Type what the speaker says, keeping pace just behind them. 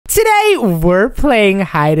Today, we're playing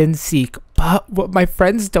hide and seek. But what my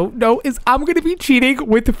friends don't know is I'm going to be cheating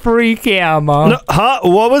with FREECAM.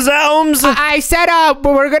 What was that, Holmes? I said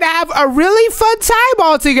we're going to have a really fun time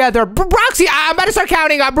all together. Roxy, I'm about to start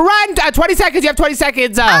counting. Run, 20 seconds. You have 20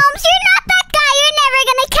 seconds. You're not that guy. You're never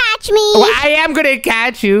going to catch me. Well, I am going to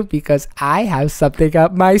catch you because I have something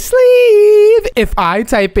up my sleeve. If I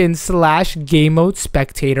type in /game mode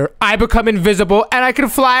spectator, I become invisible and I can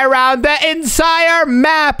fly around the entire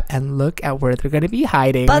map and look at where they're going to be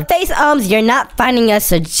hiding. But face you're not finding us,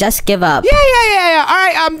 so just give up. Yeah. All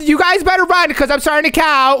right, you guys better run because I'm starting to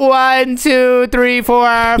count. 1, 2, 3, 4,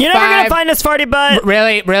 5. You're never gonna find us, farty butt.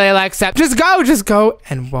 Really, Alexa? Just go.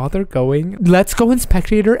 And while they're going, let's go in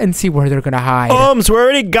spectator and see where they're gonna hide. Holmes, we're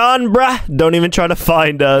already gone, bruh. Don't even try to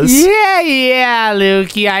find us. Yeah,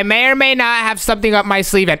 Lukey. I may or may not have something up my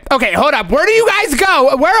sleeve. Okay, hold up. Where do you guys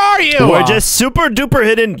go? Where are you? We're just super duper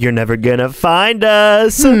hidden. You're never gonna find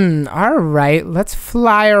us. All right, let's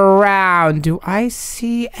fly around. Do I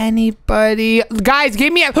see anybody? Guys,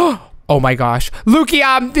 give me a... Oh my gosh.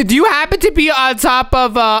 Lukey, do you happen to be on top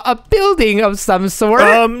of a building of some sort?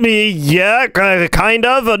 Yeah, kind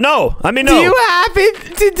of. No. I mean, no. Do you happen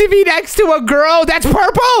to be next to a girl that's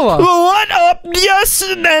purple? What? Yes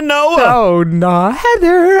and no. Oh, no.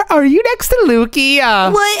 Heather, are you next to Lukey?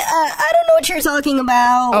 What? I don't know what you're talking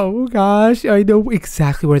about. Oh gosh, I know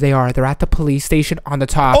exactly where they are. They're at the police station on the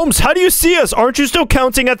top. Holmes, how do you see us? Aren't you still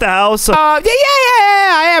counting at the house? Yeah,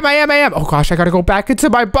 I am. Oh gosh, I gotta go back into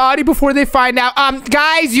my body before they find out.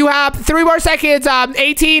 Guys, you have 3 more seconds.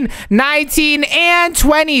 18, 19, and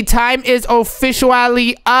 20. Time is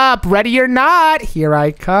officially up. Ready or not, here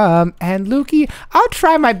I come. And Lukey, I'll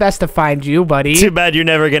try my best to find you, buddy. Too bad you're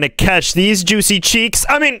never gonna catch these juicy cheeks.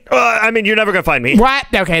 I mean, you're never gonna find me. What?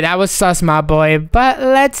 Okay, that was sus, my boy. But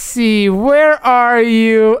let's see. Where are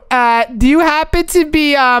you? Do you happen to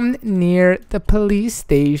be near the police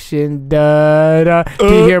station? Do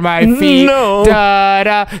you hear my feet? No.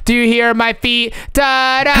 Do you hear my feet? Do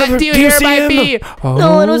you hear my feet? Oh.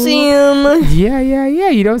 No, I don't see him. Yeah.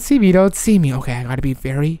 You don't see me. Okay, I gotta be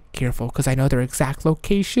very careful because I know their exact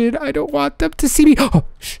location. I don't want them to see me. Oh,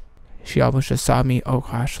 shh. She almost just saw me. Oh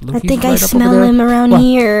gosh, I think I smell him around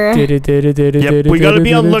here. Yep, we gotta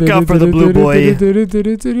be on lookout for the blue boy.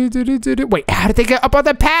 Wait, how did they get up on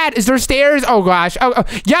the pad? Is there stairs? Oh gosh.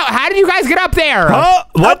 Yo, how did you guys get up there? Huh?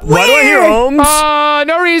 What? Why do I hear Holmes?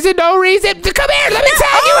 No reason. Come here. Let me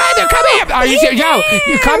tag you, Heather. Come here. Are you serious? Yo,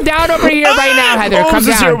 you come down over here right now, Heather. Holmes Come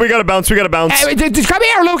down. Is here. We gotta bounce. Hey, come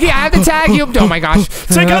here, Lukey. I have to tag you. Oh my gosh.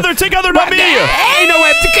 Take Heather, not me. Hey, no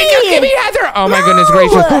way. Give me Heather. Oh my goodness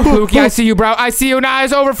gracious. Lukey, I see you, bro. I see you now.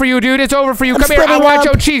 It's over for you, dude. It's over for you. Come here. I want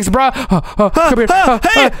your cheeks, bro. Come here.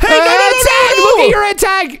 Hey, tag. Lukey, you're in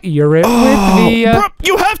tag. You're in with me. Bro,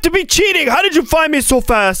 you have to be cheating. How did you find me so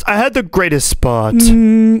fast? I had the greatest spot.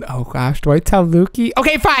 Oh gosh, do I tell Lukey?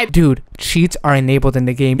 Okay, fine. Dude, cheats are enabled in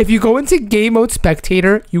the game. If you go into game mode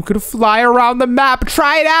spectator, you can fly around the map.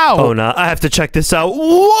 Try it out. Oh no, I have to check this out.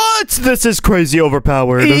 What? This is crazy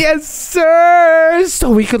overpowered. Yes, sir. So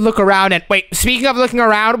we could look around and wait, speaking of looking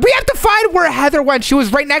around, we have to find where Heather went. She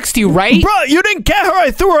was right next to you, right? Bro, you didn't get her.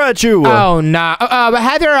 I threw her at you. Oh no.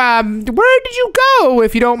 Heather, where did you go,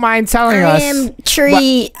 if you don't mind telling us? I am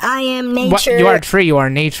tree. I am nature. What? You are a tree. You are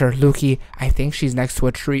nature, Lukey. I think she's next to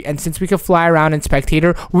a tree. And since we could fly around in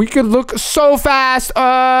spectator, we could look so fast.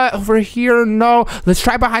 Over here, no. Let's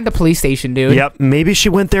try behind the police station, dude. Yep, maybe she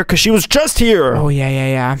went there because she was just here. Oh,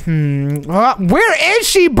 yeah. Where is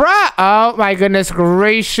she, bruh? Oh, my goodness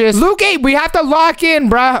gracious. Lukey, we have to lock in,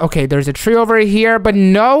 bruh. Okay, there's a tree over here, but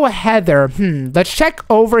no Heather. Let's check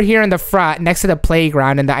over here in the front, next to the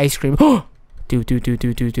playground and the ice cream. Dude.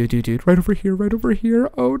 Right over here.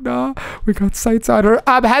 Oh, no. We got sights on her.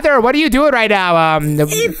 Heather, what are you doing right now?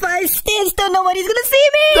 If I stand still, nobody's gonna see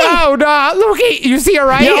me. Oh, no. Lukey, you see her,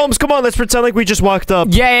 right? Yeah, Holmes, come on. Let's pretend like we just walked up.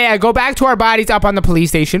 Yeah. Go back to our bodies up on the police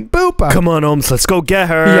station. Boop. Come on, Holmes. Let's go get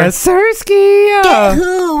her. Yes, sirski. Get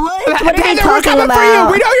who? What are you Heather, we're talking coming about? for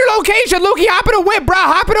you. We know your location. Lukey, hop in a whip, bro.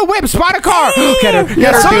 Hop in a whip. Spot a car. Get her.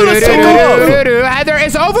 Let's take her off. Heather,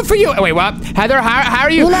 it's over for you. Wait, what? Heather, how are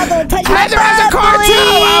you? You're not gonna touch my Heather has a car, boy. too.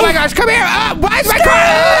 Oh, my gosh. Come here. Why is my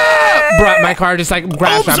car? Bro, my car just, like,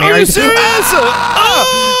 crashed on me. Are you serious?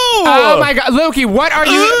 Oh, my God. Lukey, what are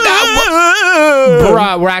you?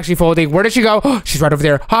 Bruh, we're actually folding. Where did she go? She's right over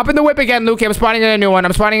there. Hop in the whip again, Lukey. I'm spawning in a new one.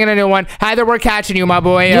 Heather, we're catching you, my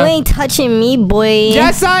boy. You ain't touching me, boy.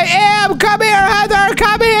 Yes, I am. Come here, Heather.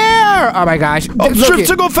 Come here. Oh, my gosh. Strips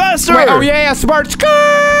to go faster. Wait, oh, yeah. Smart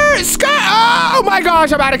skirt. Skirt. Oh my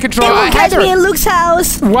gosh, I'm out of control. They won't catch Heather. me in Luke's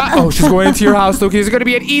house. What? Oh, she's going into your house, Luke. It's going to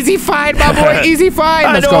be an easy find, my boy. Easy find.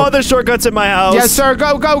 I Let's know go. all the shortcuts in my house. Yes, sir.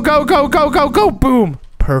 Go, go, go, go, go, go, go. Boom.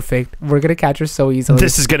 Perfect. We're going to catch her so easily.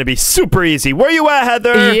 This is gonna be super easy. Where you at,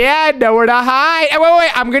 Heather? Yeah, nowhere to hide.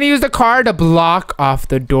 Wait. I'm going to use the car to block off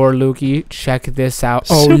the door, Lukey. Check this out.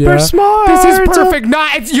 Oh, Super yeah. smart. This is perfect.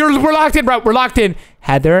 We're locked in, bro. We're locked in.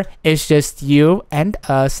 Heather, it's just you and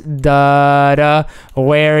us. Duh.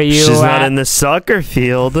 Where are you She's at? not in the soccer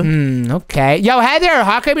field. Okay. Yo, Heather,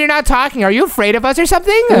 how come you're not talking? Are you afraid of us or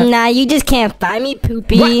something? Nah, you just can't find me,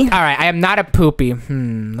 poopy. What? All right, I am not a poopy.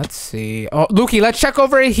 Let's see. Oh, Lukey, let's check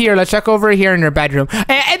over here. Let's check over here in your bedroom. In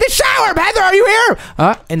the shower, Heather, are you here?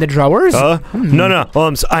 In the drawers? No.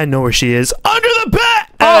 I know where she is. Under the bed.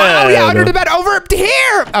 Oh, yeah, under the bed, over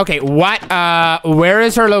here. Okay, what? Where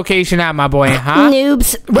is her location at, my boy? Huh? Noobs.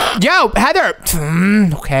 Yo, Heather.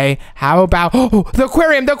 Okay, how about the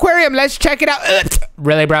aquarium? The aquarium. Let's check it out.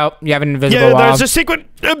 Really, bro? You have an invisible Yeah, wall? there's a secret.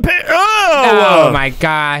 Oh my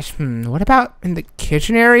gosh. What about in the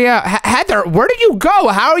kitchen area? Heather, where did you go?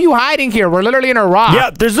 How are you hiding here? We're literally in a rock.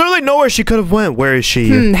 Yeah, there's literally nowhere she could have went. Where is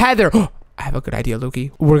she? Heather. I have a good idea, Lukey.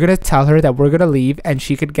 We're going to tell her that we're going to leave and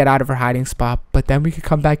she could get out of her hiding spot, but then we could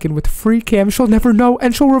come back in with FREECAM. She'll never know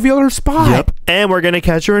and she'll reveal her spot. Yep. And we're gonna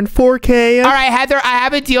catch her in 4K. All right, Heather, I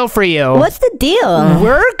have a deal for you. What's the deal?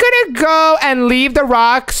 We're gonna go and leave the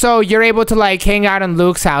rock so you're able to like hang out in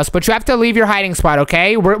Luke's house, but you have to leave your hiding spot,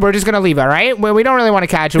 okay? We're just gonna leave, all right? We don't really want to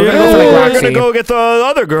catch you. We're gonna go for like We're Roxy. gonna go get the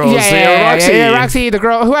other girls. Roxy. Roxy. Roxy, the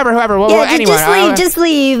girl, whoever. Yeah, Anyone. just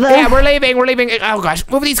leave. Yeah, we're leaving. Oh gosh,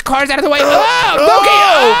 move these cars out of the way.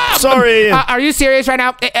 Sorry. Are you serious right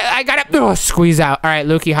now? I gotta squeeze out. All right,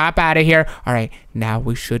 Lukey, hop out of here. All right, now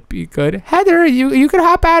we should be good. Heather, you can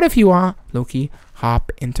hop out if you want. Lukey,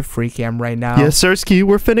 hop into FREECAM right now. Yes, Sirski,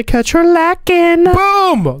 we're finna catch her lacking.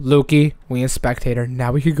 Boom! Lukey, we in spectator.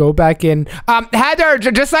 Now we could go back in. Heather,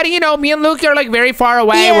 just letting you know, me and Luke are like very far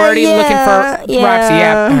away. Yeah, We're already looking for yeah. Roxy.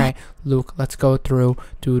 Yeah. All right, Luke, let's go through.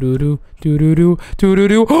 Do.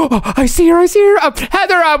 Oh, I see her.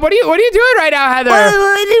 Heather, what are you doing right now, Heather?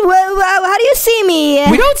 How do you see me?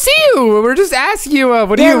 We don't see you. We're just asking you.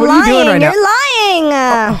 What are you doing right now? You're lying.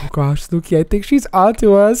 Oh gosh, Lukey, I think she's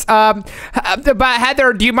onto us. But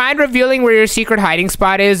Heather, do you mind revealing where your secret hiding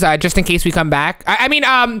spot is, just in case we come back? Oh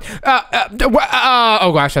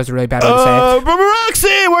gosh, that was really bad way to say it.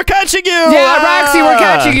 Roxy, we're catching you. Yeah, Roxy, we're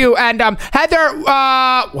catching you. And Heather,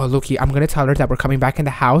 well, Lukey, I'm gonna tell her that we're coming back in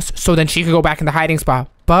the house, so then she could go back in the hiding spot.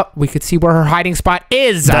 But we could see where her hiding spot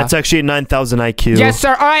is. That's actually 9,000 IQ. Yes,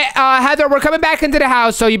 sir. All right, Heather, we're coming back into the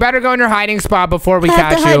house, so you better go in your hiding spot before we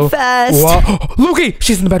Have to catch you. hide fast. Whoa. Lukey,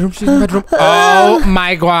 she's in the bedroom. Oh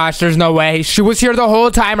my gosh, there's no way. She was here the whole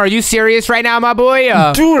time. Are you serious right now, my boy?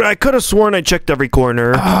 Dude, I could have sworn I checked every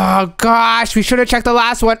corner. Oh gosh, we should have checked the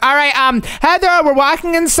last one. All right, Heather, we're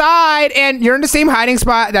walking inside, and you're in the same hiding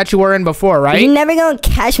spot that you were in before, right? You're never gonna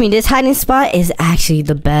catch me. This hiding spot is actually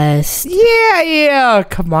the best. Yeah.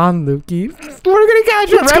 Come on, Lukey. We're gonna catch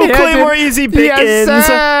her. Let's go claim more easy pickings. Yes,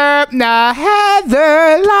 sir. Nah,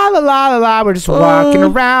 Heather, la. We're just walking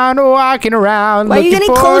around. Why are you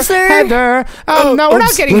getting closer? Heather. No, we're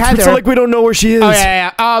not getting let's Heather. pretend like we don't know where she is. Oh,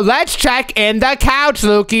 yeah. Let's check in the couch,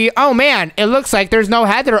 Lukey. Oh, man. It looks like there's no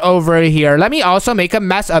Heather over here. Let me also make a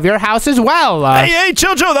mess of your house as well. Hey,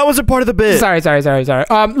 chill, Joe. That wasn't part of the bit. Sorry.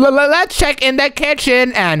 Let's check in the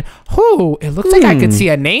kitchen, and it looks like I could see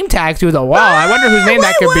a name tag through the wall. I wonder whose name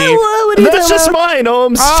that could be. What are you That's just mine,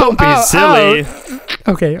 Holmes. Don't be silly.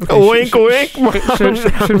 Okay. Wink, wink.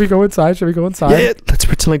 Should we go inside? Yeah, let's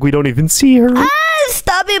pretend like we don't even see her.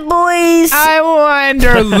 Stop it, boys. I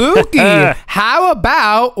wonder, Lukey, how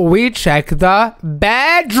about we check the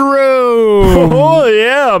bedroom? Oh,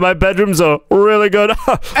 yeah. My bedroom's a really good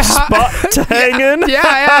spot to hang in. Yeah,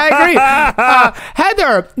 I agree.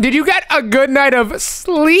 Heather, did you get a good night of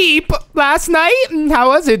sleep last night? How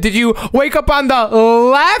was it? Did you wake up on the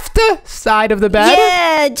left side of the bed?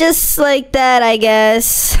 Yeah, just like that, I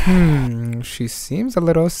guess. She seems a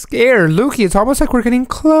little scared. Lukey, it's almost like we're getting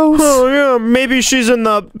close. Oh, yeah. Maybe she's in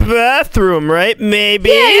the bathroom, right? Maybe.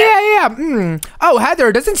 Yeah. Oh, Heather,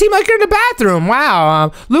 it doesn't seem like you're in the bathroom.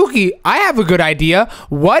 Wow. Lukey, I have a good idea.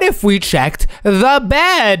 What if we checked the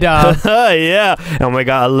bed? Yeah. And we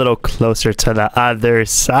got a little closer to the other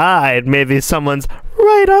side. Maybe someone's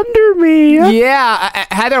right under me. Yeah,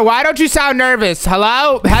 Heather, why don't you sound nervous?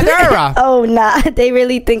 Hello? Heather? Oh, nah. They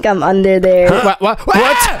really think I'm under there. What?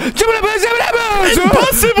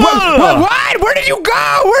 Impossible! What? Where did you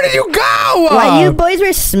go? Where did you go? While you boys were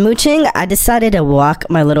smooching, I decided to walk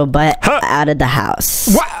my little butt out of the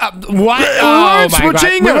house. What? What? Oh, Oh my God.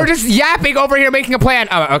 switching? We were just yapping over here making a plan.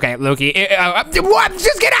 Oh, okay, Lukey. What?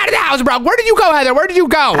 Just get out of the house, bro. Where did you go, Heather? Where did you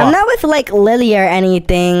go? I'm not with like Lily or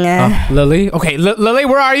anything. Lily? Okay, Lily,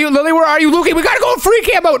 where are you? Lily, where are you? Lukey, we gotta go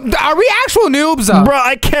FREECAM mode. Are we actual noobs? Bro,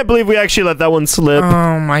 I can't believe we actually let that one slip.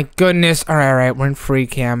 Oh my goodness. All right. We're in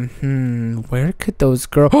FREECAM. Where could those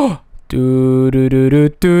girls? So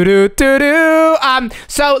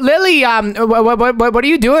Lily, what are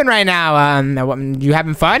you doing right now? You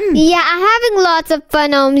having fun? Yeah, I'm having lots of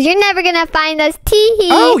fun, Ohms. You're never gonna find us. Tee-hee.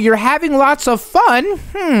 Oh, you're having lots of fun?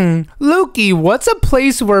 Lukey, what's a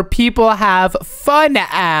place where people have fun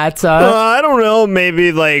at? I don't know,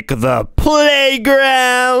 maybe like the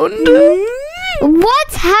playground?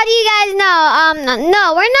 What? How do you guys know?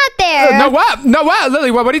 No, we're not there. No, what? Lily,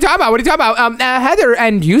 what are you talking about? Heather,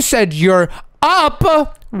 and you said you're up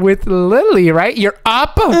with Lily, right? You're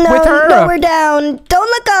up with her? No, we're down. Don't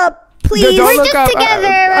look up. Please. Don't We're look just up.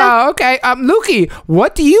 together. Okay. Lukey,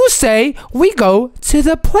 what do you say we go to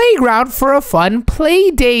the playground for a fun play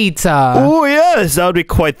date? Oh, yes, that would be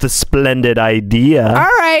quite the splendid idea. All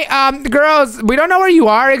right, girls, we don't know where you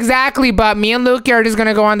are exactly, but me and Lukey are just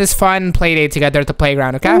gonna go on this fun play date together at the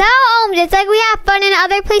playground, okay? No, Ohms. It's like we have fun in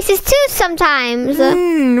other places too sometimes.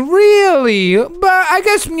 Really? But I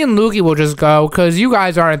guess me and Lukey will just go, because you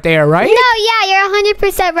guys aren't there, right? No, yeah, you're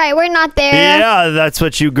 100% right. We're not there. Yeah, that's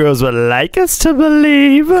what you girls would like us to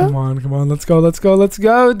believe. Come on, let's go,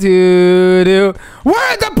 dude. We're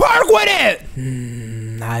at the park with it!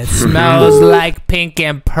 It smells like pink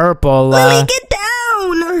and purple. Lily, get down.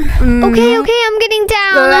 Okay, I'm getting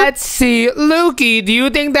down. Let's see. Lukey, do you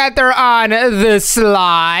think that they're on the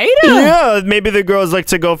slide? Yeah, maybe the girls like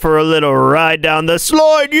to go for a little ride down the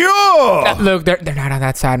slide. Yeah. Look, they're not on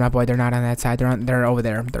that side, my boy. They're not on that side. They're over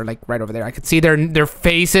there. They're like right over there. I can see their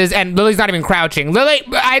faces, and Lily's not even crouching. Lily,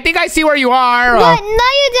 I think I see where you are. What? No,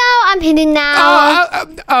 you don't. I'm hidden now.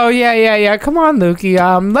 Oh yeah. Come on, Lukey.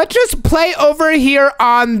 Let's just play over here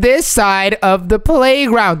on this side of the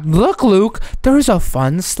playground. Look, Luke, there's a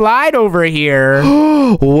fun slide over here.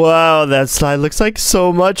 Wow, that slide looks like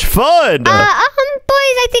so much fun. Boys,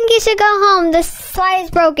 I think you should go home. The slide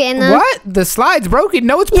is broken. What? The slide's broken?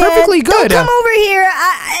 No, it's perfectly good. Don't come over here.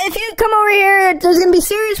 If you come over here, there's gonna be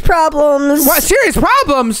serious problems. What? Serious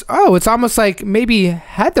problems? Oh, it's almost like maybe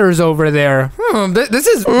Heather's over there. This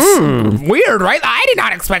is weird, right? I did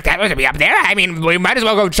not expect Heather to be up there. I mean, we might as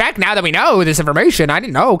well go check now that we know this information. I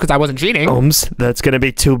didn't know because I wasn't cheating. Ohms, that's gonna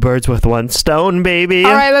be 2 birds with 1 stone, baby.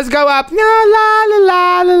 All right, let's go up. La la la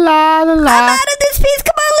la la la la. I'm out of this piece.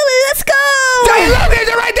 Come on, Lily. Let's go. Hey, look,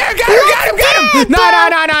 they're right there. Get him. No.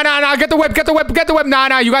 Get the whip.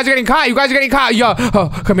 No. You guys are getting caught. Yo,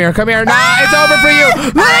 come here. Nah, it's over for you.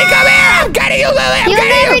 Lily, come here. I'm getting you, Lily. You'll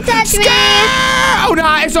never touch me. Oh, no,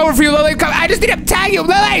 it's over for you, Lily. Come, I just need to tag you.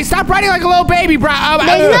 Lily, stop running like a little baby, bro.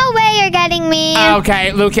 There's no way you're getting me.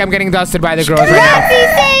 Okay, Lukey, I'm getting dusted by the girls right now. Roxy,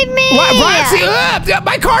 save me. What? Roxy,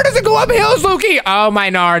 my car doesn't go up hills, Lukey. Oh, my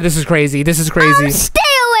nard. This is crazy. Stay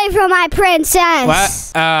away from my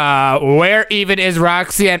princess. What? Where even is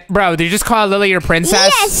Roxy? And bro, did you just call Lily your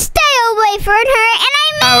princess? Yes, stay away from her, and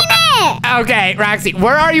I mean it. Okay, Roxy,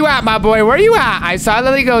 where are you at, my boy? Where are you at? I saw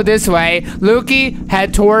Lily go this way. Lukey,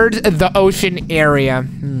 head towards the ocean area.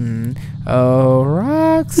 Oh,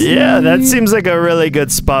 Roxy. Yeah, that seems like a really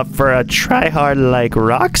good spot for a tryhard like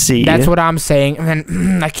Roxy. That's what I'm saying.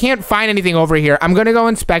 And I can't find anything over here. I'm gonna go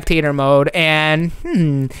in spectator mode. And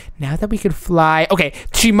now that we could fly, okay,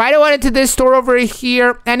 she might have went into this store over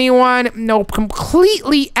here. Anyone? Nope,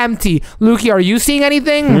 completely empty. Lukey, are you seeing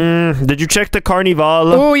anything? Did you check the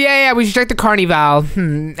carnival? Oh yeah, we should check the carnival.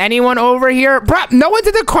 Anyone over here? Bruh, no one's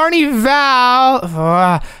at the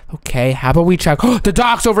carnival. Okay, how about we check? The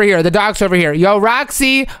dock's over here. Yo,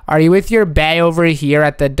 Roxy, are you with your bae over here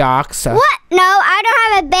at the docks? What? No, I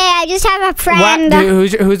don't have a bae. I just have a friend.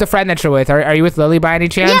 What? Who's the friend that you're with? Are you with Lily by any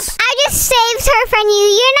chance? Yep, I just saved her from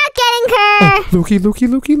you. You're not getting her. Lukey.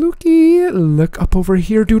 Look up over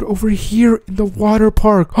here, dude. Over here in the water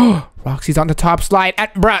park. Roxy's on the top slide.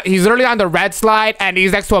 Bruh, he's literally on the red slide, and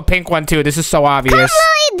he's next to a pink one, too. This is so obvious. Lily,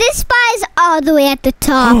 this spot is all the way at the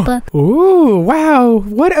top. Ooh, wow.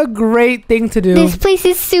 What a great thing to do. This place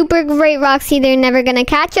is super great, Roxy. They're never gonna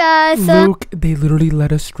catch us. Luke, they literally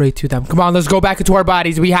led us straight to them. Come on, let's go back into our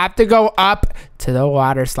bodies. We have to go up to the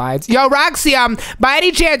water slides. Yo, Roxy, by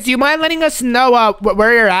any chance, do you mind letting us know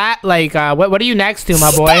where you're at? Like, what are you next to,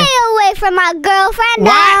 my boy? Stay away from my girlfriend,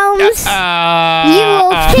 What? Holmes. You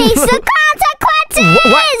will face the consequences.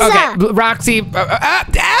 What? Okay, Roxy.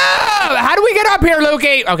 How do we get up here,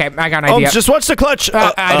 Lukey? Okay, I got an idea. Just watch the clutch.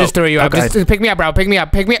 I just threw you up. Okay. Just pick me up, bro. Pick me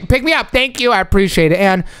up. Pick me up. Thank you. I appreciate it.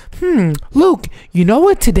 And Luke, you know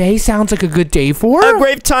what today sounds like a good day for? A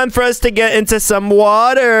great time for us to get into some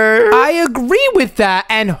water. I agree with that.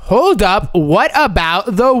 And hold up, what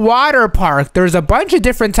about the water park? There's a bunch of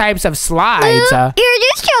different types of slides. You're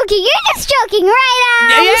just joking. You're just joking,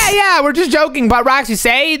 right? Yeah, we're just joking. But Roxy,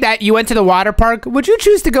 say that you went to the water park. Would you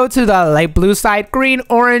choose to go to the light blue slide, green,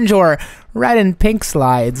 orange, or red and pink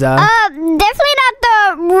slides? Definitely not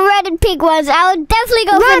the red and pink ones. I would definitely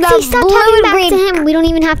go for the blue and green. To him. We don't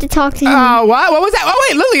even have to talk to him. What was that? Oh,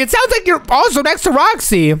 wait, Lily, it sounds like you're also next to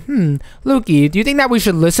Roxy. Lukey, do you think that we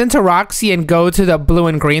should listen to Roxy and go to the blue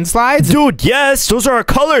and green slides? Dude, yes, those are our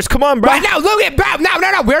colors. Come on, bro. Right now, look at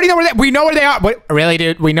no. We already know where we know where they are. What, really,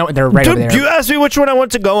 dude? We know they're right over there. You asked me which one I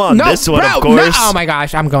want to go on. No, this one, bro, of course. No. Oh my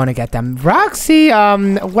gosh, I'm going to get them. Roxy,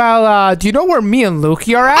 do you know where me and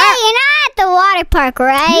Lukey are at? Hey, you're not at the water park,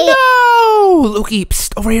 right? No, Lukey,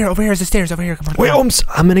 psst, over here is the stairs. Over here, come on. Wait, Holmes,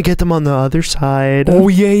 I'm gonna get them on the other side. Oh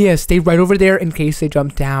yeah, stay right over there in case they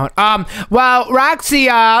jump down. Well, Roxy,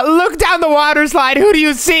 look down the water slide. Who do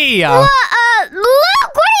you see? Look, what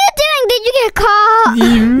are you doing? Did you get caught?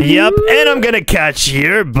 Yep, and I'm gonna catch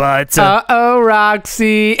your butt. Uh-oh,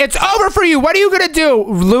 Roxy. It's over for you. What are you gonna do?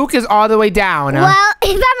 Luke is all the way down. Well,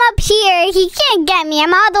 if I'm up here, he can't get me.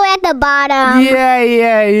 I'm all the way at the bottom.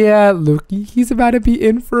 Yeah. Luke, he's about to be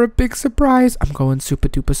in for a big surprise. I'm going super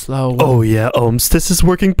duper slow. Oh yeah, Holmes, this is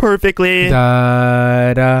working perfectly.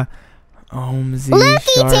 Omzy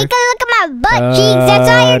Lukey, shark. take a look at my butt cheeks. That's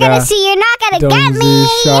all you're gonna see. You're not gonna get me.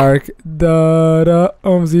 Shark.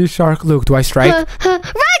 Omzy shark. Luke, do I strike? Roxy,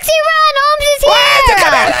 run! Holmes is here.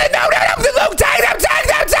 No, Luke, tag them.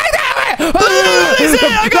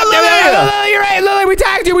 I got Lily. You're right, Lily. We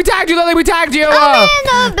tagged you. Lily, we tagged you.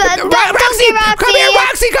 Roxy,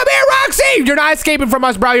 Roxy, come here, Roxy. You're not escaping from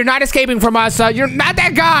us, bro. You're not escaping from us. You're not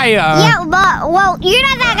that guy. Yeah, but you're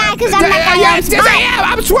not that guy because I'm that guy. Yes, I am.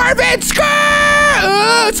 I'm swerving.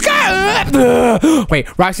 Wait,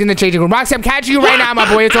 Roxy in the changing room. Roxy, I'm catching you right now, my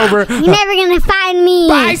boy. It's over. You're never gonna find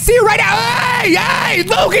me. I see you right now. Hey,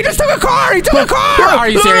 Luke, he just took a car. Are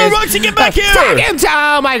you serious? Roxy, get back here.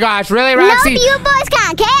 Oh my gosh, really, Roxy? No, you boys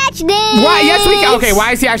can't catch this. Why? Yes, we can. Okay,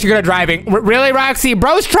 why is he actually good at driving? Really, Roxy?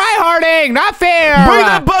 Bro's try-harding. Not fair. Bring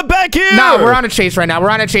that butt back here. No, we're on a chase right now.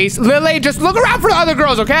 Lily, just look around for the other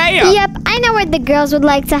girls, okay? Yep, I know where the girls would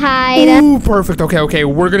like to hide. Ooh, perfect. Okay.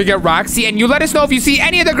 We're gonna get Roxy, and you let us know if you see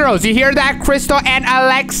any of the girls. You hear that, Crystal and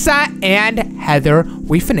Alexa and Heather?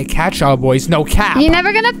 We finna catch y'all boys. No cap. You're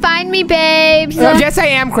never gonna find me, babes. Yes, I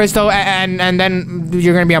am, Crystal, and then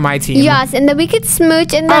you're gonna be on my team. Yes, and then we could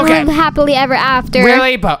smooch and then live happily ever after.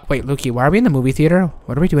 Really? But wait, Lukey, why are we in the movie theater?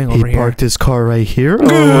 What are we doing over here? He parked his car right here.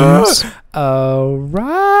 Oh,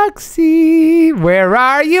 Roxy, where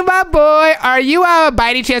are you, my boy? Are you by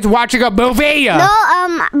any chance watching a movie? No,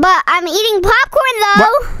 but I'm eating popcorn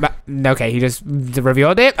though. Okay, he just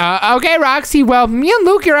revealed it. Okay, Roxy. Well, me and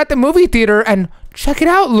Luke are at the movie theater, and check it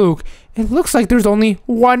out, Luke. It looks like there's only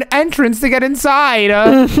one entrance to get inside.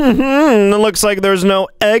 It looks like there's no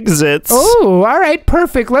exits. Oh, all right,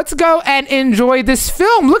 perfect. Let's go and enjoy this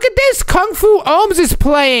film. Look at this. Kung Fu Ohms is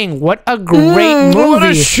playing. What a great movie. What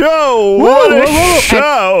a show. What a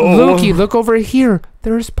show. Lukey, look over here.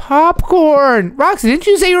 There's popcorn. Roxy, didn't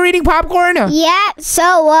you say you were eating popcorn? Yeah,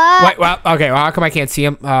 so what? Wait, well, how come I can't see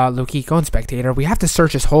him? Lukey, go in spectator. We have to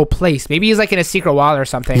search his whole place. Maybe he's like in a secret wall or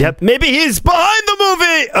something. Yep, maybe he's behind the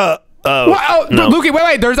movie. No. Lukey,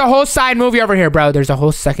 wait. There's a whole side movie over here, bro. There's a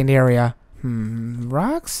whole second area.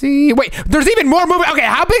 Roxy. Wait, there's even more movie. Okay,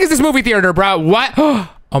 how big is this movie theater, bro? What?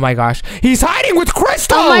 Oh my gosh. He's hiding with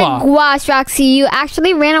Crystal. Oh my gosh, Roxy. You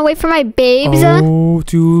actually ran away from my babes. Oh,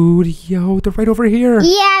 dude. Yo, they're right over here.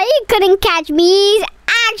 Yeah, you couldn't catch me.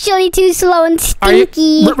 actually too slow and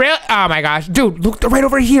stinky. Really? Oh my gosh. Dude, look, they're right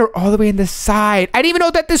over here, all the way in the side. I didn't even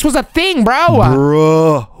know that this was a thing, bro.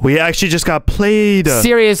 Bro, we actually just got played.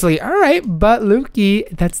 Seriously. All right, but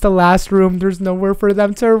Lukey, that's the last room. There's nowhere for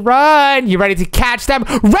them to run. You ready to catch them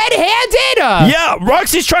red-handed? Yeah,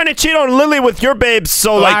 Roxy's trying to cheat on Lily with your babes,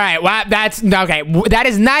 so like... All right, well, that's... Okay, that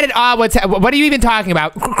is not at all what are you even talking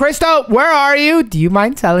about? Crystal, where are you? Do you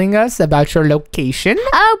mind telling us about your location?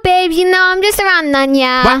 Oh, babes, you know, I'm just around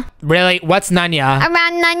Nunya. What? Really? What's Nunya?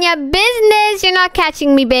 Around Nunya business. You're not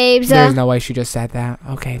catching me, babes. There's no way she just said that.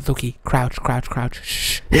 Okay, Lukey, crouch.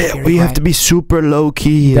 Shh. Yeah, we have to be super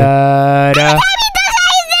low-key.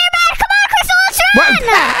 What?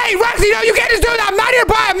 Hey, Roxy, no, you can't just do that. I'm not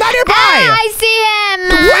nearby. I see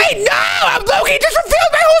him. Wait, no, I'm Loki. Just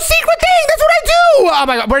revealed my whole secret thing. That's what I do. Oh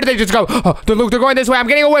my God, where did they just go? Oh, they're going this way. I'm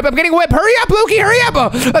getting a whip. Hurry up, Loki. Hurry up.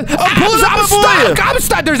 I'm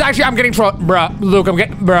stuck. There's actually, I'm getting trolled, bruh. Luke,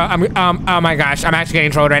 oh my gosh, I'm actually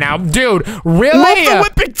getting trolled right now, dude. Really? Let the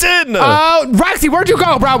whippets in. Oh, Roxy, where'd you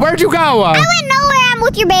go, bro? Where'd you go? I went nowhere. I'm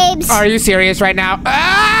with your babes. Are you serious right now?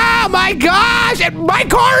 Oh my gosh, my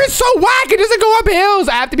car is so whack. It doesn't go up hills.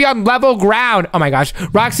 I have to be on level ground. Oh my gosh,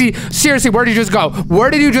 Roxy, seriously, where did you just go?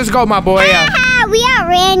 My boy? We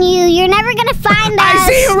outran you. You're never gonna find us. I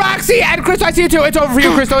see you, Roxy, and Crystal, I see you too. It's over for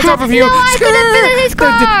you, Crystal. It's over for you. No, I couldn't fit in his car.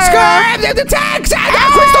 The tanks.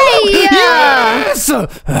 Crystal.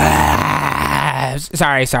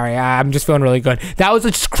 Yes. Sorry. I'm just feeling really good. That was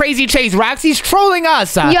a crazy chase. Roxy's trolling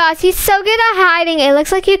us. Yes, he's so good at hiding. It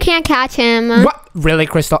looks like you can't catch him. What? Really,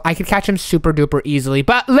 Crystal? I could catch him super duper easily.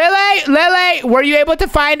 But Lily, were you able to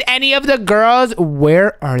find any of the girls?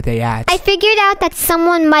 Where are they at? I figured out that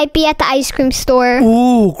someone might be at the ice cream store.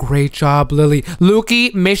 Ooh, great job, Lily.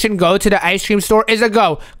 Lukey, mission go to the ice cream store is a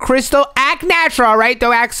go. Crystal, act natural, all right?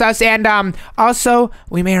 Don't act sus. And also,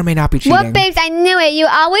 we may or may not be cheating. What, babes? I knew it. You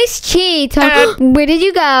always cheat. Where did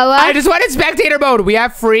you go? I just wanted spectator mode. We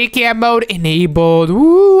have FREECAM mode enabled.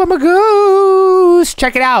 Ooh, I'm a goose.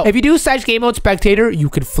 Check it out. If you do such game mode spectator, you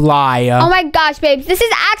can fly. Oh my gosh, babes. This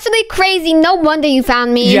is actually crazy. No wonder you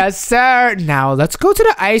found me. Yes, sir. Now, let's go to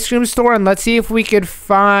the ice cream store and let's see if we could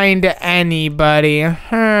find anybody.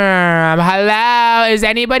 Hello? Is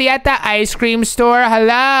anybody at the ice cream store?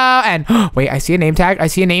 Hello? And wait, I see a name tag.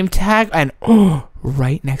 And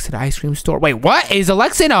right next to the ice cream store. Wait, what? Is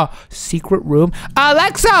Alexa in a secret room?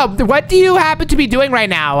 Alexa, what do you happen to be doing right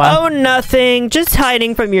now? Oh, nothing. Just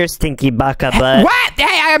hiding from your stinky baka butt. What? Hey,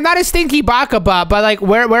 I am not a stinky baka butt, but like,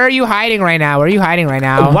 where are you hiding right now?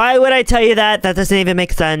 Why would I tell you that? That doesn't even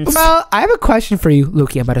make sense. Well, I have a question for you,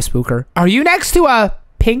 Lukey. I'm about to spook her. Are you next to a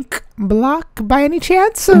pink block by any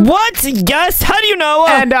chance? What? Yes? How do you know?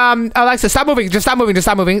 And Alexa, stop moving. Just stop moving.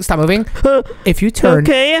 If you turn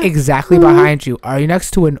exactly behind you, are you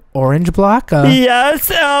next to an orange block? Yes.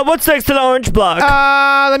 What's next to the orange block?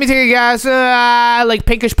 Let me take a guess. Like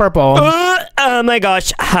pinkish purple. Oh my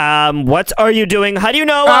gosh. What are you doing? How do you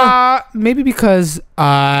know? Maybe because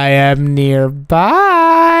I am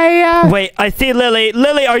nearby. Wait, I see Lily.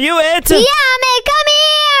 Lily, are you it? Yeah, mate, come here.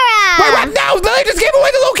 Wait, no, Lily just gave away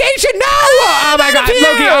the location. No! Oh my gosh,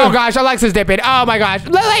 Loki. Oh gosh, Alexa's dipping. Oh my gosh,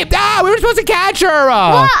 Lily. We were supposed to catch her.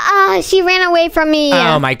 Well, she ran away from me.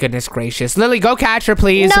 Oh my goodness gracious, Lily, go catch her,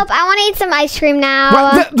 please. Nope, I want to eat some ice cream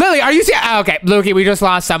now. Lily, are you serious? Okay, Loki, we just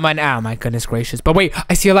lost someone. Oh my goodness gracious. But wait,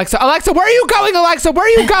 I see Alexa. Alexa, where are you going? Alexa, where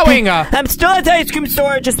are you going? I'm still at the ice cream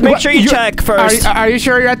store. Just make sure you check first. Are you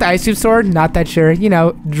sure you're at the ice cream store? Not that sure. You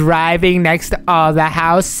know, driving next to all the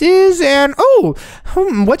houses. And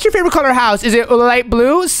what's your favorite color house? Is it light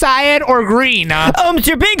blue, cyan, or green?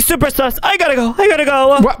 You're being super sus. I gotta go.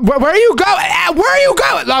 Where are you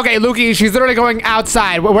going? Okay, Lukey, she's literally going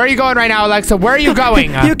outside. Where are you going right now, Alexa? Where are you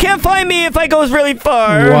going? You can't find me if I go really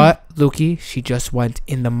far. What? Lukey, she just went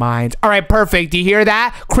in the mines. All right, perfect. Do you hear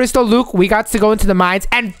that? Crystal, Luke, we got to go into the mines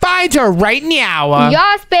and find her right now.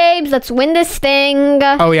 Yes, babes. Let's win this thing.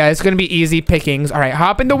 Oh, yeah, it's going to be easy pickings. All right,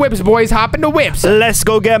 hop in the whips, boys. Hop in the whips. Let's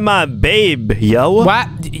go get my babe, yo. What?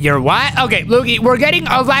 You're what? Okay, Lukey, we're getting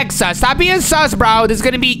Alexa. Stop being sus, bro. This is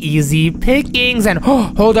going to be easy pickings. And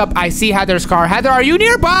hold up. I see Heather's car. Heather, are you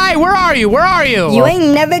nearby? Where are you? You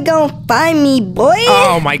ain't never gonna find me, boy.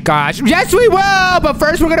 Oh, my gosh. Yes, we will. But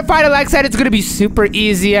first, we're going to find Alexa, and it's gonna be super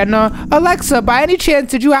easy. And Alexa, by any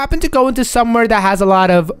chance, did you happen to go into somewhere that has a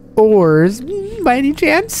lot of ores? By any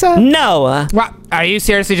chance? No. What? Are you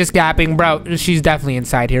seriously just gapping? Bro, she's definitely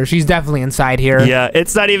inside here. She's definitely inside here. Yeah,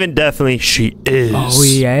 it's not even definitely. She is. Oh,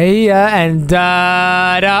 yeah. And,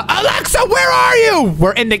 Alexa, where are you?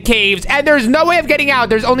 We're in the caves, and there's no way of getting out.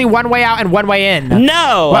 There's only one way out and one way in.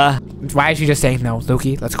 No. Why is she just saying no?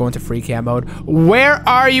 Luki, let's go into FREECAM mode. Where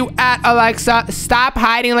are you at, Alexa? Stop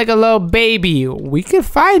hiding like a little baby. We could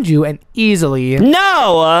find you and easily.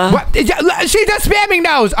 No. What? She's just spamming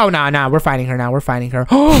no's. Oh, no. We're finding her now. We're finding her.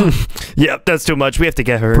 Yep, that's too much. We have to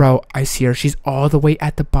get her. Bro, I see her. She's all the way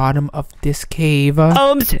at the bottom of this cave.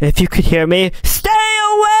 If you could hear me, stay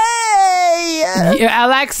away. Yeah,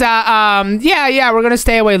 Alexa, yeah, we're gonna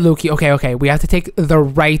stay away, Luki. Okay, we have to take the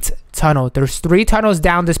right tunnel. There's 3 tunnels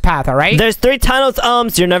down this path, all right? There's 3 tunnels,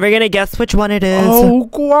 you're never gonna guess which one it is. Oh,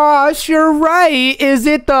 gosh, you're right. Is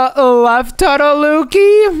it the left tunnel,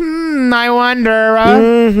 Luki? I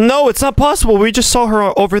wonder. No, it's not possible. We just saw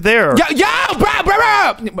her over there. Yo, bro.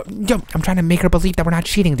 Yo, I'm trying to make her believe that we're not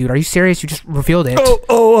cheating, dude. Are you serious? You just revealed it.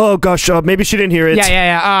 Oh, gosh, maybe she didn't hear it.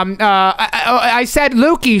 Yeah. I said,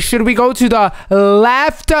 Luki, should we go to the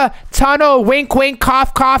left tunnel? Wink, wink,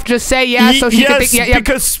 cough, cough. Just say yes. So she can think,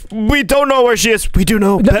 because we don't know where she is. We do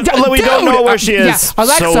know. We don't know where she is. Yeah.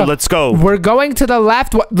 Alexa, so let's go. We're going to the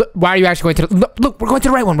left. Why are you actually going to the... Look, we're going to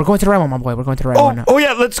the right one. We're going to the right one, my boy. We're going to the right one. Oh,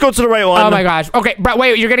 yeah, let's go to the right one. Oh, my gosh. Okay, bro,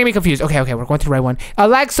 wait, you're getting me confused. Okay, we're going to the right one.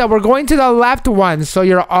 Alexa, we're going to the left one, so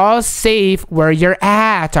you're all safe where you're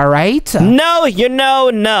at, all right? No,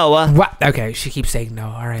 no. What? Okay, she keeps saying no.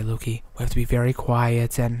 All right, Luki, we have to be very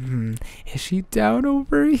quiet. And, is she down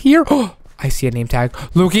over here? Oh, I see a name tag.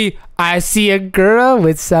 Luki, I see a girl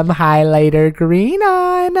with some highlighter green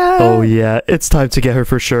on. Oh, yeah. It's time to get her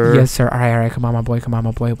for sure. Yes, sir. All right. Come on, my boy.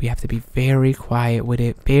 We have to be very quiet with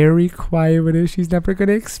it. She's never going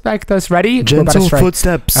to expect us. Ready? Gentle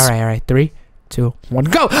footsteps. All right. 3, 2, 1,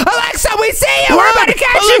 go. Alexa, we see you. We're about to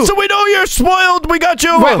catch you. Alexa, we know you're spoiled. We got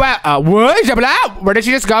you. Wait, what? Where did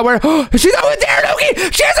she just go? Where? She's over there,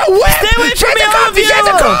 Luki. She has a whip. Stay away from me, all of you. She has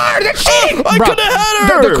a car. That's cheating. I could have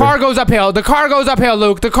had her. The car goes uphill.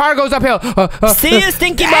 Luke. The car goes uphill. See you,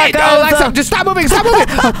 stinky hey, Alexa, just stop moving. Please.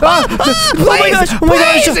 Oh my gosh.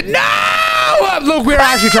 No. Luke, we're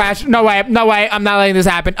actually trash. No way. I'm not letting this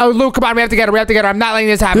happen. Oh, Luke, come on. We have to get her. I'm not letting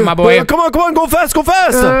this happen, my boy. Come on. Go fast.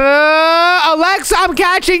 Alexa, I'm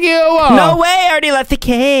catching you. No way. I already left the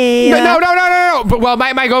cave. No. But, well,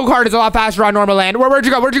 my go-kart is a lot faster on normal land. Where'd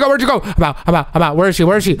you go? I'm out. Where is she?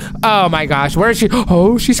 Oh, my gosh. Where is she?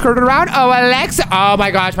 Oh, she skirted around. Oh, Alexa. Oh,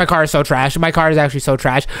 my gosh. My car is so trash. My car is actually so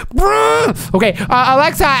trash. Okay,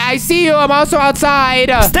 Alexa, I see you. I'm also outside.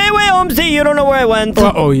 Stay away, Omzy. You don't know where I went.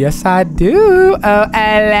 Oh, yes, I do. Oh,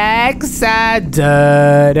 Alexa.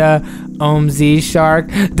 Da-da. Omzy shark.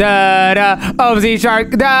 Da-da. Omzy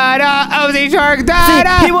shark. Da-da. Omzy shark.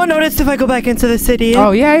 Da-da. See, he won't notice if I go back into the city.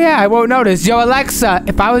 Oh, yeah. I won't notice. Yo, Alexa,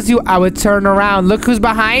 if I was you, I would turn around. Look who's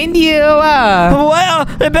behind you. Well,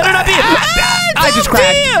 it better not be. I just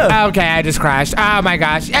crashed. Okay, I just crashed. Oh, my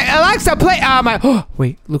gosh. Alexa, play.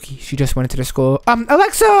 Wait, Luki, she just went into the school.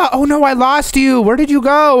 Alexa. Oh, no, I lost you. Where did you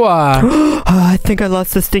go? I think I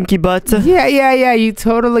lost the stinky butt. Yeah. You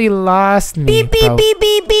totally lost me. Beep.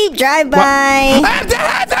 Drive by.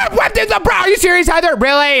 Heather, bro, are you serious, Heather?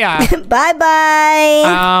 Really? Bye.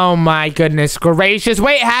 Oh, my goodness gracious.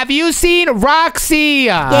 Wait, have you seen Roxy?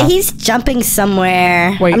 Yeah, he's jumping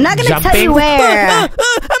somewhere. Wait, I'm not going to tell you where. I'm out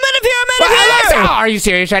of here. Alexa, are you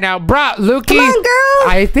serious right now? Bro, Luki. Come on, girl.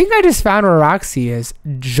 I think I just found where Roxy is.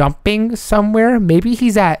 Jumping somewhere. Maybe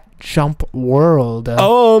he's at Jump World.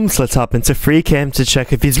 Let's hop into FREECAM to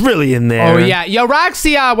check if he's really in there. Oh, yeah. Yo,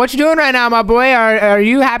 Roxy, what you doing right now, my boy? Are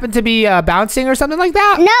you happen to be bouncing or something like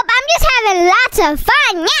that? Nope, I'm just having lots of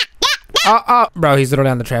fun. Bro, he's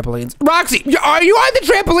literally on the trampolines. Roxy, are you on the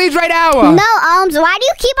trampolines right now? No, why do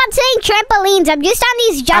you keep on saying trampolines? I'm just on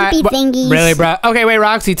these jumpy thingies. Really, bro? Okay, wait,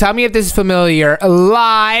 Roxy, tell me if this is familiar.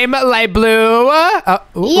 Lime, light blue.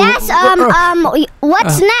 Yes,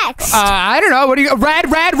 what's next? I don't know. What do you... Red.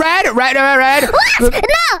 What? No!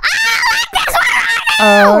 That's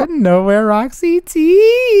nowhere, Roxy T.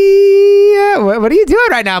 What are you doing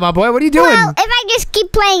right now, my boy? What are you doing? Well, if I just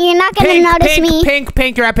keep playing, you're not gonna notice me.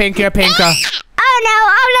 Pink. You're at pink. Oh no!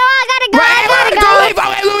 I gotta go.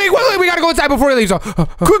 Wait, Louis, we gotta go inside before he leaves.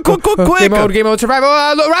 Quick. Game mode, survival.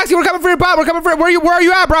 Roxy, we're coming for your butt. Where are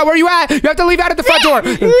you at, bro? Where you at? You have to leave out at the front door.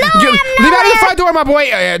 Leave out of the front door, my boy.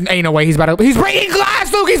 Ain't no way he's breaking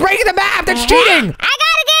glass, Luke. He's breaking the map. That's cheating. I gotta get out.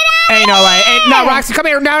 Ain't no way. No, Roxy, come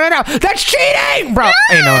here. No. That's cheating, bro.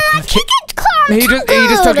 Ain't no way. He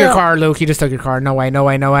just took your car, Luke. He just took your car. No way.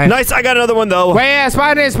 Nice. I got another one though. Wait,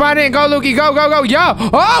 spawn in. Go, Lukey. Go. Yo.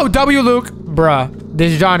 Oh, W, Luke. Bruh.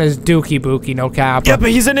 this John is dookie bookie, no cap. Yeah, but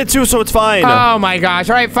he's in it too, so it's fine. Oh my gosh.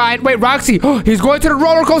 All right, fine. Wait, Roxy, he's going to the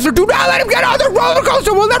roller coaster. Do not let him get on the roller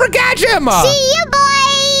coaster. We'll never catch him. See you,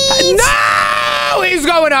 boys. No, he's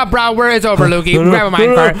going up, bro. It's over, Lukey. Grab a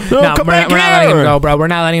minecart. No, we're not letting him go, bro. We're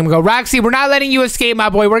not letting him go. Roxy, we're not letting you escape, my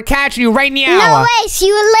boy. We're catching you right now. No way. See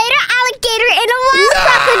you later, alligator in a wild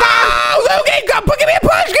crocodile. Lukey, go. Give me a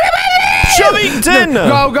push. Give me a Shovington.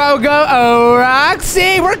 Go. Oh,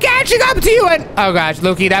 Roxy, we're catching up to you. And oh gosh,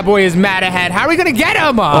 Lukey, that boy is mad ahead. How are we gonna get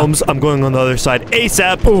him? I'm going on the other side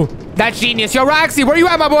ASAP. Ooh, that's genius. Yo, Roxy, where you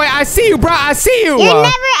at, my boy? I see you, bro. I see you. You're never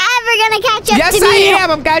ever gonna catch up to me. Yes, I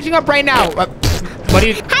am. I'm catching up right now. What do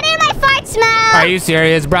you? How did my fart smell? Are you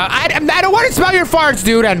serious, bro? I don't want to smell your farts,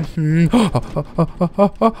 dude. And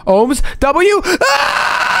Ohms W.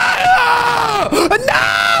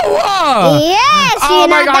 No! Yes, Oh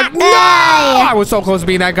my God! that No! guy. I was so close to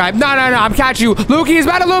being that guy. No! I'm catching you, Lukey. He's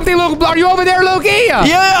about to loop the loop. Are you over there, Lukey?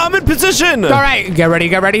 Yeah, I'm in position. All right, get ready.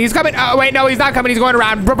 He's coming. Oh wait, no, he's not coming. He's going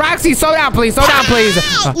around. Roxy, slow down, please.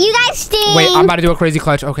 You guys stink. Wait, I'm about to do a crazy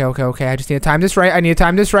clutch. Okay. I just need to time this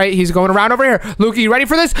right. He's going around over here. Lukey, you ready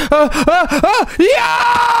for this?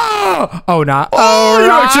 Yeah! Oh, not. Oh, you're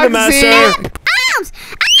Roxy. actually the master.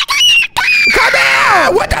 Come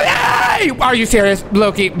here! What the hey? Are you serious?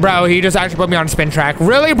 Lukey, bro, he just actually put me on a spin track.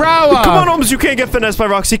 Really, bro? Come on, Holmes, you can't get finessed by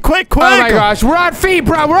Roxy. Quick! Oh my gosh, we're on feet,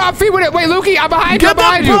 bro. We're on feet with it. Wait, Lukey, I'm behind you. Get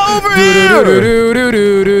that bro over here!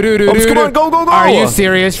 Holmes, come on, go. Are you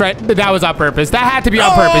serious? Right? That was on purpose. That had to be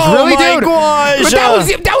on purpose. Really, dude? Gosh. But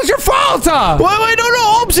that was your fault. Wait, no,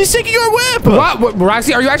 Holmes, he's taking your whip. What?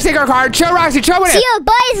 Roxy, are you actually taking our car? Chill, Roxy, chill with it. See you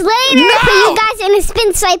boys later. No! Put you guys in a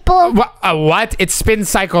spin cycle. What? It's spin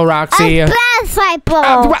cycle, Roxy. A bad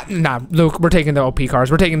cycle. Nah, Luke, we're taking the OP cars.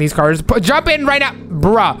 We're taking these cars. Jump in right now.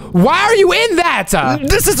 Bruh, why are you in that?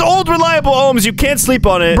 This is old, reliable, Holmes. You can't sleep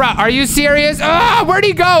on it. Bruh, are you serious? Where'd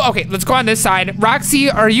he go? Okay, let's go on this side. Roxy,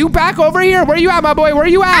 are you back over here? Where you at, my boy? Where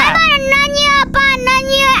you at? I'm on Nanya, up on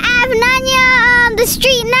Nanya, Ave Nanya, the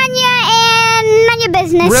street Nanya, and Nanya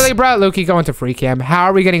business. Really, bro? Lukey, going to FREECAM. How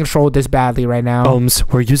are we getting trolled this badly right now? Holmes,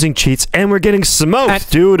 we're using cheats and we're getting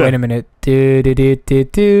smoked, dude. Wait a minute. I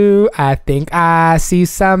think I see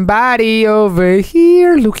somebody over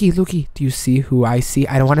here. Lukey, do you see who I see?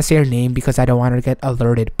 I don't want to say her name because I don't want her to get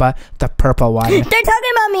alerted, but the purple one. They're talking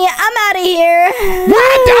about me. I'm out of here.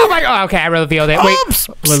 What? Oh my God. Okay, I really feel it. Wait,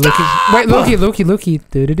 stop! Lukey.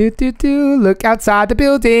 Look outside the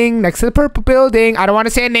building, next to the purple building. I don't want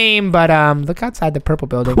to say a name, but look outside the purple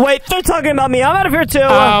building. Wait, they're talking about me. I'm out of here too.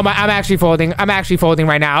 Oh my! I'm actually folding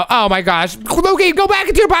right now. Oh my gosh, Lukey, go back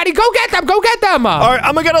into your body. Go get them. All right,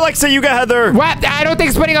 I'm gonna get Alexa. You get Heather. What? I don't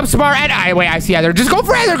think splitting up smart. And wait, I see Heather. Just go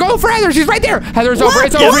for Heather. She's right there. Heather's over.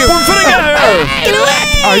 It's over. We're putting her.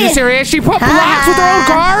 Are you serious? She put blocks with her own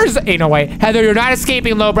cars? Ain't no way. Heather, you're not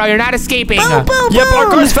escaping, low bro. You're not escaping. Boom, boom, Yep, our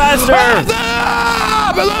car's faster.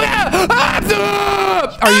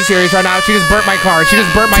 Are you serious right now? She just burnt my car.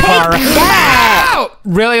 Ow!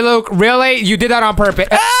 Really, Luke? Really? You did that on purpose.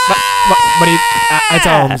 What do you? It's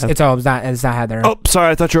Holmes. It's not Heather. Oh,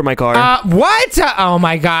 sorry. I thought you were my car. What? Oh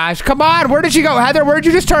my gosh! Come on. Where did she go, Heather? Where did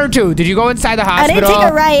you just turn to? Did you go inside the hospital?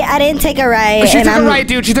 I didn't take a right. She took a right,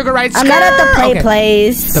 dude. She took a right. I'm not at the play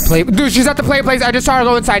place. Dude, she's at the play place. I just saw her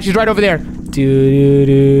go inside. She's right over there.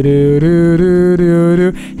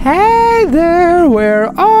 Heather,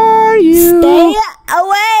 where are you? Stay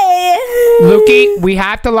away. Lukey, we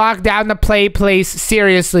have to lock down the play place.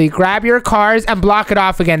 Seriously, grab your cars and block it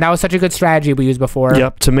off again. That was such a good strategy we used before.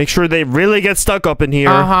 Yep, to make sure they really get stuck up in here.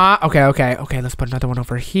 Okay. Let's put another one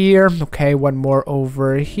over here. Okay, one more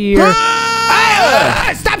over here.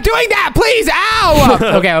 Stop doing that, please! Ow!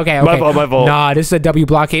 Okay. My fault. Nah, this is a W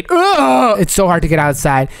blockade. Ugh! It's so hard to get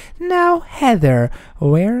outside. Now, Heather,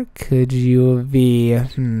 where could you be?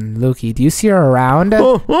 Lukey, do you see her around?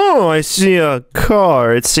 Oh, I see a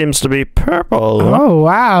car. It seems to be purple. Oh,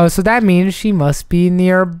 wow. So that means she must be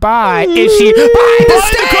nearby. Is she by the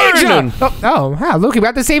stage? Wow, Lukey, we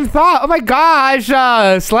got the same thought. Oh my gosh,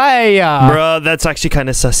 Slay. Bruh, that's actually kind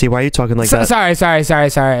of sussy. Why are you talking like that? Sorry.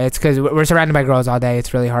 It's because we're surrounded by girls all day.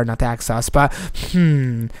 It's really hard not to act sus. But,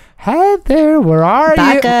 Heather, where are you?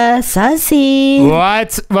 Baka, sussy.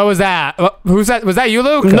 What was that? Who's that? Was that you,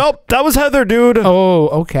 Luke? Nope, that was Heather, dude. Oh,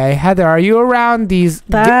 okay. Heather, are you around these?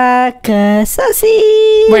 Baka,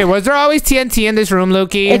 sussy. Wait, was there always TNT in this room,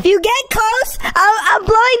 Lukey? If you get close, I'm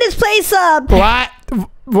blowing this place up. What?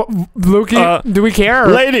 Lukey, do we care?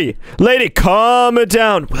 Lady, calm it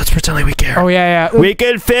down. Let's pretend like we care. Oh, yeah. We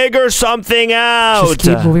can figure something out. Just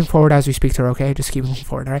keep moving forward as we speak to her, okay? Just keep moving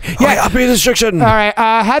forward, all right? Yeah, I'll be the restriction. All right,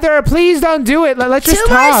 Heather, please don't do it. Let's just talk.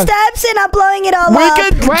 2 more steps and I'm blowing it all up. We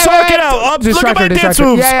can talk it out. Look at my dance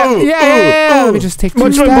moves. Yeah. Let me just take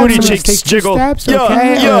 2 steps. My booty cheeks jiggle. Steps,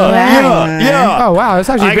 Yeah. Oh, wow, that's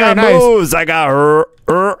actually very nice. I got moves. I got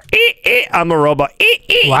I'm a robot.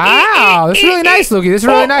 Wow, this is really nice, Lukey. This is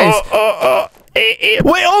really nice. Wait,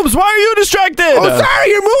 Holmes, why are you distracted? Oh, sorry,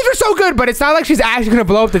 your moves are so good, but it's not like she's actually gonna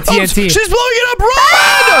blow up the TNT. Holmes, she's blowing it up. Run!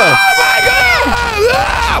 Oh my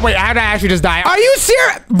god! Wait, how did I actually just die? Are you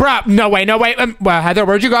serious? Bruh, no way. Well, Heather,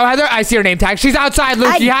 where'd you go, Heather? I see her name tag. She's outside,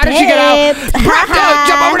 Lukey. How did she get out? Bruh, no,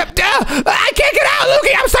 jump over the... I can't get out,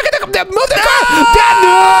 Lukey. I'm stuck in the... Move the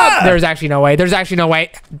car! There's actually no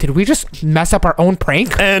way. Did we just mess up our own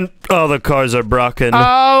prank? And all the cars are broken.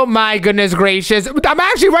 Oh my goodness gracious. I'm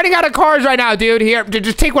actually running out of cars right now, dude. Here,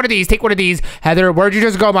 just take one of these. Heather, where'd you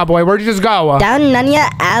just go, my boy? Where'd you just go? Down Nunya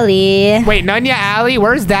Alley. Wait, Nunya Alley?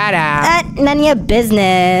 Where's that at? At Nunya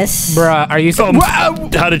Business. Bruh, are you so...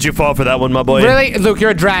 How did you fall for that one, my boy? Really? Luke,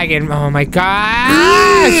 you're a dragon. Oh my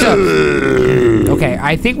gosh. Okay,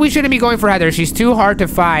 I think we shouldn't be going for Heather. She's too hard to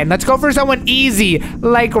find. Let's go for someone easy,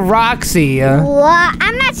 like Roxy. What?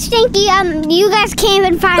 I'm not stinky. You guys can't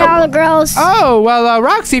even find all the girls. Oh, well,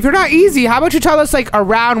 Roxy, if you're not easy, how about you tell us, like,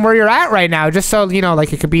 around where you're at right now, just so, you know,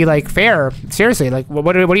 like, it could be, like, fair. Seriously, like,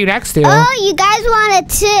 what are you next to? Oh, you guys want a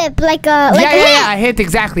tip, like a a hint,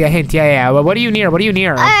 exactly, a hint. Yeah. Well, what are you near?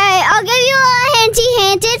 All right, I'll give you a hinty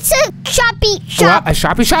hint. It's a shoppy shop. What? A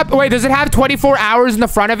shoppy shop? Wait, does it have 24 hours in the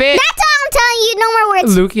front of it? That's all I'm telling you. No more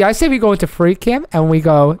words. Lukey, I say we go into FREECAM and we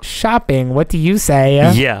go shopping. What do you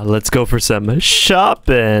say? Yeah, let's go for some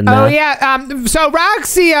shopping. Oh yeah. So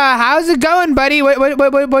Roxy, how's it going, buddy?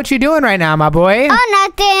 What you doing right now, my boy? Oh,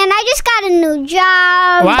 nothing. I just got a new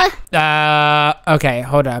job. What? Okay,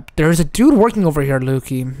 hold up. There's a dude working over here,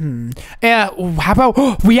 Lukey. Yeah. How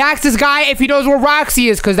about we ask this guy if he knows where Roxy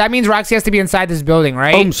is, because that means Roxy has to be inside this building,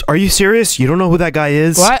 right? Holmes, are you serious? You don't know who that guy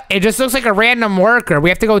is? What? It just looks like a random worker. We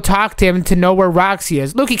have to go talk to him to know where Roxy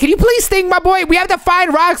is. Lukey, can you please think, my boy? We have to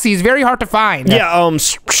find Roxy. It's very hard to find. Yeah,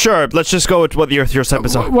 sure. Let's just go with what your step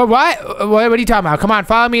is on. What are you talking about? Come on,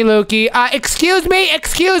 follow me, Lukey. Excuse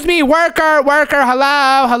me, worker,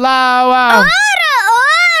 hello.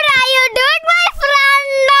 Ora, you doing, my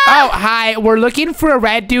friend? Oh, hi. We're looking for a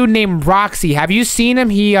red dude named Roxy. Have you seen him?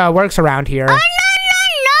 He works around here. Oh, no.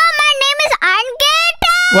 My name is Ankit.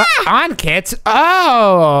 What? Ankit?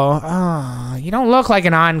 Oh, you don't look like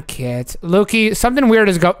an Ankit. Lukey, something weird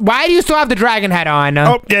is going... Why do you still have the dragon head on?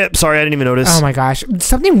 Oh, yeah, sorry, I didn't even notice. Oh my gosh.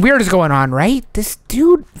 Something weird is going on, right? This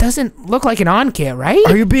dude doesn't look like an Ankit, right?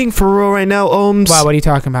 Are you being for real right now, Ohms? Wow, what are you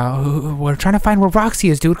talking about? We're trying to find where Roxy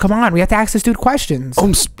is, dude. Come on, we have to ask this dude questions.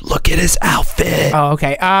 Ohms, look at his outfit. Oh,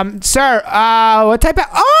 okay. Sir, what type of...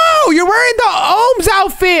 Oh, you're wearing the Ohms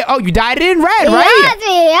outfit. Oh, you dyed it in red, right?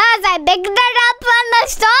 Yes, I picked it up from the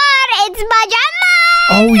store. It's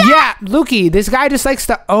pajamas. Oh, yeah. Lukey, this guy just likes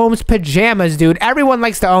the Ohms pajamas, dude. Everyone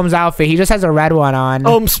likes the Ohms outfit. He just has a red one on.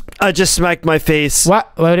 Ohms, I just smacked my face.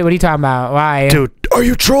 What? What are you talking about? Why? Dude, are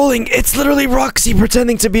you trolling? It's literally Roxy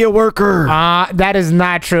pretending to be a worker. That is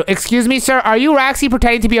not true. Excuse me, sir. Are you Roxy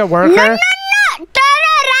pretending to be a worker? No. Turn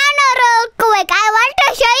around real quick. I want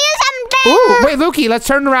to show you something. Ooh, wait, Lukey, let's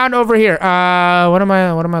turn around over here. What am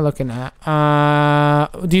I looking at?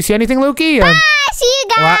 Do you see anything, Lukey? Bye. See you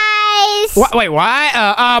guys. What? Wait, what?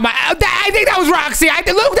 I think that was Roxy.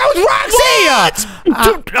 Luke, that was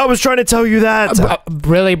Roxy. Dude, I was trying to tell you that.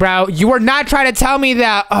 Really, bro? You were not trying to tell me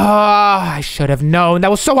that. Oh, I should have known.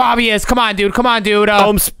 That was so obvious. Come on, dude.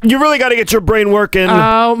 You really got to get your brain working.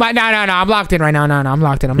 Oh, my, no. I'm locked in right now. No, I'm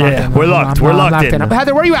locked in. We're locked in.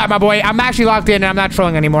 Heather, where are you at, my boy? I'm actually locked in, and I'm not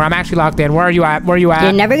trolling anymore. I'm actually locked in. Where are you at?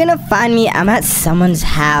 You're never gonna find me. I'm at someone's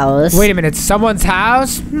house. Wait a minute. Someone's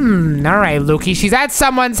house? All right, Lukey. She's at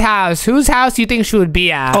someone's house. Whose house do you think she would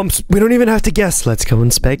be at? We don't even have to guess. Let's go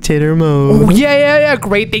in spectator mode. Oh, yeah.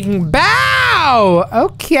 Great thinking. Bow!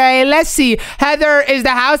 Okay, let's see. Heather, is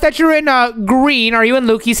the house that you're in green? Are you in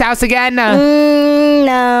Lukey's house again?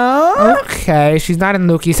 No. Okay, she's not in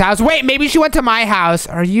Lukey's house. Wait, maybe she went to my house.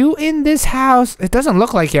 Are you in this house? It doesn't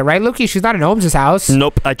look like it, right, Lukey? She's not in Ohms' house.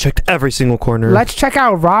 Nope, I checked every single corner. Let's check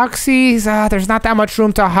out Roxy's. There's not that much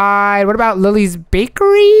room to hide. What about Lily's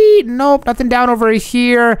bakery? Nope, nothing down over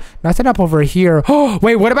here. Nothing up over here. Oh,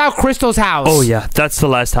 wait, what about Crystal's house? Oh, yeah, that's the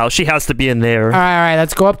last house. She has to be in there. All right,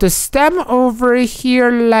 let's go up the stem over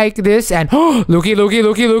here like this. And,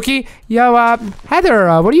 Lukey. Yo,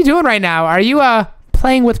 Heather, what are you doing right now? Are you,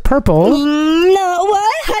 playing with purple? No,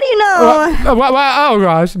 what? How do you know? What? Oh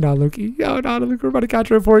gosh, no, Lukey. Oh no, Lukey, we're about to catch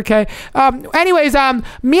her at 4K. Anyways,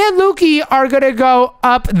 me and Lukey are gonna go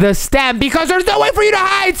up the stem because there's no way for you to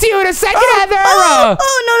hide. See you in a second, Heather. No,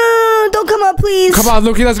 don't come up, please. Come on,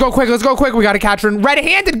 Lukey, let's go quick. We gotta catch her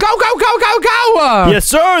red-handed. Go. Yes,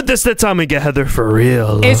 sir. This is the time we get Heather for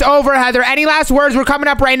real. It's over, Heather. Any last words? We're coming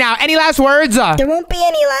up right now. Any last words? There won't be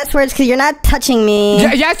any last words because you're not touching me.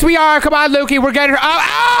 Yes, we are. Come on, Lukey. We're getting her.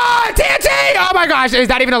 TNT! Oh my gosh, is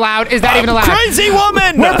that even allowed? Crazy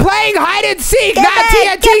woman! We're playing hide and seek, not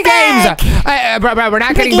TNT games. Bro, we're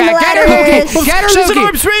not getting back. Get her, Lukey. She's in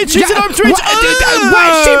arm's reach. She's in arm's reach.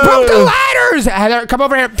 What? She broke the ladders. Heather, come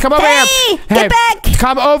over here. Hey, get back.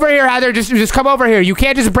 Come over here, Heather. Just come over here. You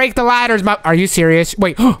can't just break the ladders. Are you serious?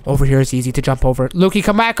 Wait, over here is easy to jump over. Lukey,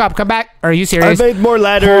 come back up. Come back. Are you serious? I made more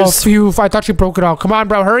ladders. Oh, phew. I thought she broke it all. Come on,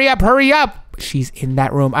 bro. Hurry up. She's in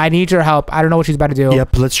that room. I need your help. I don't know what she's about to do.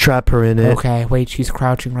 Yep, let's trap her in it. Okay, wait. She's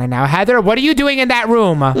crouching right now. Heather, what are you doing in that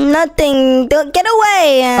room? Nothing. Don't get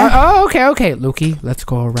away. Okay. Lukey, let's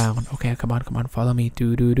go around. Okay, come on. Follow me.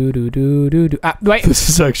 Do. Wait. This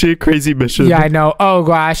is actually a crazy mission. Yeah, I know. Oh,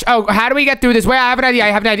 gosh. Oh, how do we get through this? Wait, I have an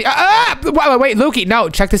idea. Wait, Lukey. No,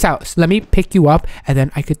 check this out. Let me pick you up, and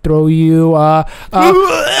then I could throw you, right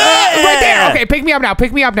there. Okay, pick me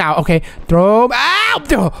up now. Okay, throw.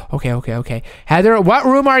 Ow! Okay. Heather, what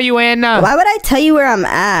room are you in? Why would I tell you where I'm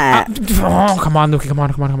at? Come on, Lukey. Come on.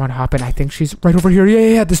 Hop in. I think she's right over here.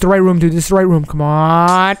 Yeah. This is the right room, dude. This is the right room. Come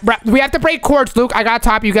on. We have to break cords, Luke. I got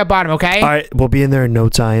top. You got bottom, okay? All right, we'll be in there in no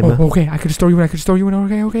time. Okay. I could just throw you in. Okay. Get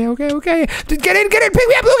in. Pick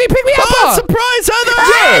me up, Lukey. Pick me up. Oh, surprise, Heather!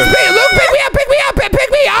 Yes, Luke, pick me up. Pick me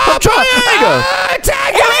up. I'm trying.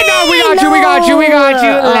 Tag. We got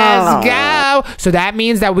you. Let's go. So that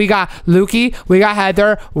means that we got Lukey, we got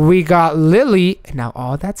Heather, we got Lily. Now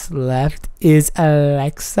all that's left is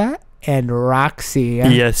Alexa and Roxy.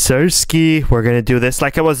 Yes, sir, Ski. We're gonna do this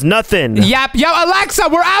like it was nothing. Yep. Yo, Alexa,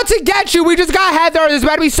 we're out to get you. We just got Heather. This is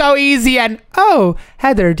about to be so easy. And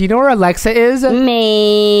Heather, do you know where Alexa is?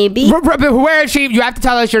 Maybe. Where is she? You have to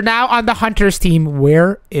tell us. You're now on the Hunters team.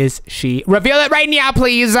 Where is she? Reveal it right now,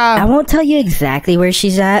 please. I won't tell you exactly where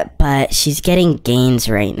she's at, but she's getting gains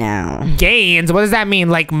right now. Gains? What does that mean?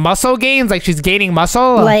 Like muscle gains? Like she's gaining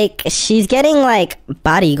muscle? Like she's getting like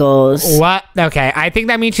body goals. What? Okay, I think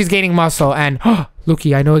that means she's gaining muscle. And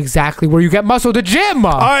Lukey, I know exactly where you get muscle. The gym.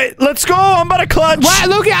 All right, let's go. I'm about to clutch. What,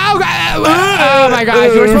 Lukey? Oh my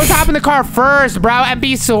gosh, you were supposed to hop in the car first, bro, and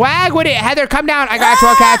be swag with it. Heather, come down. I got you.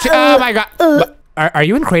 I'll catch you. Oh my god. Are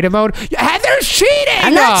you in creative mode? Heather's cheating!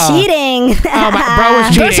 I'm not cheating. Oh my, bro was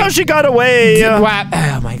cheating. That's how she got away. What?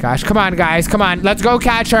 Oh my gosh. Come on, guys. Come on. Let's go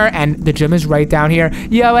catch her. And the gym is right down here.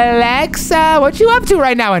 Yo, Alexa, what you up to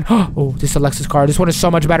right now? And oh, this is Alexa's car. This one is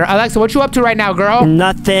so much better. Alexa, what you up to right now, girl?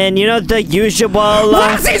 Nothing. You know, the usual.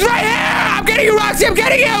 Roxy's right here! I'm getting you, Roxy. I'm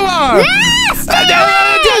getting you! Yes!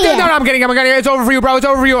 No, I'm getting him. It's over for you, bro. It's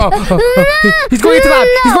over for you. He's going too loud.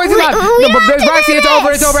 Roxy,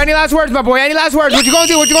 it's over. Any last words, my boy? Any last words? What you gonna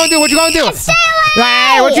do?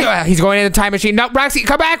 Hey, he's going in the time machine. No, Roxy,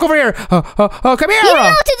 come back over here. Come here. You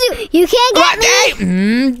know what to do. You can't get me. Hey,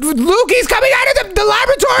 Lukey's coming out of the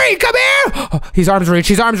laboratory. Come here. He's arms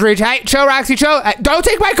reach. Hey, chill, Roxy, chill. Don't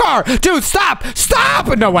take my car. Dude, stop.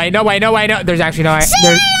 No way. There's actually no way.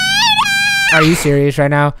 Are you serious right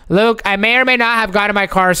now? Luke, I may or may not have gotten my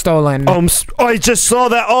car stolen. I just saw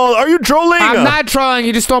that. Oh, are you trolling? I'm not trolling.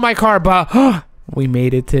 You just stole my car, but we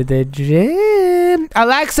made it to the gym.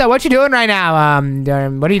 Alexa, what you doing right now?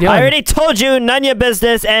 What are you doing? I already told you, none of your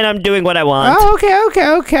business, and I'm doing what I want. Oh,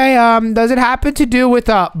 okay. Does it happen to do with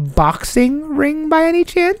a boxing ring by any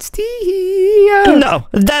chance? No,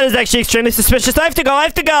 that is actually extremely suspicious. I have to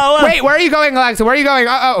go. Wait, where are you going, Alexa? Where are you going?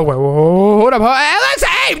 Wait, hold up. Alexa,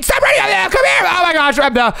 hey, stop right here. Come here. Oh my gosh,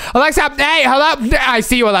 Alexa, hey, hello. I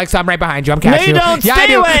see you, Alexa. I'm right behind you. I'm catching you. Don't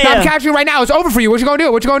stay away. No, I'm catching you right now. It's over for you. What you gonna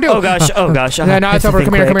do? Oh gosh. No, it's over.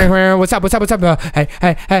 Come here. What's up? Hey,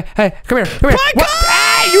 come here. What?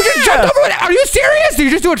 Hey, you just jumped over it. Are you serious? Did you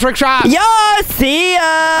just do a trick shot? Yeah, see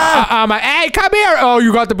ya. Hey, come here. Oh,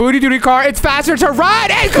 you got the booty duty car. It's faster to run.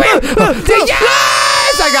 Hey, come here.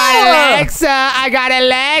 Yes, I got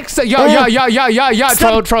Alexa.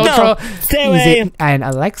 Yo. Troll. Stay away. And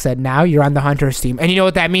Alexa, now you're on the Hunters team. And you know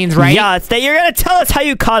what that means, right? Yeah, it's that you're going to tell us how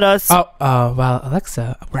you caught us. Well,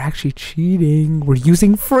 Alexa, we're actually cheating. We're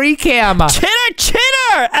using FREECAM.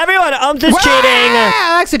 Cheater. Everyone, just cheating.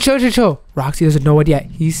 Alexa, chill. Roxy doesn't know it yet.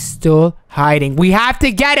 He's still hiding. We have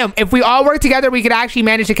to get him. If we all work together, we could actually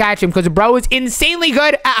manage to catch him because bro is insanely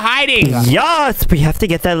good at hiding. Yes, we have to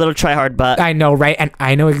get that little tryhard butt. I know, right? And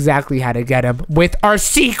I know exactly how to get him with our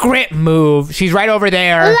secret move. She's right over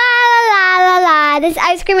there. La la la la la. Yeah, this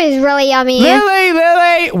ice cream is really yummy.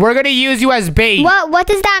 Lily, we're gonna use you as bait. What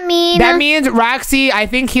does that mean? That means Roxy, I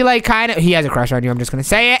think he he has a crush on you, I'm just gonna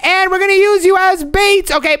say it, and we're gonna use you as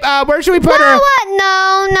bait. Okay, where should we put her? What?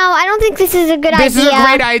 No, I don't think this is a good idea. This is a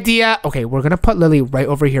great idea. Okay, we're gonna put Lily right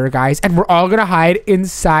over here, guys, and we're all gonna hide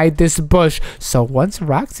inside this bush. So once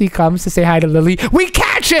Roxy comes to say hi to Lily, we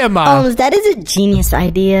catch him. That is a genius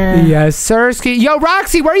idea. Yes, sir. Yo,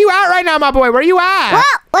 Roxy, where are you at right now, my boy? Where are you at?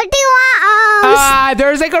 What do you want?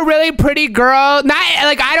 There's like a really pretty girl. Not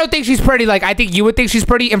like I don't think she's pretty. Like I think you would think she's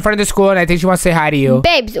pretty in front of the school, and I think she wants to say hi to you.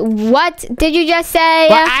 Babes, what did you just say?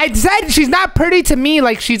 Well, I said she's not pretty to me.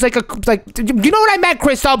 Like she's like you know what I meant,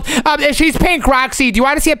 Crystal? She's pink, Roxy. Do you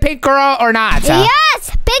want to see a pink girl or not?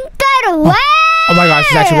 Yes, pink girl. Where? Oh my gosh,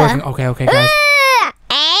 she's actually working. Okay, guys.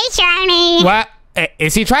 Hey, Shiny. What?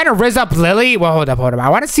 Is he trying to rizz up Lily? Well, hold up. I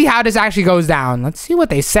want to see how this actually goes down. Let's see what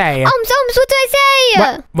they say. What did I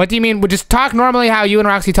say? What do you mean? We'll just talk normally how you and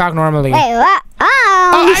Roxy talk normally. Wait, what?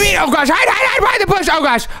 Oh gosh, hide behind the bush. Oh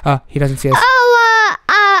gosh. He doesn't see us.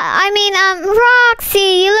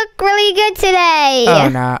 Roxy, you look really good today. Oh,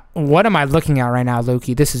 no. What am I looking at right now,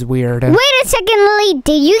 Loki? This is weird. Wait a second, Lily.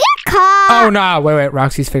 Did you get caught? Oh, no. Wait.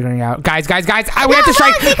 Roxy's figuring it out. Guys. We have to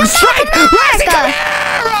strike. Strike! Roxy, come here!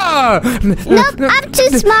 Nope, I'm too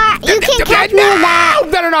smart. You can't catch me with that.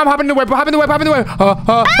 No, I'm hopping the whip.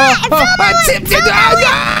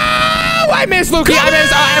 I missed, Loki. I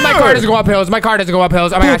missed. And my car doesn't go up hills.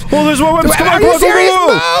 Oh, my gosh. Oh, there's one. Come on, are you serious?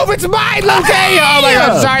 Move. It's mine, Loki. Oh, my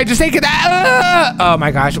gosh. Sorry. Just take it. Oh,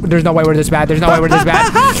 my gosh. There's no way we're this bad. You ran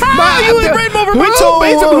over my toe.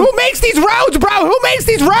 Who makes these roads, bro? Who makes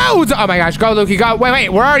these roads? Oh, my gosh. Go, Loki. Go. Wait.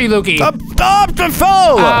 Where are you, Loki? Up the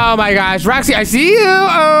phone. Oh, my gosh. Roxy, I see you.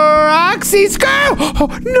 Roxy, girl. Oh,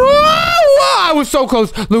 no. I was so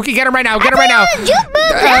close. Loki, get him right now.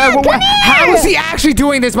 How is he actually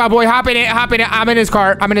doing this, my boy? Hop in it. I'm in his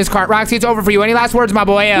cart. Roxy, it's over for you. Any last words, my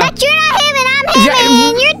boy? But you're not him and I'm him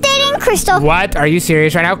and you're dating Crystal. What? Are you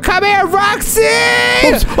serious right now? Come here, Roxy!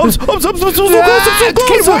 Oops. Can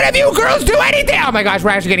one of you girls do anything? Oh my gosh,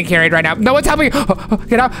 we're actually getting carried right now. No one's helping.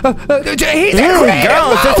 Get out. He's in creative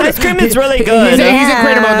mode. This ice cream is really good. He's in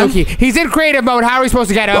creative mode, Loki. He's in creative mode. How are we supposed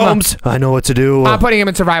to get him? I know what to do. I'm putting him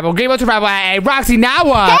in survival. Game mode survival. Hey, Roxy, now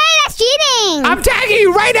what? Hey, that's cheating. I'm tagging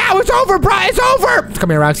you right now. It's over, bro. It's over. Come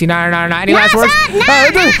here, Roxy. No. Any last words?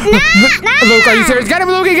 Luke, are you serious? Get him,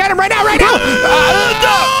 Luke. Get him right now. No!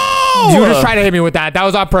 You just tried to hit me with that. That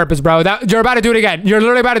was on purpose, bro. You're about to do it again. You're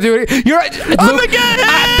literally about to do it.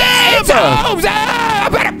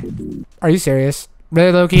 Are you serious?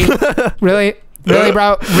 Really, Loki? Really? Really,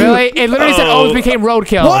 bro? Really? It literally said O's became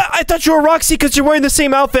roadkill. What? I thought you were Roxy because you're wearing the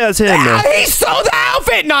same outfit as him. He stole the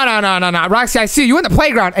outfit! No. Roxy, I see you in the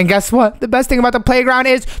playground. And guess what? The best thing about the playground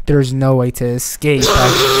is there's no way to escape.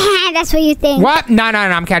 That's what you think. What? No.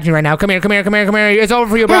 I'm catching you right now. Come here. It's over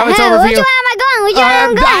for you, bro. It's over for you. Which way am I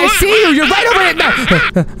going? I see you. You're right over it.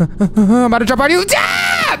 I'm about to jump on you.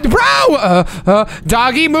 Bro!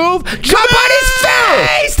 Doggy move. Jump on his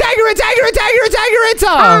face! Tagger it.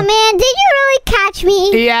 Oh, man. Did you really catch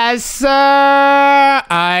me? Yes, sir.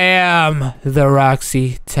 I am the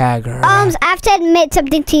Roxy Tagger. I have to admit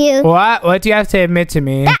something to you. What? What do you have to admit to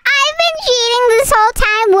me? That I've been cheating this whole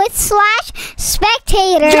time with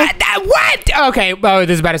 /spectator. What? Okay. Oh,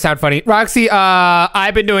 this is about to sound funny. Roxy,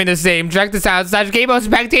 I've been doing the same. Check this out.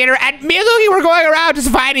 /GameOspectator. And me and Luki were going around just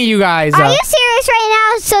finding you guys. Are you serious right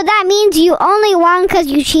now? So that means you only won because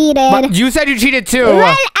you cheated. But you said you cheated too.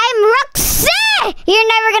 Well, I'm Roxy. You're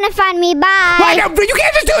never going to find me. Bye. Wait, no, you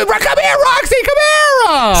can't just do it. Come here, Roxy. Come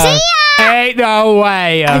here. See ya. Ain't no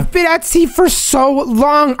way. I've been at sea for so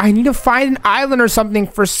long. I need to find an island or something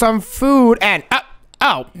for some food. And,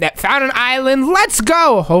 found an island. Let's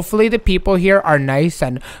go. Hopefully the people here are nice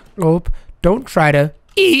and don't try to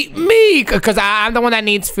eat me because I'm the one that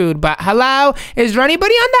needs food. But hello, is there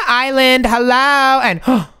anybody on the island? Hello. And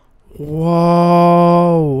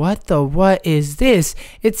whoa, what is this?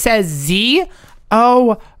 It says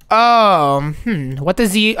Z-O. What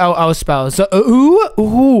does Z-O-O spell?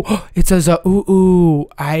 Ooh, it says ooh.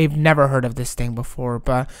 I've never heard of this thing before,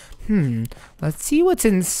 but let's see what's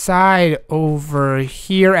inside over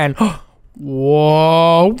here. And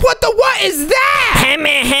whoa, what is that?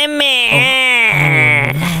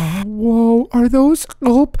 Whoa, are those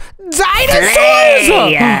dinosaurs?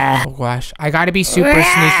 Oh gosh, I gotta be super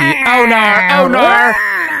sneaky. Oh no,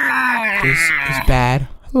 this is bad.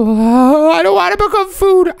 I don't want to become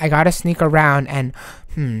food. I gotta sneak around and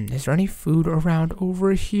is there any food around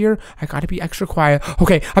over here? I gotta be extra quiet.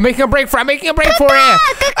 Okay, I'm making a break for it.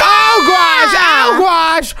 Oh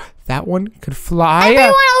gosh. That one could fly. Everyone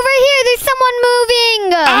over here, there's someone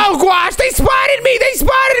moving. Oh gosh, they spotted me. They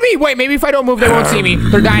spotted me. Wait, maybe if I don't move, they won't see me.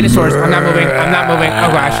 They're dinosaurs. I'm not moving. I'm not moving.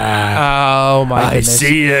 Oh gosh. Oh my goodness. I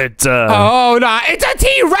see it. Oh no, it's a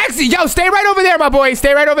T-Rex. Yo, stay right over there, my boy.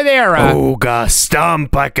 Stay right over there. Ooga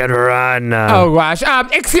stomp, I can run. Oh gosh.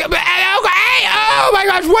 Excuse me. Oh my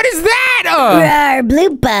gosh, what is that? Roar,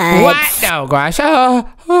 blue buds. What? Oh gosh.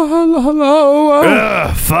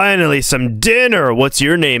 Hello. Finally, some dinner. What's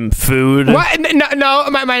your name, Food? What? No,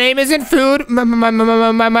 my name isn't Food.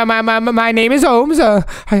 My name is Holmes.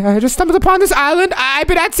 I just stumbled upon this island. I've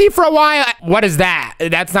been at sea for a while. What is that?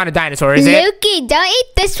 That's not a dinosaur, is it? Lukey, don't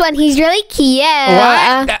eat this one. He's really cute.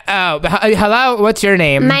 What? Hello. What's your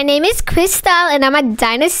name? My name is Crystal, and I'm a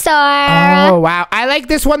dinosaur. Oh, wow. I like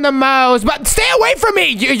this one the most, but stay away from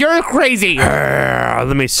me. You're crazy.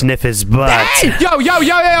 Let me sniff his butt. Hey, yo.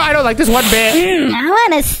 I don't like this one bit. I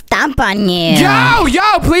want to stomp on you.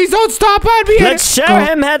 Yo, please don't stop on me. Let's share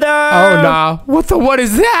him, Heather. Oh, no. What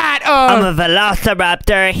is that? I'm a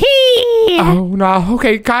velociraptor. Hee. Oh, no.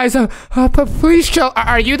 Okay, guys, please chill.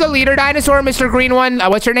 Are you the leader dinosaur, Mr. Green One?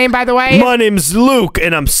 What's your name, by the way? My name's Luke,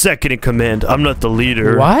 and I'm second in command. I'm not the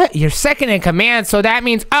leader. What? You're second in command, so that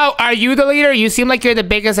means... Oh, are you the leader? You seem like you're the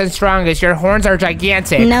biggest and strongest. Your horns are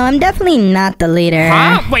gigantic. No, I'm definitely not the leader.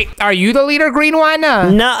 Huh? Wait, are you the leader, Green One?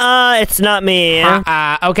 Nuh-uh, it's not me.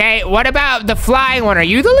 Okay. What about the flying one? Are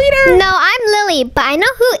you the leader? No, I'm Lily, but I know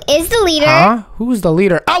who is the leader. Huh? Who's the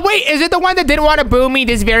leader? Oh, wait, is it the one that didn't want to boo me?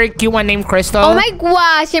 This very cute one named Crystal? Oh my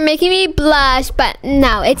gosh, you're making me blush, but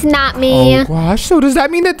no, it's not me. Oh gosh, so does that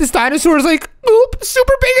mean that this dinosaur is like,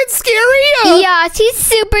 super big and scary? Yeah, she's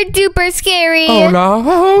super duper scary. Oh no,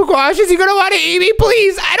 oh gosh, is he gonna want to eat me?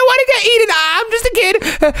 Please, I don't want to get eaten. I'm just a kid.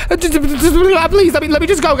 Please, let me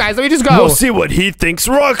just go, guys. Let me just go. We'll see what he thinks.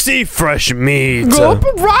 Roxy, fresh meat.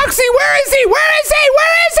 Roxy, where is he? Where is he?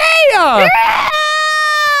 Where is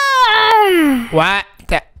he? What?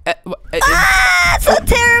 So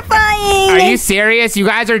terrifying. Are you serious? You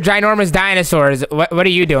guys are ginormous dinosaurs. What are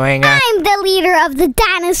you doing? I'm the leader of the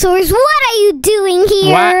dinosaurs. What are you doing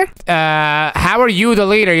here? What? How are you the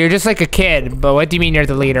leader? You're just like a kid. But what do you mean you're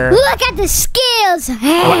the leader? Look at the scales.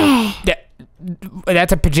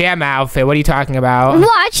 That's a pajama outfit. What are you talking about?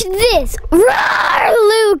 Watch this. Roar,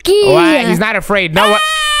 Lukey. What? He's not afraid. No.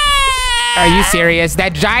 Are you serious?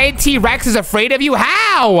 That giant T-Rex is afraid of you?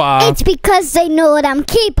 How? It's because they know what I'm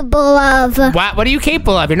capable of. What? What are you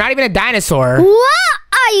capable of? You're not even a dinosaur. What?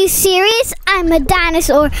 Are you serious? I'm a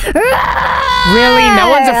dinosaur. Really? No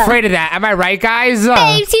one's afraid of that. Am I right, guys?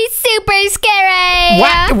 Babe, she's super scary.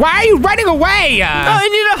 What? Why are you running away? I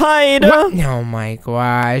need to hide. What? Oh my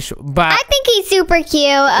gosh. But I think he's super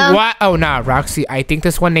cute. what? Oh no, Roxy. I think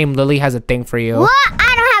this one named Lily has a thing for you. What?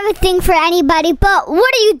 I don't have a thing for anybody, but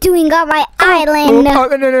what are you doing on my island?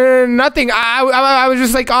 No, nothing. I was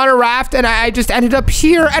just like on a raft and I just ended up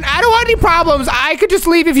here and I don't want any problems. I could just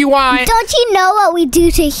leave if you want. Don't you know what we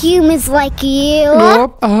do to humans like you?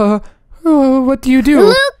 Nope. What do you do?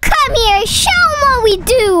 Luke, come here. Show them what we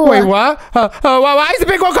do. Wait, what? Why is the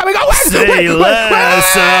big one coming? Oh, Say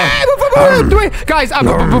less. Wait, guys,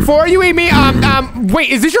 before you eat me, wait,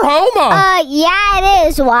 is this your home? Yeah, it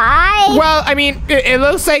is. Why? Well, I mean, it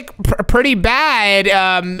looks like pretty bad.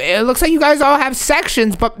 It looks like you guys all have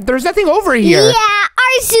sections, but there's nothing over here. Yeah,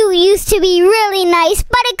 our zoo used to be really nice,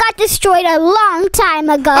 but it got destroyed a long time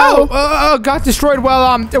ago. Oh, got destroyed.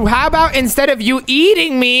 Well, how about instead of you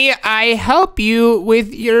eating me, I help you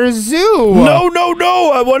with your zoo? No.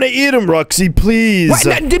 I want to eat him, Roxy, please. What?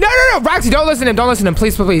 No, Roxy, don't listen to him. Don't listen to him.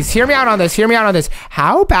 Please. Hear me out on this.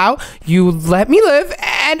 How about you let me live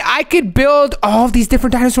and I could build all of these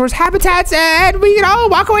different dinosaurs' habitats and we can all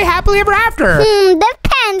walk away happily ever after?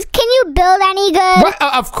 Depends. Can you build any good? What?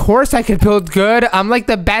 Of course I could build good. I'm like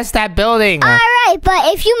the best at building. All right,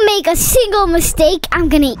 but if you make a single mistake, I'm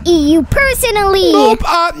going to eat you personally. Nope.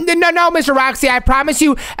 No, Mr. Roxy. I promise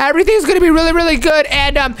you everything's going to be really, really good.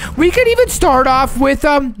 And we could even start off with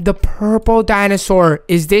the purple dinosaur.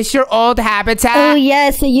 Is this your old habitat? Oh,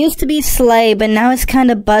 yes. It used to be Slay, but now it's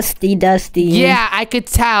kind of busty, dusty. Yeah, I could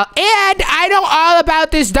tell. And I know all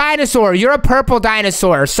about this dinosaur. You're a purple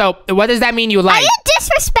dinosaur. So what does that mean you like? Are you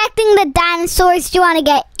disrespecting the dinosaurs? Do you want to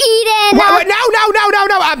get eaten? No.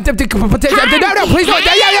 Please don't.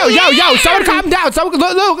 Yo, someone calm down.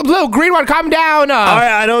 Little green one, calm down. All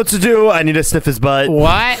right, I know what to do. I need to sniff his butt.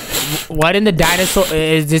 What? What in the dinosaur?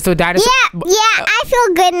 Is this the dinosaur? Yeah, I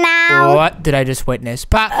feel good now. What did I just witness?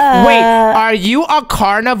 But wait, are you a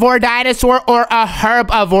carnivore dinosaur or a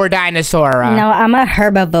herbivore dinosaur? No, I'm a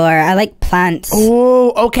herbivore. I like plants.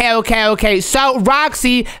 Oh, okay. So,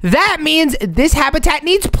 Roxy, that means this habitat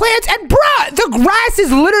needs plants. And, bruh, the grass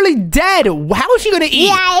is literally dead. How is she going to eat?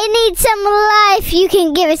 Yeah, it needs some life. You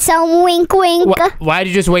can give it some wink. Why did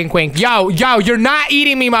you just wink? Yo, you're not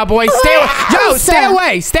eating me, my boy. Stay away. Yo,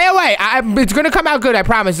 stay away. It's going to come out good, I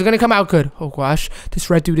promise. It's going to come out good. Oh, gosh. This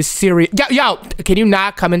red dude is serious. Yo, can you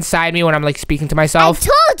not come inside me when I'm, like, speaking to myself? I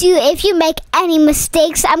told you if you make any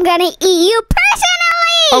mistakes, I'm going to eat you personally.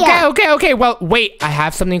 Okay. Well, wait. I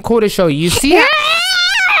have something cool to show you. You see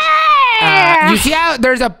you see how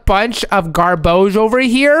there's a bunch of garbage over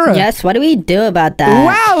here? Yes, what do we do about that?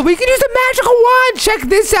 Wow, we can use a magical wand. Check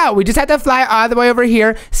this out. We just have to fly all the way over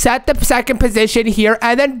here, set the second position here,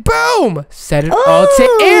 and then boom, set it all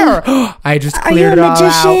to air. I just cleared it all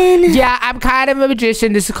out. Yeah, I'm kind of a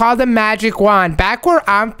magician. This is called the magic wand. Back where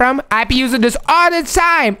I'm from, I be using this all the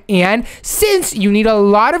time. And since you need a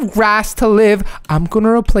lot of grass to live, I'm going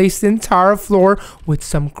to replace the entire floor with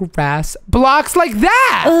some grass blocks like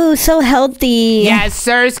that. Oh, so healthy. Yes,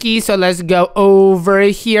 sirski. So let's go over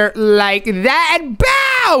here like that and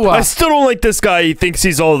bow! I still don't like this guy. He thinks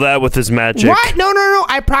he's all that with his magic. What? No.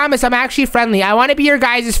 I promise I'm actually friendly. I want to be your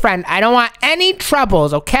guys' friend. I don't want any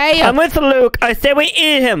troubles, okay? I'm with Luke. I say we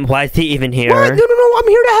eat him. Why is he even here? What? No. I'm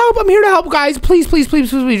here to help. I'm here to help, guys. Please.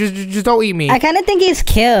 Just don't eat me. I kind of think he's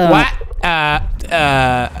cute. What?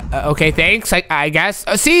 Okay, thanks. I guess.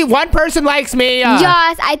 See, one person likes me.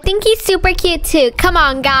 Yes, I think he's super cute too. Come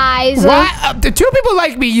on, guys. What? Two people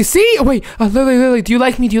like me. You see? Wait, Lily, do you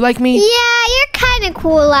like me? Yeah, you're kind of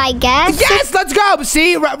cool, I guess. Yes, let's go.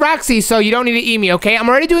 See, Roxy, so you don't need to eat me, okay? I'm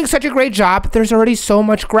already doing such a great job. There's already so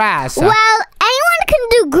much grass. Well, anyone can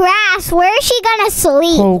do grass. Where is she gonna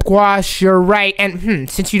sleep? Oh, gosh, you're right. And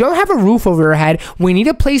since you don't have a roof over your head, we need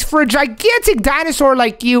a place for a gigantic dinosaur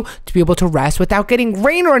like you to be able to rest without getting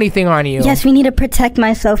rain or anything on you. Yes, we need to protect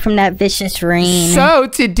myself from that vicious rain. So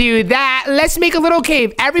to do that, let's make a little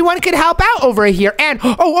cave. Everyone could help out over here. And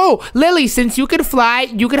Lily, since you could fly,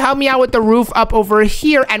 you could help me out with the roof up over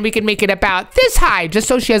here, and we can make it about this high, just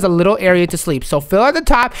so she has a little area to sleep. So fill at the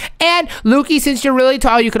top. And Lukey, since you're really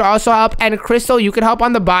tall, you could also help. And Crystal, you could help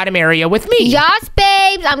on the bottom area with me. Yes,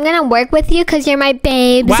 babes. I'm gonna work with you because you're my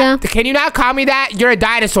babes. What? Can you not call me that? You're a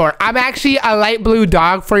dinosaur. I'm actually a light blue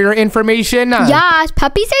dog for your information. Yes,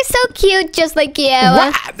 puppies are so cute, just like you.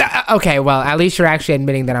 Okay, well, at least you're actually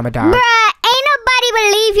admitting that I'm a dog. Bruh, ain't nobody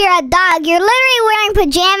believe you're a dog. You're literally wearing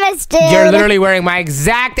pajamas, dude. You're literally wearing my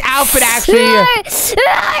exact outfit, actually.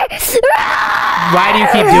 Why do you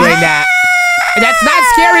keep doing that? That's not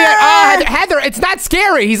scary at all, Heather. It's not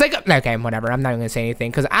scary. He's like, okay, whatever. I'm not even gonna say anything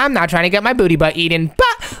because I'm not trying to get my booty butt eaten.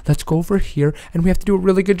 But let's go over here and we have to do a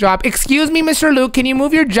really good job. Excuse me, Mr. Luke. Can you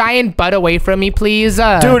move your giant butt away from me, please?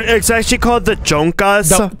 Dude, it's actually called the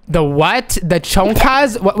chonkas. The what? The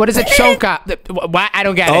chonkas? What is a chonka? What? I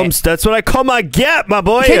don't get it. That's what I call my gap, my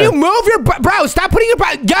boy. Can you move your butt? Bro, stop putting your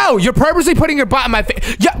butt. Yo, you're purposely putting your butt in my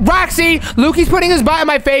face. Yo, Roxy, Lukey's putting his butt in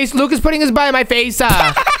my face. Luke is putting his butt in my face.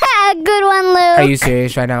 Good one, Luke. Are you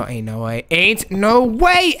serious right now? Ain't no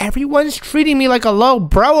way. Everyone's treating me like a low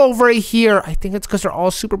bro over here. I think it's because they're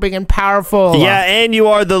all super big and powerful. Yeah, and you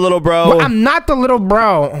are the little bro. Well, I'm not the little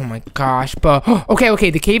bro. Oh my gosh. But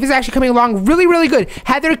okay. The cave is actually coming along really good.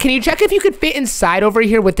 Heather, can you check if you could fit inside over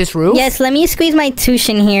here with this roof? Yes, let me squeeze my tush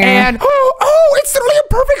in here. And it's literally a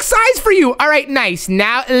perfect size for you. All right, nice.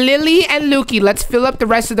 Now, Lily and Lukey, let's fill up the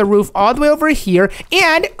rest of the roof all the way over here.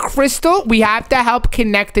 And Crystal, we have to help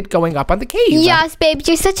connect it going up on the cave. Yes, babes,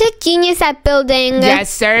 you're such a genius at building.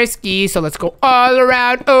 Yes, sirski. So let's go all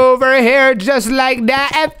around over here just like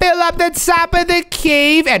that and fill up the top of the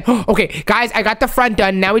cave. And okay, guys, I got the front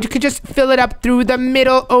done. Now we can just fill it up through the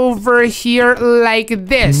middle over here like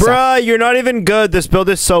this. Bruh, you're not even good. This build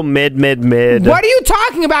is so mid. What are you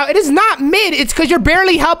talking about? It is not mid. It's because you're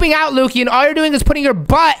barely helping out, Lukey, and all you're doing is putting your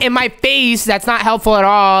butt in my face. That's not helpful at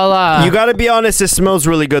all. You gotta be honest. It smells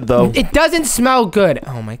really good, though. It doesn't smell good.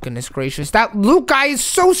 Oh my goodness gracious. That Luke guy is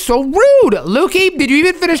so rude. Lukey, did you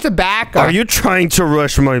even finish the back? Are you trying to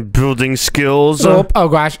rush my building skills? Oh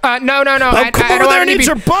gosh. No. Come over there and eat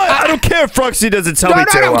your butt. I don't care if Roxy doesn't tell me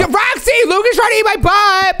to. No. Roxy, Luke is trying to eat my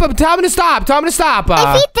butt. But tell him to stop.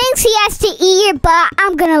 If he thinks he has to eat your butt,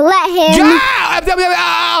 I'm gonna let him. Yeah!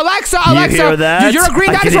 Alexa. You hear that? You're a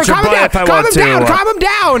green dinosaur. Calm him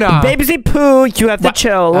down. Baby Pooh, you have to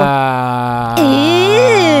chill.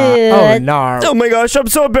 Oh, no. Oh my gosh, I'm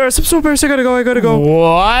so embarrassed. I gotta go.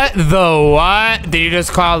 What? The what? Did you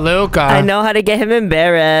just call Luke? I know how to get him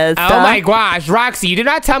embarrassed. Oh my gosh, Roxy, you did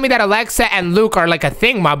not tell me that Alexa and Luke are like a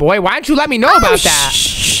thing, my boy. Why don't you let me know about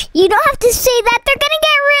that? You don't have to say that. They're gonna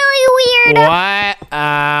get really weird. What?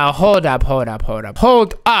 Hold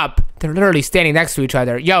up. They're literally standing next to each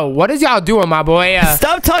other. Yo, what is y'all doing, my boy?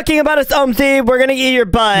 Stop talking about us, Umpty. We're gonna eat your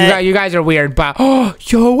butt. You guys are weird, but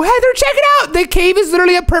yo, Heather, check it out. The cave is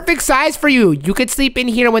literally a perfect size for you. You could sleep in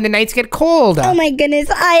here when the nights get cold. Oh my goodness,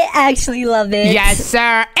 I actually love it. Yes,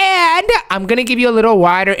 sir. And I'm gonna give you a little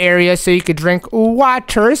wider area so you could drink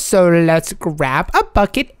water. So let's grab a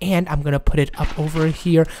bucket and I'm gonna put it up over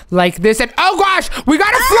here like this. And oh gosh, we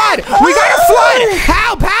got a flood. We got a flood.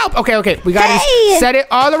 Help, help. Okay. We gotta set it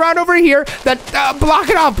all around over here. Then block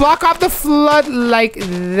it off. Block off the flood like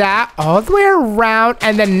that all the way around.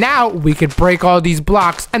 And then now we could break all these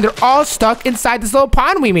blocks and they're all stuck inside this little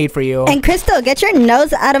pond we made for you. And Crystal, get your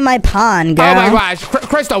nose out of my pond, girl. Oh my gosh,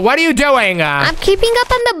 Crystal, what are you doing? I'm keeping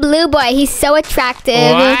up on the blue boy. He's so attractive.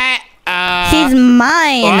 What? He's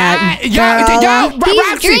mine, girl.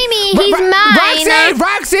 He's dreamy. He's mine.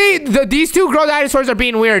 Roxy, these two girl dinosaurs are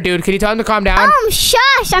being weird, dude. Can you tell them to calm down?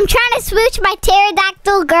 Shush. I'm trying to switch my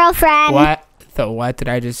pterodactyl girlfriend. What? What did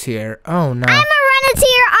I just hear? Oh, no. I'm a run into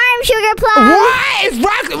your arm, Sugar Plum. What is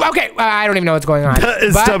Roxy? Okay, I don't even know what's going on. That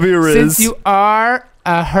is but W-Riz. since you are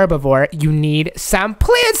a herbivore, you need some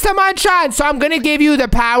plants to munch on. So I'm going to give you the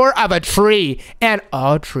power of a tree. And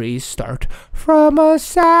all trees start from a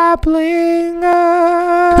sapling. He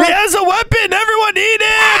has a weapon. Everyone eat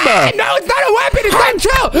him. No, it's not a weapon. It's not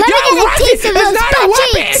true. Let me get a taste of those it's not a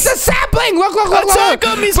weapon. It's a sapling. Look. Attack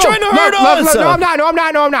him. He's trying to hurt us. No, I'm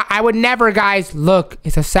not. I would never, guys. Look,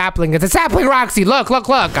 it's a sapling. It's a sapling, Roxy. Look. Let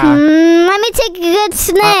me take a good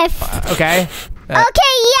sniff. Okay. Okay,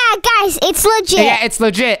 yeah, guys, it's legit. Yeah, it's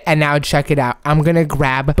legit. And now check it out. I'm gonna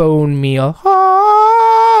grab bone meal.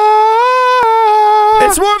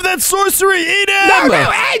 It's more of that sorcery. Eat him.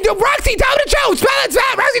 No, hey, Roxy, tell me the truth. Smell it.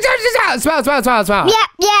 Roxy, smell.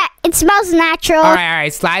 Yeah, it smells natural. All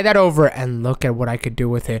right, slide that over and look at what I could do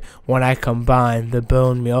with it when I combine the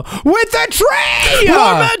bone meal with the tree.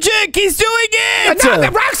 More magic. He's doing it. No,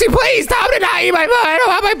 Roxy, please tell me to not eat my butt. I don't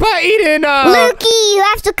want my butt eaten. Lukey, you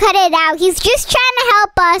have to cut it out. He's just trying to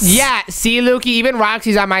help us. Yeah, see, Lukey, even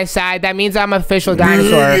Roxy's on my side. That means I'm an official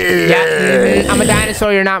dinosaur. Yeah, I'm a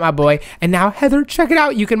dinosaur. You're not, my boy. And now, Heather, check it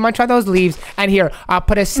out. You can munch on those leaves. And here, I'll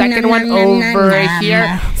put a second one over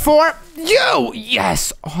here for you.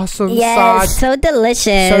 Yes, awesome sauce. So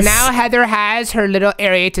delicious. So now Heather has her little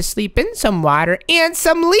area to sleep in, some water and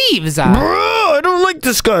some leaves. Bro, I don't like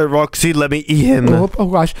this guy, Roxy. Let me eat him. Oh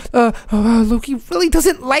gosh, Lukey really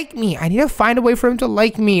doesn't like me. I need to find a way for him to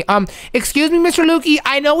like me. Excuse me, Mr. Lukey.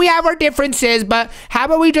 I know we have our differences, but how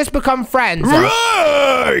about we just become friends?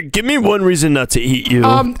 Give me one reason not to eat you.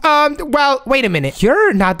 Well, wait a minute.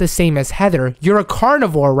 You're not the same as Heather. You're a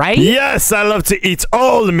carnivore, right? Yes, I love to eat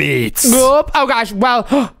all meats. Oh gosh, well,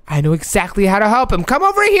 I know exactly how to help him. Come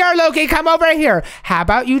over here, Loki, come over here. How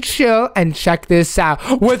about you chill and check this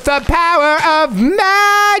out? With the power of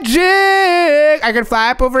magic, I can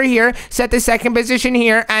fly up over here, set the second position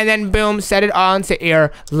here, and then boom, set it all into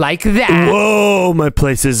air like that. Whoa, my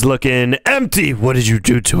place is looking empty. What did you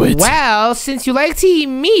do to it? Well, since you like to eat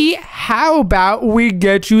meat, how about we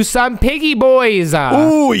get you some piggy boys?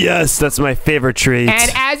 Oh, yes, that's my favorite treat.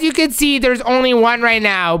 And as you can see, there's only one right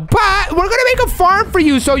now, but we're gonna make a farm for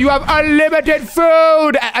you so you have unlimited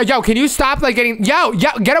food. Yo, can you stop like getting, yo,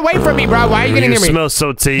 get away from me, bro. Why are you getting near me? You smell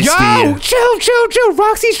so tasty. Yo, chill.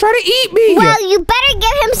 Roxy's trying to eat me. Well, you better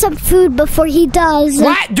give him some food before he does.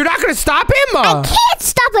 What? You're not gonna stop him? I can't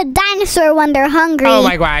stop a dinosaur when they're hungry. Oh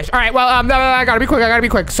my gosh. All right, well, I gotta be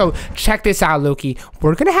quick. So check this out, Loki.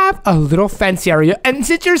 We're gonna have a little fence area, and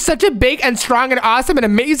since you're such a big and strong and awesome and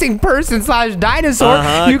amazing person /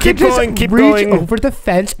 dinosaur, you can just reach over the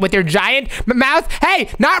fence with your giant mouth. Hey,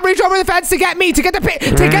 not reach over the fence to get me, to get the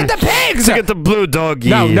pigs. To get the blue doggy.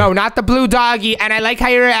 No, not the blue doggy. And I like how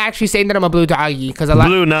you're actually saying that I'm a blue doggy, because a lot.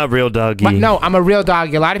 Blue, not real doggy. But no, I'm a real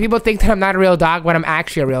doggy. A lot of people think that I'm not a real dog when I'm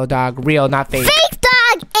actually a real dog. Real, not fake. Fake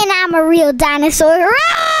dog, and I'm a real dinosaur. Roar!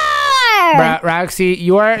 Roxy,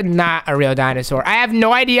 you are not a real dinosaur. I have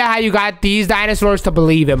no idea how you got these dinosaurs to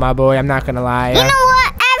believe it, my boy. I'm not gonna lie. You know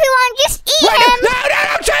what? Everyone, just eat him. No,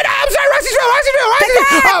 I'm sorry, Roxy's real.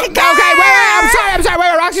 Okay, wait, I'm sorry.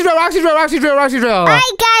 Wait, Roxy's real. All right,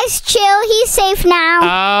 guys, chill. He's safe now.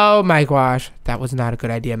 Oh my gosh, that was not a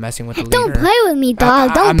good idea messing with the leader. Don't play with me,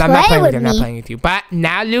 dog. I'm not playing with you. I'm not playing with you. But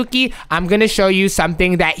now, Lukey, I'm gonna show you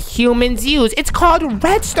something that humans use. It's called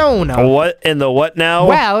redstone. What in the what now?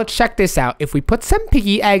 Well, check this out. If we put some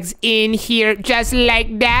piggy eggs in here, just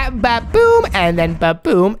like that, ba-boom, and then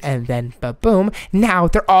ba-boom, and then ba-boom. Now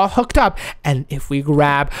they're all hooked up. And if we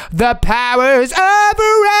grab the powers of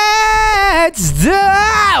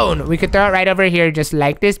redstone, we could could throw it right over here just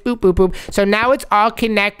like this. Boop, boop, boop. So now it's all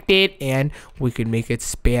connected, and we can make it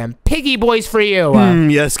spam piggy boys for you.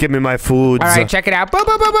 Yes, give me my food. All right, check it out.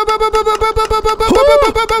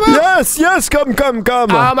 Yes, come.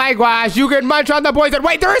 Oh my gosh, you can munch on the boys. And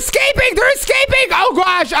wait, they're escaping. Oh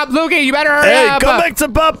gosh, Lukey, you better hurry up. Hey, come back to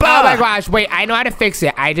Papa. Oh my gosh, wait, I know how to fix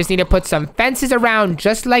it. I just need to put some fences around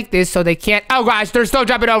just like this so they can't. Oh gosh, they're still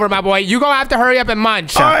jumping over, my boy. You gonna have to hurry up and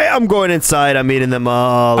munch. All right, I'm going inside. I'm eating them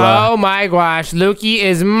all. Oh my gosh, Lukey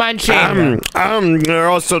is munching. They're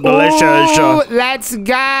all so delicious. Ooh, let's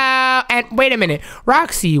go. And wait a minute,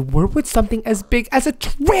 Roxy, where would something as big as a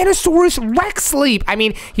Tyrannosaurus Rex sleep? I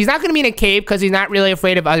mean, he's not gonna be in a cave because he's not really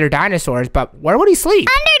afraid of other dinosaurs, but where would he sleep?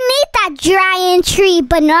 Underneath that giant tree,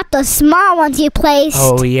 but not the small ones you placed.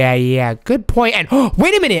 Oh, yeah. Good point. And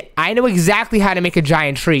wait a minute. I know exactly how to make a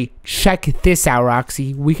giant tree. Check this out,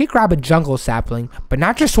 Roxy. We could grab a jungle sapling, but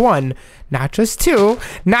not just one, not just two,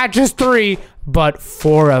 not just three, but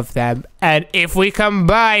 4 of them. And if we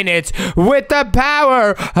combine it with the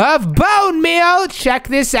power of bone meal, check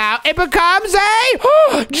this out, it becomes a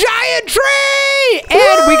giant tree!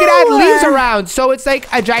 And we can add leaves around, so it's like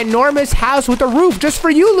a ginormous house with a roof just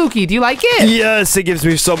for you, Lukey. Do you like it? Yes, it gives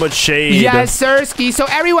me so much shade. Yes, sirski. So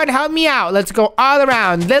everyone help me out. Let's go all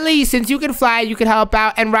around. Lily, since you can fly, you can help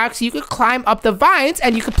out. And Roxy, you can climb up the vines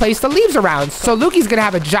and you can place the leaves around. So Lukey's gonna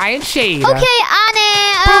have a giant shade. Okay, on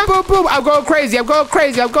it. Boom, boom, boom. I'm going crazy.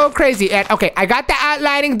 And okay, I got the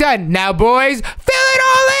outlining done. Now, boys, fill it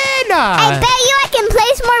all in. I bet you I can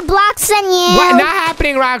place more blocks than you. What? Not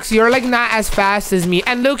happening, Roxy. You're like not as fast as me.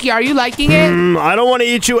 And Lukey, are you liking it? I don't want to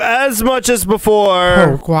eat you as much as before.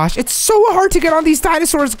 Oh gosh, it's so hard to get on these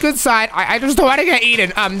dinosaurs' good side. I just don't want to get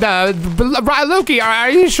eaten. Lukey, are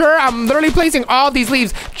you sure? I'm literally placing all these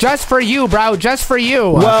leaves just for you, bro. Just for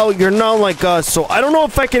you. Well, you're not like us, so I don't know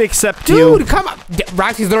if I can accept you. Dude, come on.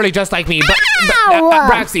 Roxy's literally just like me. But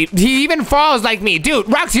Roxy, he even falls like me. Dude,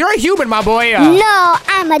 Roxy, you're a human, my boy. No,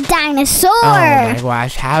 I'm a dinosaur. Oh my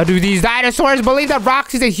gosh, how do these dinosaurs believe that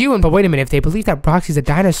Roxy's a human? But wait a minute, if they believe that Roxy's a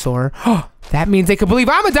dinosaur, that means they could believe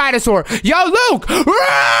I'm a dinosaur. Yo, Luke!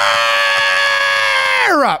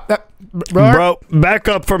 Bro, back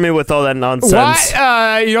up for me with all that nonsense. What?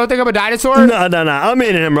 You don't think I'm a dinosaur? No. I'm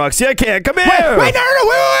eating him, Roxy. I can't. Come here. Wait, no.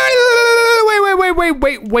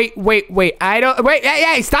 Wait. I don't. Wait,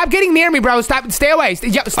 hey, stop getting near me, bro. Stay away.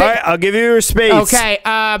 Stay. All right, I'll give you your space. Okay,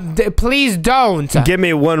 please don't. Give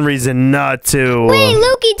me one reason not to. Wait,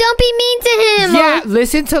 Lukey, don't be mean to him. Yeah,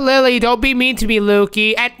 listen to Lily. Don't be mean to me,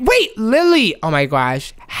 Lukey. And wait, Lily. Oh my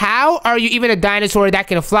gosh. How are you even a dinosaur that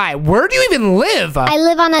can fly? Where do you even live? I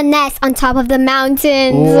live on a nest on top of the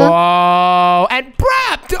mountains. Whoa. And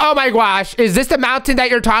Brep, oh my gosh. Is this the mountain that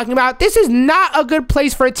you're talking about? This is not a good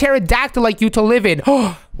place for a pterodactyl like you to live in.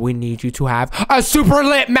 We need you to have a super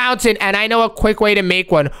lit mountain, and I know a quick way to make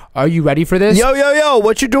one. Are you ready for this? Yo,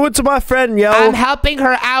 what you doing to my friend, yo? I'm helping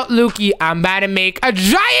her out, Lukey. I'm about to make a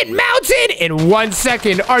giant mountain in 1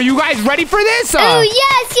 second. Are you guys ready for this? Oh,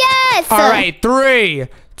 yes. All right, 3,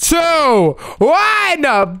 2, 1,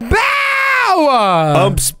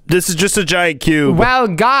 bow! This is just a giant cube. Well,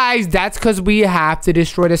 guys, that's because we have to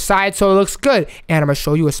destroy the side so it looks good. And I'm going to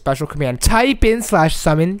show you a special command. Type in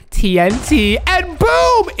 /summon TNT, and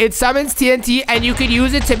boom! It summons TNT, and you can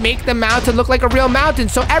use it to make the mountain look like a real mountain.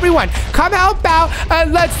 So everyone, come help out,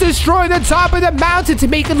 and let's destroy the top of the mountain to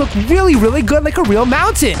make it look really, really good like a real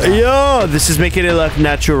mountain. Yo, this is making it look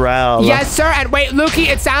natural. Yes, sir. And wait, Lukey,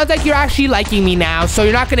 it sounds like you're actually liking me now, so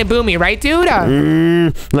you're not going to boo me, right, dude?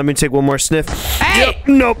 Let me take one more sniff. Hey!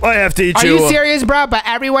 Nope, I have to eat you. Are you serious, bro? But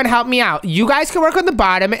everyone help me out. You guys can work on the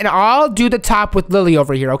bottom, and I'll do the top with Lily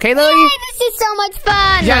over here, okay, Lily? Yay, this is so much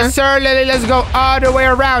fun. Yes, sir, Lily. Let's go all the way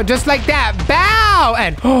around, just like that. Bow!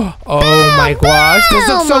 And, oh my gosh, this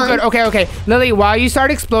looks so good. Okay. Lily, while you start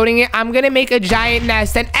exploding it, I'm going to make a giant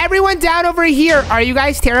nest. And everyone down over here, are you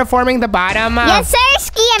guys terraforming the bottom? Yes,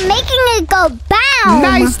 sirski. I'm making it go bow.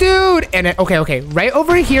 Nice, dude. And okay. Right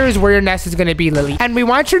over here is where your nest is going to be, Lily. And we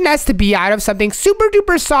want your nest to be out of something super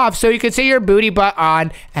duper soft so you can sit your booty butt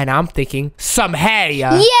on. And I'm thinking some hay.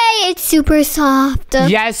 Yay, it's super soft.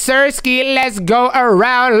 Yes, sirski. Let's go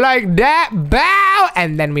around like that. Bow.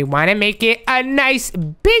 And then we want to make it a nice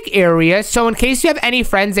big area. So in case you have any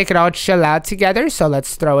friends, they could all chill out together. So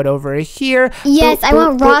let's throw it over here. Yes, I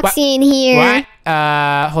want Roxy in here. What?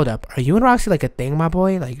 Hold up. Are you and Roxy like a thing, my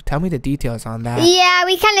boy? Like, tell me the details on that. Yeah,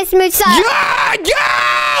 we kind of smooch up.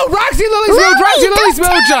 Yeah! Roxy, Lily, smooch! Roxy, Lily,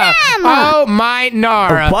 smooch! Oh, my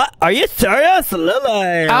nar. What? Are you serious?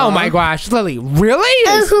 Lily? Oh, my gosh. Lily, really?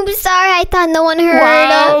 I'm sorry. I thought no one heard.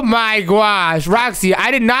 Oh, my gosh. Roxy, I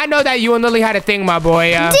did not know that you and Lily had a thing, my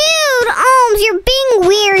boy. Dude, you're being really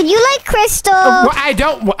weird. You like Crystal. I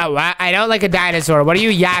don't like a dinosaur. What are you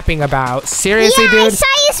yapping about? Seriously, dude? I saw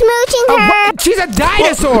you smooching her. She's a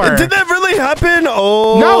dinosaur. Did that really happen?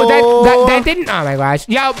 Oh. No, that didn't. Oh, my gosh.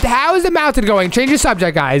 Yo, how is the mountain going? Change your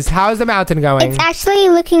subject, guys. How is the mountain going? It's actually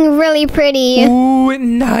looking really pretty. Ooh,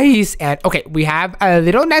 nice. And, okay, we have a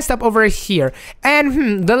little nest up over here.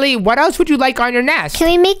 And, Lily, what else would you like on your nest? Can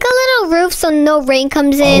we make a little roof so no rain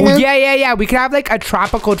comes in? Oh, yeah. We could have, like, a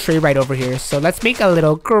tropical tree right over here. So let's make a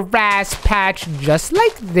little grass patch just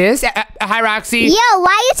like this. Hi, Roxy. Yo,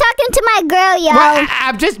 why are you talking to my girl, yo? Well,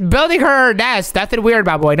 I'm just building her nest. Nothing weird,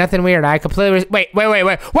 my boy. Nothing weird. I completely... Wait. Whoa.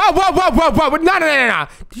 No.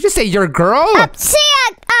 Did you just say your girl?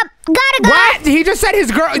 Gotta go. What? He just said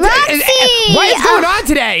his girl. Roxy! What is going on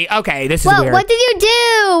today? Okay, this is weird. What did you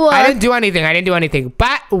do? I didn't do anything.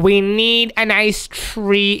 But we need a nice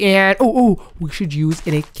tree and... Ooh, we should use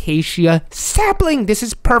an acacia sapling. This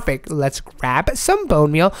is perfect. Let's grab some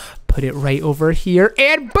bone meal, put it right over here,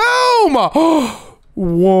 and boom!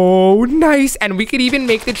 Whoa, nice. And we could even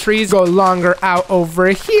make the trees go longer out over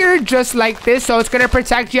here, just like this. So it's going to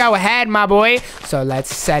protect your head, my boy. So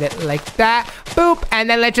let's set it like that. Boop. And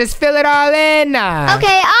then let's just fill it all in. Okay, on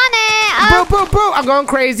it. Boop. I'm going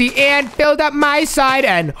crazy. And filled up my side.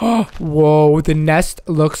 And whoa, the nest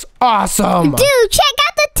looks awesome. Dude, check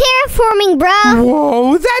out the terraforming, bro.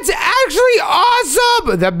 Whoa, that's actually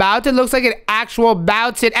awesome. The mountain looks like an actual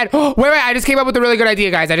mountain. And wait, I just came up with a really good idea,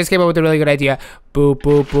 guys. Boop.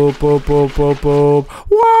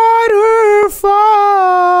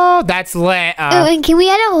 Waterfall. That's lit. And can we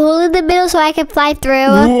add a hole in the middle so I can fly through?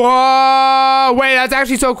 Whoa. Wait, that's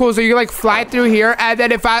actually so cool. So you can like fly through here. And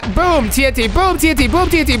then if I... Boom. TNT. Boom. TNT. Boom.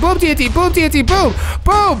 TNT. Boom. TNT. Boom. TNT. Boom.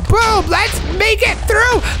 Boom. Let's make it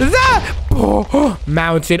through the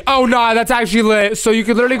mountain. Oh, no. That's actually lit. So you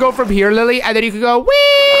could literally go from here, Lily. And then you could go... Whee!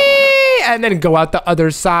 And then go out the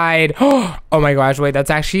other side. Oh, my gosh. Wait,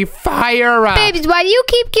 that's actually fire. Babies, why do you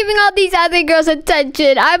keep giving all these other girls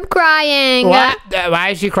attention? I'm crying. What? Why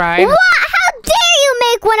is she crying? What? How dare you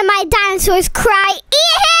make one of my dinosaurs cry? Eat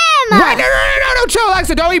him! What? No, chill,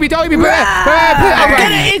 Alexa. Don't eat me. I'm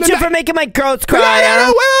gonna eat you for making my girls cry. No,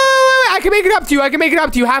 wait. I can make it up to you. How can I make it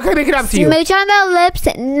up to you? Smooch on the lips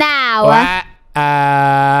now. What?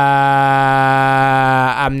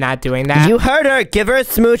 I'm not doing that. You heard her. Give her a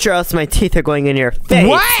smooch or else my teeth are going in your face.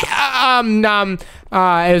 What?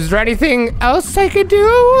 Is there anything else I could do?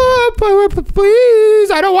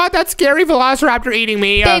 Please. I don't want that scary velociraptor eating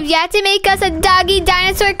me. Babe, you have to make us a doggy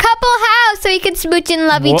dinosaur couple house so we can smooch and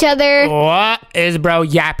love each other. What is bro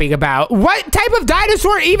yapping about? What type of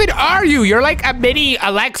dinosaur even are you? You're like a mini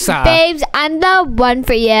Alexa. Babes, I'm the one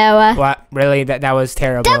for you. What? Really? That was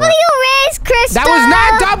terrible. W-Riz, Crystal. That was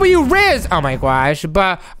not W-Riz. Oh my gosh.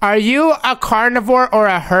 But are you a carnivore or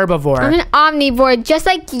a herbivore? I'm an omnivore, just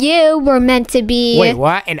like you were meant to be. Wait,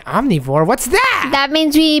 what? An omnivore? What's that? That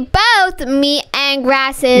means we both meat and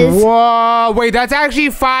grasses. Whoa, wait, that's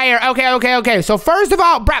actually fire. Okay. So first of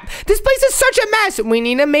all, Brap, this place is such a mess. We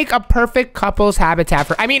need to make a perfect couples habitat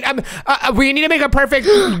for... we need to make a perfect...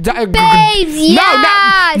 Babes,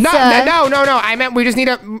 yes! No. I meant we just need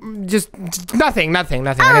a... Just nothing. Oh,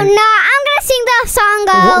 no, I'm gonna sing the song.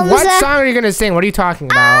 What song are you gonna sing? What are you talking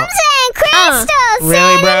about? I'm saying Crystal.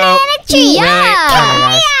 Really, bro? Really? Yeah. Oh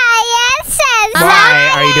my gosh.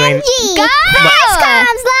 Why are you doing? Go! First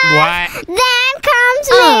comes love. What? Then comes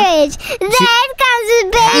marriage. Then comes the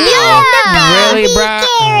baby. Really, bro?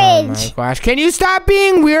 Oh my gosh! Can you stop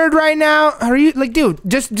being weird right now? Are you like, dude?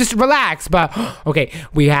 Just relax. But okay,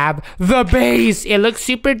 we have the base. It looks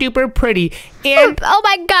super duper pretty. And oh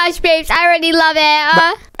my gosh, babes! I already love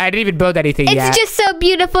it. I didn't even build anything yet. It's just so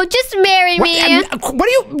beautiful. Just marry me.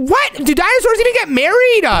 What? Do dinosaurs even get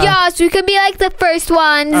married? Yes, we could be like the first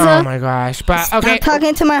ones. Oh my gosh! But okay. Stop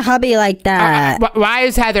talking to my hubby like that. Why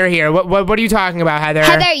is Heather here? What are you talking about, Heather?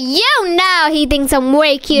 Heather, you know he thinks I'm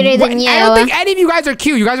way cuter than you. I don't think any of you guys are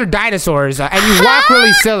cute. You guys are dinosaurs, and you walk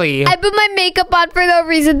really silly. I put my makeup on for no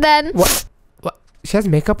reason then. What? She has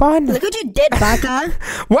makeup on? Look what you did, Baka.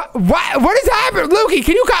 What is happening? Lukey,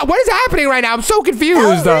 what is happening right now? I'm so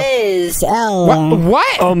confused.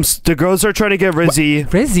 What? The girls are trying to get Rizzy.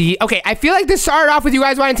 Rizzy? Okay, I feel like this started off with you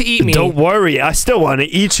guys wanting to eat me. Don't worry, I still want to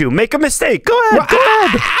eat you. Make a mistake. Go ahead.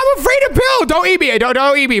 I'm afraid to build. Don't eat me.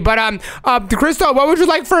 Don't eat me. But Crystal, what would you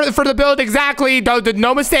like for the build exactly?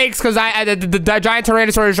 No mistakes, because the giant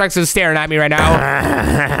Tyrannosaurus Rex is staring at me right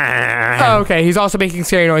now. Okay, he's also making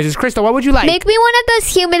scary noises. Crystal, what would you like? Make me one one of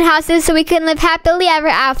those human houses so we can live happily ever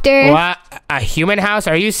after. What? A human house?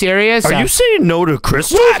 Are you serious? Are you saying no to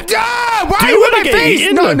Crystal? What? Why are you in my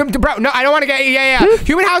face? No, bro. No, I don't want to get. Yeah.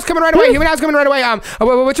 Human house coming right away. Human house coming right away.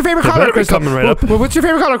 What's your favorite color, Crystal? Coming right up. What's your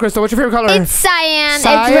favorite color, Crystal? What's your favorite color? It's cyan.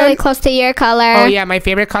 It's really close to your color. Oh yeah, my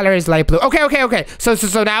favorite color is light blue. Okay.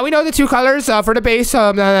 So now we know the two colors for the base.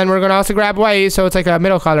 And then we're gonna also grab white, so it's like a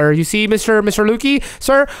middle color. You see, Mr. Lukey,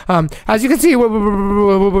 sir? As you can see,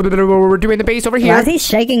 we're doing the base over here. Why is he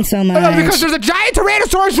shaking so much? Because there's a giant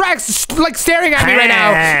Tyrannosaurus Rex like staring at me right now.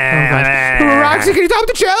 Oh, Roxy, can you tell him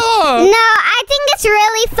to chill? No, I think it's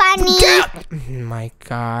really funny. Oh my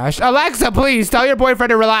gosh. Alexa, please tell your boyfriend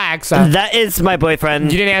to relax. That is my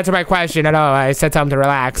boyfriend. You didn't answer my question at all. I said tell him to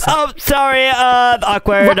relax. Oh, sorry.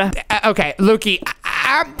 Awkward. Okay, Lukey.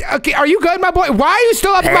 Okay, are you good, my boy? Why are you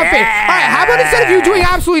still up in my face? All right, how about instead of you doing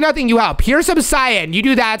absolutely nothing, you help? Here's some cyan. You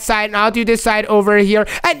do that side, and I'll do this side over here.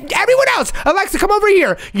 And everyone else, Alexa, come over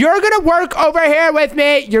here. You're gonna work over here with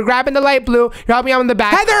me. You're grabbing the light blue. You're helping on the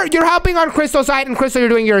back. Heather, you're helping on Crystal's side, and Crystal, you're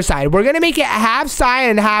doing your side. We're gonna make it half cyan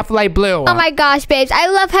and half light blue. Oh my gosh, babes. I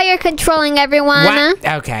love how you're controlling everyone. What?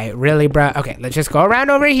 Okay, really, bro? Okay, let's just go around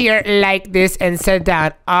over here like this and set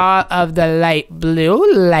down all of the light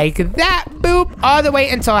blue like that. Boop. All the way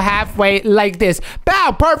until halfway like this.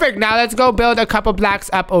 Bow. Perfect. Now let's go build a couple blocks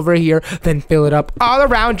up over here. Then fill it up all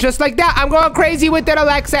around just like that. I'm going crazy with it,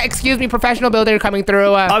 Alexa. Excuse me, professional builder coming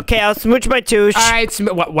through. Okay, I'll smooch my touche. All right.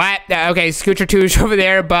 What? Okay, scooch your touche over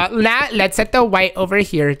there. But now let's set the white over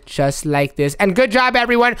here just like this. And good job,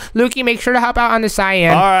 everyone. Lukey, make sure to help out on the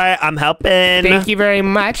cyan. All right, I'm helping. Thank you very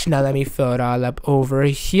much. Now let me fill it all up over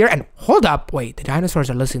here. And hold up. Wait, the dinosaurs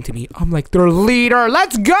are listening to me. I'm like their leader.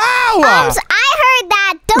 Let's go. I heard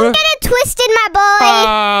that. Don't get it twisted, my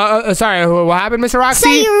boy. Sorry, what happened, Mr. Roxy? So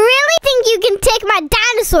you really think you can take my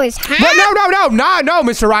dinosaurs, huh? No,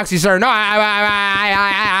 Mr. Roxy, sir. No, I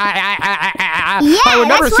would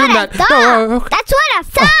never assume that. That's what I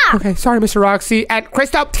thought. Okay, sorry, Mr. Roxy. And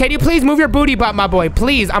Crystal, can you please move your booty butt, my boy?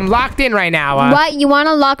 Please, I'm locked in right now. What? You want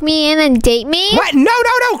to lock me in and date me? What? No,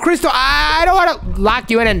 Crystal. I don't want to lock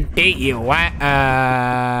you in and date you. What?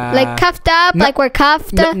 Like cuffed up? No, like we're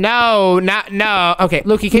cuffed? No. Okay,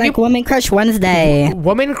 Lukey, can you... Woman Crush Wednesday.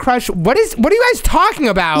 Woman Crush... What are you guys talking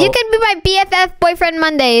about? You can be my BFF boyfriend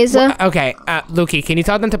Mondays. Okay, Lukey, can you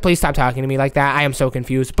tell them to please stop talking to me like that? I am so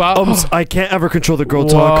confused. But I can't ever control the girl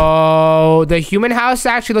talk. Whoa, the human house is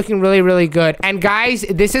actually looking really, really good. And guys,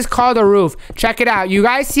 this is called a roof. Check it out. You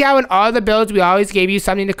guys see how in all the builds we always gave you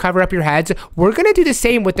something to cover up your heads? We're gonna do the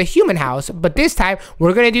same with the human house, but this time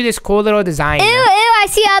we're gonna do this cool little design. Ew, I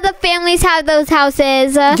see how the families have those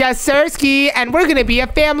houses. Yes, sirski. And we're gonna be a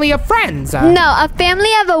family of friends. No, a family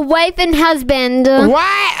of a wife and husband.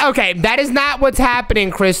 What? Okay, that is not what's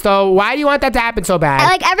happening, Crystal. Why do you want that to happen so bad?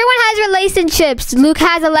 Like, everyone has relationships. Luke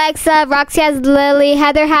has Alexa, Roxy has Lily,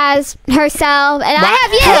 Heather has herself, and I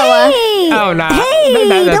have you. Hey! Oh, no.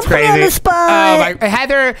 Hey, that's don't put me on the spot. Oh, my.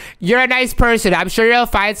 Heather, you're a nice person. I'm sure you'll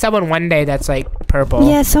find someone one day that's, like, purple.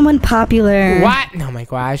 Yeah, someone popular. What? Oh, my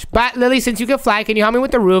gosh. But, Lily, since you can fly, can you help me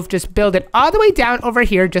with the roof? Just build it all the way down over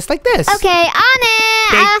here, just like this. Okay, on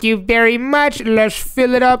it. Thank you very much. Let's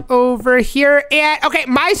fill it up over here. And, okay,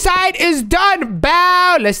 my side is done.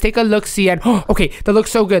 Bow. Let's take a look-see. And, okay, that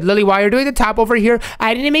looks so good. Lily, while you're doing the top over here,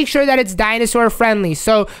 I need to make sure that it's dinosaur friendly.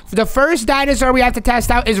 So, the first dinosaur we have to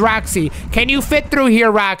test out is Roxy. Can you fit through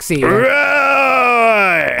here, Roxy?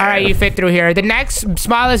 Right. All right, you fit through here. The next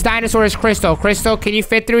smallest dinosaur is Crystal. Crystal, can you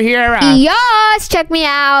fit through here? Yes, check me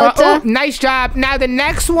out. Nice job. Now, the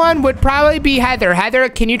next one would probably be Heather. Heather,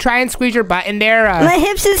 can you try and squeeze your butt in there? My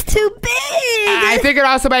hips is too big. I think it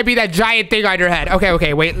also might be that giant thing on your head.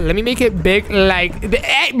 Okay, wait. Let me make it big like...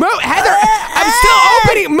 Hey, move, Heather! I'm still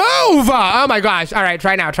opening. Move! Oh, my gosh. All right,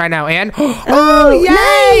 try now. And... Oh,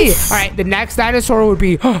 yay! Nice. All right, the next dinosaur would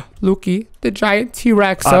be... Lukey, the giant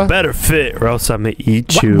T-Rex. I better fit or else I'm gonna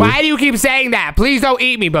eat you. Why do you keep saying that? Please don't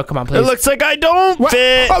eat me, but come on, please. It looks like I don't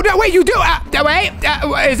fit. Oh, no, wait, you do. Wait,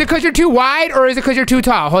 is it because you're too wide or is it because you're too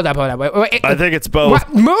tall? Hold up. Wait, I think it's both.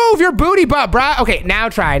 Move your booty butt, bruh. Okay, now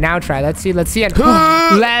try. Let's see. And let's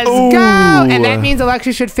go. And that means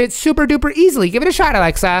Alexa should fit super duper easily. Give it a shot,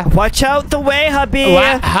 Alexa. Watch out the way, hubby.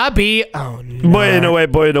 What? Hubby? Oh, no.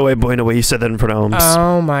 Boy, no way. You said that in pronouns.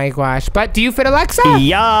 Oh, my gosh. But do you fit Alexa?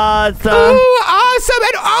 Yes. Ooh, awesome.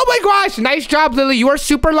 And oh my gosh, nice job, Lily. You are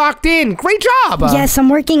super locked in. Great job. Yes, I'm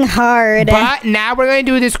working hard. But now we're going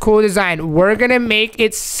to do this cool design. We're going to make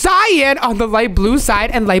it cyan on the light blue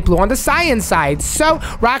side and light blue on the cyan side. So,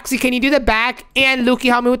 Roxy, can you do the back? And Lukey,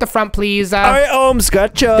 help me with the front, please. All right, Ohms,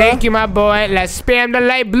 gotcha. Thank you, my boy. Let's spam the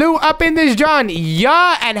light blue up in this John.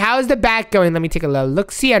 Yeah, and how's the back going? Let me take a little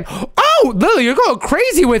look-see. And oh, Whoa, Lily, you're going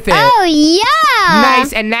crazy with it. Oh, yeah.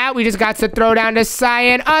 Nice. And now we just got to throw down the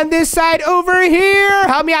cyan on this side over here.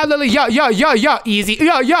 Help me out, Lily. Yo. Easy.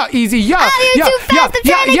 Yo, easy. Yo. Oh, you're too fast. I'm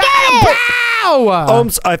trying to get it. Wow.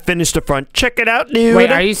 I finished the front. Check it out, dude.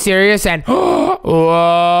 Wait, are you serious? And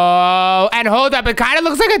whoa. And hold up. It kind of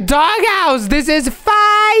looks like a doghouse. This is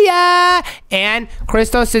fire. And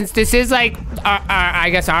Crystal, since this is like, I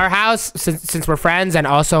guess our house, since we're friends, and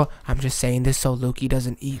also, I'm just saying this so Lukey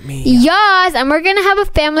doesn't eat me. Yes, and we're gonna have a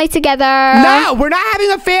family together. No, we're not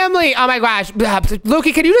having a family. Oh my gosh.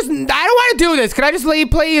 Lukey, can you just, I don't want to do this. Can I just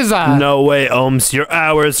leave, please? No way, Ohms. You're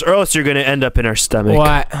ours, or else you're going to end up in our stomach.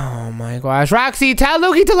 What? Oh my gosh. Roxy, tell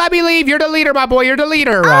Lukey to let me leave. You're the leader, my boy. You're the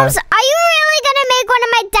leader. Are you really gonna make one of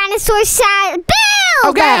my dinosaurs sad? Build!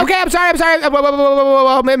 Okay, I'm sorry.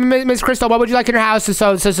 Whoa, Miss Crystal, what would you like in your house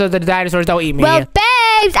so the dinosaurs don't eat me? Well,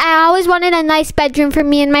 babes, I always wanted a nice bedroom for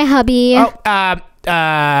me and my hubby.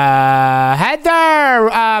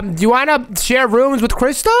 Heather, do you want to share rooms with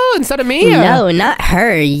Crystal instead of me? No, not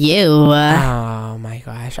her. You. Oh my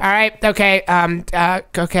gosh. All right. Okay.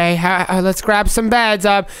 Let's grab some beds.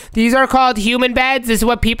 These are called human beds. This is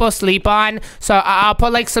what people sleep on. So I'll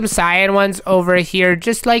put like some cyan ones over here,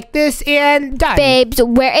 just like this, and done. Babes,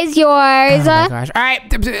 where is yours? Oh my gosh. All right,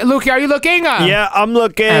 Lukey, are you looking? Yeah, I'm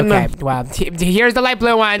looking. Okay. Well, here's the light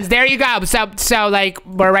blue ones. There you go. So like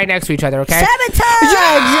we're right next to each other. Okay. Sabotage!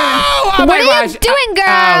 Oh my what are gosh. you doing, girl?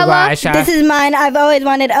 Oh gosh. This is mine. I've always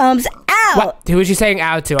wanted Ohms out. What? Who is she saying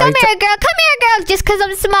out to? Come here, girl. Just because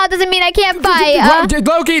I'm small doesn't mean I can't fight.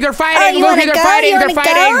 Loki, they're fighting. Oh, Loki, they're fighting. They're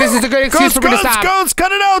fighting. Go? This is a good excuse for me to stop. Goats,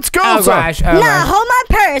 cut it out, Oh gosh. Oh, Nah, gosh. hold my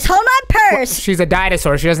purse. Hold my purse. She's a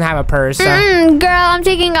dinosaur. She doesn't have a purse. Girl, I'm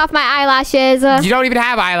taking off my eyelashes. You don't even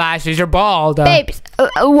have eyelashes. You're bald. Babes,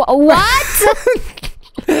 what?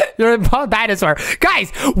 You're a bald dinosaur.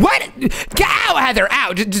 Guys, what? Get out, Heather.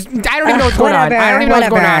 Out. Just, I don't even know what's going on. I don't even know what's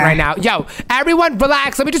going on right now. Yo, everyone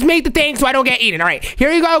relax. Let me just make the thing so I don't get eaten. All right.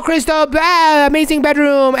 Here you go, Crystal. Amazing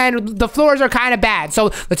bedroom. And the floors are kind of bad.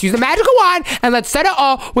 So let's use the magical wand and let's set it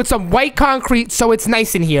all with some white concrete so it's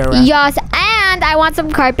nice in here. Yes, and I want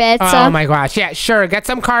some carpets. Oh my gosh. Yeah, sure. Get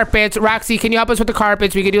some carpets. Roxy, can you help us with the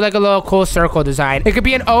carpets? We could do like a little cool circle design. It could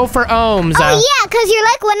be an O for Ohms. Oh, yeah, because you're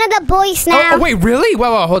like one of the boys now. Oh, wait, really?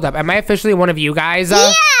 Whoa, hold up. Am I officially one of you guys?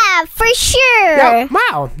 Yeah, for sure. Yo,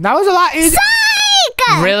 wow, that was a lot.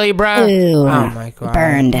 Psych! Really, bro? Ooh, oh my god.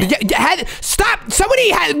 burned. Stop!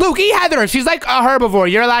 Somebody, Luke, eat Heather. She's like a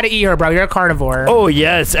herbivore. You're allowed to eat her, bro. You're a carnivore. Oh,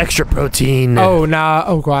 yes, extra protein. Oh, no.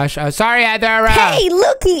 Oh, gosh. Sorry, Heather. Hey,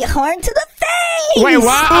 looky, horn to the face. Wait,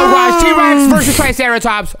 what? Oh, gosh. T-Rex versus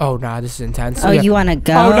Triceratops. Oh, no. This is intense. Oh, you want to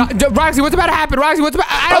go? Oh, no. Roxy, what's about to happen? Roxy, what's about...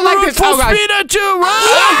 I don't like this. Oh, gosh. Speed at you.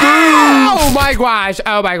 Oh, my gosh.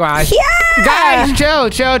 Oh, my gosh. Yeah. Guys, chill.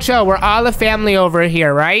 We're all a family over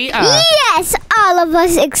here, right? Yes, all of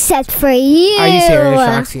us except for you. Are you serious,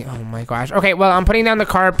 Roxy? Oh my gosh. Okay, well, I'm putting down the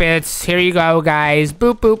carpets. Here you go, guys.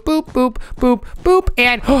 Boop, boop, boop, boop, boop, boop.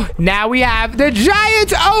 And now we have the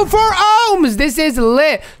giant O for Ohms. This is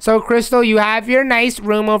lit. So, Crystal, you have your nice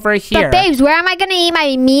room over here. But, babes, where am I going to eat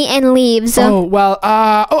my meat and leaves? Oh, well,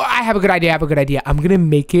 I have a good idea. I'm going to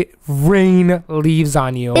make it rain leaves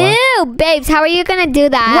on you. Ew, babes, how are you going to do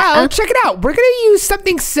that? Well, check it out. We're going to use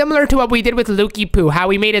something similar to what we did with Lukey Poo, how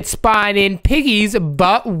we made it spawn in piggies,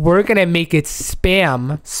 but we're going to make it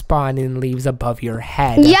spawn in leaves above your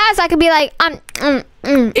head. Yes, I could be like,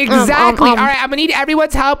 Exactly. All right, I'm gonna need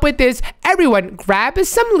everyone's help with this. Everyone, grab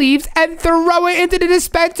some leaves and throw it into the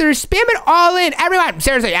dispenser. Spam it all in. Everyone,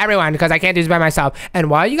 seriously, everyone, because I can't do this by myself. And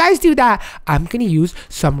while you guys do that, I'm gonna use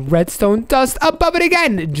some redstone dust above it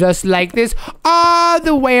again, just like this, all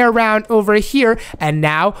the way around over here. And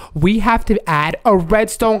now we have to add a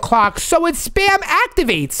redstone clock so it spam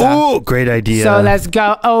activates. Oh, great idea. So let's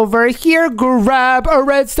go over here, grab a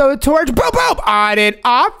redstone torch, boop, boop, on and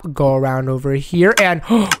off. Go around over here and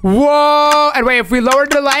whoa, and wait, if we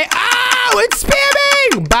lowered the light, oh, it's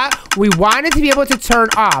spamming, but we want it to be able to turn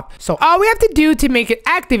off. So all we have to do to make it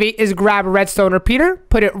activate is grab a redstone repeater,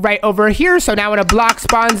 put it right over here. So now when a block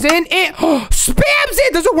spawns in, it spams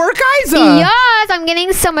it. Does it work, guys? Yes, I'm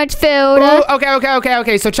getting so much food. Ooh,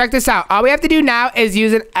 okay. So check this out. All we have to do now is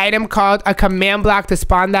use an item called a command block to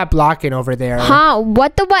spawn that block in over there. Huh?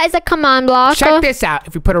 What is a command block? Check this out.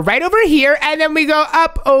 If we put it right over here and then we go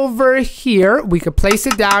up over here, we could place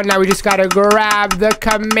it down. Now we just gotta grab the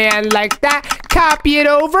command like that, copy it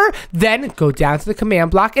over, Then go down to the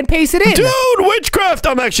command block and paste it in. Dude, witchcraft!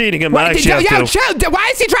 I'm actually eating him. I actually have to. Why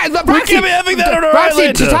is he trying? Look, We Roxy, can't be having that on our Roxy,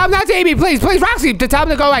 island. tell him not to eat me, please, Roxy. Tell him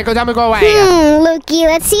to go away. Tell him to go away. Lukey,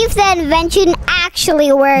 let's see if the invention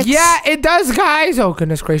actually works. Yeah, it does, guys. Oh,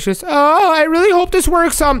 goodness gracious. Oh, I really hope this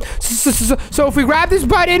works. So if we grab this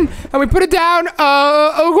button and we put it down,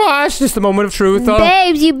 oh gosh, just a moment of truth.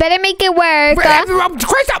 Babes, you better make it work.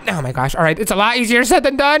 Crystal! Oh my gosh. All right, it's a lot easier said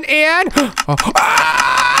than done. And let's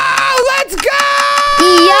go!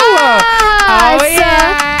 Yes! Oh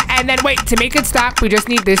yeah! And then wait, to make it stop, we just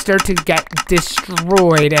need this dirt to get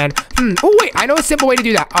destroyed. And oh wait, I know a simple way to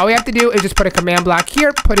do that. All we have to do is just put a command block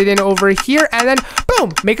here, put it in over here, and then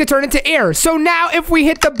boom, make it turn into air. So now if we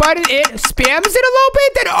hit the button, it spams it a little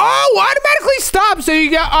bit, then automatically stops. So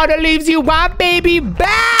you get all the leaves you want, baby.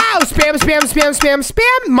 Bow! Spam, spam, spam, spam,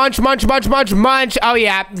 spam. Munch, munch, munch, munch, munch. Oh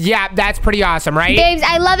yeah, that's pretty awesome, right? Babes,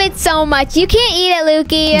 I love it so much. You can't eat it,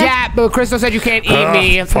 Lukey. Yeah, but Crystal said you can't eat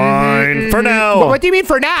me. Fine, for now. But what do you mean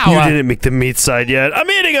for now? You didn't make the meat side yet.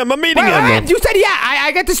 I'm eating him. I'm eating him. You said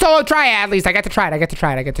I get to still try it at least. I get to try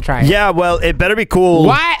it. Yeah, well, it better be cool.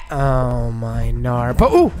 What? Oh my nar. But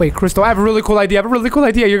oh wait, Crystal, I have a really cool idea.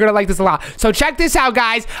 You're gonna like this a lot. So check this out,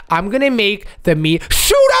 guys. I'm gonna make the meat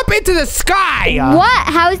shoot up into the sky. What?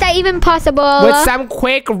 How is that even possible? With some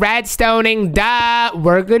quick redstoning, duh.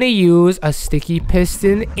 We're gonna use a sticky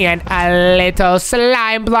piston and a little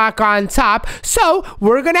slime block on top. So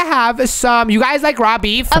we're gonna have some. You guys like raw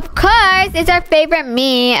beef? Of course, it's our favorite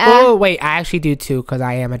meat. Oh wait, I actually do too, because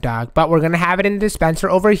I am a dog. But we're gonna have it in the dispenser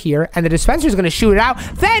over here, and the dispenser is gonna shoot it out.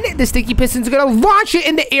 Then the sticky piston's gonna launch it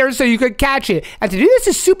in the air so you could catch it. And to do this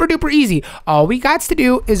is super duper easy. All we got to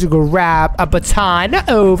do is grab a baton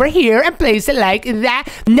over here and place it like that.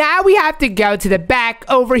 Now we have to go to the back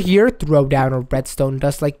over here, throw down a redstone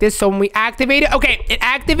dust like this. So when we activate it, okay, it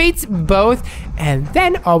activates both, and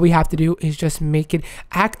then all we have to do is just make it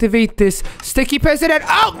activate this sticky piston. And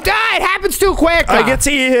oh, it happens too quick. I can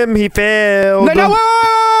see him. He failed. No, wait.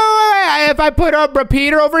 If I put a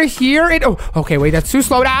repeater over here, okay, wait, that's too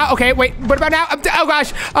slow now. Okay, wait, what about now? Oh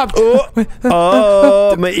gosh. I'm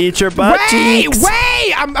gonna eat your butt cheeks.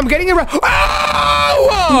 Wait, I'm getting it.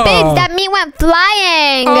 Oh! Babes, that meat went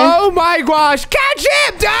flying. Oh my gosh, catch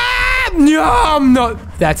him! Yum! No,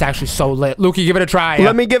 that's actually so lit. Lukey, give it a try.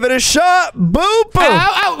 Let me give it a shot. Boop.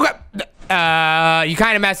 You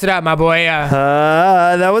kind of messed it up, my boy.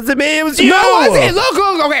 That wasn't me. It was you. No, it wasn't. Look.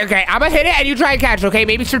 Okay. I'm gonna hit it, and you try and catch it. Okay,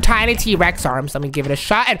 maybe it's your tiny T-Rex arms. Let me give it a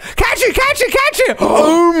shot and catch it.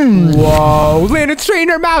 Whoa! Landed straight in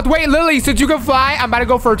her mouth. Wait, Lily, since you can fly, I'm about to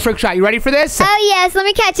go for a trick shot. You ready for this? Oh yes, let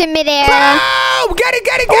me catch it midair. Oh, get it,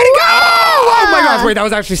 go! Oh my gosh! Wait, that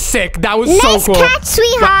was actually sick. That was so cool. Nice catch,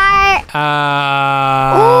 sweetheart.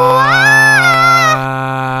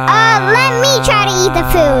 Let me try to eat the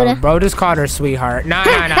food. Bro just called her sweetheart. Nah.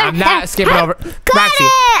 I'm not skipping over. Roxy.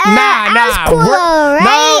 Nah. Cool,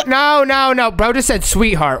 right? No. Bro just said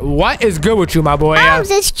sweetheart. What is good with you, my boy?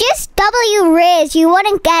 It's just W Riz. You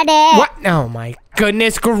wouldn't get it. What? Oh my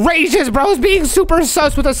goodness gracious, bro's being super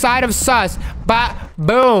sus with a side of sus. But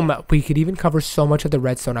boom, we could even cover so much of the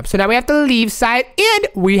redstone up. So now we have the leaf side, and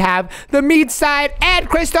we have the meat side. And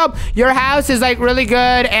Crystal, your house is like really good,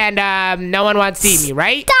 and no one wants to eat me,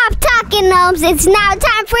 right? Stop talking, gnomes. It's now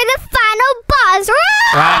time for the final boss.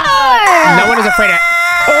 No one is afraid of.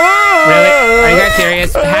 Really? Are you guys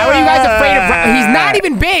serious? How are you guys afraid of? He's not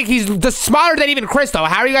even big. He's smaller than even Crystal.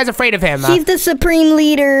 How are you guys afraid of him? He's the supreme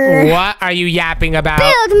leader. What are you yapping about?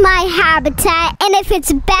 Build my habitat, and if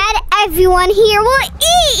it's bad, everyone here will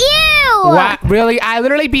eat you. What? Really? I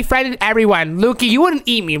literally befriended everyone. Lukey, you wouldn't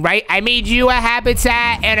eat me, right? I made you a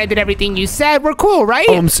habitat, and I did everything you said. We're cool, right?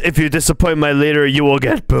 If you disappoint my leader, you will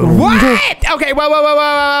get boomed. What? Okay, whoa.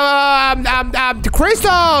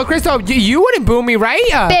 Crystal, you wouldn't boom me, right?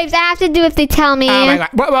 Babes, I have to do if they tell me. Oh my god.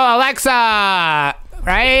 Well, Alexa.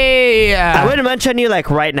 Right? I wouldn't mention you like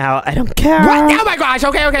right now. I don't care. What? Oh my gosh.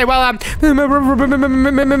 Okay. Well,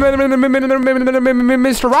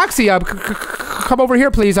 Mr. Roxy, come over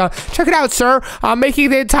here, please. Check it out, sir. I'm making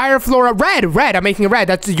the entire floor red. I'm making it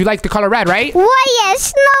red. You like the color red, right? Well,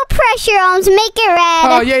 yes. No pressure, Make it red.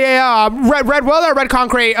 Oh yeah. Red will or red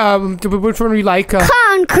concrete? Which one do you like?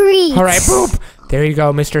 Concrete. All right. Boop. There you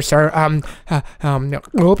go, Mr. Sir.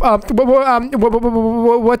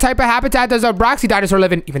 What type of habitat does a Roxy dinosaur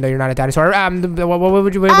live in? Even though you're not a dinosaur. What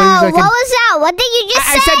would you? What was that? What did you just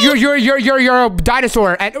say? I said you're a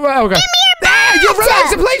dinosaur. And okay. Give me your back. You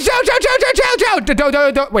relax, please.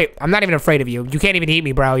 Chill. Don't. Wait, I'm not even afraid of you. You can't even eat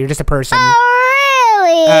me, bro. You're just a person. Oh,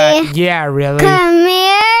 really? Yeah, really. Come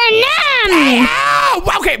here now. Ow!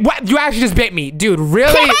 Okay, what? You actually just bit me, dude.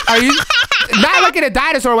 Really? Are you? Not like in a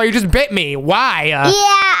dinosaur where you just bit me. Why? Yeah,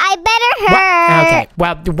 I better hurt. Okay,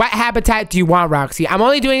 well, what habitat do you want, Roxy? I'm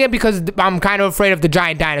only doing it because I'm kind of afraid of the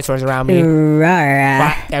giant dinosaurs around me.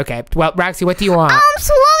 Okay, well, Roxy, what do you want?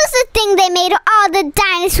 So what was the thing they made all the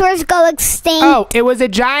dinosaurs go extinct? Oh, it was a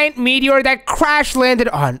giant meteor that crash landed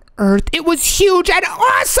on Earth. It was huge and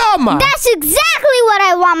awesome. That's exactly what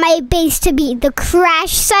I want my base to be, the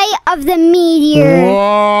crash site of the meteor. Whoa,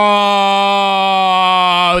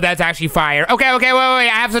 that's actually fire. Okay, wait. I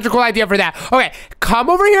have such a cool idea for that. Okay, come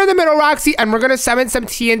over here in the middle, Roxy, and we're going to summon some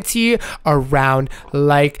TNT around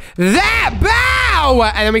like that. Bow!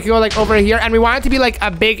 And then we can go like over here, and we want it to be like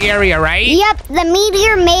a big area, right? Yep, the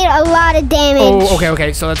meteor made a lot of damage. Oh,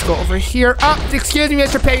 okay. So let's go over here. Oh, excuse me,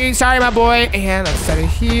 Mr. Piggy. Sorry, my boy. And let's set it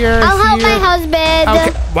here. I'll help my husband.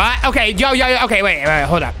 Okay, what? Okay, yo. Okay, wait,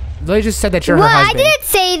 hold up. Lily just said that you're her husband. I didn't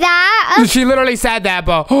say that. She literally said that,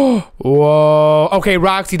 but whoa. Okay,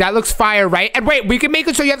 Roxy, that looks fire, right? And wait, we can make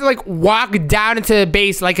it so you have to like walk down into the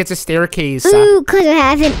base like it's a staircase. Ooh, because it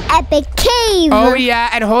has an epic cave. Oh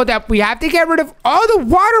yeah, and hold up, we have to get rid of all the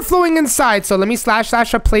water flowing inside. So let me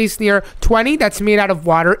slash a place near 20 that's made out of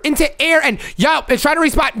water into air. And yo, it's trying to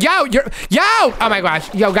respawn. Yo. Oh my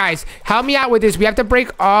gosh, yo guys, help me out with this. We have to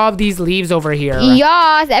break all of these leaves over here.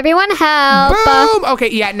 Yes, everyone help. Boom. Okay,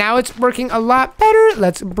 yeah, now it's working a lot better.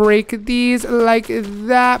 Let's break these like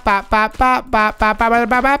that.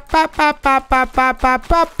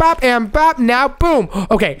 And bop. Now, boom.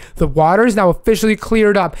 Okay, the water is now officially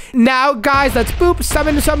cleared up. Now, guys, let's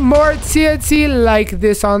summon some more TNT like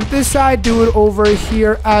this on this side. Do it over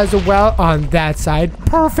here as well on that side.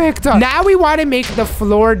 Perfect. Now we want to make the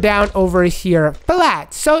floor down over here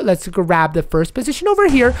flat. So let's grab the first position over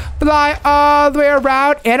here, fly all the way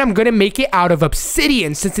around, and I'm gonna make it out of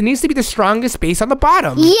obsidian since it needs to be the strongest base on the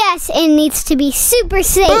bottom. Yes, it needs to be super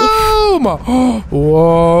safe. Boom!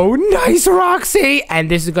 Whoa, nice, Roxy. And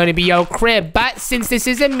this is going to be your crib. But since this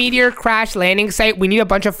is a meteor crash landing site, we need a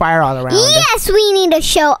bunch of fire all around. Yes, we need to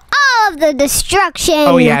show all of the destruction.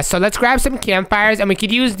 Oh, yeah. So let's grab some campfires, and we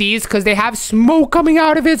could use these because they have smoke coming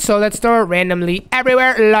out of it. So let's throw it randomly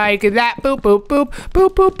everywhere like that. Boop, boop, boop,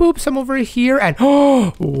 boop, boop, boop. Some over here. And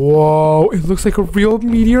whoa, it looks like a real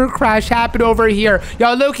meteor crash happened over here.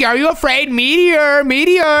 Yo, Lukey, are you afraid? Meteor.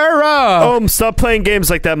 Stop playing games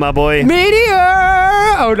like that, my boy. Meteor.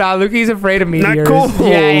 Oh, no, Lukey's afraid of meteors. Not cool.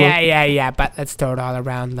 Yeah. But let's throw it all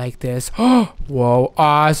around like this. Whoa,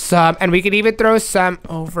 awesome. And we could even throw some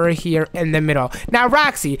over here in the middle. Now,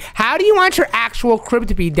 Roxy, how do you want your actual crib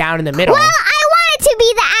to be down in the middle? Well, I want it to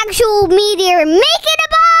be the actual meteor. Make it a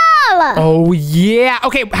ball. Oh, yeah.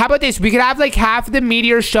 Okay, how about this? We could have like half the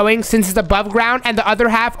meteor showing since it's above ground and the other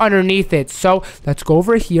half underneath it. So let's go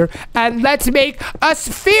over here and let's make a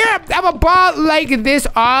sphere of a ball like this,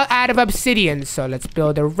 all out of obsidian. So let's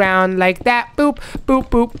build around like that. Boop, boop,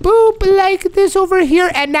 boop, boop, like this over here.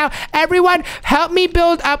 And now everyone help me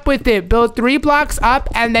build up with it. Build 3 blocks up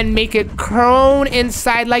and then make it cone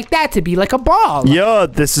inside like that to be like a ball. Yo,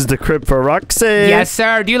 this is the crib for Roxy. Yes,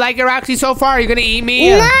 sir. Do you like it, Roxy, so far? Are you gonna eat me?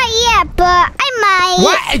 Not yet, but I might.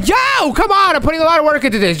 What? Yo, come on. I'm putting a lot of work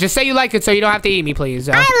into this. Just say you like it so you don't have to eat me, please.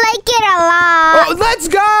 I like it a lot. Oh, let's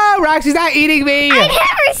go. Roxy's not eating me. I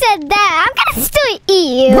never said that. I'm gonna still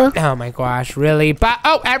eat you. Oh my gosh, really? But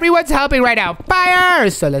everyone's helping right now. Fire!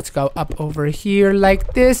 So let's go up over here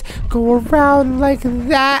like this, go around like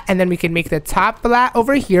that, and then we can make the top flat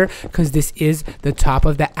over here because this is the top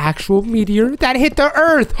of the actual meteor that hit the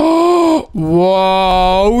Earth.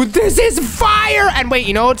 Whoa, this is fire! And wait,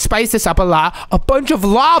 you know what? Spice this up a lot. A bunch of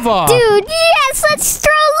lava. Dude, yes, let's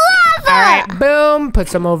throw lava. All right, boom. Put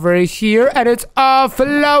some over here, and it's all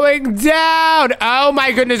flowing down. Oh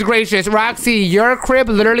my goodness gracious, Roxy, your crib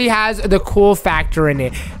literally has the cool factor in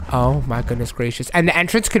it. Oh my goodness gracious. And the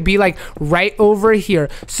entrance could be like right over here.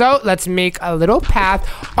 So let's make a little path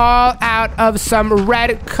all out of some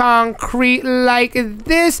red concrete like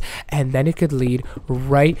this. And then it could lead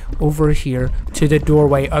right over here to the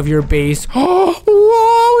doorway of your base. Oh,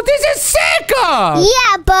 whoa, this is sick!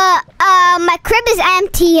 Yeah, but my crib is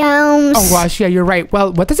empty. Oh gosh, yeah, you're right.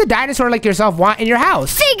 Well, what does a dinosaur like yourself want in your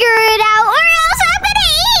house? Figure it out or else I'm gonna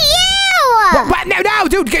eat you! What? No,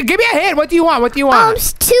 dude, give me a hint. What do you want?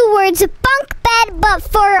 2 words, bunk bed, but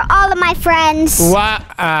for all of my friends. What?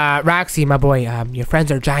 Roxy, my boy, your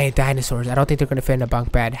friends are giant dinosaurs. I don't think they're gonna fit in a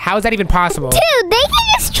bunk bed. How is that even possible? Dude, they can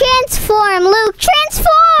just transform, Luke. Transform!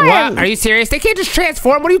 What? Are you serious? They can't just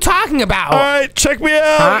transform. What are you talking about? All right, check me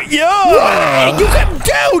out. Huh? Yo!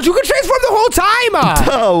 Wait, you can transform the whole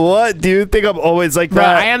time. What? Do you think I'm always like Bro,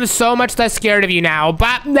 that? I am so much less scared of you now.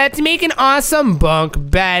 But let's make an awesome bunk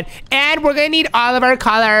bed. And we're going to need all of our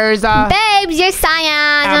colors. Babes, you're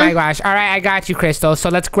cyan. Oh my gosh. All right, I got you, Crystal. So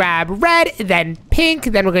let's grab red, then pink,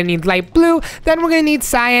 then we're going to need light blue, then we're going to need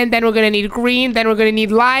cyan, then we're going to need green, then we're going to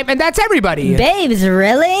need lime, and that's everybody. Babes,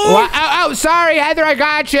 really? Oh, sorry, Heather, I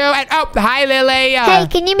got you. And hi, Lily. Hey,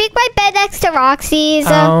 can you make my bed next to Roxy's?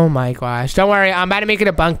 Oh my gosh. Don't worry, I'm about to make it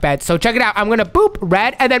a bunk bed. So check it out. I'm going to boop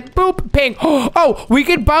red and then boop pink. Oh, we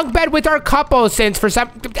can bunk bed with our couple since for some...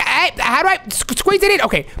 How do I squeeze it in?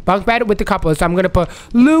 Okay, bunk bed with the couple. So I'm going to put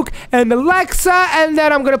Luke and Alexa, and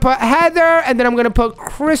then I'm going to put Heather, and then I'm going to put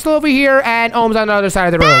Crystal over here, and Ohms on the other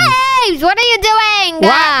side of the room. Babes, what are you doing?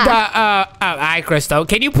 What? Hi, Crystal.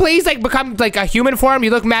 Can you please, like, become, like, a human form?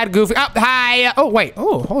 You look mad goofy. Oh, hi. Oh, wait.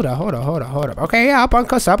 Oh, hold up. Okay, yeah, I'll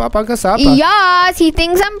bunk us up. Yes, he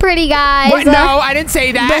thinks I'm pretty, guys. What? No, I didn't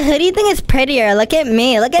say that. But who do you think is prettier? Look at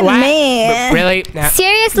me. Look at me. Really? No.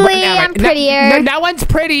 Seriously, I'm prettier. No one's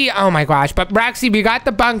pretty. Oh, my gosh. But, Roxy, we got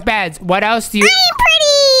the bunk beds. What else do you... I'm pretty.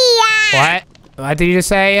 What? What did you just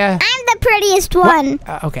say? I'm the prettiest one.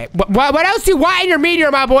 Okay. What else do you want in your meteor,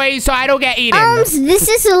 my boy, so I don't get eaten? This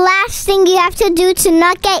is the last thing you have to do to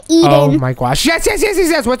not get eaten. Oh my gosh. Yes.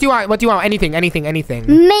 What do you want? Anything.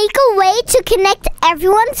 Make a way to connect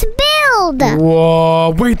everyone's build.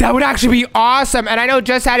 Whoa. Wait, that would actually be awesome. And I know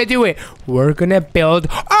just how to do it. We're going to build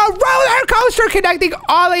a roller coaster connecting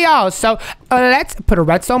all of y'all. So let's put a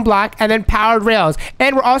redstone block and then powered rails.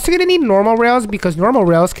 And we're also going to need normal rails because normal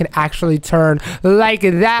rails can actually turn like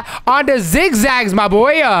that onto zigzags, my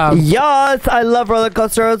boy. Yes, I love roller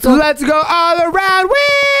coasters. Let's go all around.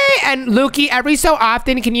 Whee! And Lukey, every so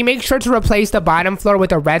often, can you make sure to replace the bottom floor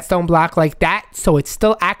with a redstone block like that so it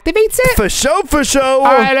still activates it? For sure. All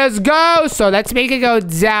right, let's go. So let's make it go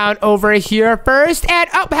down over here first. And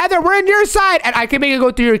Heather, we're on your side. And I can make it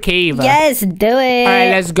go through your cave. Yes, do it. All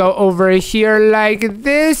right, let's go over here like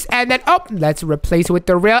this. And then, let's replace it with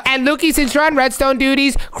the rail. And Lukey, since you're on redstone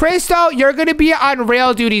duties, Crystal, you're going to be on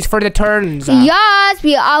rail duties for the turns. Yes,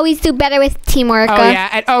 we always do better with teamwork. Oh, yeah.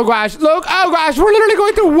 And oh, gosh. Look. Oh, gosh. We're literally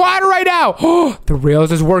going through water right now. The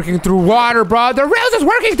rails is working through water, bro. The rails is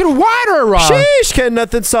working through water, bro. Sheesh, can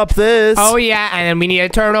nothing stop this. Oh, yeah. And then we need to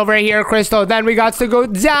turn over here, Crystal. Then we got to go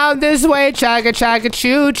down this way. Chugga, chugga,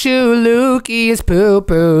 choo-choo. Lukey is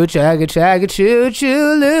poo-poo. Chugga, chugga,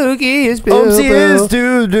 choo-choo. Lukey is poo-poo. Ohmsy is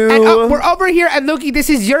doo-doo. And we're over here. And Lukey, this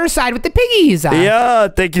is your side with the piggies. Yeah,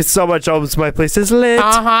 thank you so much, Ohms. My place is lit.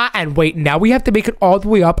 And wait, now we have to make it all the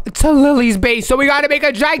way up to Lily's base. So we got to make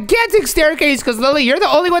a gigantic staircase because, Lily, you're the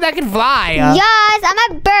only one that can fly. Yes,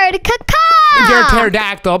 I'm a bird. Caw-caw. You're a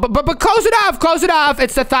pterodactyl. But close enough.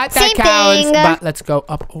 It's the thought that Same counts. thing. But let's go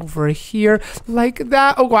up over here like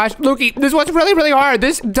that. Oh, gosh. Lukey, this one's really, really hard.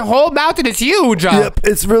 The whole mountain is huge. Yep,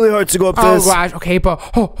 it's really hard to go up this. Oh, gosh. Okay, but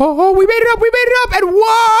we made it up. And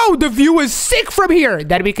whoa, the view is sick from here.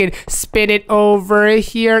 Then we can spin it over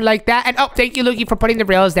here like that. And thank you, Lukey, for putting the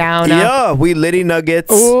rails down. Yeah, we litty nuggets.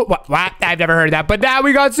 Oh, what? I've never heard that. But now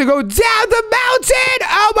we got to go down the mountain.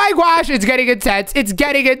 Oh my gosh, it's getting intense.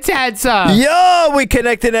 Yeah, we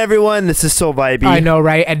connected everyone. This is so vibey. I know,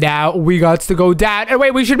 right? And now we got to go down. And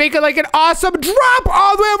wait, we should make it like an awesome drop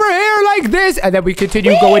all the way over here like this. And then we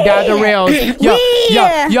continue going down the rails.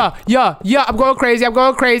 Yeah. I'm going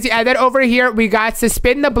crazy. And then over here, we got to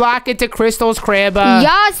spin the block into Crystal's crib.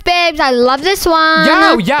 Yes, babes. I love this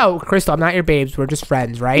one. Yo. Crystal, I'm not your babes. We're just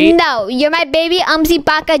friends, right? No, you're my baby Ohmsy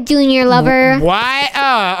Baka Jr. lover. What?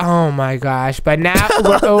 Oh my gosh. But now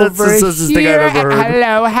we're over here at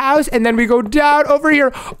Hello House. And then we go down over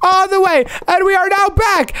here all the way. And we are now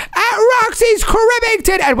back at Roxy's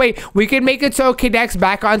Cribbington. And wait, we can make it so it connects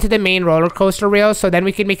back onto the main roller coaster rail. So then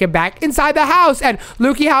we can make it back inside the house. And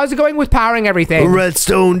Lukey, how's it going with powering everything?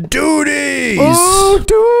 Redstone duties. Oh,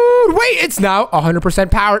 dude. Wait, it's now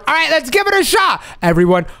 100% powered. All right, let's give it a shot.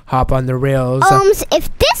 Everyone, hop on the rails. If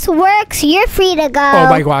this works, you're free to go. Oh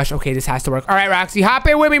my gosh. Okay, this has to work. All right, Roxy, hop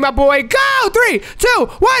in with me, my boy. Go! 3, 2,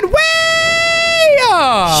 1, whee!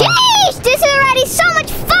 Sheesh, this is already so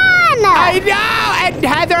much fun. I know. And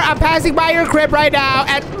Heather, I'm passing by your crib right now.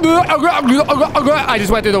 And I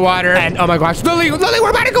just went through the water. And oh my gosh, Lily, we're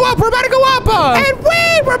about to go up. And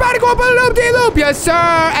we're about to go up a loop-de-loop. Yes, sir.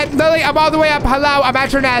 And Lily, I'm all the way up. Hello, I'm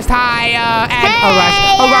at your nest. Hi.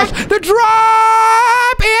 Oh gosh, the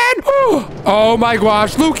drop in. Oh my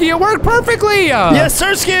gosh, Lukey, it worked perfectly. Yes,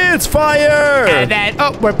 sir, Skits, fire. And then,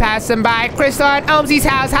 we're passing by Crystal and Ohmsy's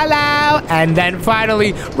house. Hello. And then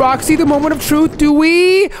finally, Roxy, the moment of truth. Do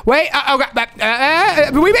we? Wait,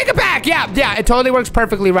 we make it back. Yeah, it totally works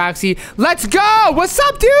perfectly, Roxy. Let's go. What's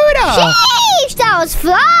up, dude? house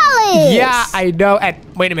flawless. Yeah, I know. And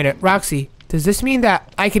wait a minute, Roxy. Does this mean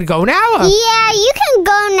that I can go now? Yeah, you can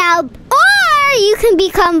go now, or you can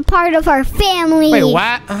become part of our family. Wait,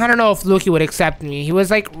 what? I don't know if Lukey would accept me. He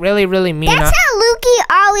was like really, really mean. That's how Lukey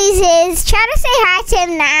always is. Try to say hi to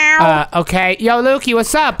him now. Okay. Yo, Lukey,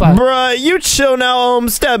 what's up? Bruh, you chill now,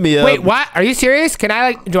 Stab me up. Wait, what? Are you serious? Can I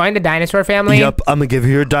like join the dinosaur family? Yup, I'm gonna give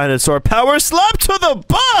you your dinosaur power slap to the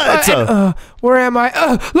butt. Where am I?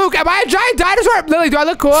 Luke, am I a giant dinosaur? Lily, do I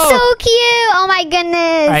look cool? So cute. Oh my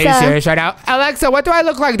goodness. Are you serious right now? Alexa, what do I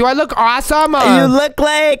look like? Do I look awesome? You look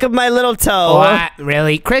like my little toe. What?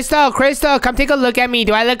 Really? Crystal, come take a look at me.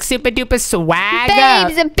 Do I look super duper swag?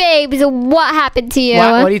 Babes, what happened to you?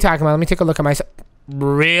 What are you talking about? Let me take a look at myself.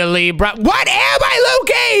 Really, bro? What am I,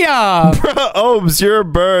 Lukey? Bruh, Ohms, you're a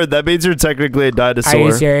bird. That means you're technically a dinosaur. Are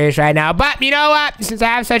you serious right now? But you know what? Since I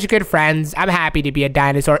have such good friends, I'm happy to be a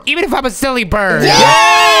dinosaur, even if I'm a silly bird.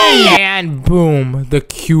 Yay! And boom, the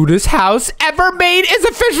cutest house ever made is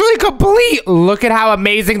officially complete. Look at how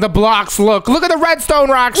amazing the blocks look. Look at the redstone,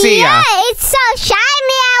 Roxy. Yeah, it's so shiny.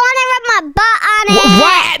 I want to rub my butt on it.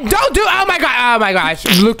 What? Don't do. Oh my god. Oh my gosh,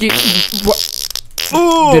 Lukey. What?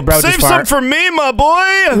 Ooh, save some for me, my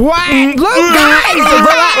boy. What? Look, guys.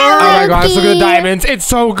 Oh my gosh, look at the diamonds. It's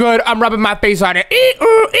so good. I'm rubbing my face on it.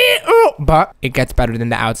 But it gets better than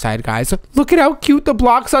the outside, guys. Look at how cute the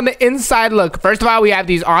blocks on the inside look. First of all, we have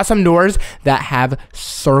these awesome doors that have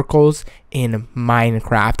circles in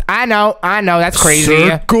Minecraft. I know, that's crazy.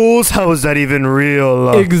 Circles? How is that even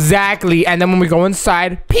real? Exactly. And then when we go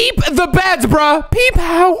inside, peep the beds, bruh. Peep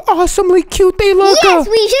how awesomely cute they look. Yes,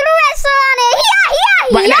 we should wrestle on it.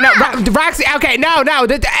 No, Roxy, okay, no.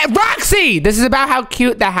 Roxy! This is about how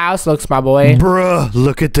cute the house looks, my boy. Bruh,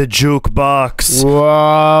 look at the jukebox.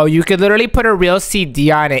 Whoa, you could literally put a real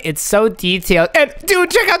CD on it. It's so detailed. And, dude,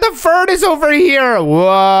 check out the furnace over here.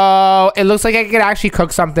 Whoa. It looks like I could actually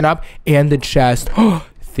cook something up. And the chest.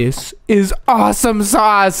 This is awesome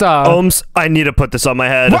sauce. Ohms, I need to put this on my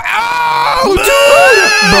head. What? Oh, dude!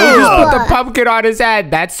 Bro just put the pumpkin on his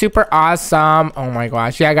head. That's super awesome. Oh my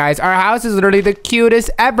gosh. Yeah, guys, our house is literally the cutest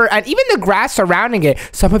ever. And even the grass surrounding it,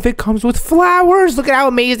 some of it comes with flowers. Look at how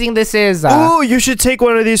amazing this is. Oh, you should take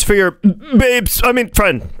one of these for your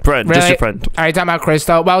friend. Really? Just your friend. Are you talking about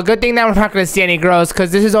Crystal? Well, good thing that we're not going to see any girls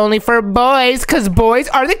because this is only for boys because boys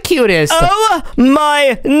are the cutest. Oh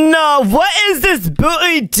my, no. What is this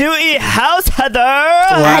booty dooty house, Heather?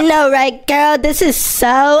 I know, right, girl? This is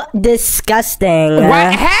so disgusting.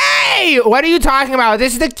 What? Hey! What are you talking about?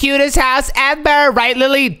 This is the cutest house ever, right,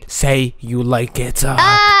 Lily? Say you like it.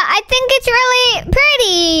 I think it's really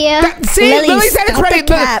pretty. See, Lily said it's pretty.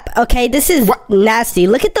 Okay, this is nasty.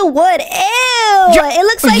 Look at the wood. Ew! It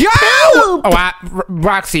looks like poop. Oh,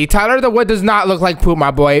 Roxy, tell her the wood does not look like poop,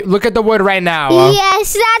 my boy. Look at the wood right now.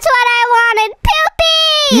 Yes, that's what I wanted. Poopy!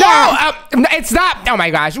 No, it's not. Oh my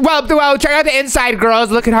gosh. Well, check out the inside,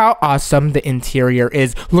 girls. Look at how awesome the interior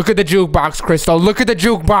is. Look at the jukebox, Crystal. Look at the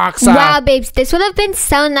jukebox. Wow, babes, this would have been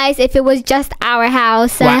so nice if it was just our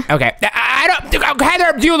house. What? Okay. I don't.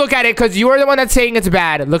 Heather, you look at it because you are the one that's saying it's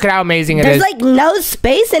bad. Look at how amazing it is. There's like no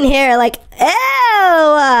space in here. Like, ew.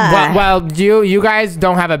 Well, you guys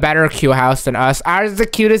don't have a better cute house than us. Ours is the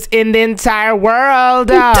cutest in the entire world.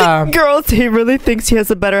 Girls, he really thinks he has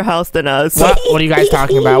a better house than us. What are you guys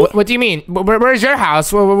talking about? What do you mean? Where's your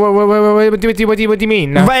house? What do you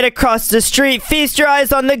mean? Right across the street. Feast your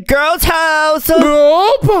eyes on the girl's house.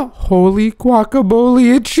 Nope. Holy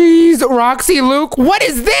guacamole and cheese. Roxy, Luke, what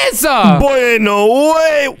is this? Boy, no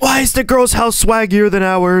way. Why is the girl's house swaggier than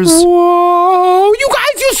ours? Whoa. You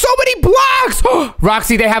guys use so many blocks.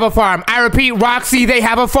 Roxy, they have a farm. I repeat, Roxy, they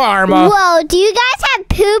have a farm. Whoa, do you guys have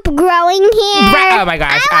poop growing here? Oh my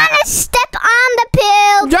gosh. I want to step on the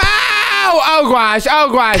poop. Oh gosh.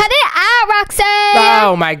 Cut it out, Roxy.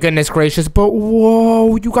 Oh my goodness gracious. But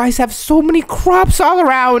whoa, you guys have so many crops all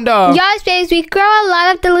around. Yes, babes, we grow a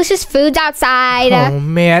lot of delicious foods outside. Oh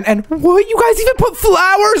man, and what? You guys even put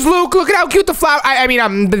flowers, Luke. Look at how cute the flower. I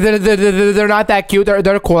mean, they're not that cute.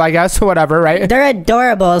 They're cool, I guess. Whatever, right? They're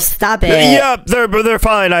adorable. Stop it. Yeah, they're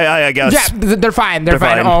fine. I guess. Yeah, they're fine. They're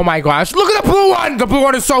fine. Oh my gosh, look at the blue one. The blue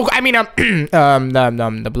one is so. I mean,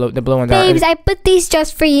 the blue ones. Babes, I put these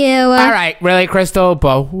just for you. All right, really, Crystal.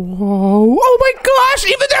 But whoa, oh my gosh,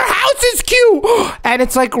 even their house is cute, and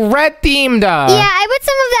it's like red themed. Yeah, I put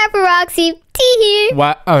some of that for Roxy. Tee-hee.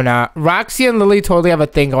 What? Oh no, Roxy and Lily totally have a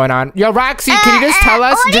thing going on. Yo, Roxy, can you just tell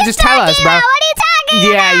us? Just tell us, bro. What are you talking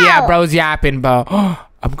about? Yeah, bro's yapping, bro.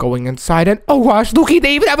 I'm going inside and oh gosh, Lukey,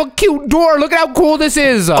 they even have a cute door. Look at how cool this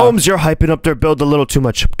is. Ohms, you're hyping up their build a little too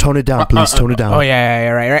much. Tone it down, please. Tone it down. Oh yeah,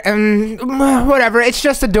 right. Whatever. It's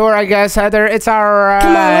just a door, I guess, Heather. It's alright.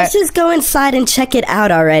 Come on, let's just go inside and check it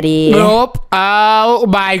out already. Nope. Oh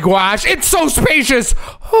my gosh, it's so spacious.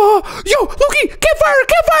 Oh, yo, Lukey, campfire!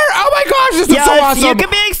 Oh my gosh, this is so awesome. You can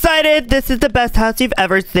be excited. This is the best house you've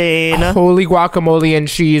ever seen. Holy guacamole and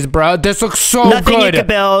cheese, bro. This looks so good. Nothing you can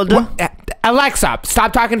build. Alexa,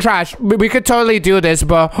 stop talking trash. We could totally do this,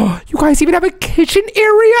 but you guys even have a kitchen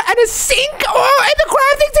area and a sink. Oh, and the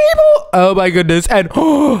crafting table. Oh my goodness. And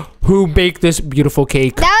who baked this beautiful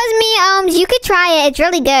cake? That was me. You could try it. It's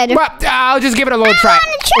really good. Well, I'll just give it a little try. I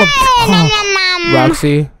want to try it.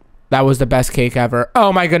 Roxy, that was the best cake ever.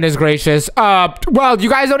 Oh my goodness gracious. Well, you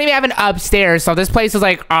guys don't even have an upstairs, so this place is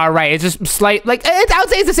like, all right. It's just slight, like, I would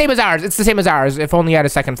say it's the same as ours. It's the same as ours, if only at a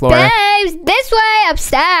second floor. Babes, this way,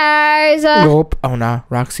 upstairs. Nope. Oh no,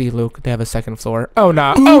 Roxy, Luke, they have a second floor. Oh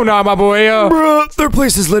no, my boy. Bruh, their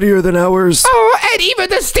place is linear than ours. Oh, and even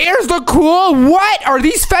the stairs look cool. What are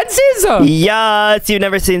these fences? Yes, you've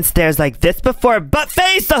never seen stairs like this before. Butt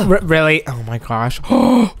face. Really? Oh my gosh.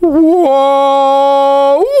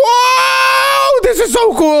 Whoa! This is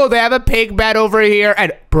so cool. They have a pig bed over here,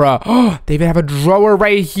 and bruh, they even have a drawer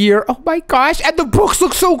right here. Oh my gosh, and the books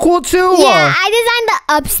look so cool too. Yeah, I designed the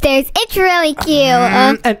upstairs. It's really cute.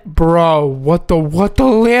 And bro, what the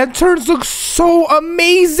lanterns look so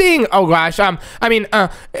amazing. Oh gosh,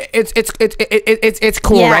 it's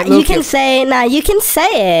cool, yeah, right, Luke? you can say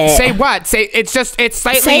it. Say what? Say it's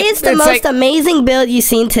slightly. Say it's the most amazing build you've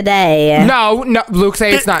seen today. No, Luke,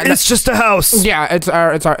 say it's not. It's just a house. Yeah, it's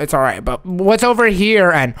all right. But what's over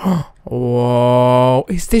here? And whoa,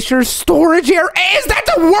 is this your storage area? Is that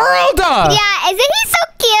the world? Yeah, isn't he so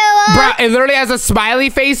cute? Bro, it literally has a smiley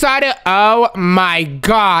face on it. Oh my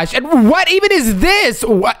gosh. And what even is this?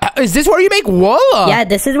 What, is this where you make wool? Yeah,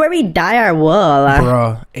 this is where we dye our wool.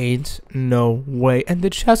 Bro, ain't no way. And the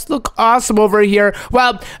chests look awesome over here.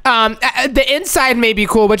 Well, the inside may be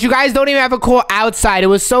cool, but you guys don't even have a cool outside. It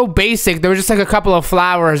was so basic. There was just like a couple of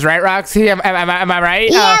flowers, right, Roxy? Am I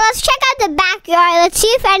right? Yeah, let's check out the backyard. Let's see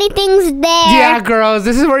if anything's there. Yeah, girls,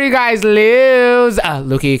 this is where you guys live.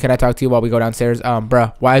 Lukey, can I talk to you while we go downstairs?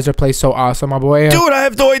 Bro, why is their place so awesome, my boy? Dude, I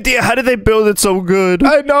have no idea. How did they build it so good?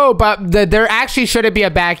 I know, but there actually shouldn't be a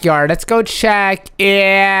backyard. Let's go check.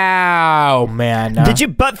 Yeah. Oh, man. Did you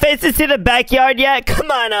butt faces to the backyard yet? Come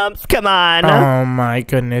on, come on. Oh, my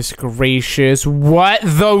goodness gracious. What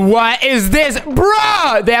is this?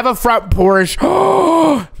 Bruh, they have a front porch.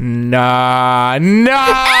 Nah. No,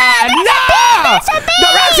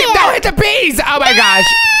 Roxy, don't hit the bees. Oh, my gosh.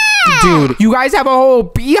 Dude, you guys have a whole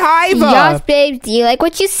beehive? Yes, babes. Do you like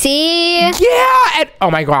what you see? Yeah. And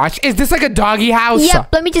oh my gosh, is this like a doggy house? Yep.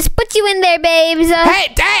 Let me just put you in there, babes.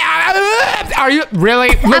 Hey, are you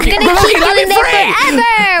really? I'm gonna keep you in there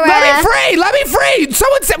forever. Let me free.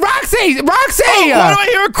 Someone said, Roxy. Oh, why do I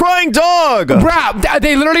hear a crying dog? Bro,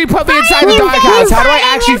 they literally put me inside the doghouse. How do I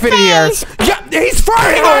actually fit in here? Yeah, he's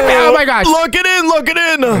farting on me. Oh my gosh. Look it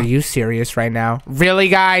in. Are you serious right now? Really,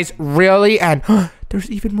 guys? Really? And there's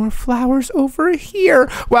even more flowers over here.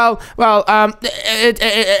 Well,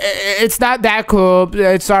 it's not that cool.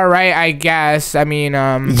 It's all right, I guess. I mean,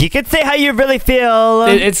 you could say how you really feel.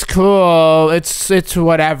 It's cool. It's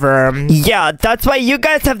whatever. Yeah, that's why you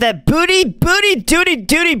guys have that booty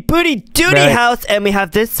Really? house, and we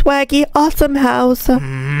have this swaggy, awesome house.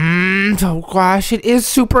 Oh gosh, it is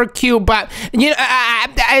super cute, but you know,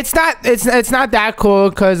 it's not that cool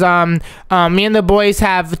because me and the boys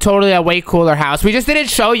have totally a way cooler house. We just didn't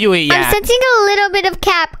show you it yet. I'm sensing a little bit of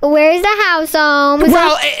cap. Where's the house?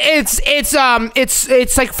 Well,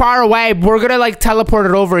 it's like far away. We're gonna like teleport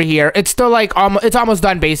it over here. It's still like it's almost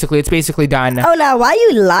done basically. It's basically done. Oh no, why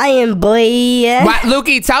you lying, boy? What,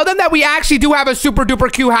 Lukey? Tell them that we actually do have a super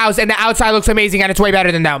duper cute house, and the outside looks amazing, and it's way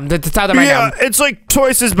better than them. Tell them right now. Yeah, it's like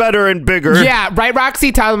twice as better and bigger. Yeah, right,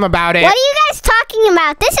 Roxy? Tell them about it. What are you guys talking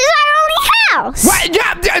about? This is our only house. What?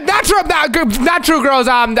 Yeah, not true, girls.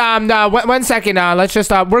 1 second. Let's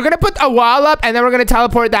just we're gonna put a wall up, and then we're gonna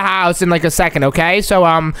teleport the house in like a second. Okay? So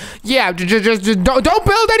yeah, just don't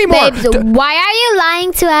build anymore. Babes, why are you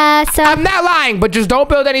lying to us? I'm not lying, but just don't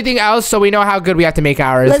build anything else, so we know how good we have to make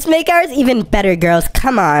ours. Let's make ours even better, girls.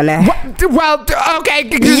 Come on. Well, okay.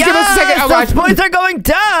 Just give us a second. Oh gosh, those points are going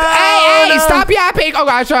down. Hey, stop yapping. Oh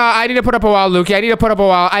gosh, I need to put up a wall, Lukey. I need to put up a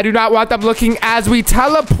wall. I do not want them looking as we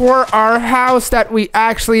teleport our house that we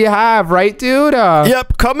actually have, right, dude?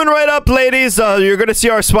 Yep, coming right up, ladies. You're gonna see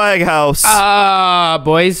our swag house.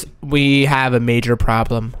 Boys, we have a major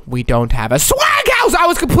problem. We don't have a swag house. I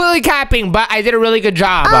was completely capping, but I did a really good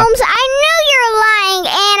job. I knew you were lying. playing,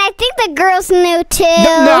 and I think the girls knew too.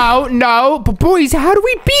 No. But boys, how do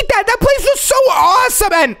we beat that? That place was so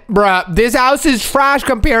awesome. And, bruh, this house is trash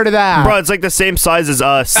compared to that. Bro, it's like the same size as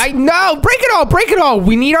us. I know. Break it all.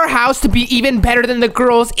 We need our house to be even better than the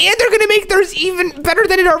girls, and they're going to make theirs even better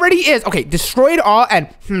than it already is. Okay, destroy it all, and,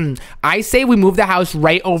 I say we move the house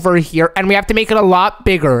right over here, and we have to make it a lot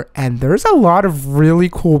bigger. And there's a lot of really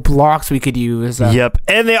cool blocks we could use. Yep,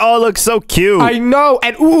 and they all look so cute. I know.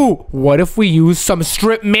 And ooh, what if we use some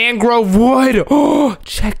strip mangrove wood? Oh,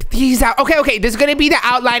 check these out. Okay, this is gonna be the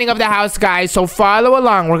outlining of the house, guys, so follow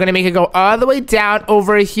along. We're gonna make it go all the way down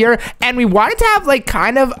over here, and we wanted to have like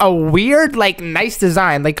kind of a weird, like nice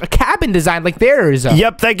design, like a cabin design like theirs.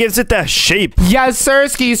 Yep, that gives it that shape. Yes,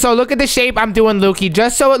 sirski. So look at the shape I'm doing, Lukey,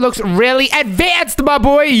 just so it looks really advanced, my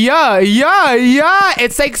boy. Yeah.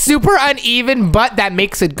 It's like super uneven, but that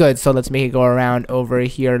makes it good. So let's make it go around over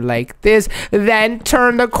here like this, then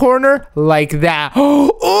turn the corner like that.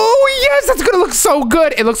 Oh yes, that's gonna look so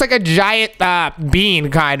good. It looks like a giant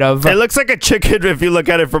bean, kind of. It looks like a chicken if you look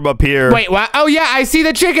at it from up here. Wait, what? Oh yeah, I see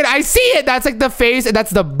the chicken. I see it. That's like the face, and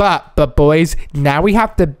that's the butt. But boys, now we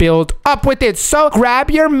have to build up with it. So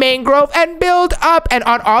grab your mangrove and build up. And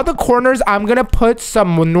on all the corners, I'm gonna put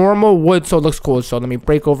some normal wood so it looks cool. So let me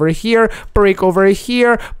break over here, break over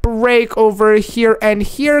here, break over here and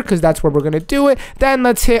here, because that's where we're gonna do it. Then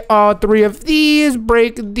let's hit all three of these,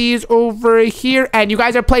 break these over here, and you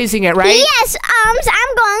guys are placing it, right? Yes,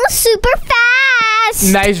 I'm going super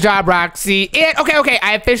fast. Nice job, Roxy. And okay,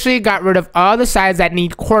 I officially got rid of all the sides that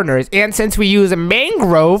need corners. And since we use a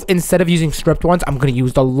mangrove instead of using stripped ones, I'm gonna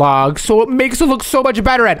use the log, so it makes it look so much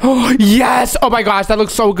better. And yes, oh my gosh, that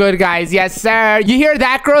looks so good, guys. Yes, sir. You hear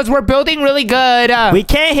that, girls? We're building really good. We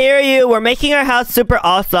can't hear you. We're making our house super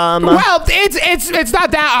awesome. Well, it's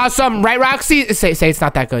not that awesome, right, Roxy? Say it's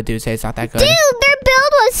not that good, dude. Say it's not that good. Dude, their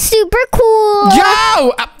build was super cool.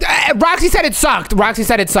 Yo, Roxy said it sucked.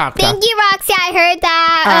 Thank you, Roxy. I heard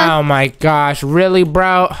that. Oh my gosh, really,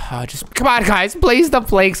 bro? Oh, just come on, guys. Place the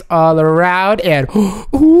flakes all around, and it's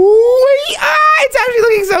actually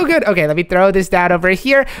looking so good. Okay, let me throw this down over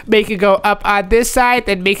here. Make it go up on this side,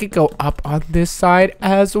 then make it go up on this side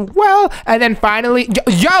as well, and then finally,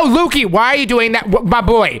 yo, Lukey, why are you doing that, my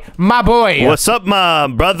boy? What's up, my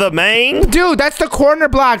brother, man? Dude, that's the corner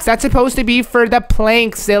blocks. That's supposed to be for the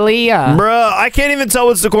plank, silly. Bruh, I can't even tell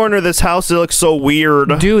what's the corner of this house. It looks so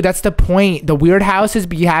weird. Dude, that's the point. The weird houses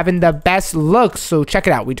be having the best looks. So check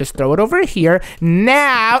it out. We just throw it over here.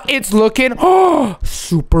 Now it's looking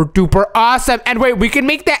super duper awesome. And wait, we can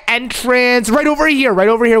make the entrance right over here. Right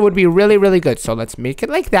over here would be really, really good. So let's make it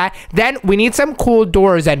like that. Then we need some cool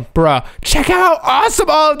doors. And bruh, check out how awesome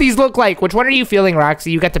all of these look like. Which one are you feeling,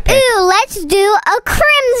 Roxy? You get to pick. Ooh, let's do a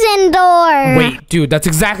crimson door. Wait, dude, that's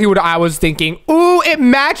exactly what I was thinking. Ooh, it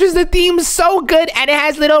matches the theme so good, and it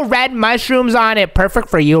has little red mushrooms on it. Perfect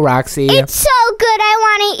for you, Roxy. It's so good, I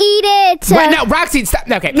want to eat it. Wait, no, Roxy, stop.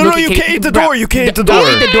 Okay, No, you can't eat the door. You can't eat the door.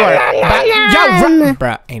 Don't eat the door.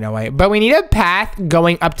 Bruh, ain't no way. But we need a path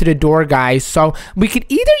going up to the door, guys. So we could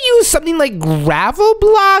either use something like gravel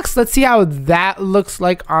blocks. Let's see how that looks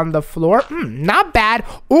like on the floor. Not bad.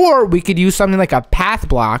 Or we could use something like a path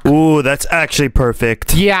block. Ooh, that's actually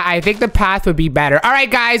perfect. Yeah, I think the path would be better. All right,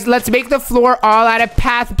 guys, let's make the floor all out of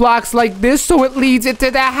path blocks like this so it leads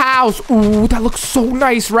into the house. Ooh, that looks so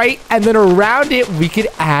nice, right? And then around it, we could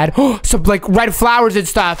add some like red flowers and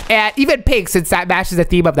stuff, and even pink, since that matches the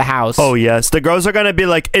theme of the house. Oh, yes. The girls are gonna be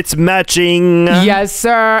like, it's matching. Yes,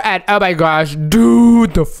 sir. And oh my gosh,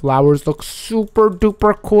 dude, the flowers look super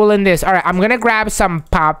duper cool in this. All right, I'm gonna grab some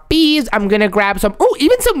poppies. I'm gonna grab some,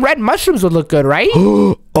 even some red mushrooms would look good, right?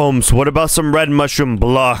 So what about some red mushroom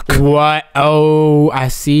block? What? Oh, I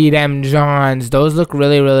see them, Johns. Those look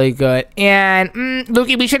really, really good. And,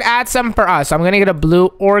 Lukey, we should add some for us. I'm gonna get a blue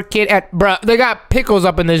orchid. And, bruh, they got pickles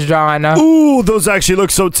up in this, John. Ooh, those actually look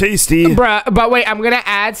so tasty. Bruh, but wait, I'm gonna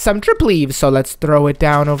add some drip leaves. So let's throw it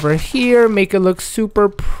down over here, make it look super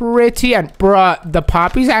pretty. And, bruh, the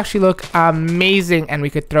poppies actually look amazing. And we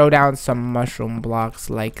could throw down some mushroom blocks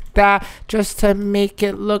like that, just to make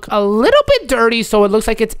it look a little bit dirty, so it looks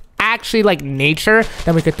like it's actually like nature.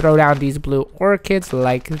 Then we could throw down these blue orchids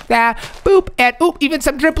like that. Boop. And even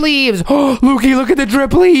some drip leaves. Oh, Lukey, look at the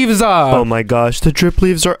drip leaves. Oh my gosh, the drip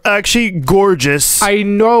leaves are actually gorgeous. I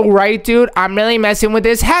know, right, dude? I'm really messing with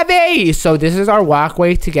this heavy. So this is our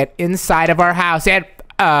walkway to get inside of our house. And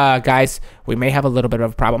guys, we may have a little bit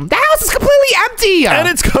of a problem. The house is completely empty. And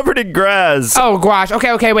it's covered in grass. Oh, gosh.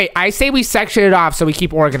 Okay, wait. I say we section it off so we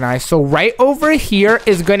keep organized. So right over here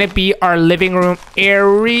is going to be our living room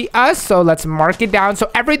area. So let's mark it down. So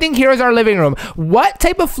everything here is our living room. What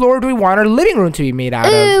type of floor do we want our living room to be made out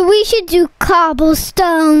of? We should do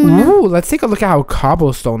cobblestone. Ooh, let's take a look at how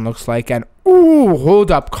cobblestone looks like. And ooh,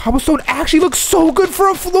 hold up. Cobblestone actually looks so good for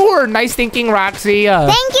a floor. Nice thinking, Roxy.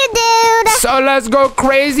 Thank you, dude. So let's go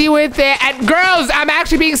crazy with it. And girls, I'm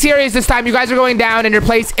actually being serious this time. You guys are going down and your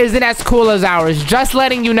place isn't as cool as ours. Just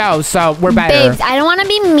letting you know. So we're better. Babes, I don't want to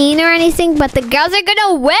be mean or anything, but the girls are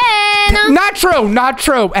gonna win. Not true, not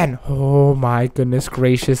true. And oh my goodness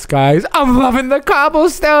gracious, guys. I'm loving the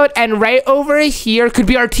cobblestone. And right over here could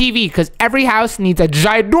be our TV, because every house needs a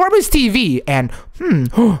ginormous TV. And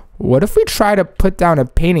what if we try to put down a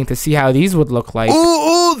painting to see how these would look like?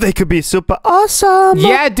 Ooh, they could be super awesome.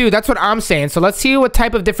 Yeah, dude, that's what I'm saying. So let's see what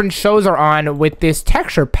type of different shows are on with this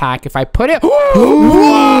texture pack. If I put it...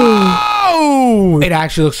 Whoa! It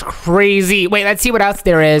actually looks crazy. Wait, let's see what else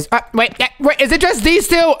there is. Wait, is it just these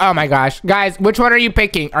two? Oh my gosh. Guys, which one are you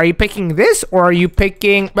picking? Are you picking this or are you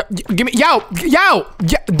picking... Give me... Yo,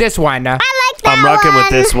 this one. I like that I'm rocking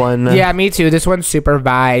with this one. Yeah, me too. This one's super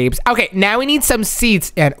vibes. Okay, now we need some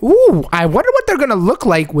seats. And ooh, I wonder what they're gonna look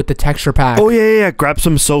like with the texture pack. Oh, yeah. Grab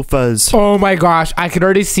some sofas. Oh my gosh, I can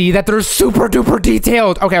already see that they're super duper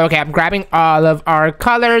detailed. Okay, I'm grabbing all of our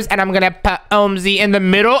colors and I'm gonna put Omzy in the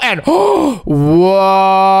middle. And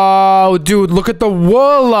whoa, dude, look at the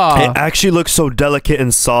wool. It actually looks so delicate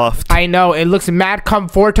and soft. I know, it looks mad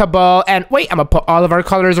comfortable. And wait, I'm gonna put all of our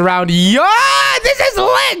colors around. Yeah, this is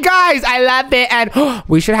lit, guys. I love it. And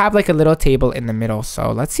we should have like a little table in the middle.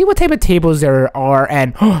 So let's see what type of tables there are.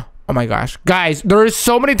 And oh my gosh, guys, there's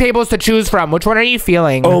so many tables to choose from. Which one are you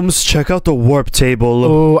feeling? Check out the warp table.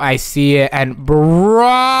 Oh, I see it. And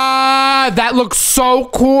bruh, that looks so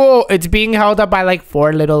cool. It's being held up by like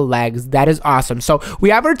 4 little legs. That is awesome. So we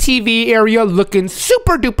have our TV area looking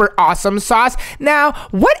super duper awesome sauce. Now,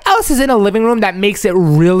 what else is in a living room that makes it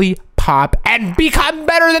really pop and become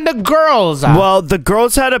better than the girls? Well, the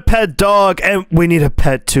girls had a pet dog and we need a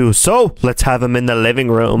pet too, so let's have him in the living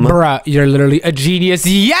room. Bruh, you're literally a genius.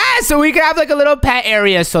 Yes, so we can have like a little pet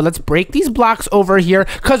area. So let's break these blocks over here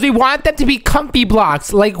because we want them to be comfy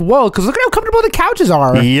blocks like wool, because look at how comfortable the couches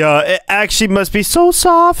are. Yeah, it actually must be so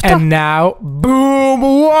soft. And now, boom,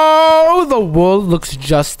 whoa, the wool looks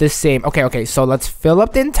just the same. Okay, so let's fill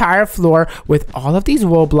up the entire floor with all of these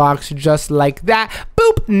wool blocks just like that.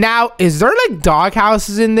 Boop. Now, is there like dog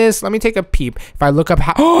houses in this? Let me take a peep. If I look up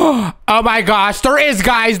how... Oh my gosh, there is,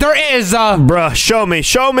 guys. There is. Bruh, show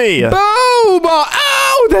me. Boom.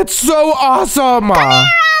 Oh, that's so awesome. Come here,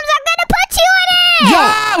 Arms. I'm gonna put you in it.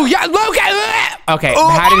 Yeah, look at it. Okay,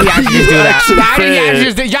 how did he actually just do that? How did he actually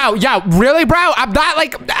just do... Yo, really, bro? I'm not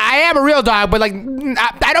like... I am a real dog, but like...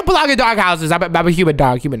 I don't belong in dog houses. I'm a human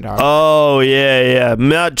dog. Oh, yeah.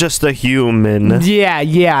 Not just a human.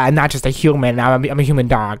 Yeah, not just a human. I'm a human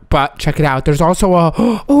dog. But check it out. There's also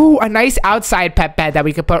a nice outside pet bed that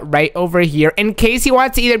we could put right over here in case he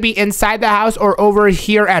wants to either be inside the house or over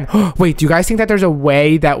here. And wait, do you guys think that there's a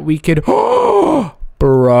way that we could...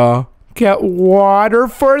 Bruh. Get water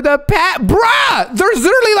for the pet. Bruh, there's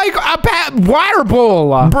literally like a pet water bowl.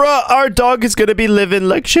 Bruh, our dog is gonna be living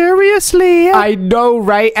luxuriously. I know,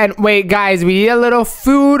 right? And wait, guys, we need a little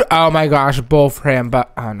food. Oh my gosh, bowl for him.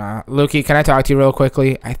 But oh no, Lukey, can I talk to you real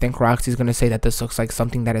quickly? I think Roxy's gonna say that this looks like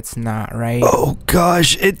something that it's not, right? Oh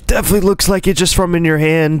gosh, it definitely looks like it just from in your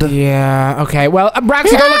hand. Yeah, okay, well,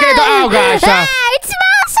 Roxy, don't look at it. Oh gosh. It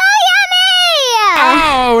smells so yummy.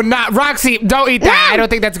 Oh, not Roxy, don't eat that. I don't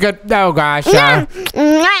think that's good. Oh gosh. But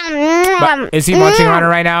is he munching on it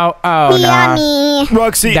right now? Oh Yummy. no.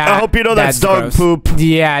 Roxy, I hope you know that's dog gross. poop.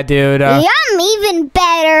 Yeah, dude. Yum, even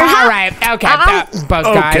better. All right, okay. But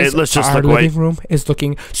guys, okay, let's just our look away. living room is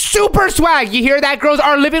looking super swag. You hear that, girls?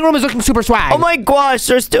 Our living room is looking super swag. Oh my gosh,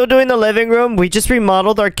 they're still doing the living room? We just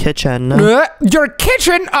remodeled our kitchen. Your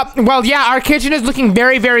kitchen? Well, yeah, our kitchen is looking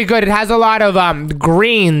very, very good. It has a lot of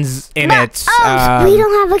greens in it. We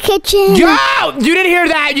don't have a kitchen. Yo, you didn't hear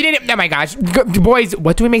that. You didn't. Oh my gosh, boys,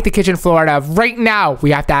 what do we make the kitchen floor out of? Right now,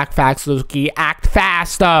 we have to act fast, Lukey. Act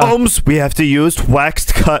fast. We have to use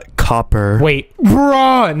waxed cut copper. Wait,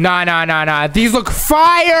 Bro, nah. These look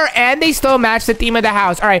fire, and they still match the theme of the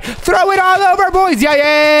house. All right, throw it all over, boys.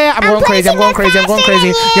 Yeah. I'm going crazy.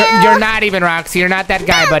 You're not even, Roxy. You're not that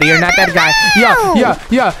guy, buddy. You're not that guy. Yeah.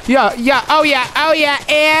 Oh, yeah.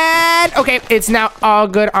 And, okay, it's now all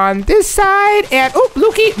good on this side. And, oh,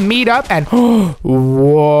 Lukey, meet up. And,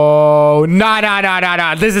 whoa.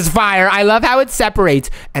 Nah. This is fire. I love how it separates.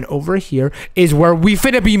 And over here is where we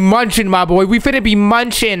finna be munching, my boy. We finna be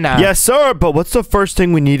munching. Yes, sir. But what's the first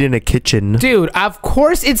thing we need in a kitchen? Dude, of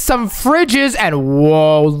course it's some fridges. And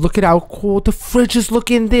whoa, look at how cool the fridges look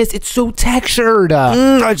in this. It's so textured.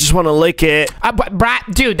 I just want to lick it.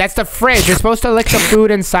 Dude, that's the fridge. You're supposed to lick the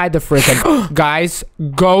food inside the fridge. And guys,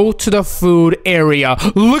 go to the food area.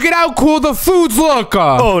 Look at how cool the foods look.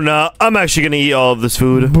 Oh, no. I'm actually going to eat all of this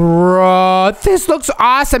food. Bro, this looks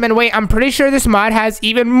awesome. And wait, I'm pretty sure this mod has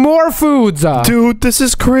even more foods. Dude, this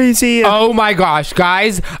is crazy. Oh my gosh,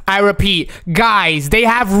 guys. I repeat, guys, they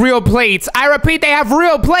have real plates. I repeat, they have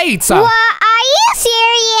real plates. What? Are you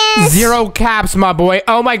serious? Zero caps, my boy.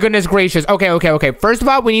 Oh my goodness gracious. Okay. First of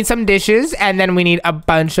all, we need some dishes, and then we need a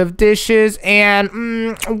bunch of dishes,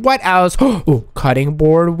 and what else? Oh, cutting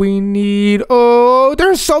board we need. Oh,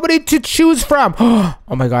 there's so many to choose from. Oh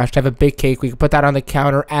my gosh, I have a big cake. We can put that on the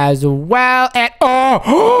counter as well. And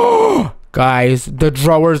guys, the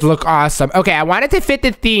drawers look awesome. Okay, I wanted to fit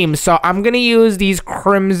the theme, so I'm gonna use these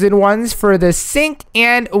crimson ones for the sink,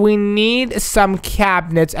 and we need some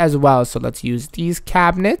cabinets as well. So let's use these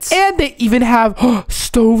cabinets. And they even have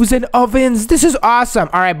stoves and ovens. This is awesome.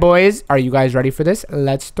 All right, boys, are you guys ready for this?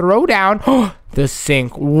 Let's throw down the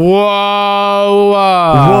sink. Whoa,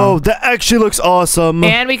 that actually looks awesome.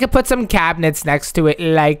 And we could put some cabinets next to it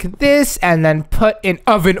like this, and then put an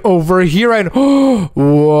oven over here. And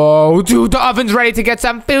whoa, dude, the oven's ready to get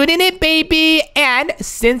some food in it, baby. And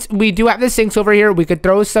since we do have the sinks over here, we could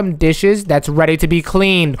throw some dishes that's ready to be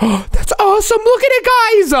cleaned. That's awesome. Look at it,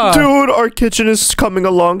 guys. Dude, our kitchen is coming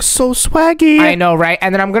along so swaggy. I know, right?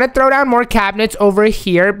 And then I'm gonna throw down more cabinets over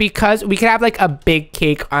here because we could have like a big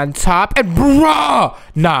cake on top. And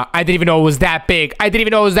nah, I didn't even know it was that big.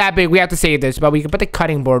 We have to save this, but we can put the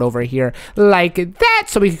cutting board over here like that,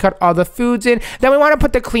 so we can cut all the foods in. Then we want to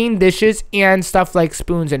put the clean dishes and stuff like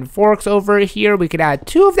spoons and forks over here. We could add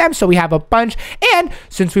 2 of them, so we have a bunch. And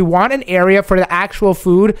since we want an area for the actual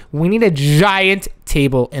food, we need a giant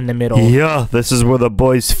table in the middle. Yeah, this is where the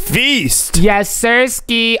boys feast. Yes,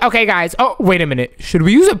 sirski. Okay, guys. Oh, wait a minute. Should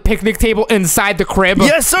we use a picnic table inside the crib?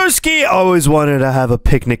 Yes, sirski. Always wanted to have a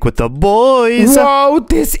picnic with the boys. Whoa,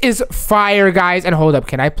 this is fire, guys. And hold up,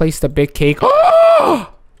 can I place the big cake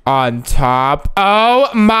on top? Oh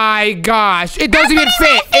my gosh, it doesn't even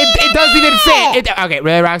fit. It doesn't even fit. Okay,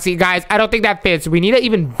 really, Roxy? Guys, I don't think that fits. We need an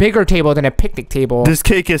even bigger table than a picnic table. This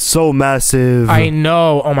cake is so massive. I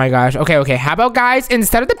know. Oh my gosh. Okay. How about, guys,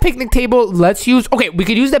 instead of the picnic table, let's use... Okay, we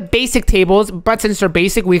could use the basic tables, but since they're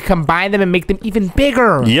basic, we combine them and make them even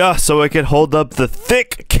bigger. Yeah, so it can hold up the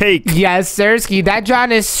thick cake. Yes, sirski. That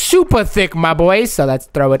John is super thick, my boy. So let's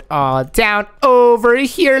throw it all down over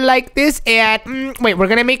here like this. And wait, we're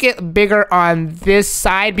gonna make it bigger on this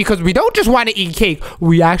side because we don't just want to eat cake.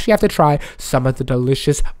 We actually have to try some of the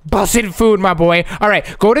delicious bussin' food, my boy. All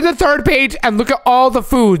right, go to the 3rd page and look at all the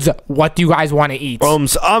foods. What do you guys want to eat? I'm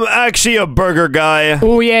actually a burger guy.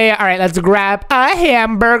 Oh, yeah. All right, let's grab a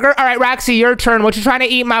hamburger. All right, Roxy, your turn. What you trying to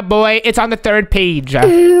eat, my boy? It's on the 3rd page. Ooh,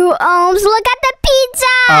 look at the pizza.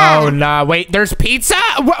 Oh, no. Wait, there's pizza?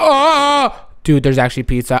 Oh! Dude, there's actually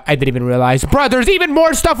pizza. I didn't even realize. Bro, there's even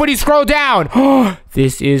more stuff when you scroll down.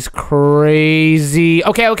 This is crazy.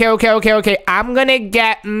 Okay. I'm gonna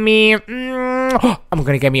get me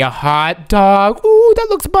a hot dog. Ooh, that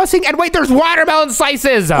looks busting. And wait, there's watermelon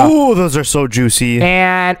slices. Ooh, those are so juicy.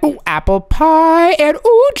 And apple pie. And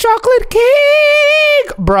chocolate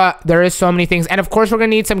cake. Bruh, there is so many things. And of course, we're gonna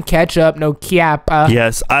need some ketchup. No cap.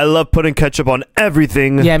 Yes, I love putting ketchup on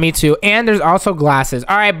everything. Yeah, me too. And there's also glasses.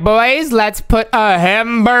 All right, boys, let's put a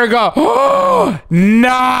hamburger.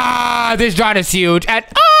 Nah, this John is huge. And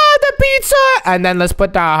the pizza. And then let's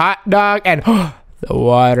put the hot dog and the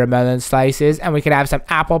watermelon slices, and we could have some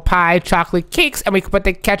apple pie, chocolate cakes, and we could put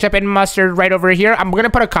the ketchup and mustard right over here. I'm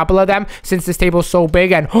gonna put a couple of them since this table's so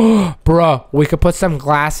big. And bruh, we could put some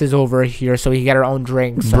glasses over here so we can get our own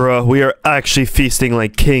drinks. Bruh, we are actually feasting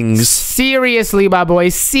like kings. Seriously, my boy,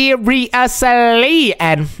 seriously.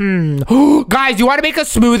 And guys, you want to make a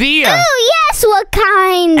smoothie? Oh yes, what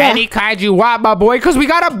kind? Any kind you want, my boy, because we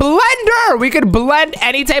got a blender. We could blend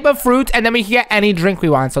any type of fruit, and then we can get any drink we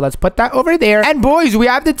want. So let's put that over there. And boys, we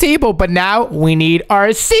have the table, but now we need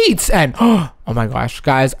our seats. And oh my gosh,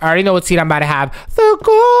 guys, I already know what seat I'm about to have. The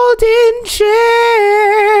golden chair.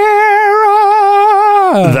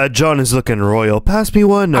 bruh. That John is looking royal. Pass me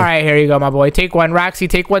one. All right, here you go, my boy. Take one, Roxy.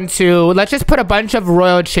 Take one, too. Let's just put a bunch of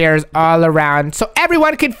royal chairs all around so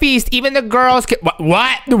everyone can feast. Even the girls can.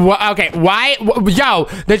 What? Okay, why? Yo,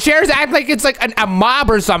 the chairs act like it's like a mob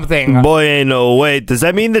or something. Boy, ain't no way. Does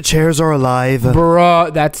that mean the chairs are alive?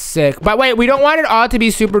 Bro, that's sick. But wait, we don't want it all to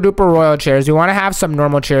be super duper royal chairs. We want to have some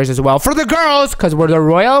normal chairs as well for the girls, because we're the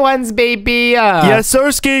royal ones, baby. Yes,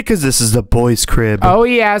 Sirski, because this is the boys' crib. Oh,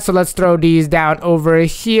 yeah. So let's throw these down over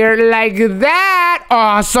here like that.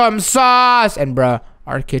 Awesome sauce. And, bruh,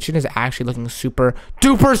 our kitchen is actually looking super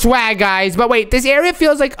duper swag, guys. But wait, this area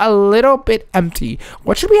feels like a little bit empty.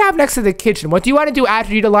 What should we have next to the kitchen? What do you want to do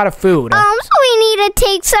after you eat a lot of food? So we need to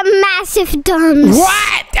take some massive dumps.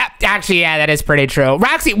 What? Actually, yeah, that is pretty true.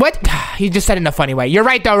 Roxy, what? You just said it in a funny way. You're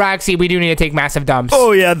right, though, Roxy. We do need to take massive dumps.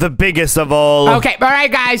 Oh, yeah, the biggest of all. Okay, all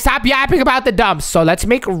right, guys, stop yapping about the dumps. So let's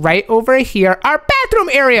make right over here our bathroom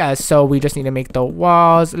area. So we just need to make the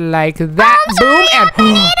walls like that. Boom, and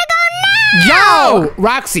We need to go now. yo,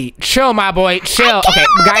 Roxy, chill, my boy, chill. Okay,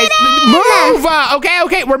 guys, move.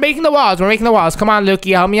 Okay, we're making the walls. We're making the walls. Come on,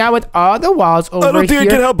 Lukey, help me out with all the walls over here. I don't think I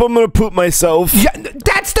can help. I'm gonna poop myself. Yeah,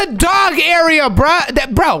 that's the dog area,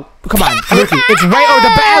 bruh. Bro, come on, Lukey. It's right over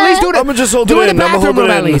the at least do it. I'm gonna just hold do it it in. the I'm gonna bathroom hold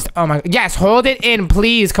room it at in. least. Oh my, yes, hold it in,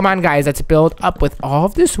 please. Come on, guys. Let's build up with all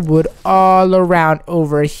of this wood all around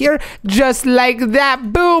over here, just like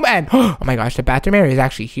that. Boom, and oh my gosh, the bathroom area is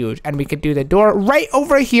actually huge, and we could do the door right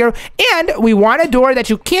over here. And we want a door that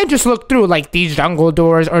you can't just look through, like these jungle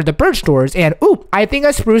doors or the birch doors. And ooh, I think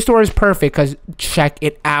a spruce door is perfect because check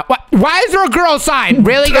it out. What? Why is there a girl sign?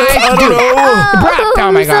 Really, guys? I don't know. Bruh,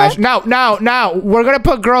 oh my gosh. No. We're gonna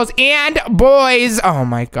put girls and boys. Oh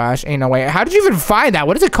my gosh. Ain't no way. How did you even find that?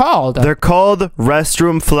 What is it called? They're called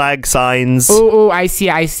restroom flag signs. Ooh, I see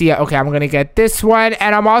it. Okay, I'm gonna get this one,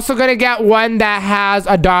 and I'm also gonna get one that has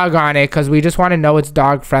a dog on it because we just want to know it's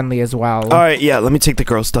dog friendly as well. All right, yeah, let me take the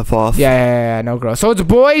girl stuff off. Yeah, no girls. So it's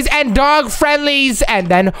boys and dog friendlies, and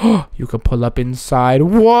then you can pull up inside.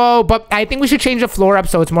 Whoa, but I think we should change the floor up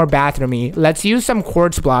so it's more bathroomy. Let's use some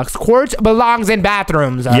quartz blocks. Quartz belongs in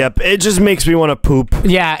bathrooms. Yep, it just makes me want to poop.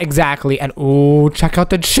 Yeah, exactly. And ooh, check out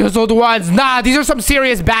the chiseled ones. Nah, these are some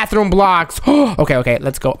serious bathroom blocks. Okay,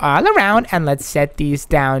 let's go all around and let's set these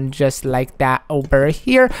down just like that over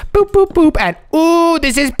here. Boop, boop, boop. And ooh,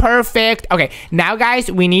 this is perfect. Okay, now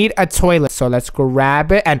guys, we need a toilet. So let's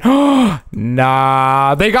grab it and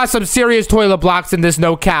nah, they got some serious toilet blocks in this,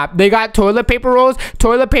 no cap. They got toilet paper rolls,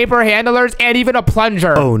 toilet paper handlers, and even a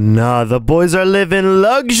plunger. Oh, nah, the boys are living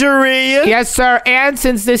luxury. Yes, sir. And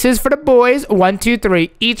since this is for the boys, 1, 2,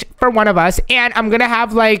 3, each for one of us. And I'm gonna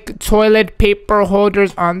have like toilet paper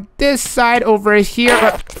holders on this side over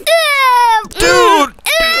here. Dude.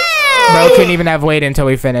 Bro couldn't even have waited until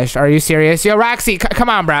we finished. Are you serious? Yo, Roxy, come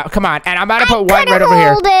on, bro. Come on. And I'm about to put one right over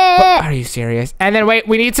here. Are you serious? And then wait,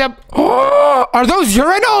 we need some. Oh, are those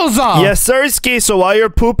urinals? Yes, Sirski. So while you're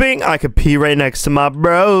pooping, I could pee right next to my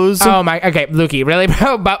bros. Oh my. Okay, Lukey, really,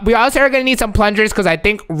 bro? But we also are gonna need some plungers because I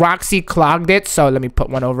think Roxy clogged it. So let me put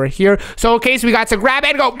one over here. So in case we got to grab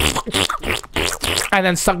it and go, and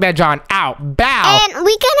then suck that John out. Bow. And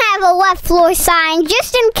we can have a wet floor sign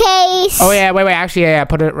just in case. Oh yeah, wait. Actually, yeah,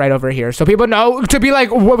 put it right over here so people know to be like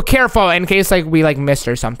careful in case like we like missed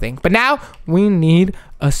or something. But now we need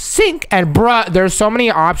a sink, and bruh, there's so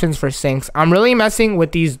many options for sinks. I'm really messing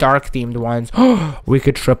with these dark themed ones. We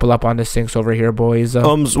could triple up on the sinks over here, boys.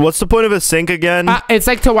 What's the point of a sink again? It's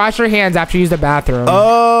like to wash your hands after you use the bathroom.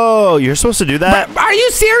 Oh, you're supposed to do that? Are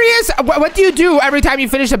you serious? What do you do every time you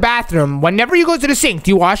finish the bathroom? Whenever you go to the sink,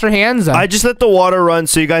 do you wash your hands? I just let the water run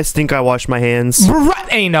so you guys think I wash my hands.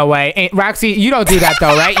 Ain't no way. Roxy, you don't do that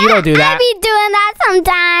though, right? You don't do that. I be doing that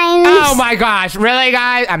sometimes. Oh my gosh, really,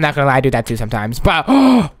 guys? I'm not gonna lie, I do that too sometimes. But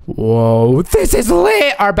whoa, this is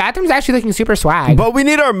lit. Our bathroom's actually looking super swag. But we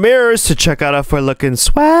need our mirrors to check out if we're looking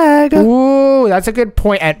swag. Ooh, that's a good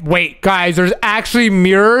point. And wait, guys, there's actually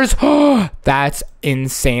mirrors. That's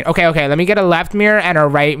insane. Okay, let me get a left mirror and a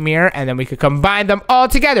right mirror, and then we could combine them all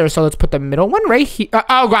together. So let's put the middle one right here.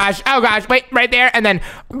 Oh gosh, wait, right there, and then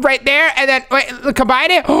right there, and then wait,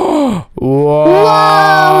 combine it. Whoa,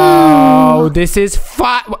 this is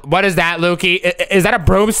fun. What is that, Lukey? Is that a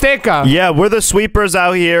broomstick? Yeah, we're the sweepers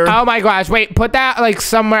out here. here. Oh my gosh. Wait, put that like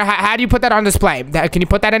somewhere. How do you put that on display? Can you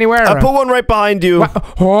put that anywhere? I put one right behind you.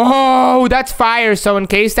 Oh, that's fire. So in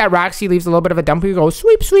case that Roxy leaves a little bit of a dump, we go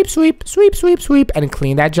sweep, sweep, sweep, sweep, sweep, sweep, and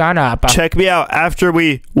clean that John up. Check me out. After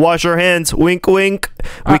we wash our hands, wink, wink,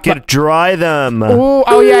 we can dry them. Ooh,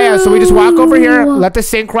 oh, yeah. So we just walk over here, let the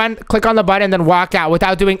sink run, click on the button, then walk out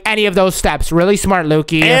without doing any of those steps. Really smart,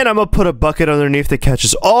 Lukey. And I'm going to put a bucket underneath that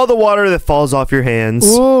catches all the water that falls off your hands.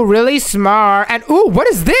 Ooh, really smart. And ooh, what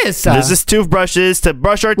is this? This is toothbrushes to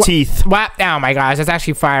brush our teeth. What? Oh my gosh, that's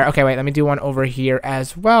actually fire. Okay, wait, let me do one over here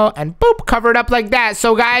as well. And boop, cover it up like that.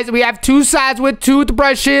 So guys, we have two sides with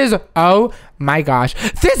toothbrushes. Oh my gosh,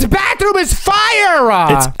 this bathroom is fire.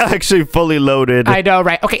 It's actually fully loaded. I know,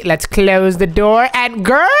 right? Okay, let's close the door. And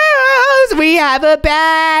girls, we have a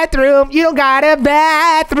bathroom. You don't got a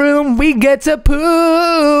bathroom. We get to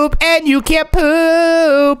poop, and you can't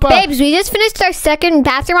poop. Babes, we just finished our second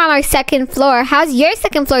bathroom on our second floor. How's your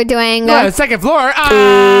second floor doing? Second floor?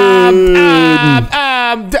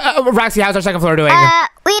 Roxy, how's our second floor doing?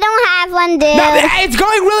 We don't have one, dude. No, it's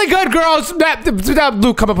going really good, girls.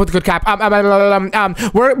 Luke, come up with a good cap.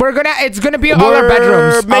 It's gonna be all our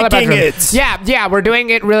bedrooms. We're making it. Yeah, we're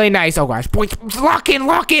doing it really nice. Oh gosh, boy, lock in.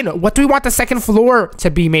 What do we want the second floor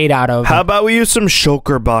to be made out of? How about we use some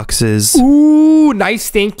shulker boxes? Ooh, nice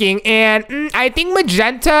thinking. And I think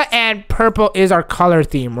magenta and purple is our color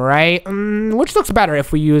theme, right? Which looks better,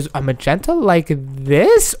 if we use a magenta like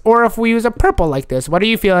this, or if we use a purple like this? What are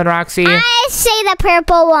you feeling, Roxy? I say the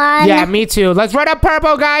purple one. Yeah, me too. Let's run up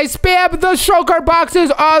purple, guys. Spam the shulker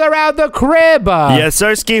boxes all around the crib. Yes,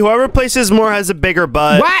 Sirski. Whoever places more has a bigger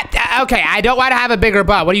butt. What? Okay, I don't want to have a bigger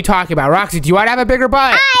butt. What are you talking about? Roxy, do you want to have a bigger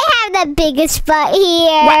butt? I have the biggest butt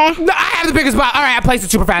here. What? No, I have the biggest butt. All right, I placed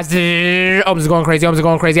it super fast. Ohms is going crazy. I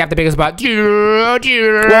have the biggest butt.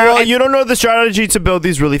 Well, you don't know the strategy to build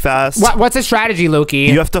these really fast. What's the strategy, Lukey?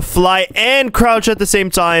 You have to fly and crouch at the same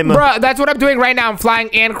time. Bro, that's what I'm doing right now. I'm flying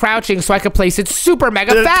and crouching so I can place it super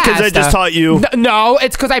mega fast. Because I just taught you. No,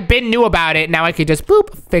 it's because I've been new about it. Now I can just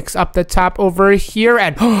boop, fix up the top over here,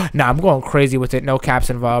 and nah, I'm going crazy with it. No caps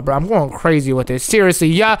involved, bro. I'm going crazy with it. Seriously,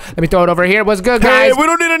 yeah. Let me throw it over here. What's good, guys? Hey, we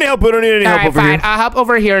don't need any help. We don't need any help over here. I'll help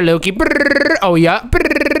over here, Lukey. Oh, yeah.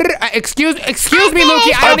 Excuse me,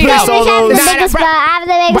 Lukey. I don't need help.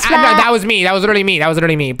 That was me. That was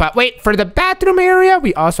literally me. But wait, for the bathroom area,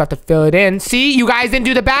 we also have to fill it in. See, you guys didn't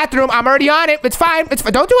do the bathroom. I'm already on it. It's fine.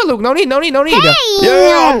 Don't do it, Luke. No need. Hey.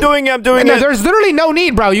 Yeah, I'm doing it. There's literally no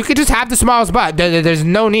need, bro. You could just have the smallest butt. There's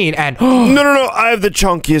no need. And no. I have the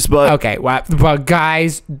chunkiest butt. Okay, well,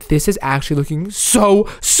 guys, this is actually looking so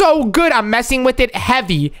good. I'm messing with it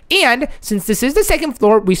heavy. And since this is the second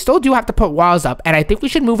floor, we still do have to put walls up. And I think we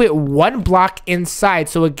should move it one block inside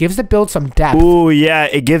so it gives the build some depth. Ooh, yeah,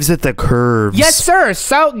 it gives it the curves. Yes, sir.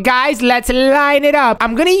 So, guys, let's line it up.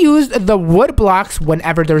 I'm going to use the wood blocks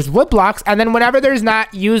whenever there's wood blocks. And then whenever there's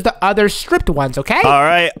not, use the other stripped ones, okay? All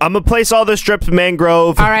right, I'm going to place all the stripped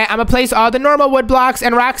mangrove. All right, I'm going to place all the normal wood blocks.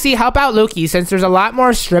 And Roxy, help out Lukey since there's a lot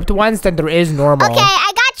more stripped ones than there is normal. Okay,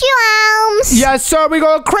 I got you, Elms. Yes, sir. We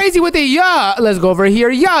go crazy with it. Yeah. Let's go over here.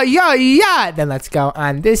 Yeah. Then let's go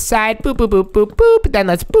on this side. Boop, boop, boop, boop, boop. Then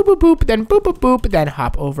let's boop, boop, boop. Then boop, boop, boop. Then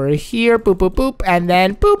hop over here. Boop, boop, boop. And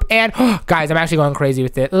then boop. And guys, I'm actually going crazy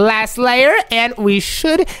with it. Last layer. And we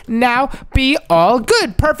should now be all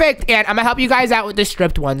good. Perfect. And I'm going to help you guys out with the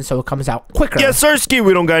stripped ones so it comes out quicker. Yes, Sirski.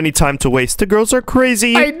 We don't got any time to waste. The girls are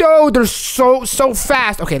crazy. I know. They're so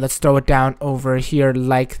fast. Okay, let's throw it down over here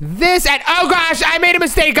like this. And oh gosh, I made a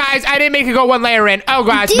mistake, guys. I didn't make it go one layer in. Oh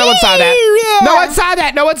gosh, no one saw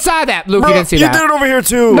that. No one saw that. Luke, you didn't see that. You did it over here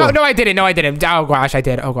too. No, I didn't. Oh gosh, I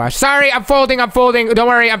did. Oh gosh. Sorry, I'm folding. Don't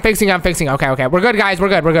worry, I'm fixing. Okay. We're good, guys. We're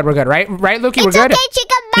good. Right, Lukey? We're good? Okay,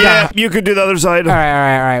 chicken butt. Yeah, you could do the other side. All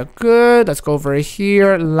right. Good. Let's go over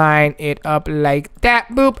here. Line it up like that.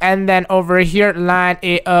 Boop. And then over here, line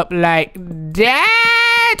it up like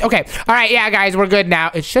that. Okay. All right. Yeah, guys, we're good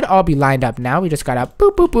now. It should all be lined up now. We just gotta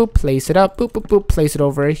boop, boop, boop. Place it up. Boop, boop, boop. Place it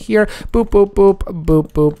over here. Boop, boop, boop.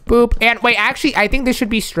 Boop, boop, boop. And wait, actually, I think this should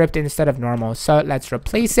be stripped instead of normal. So let's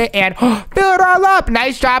replace it and fill it all up.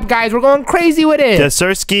 Nice job, guys. We're going crazy with it. Yes,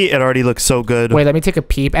 Sirski. It already looks so good. Wait, let me take a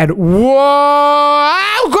peep. And whoa!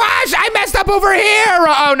 Oh gosh, I messed up over here.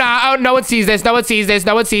 Oh no! Oh, no one sees this.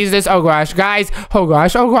 Oh gosh, guys. Oh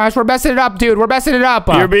gosh. We're messing it up, dude.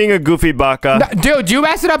 You're being a goofy baka. No, dude, you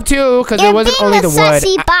messed it up too because it wasn't only the wood.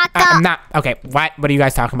 I'm not. Okay, what are you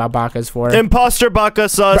guys talking about bakas for? Imposter baka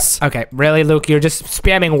sus. Okay, really, Luke? You're just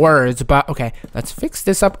spamming words. But okay, let's fix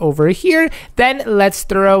this up over here. Then let's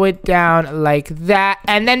throw it down like that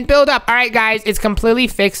and then build up. All right, guys, it's completely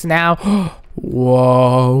fixed now.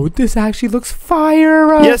 Whoa, this actually looks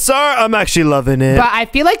fire. Yes, sir. I'm actually loving it. But I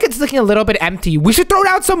feel like it's looking a little bit empty. We should throw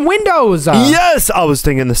down some windows. Yes, I was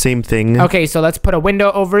thinking the same thing. Okay, so let's put a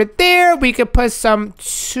window over there. We could put some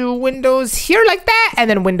 2 windows here like that,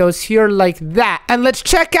 and then windows here like that. And let's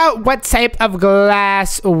check out what type of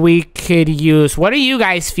glass we could use. What are you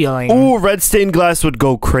guys feeling? Ooh, red stained glass would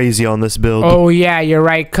go crazy on this build. Oh, yeah, you're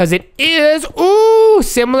right, because it is, ooh,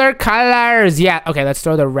 similar colors. Yeah, okay, let's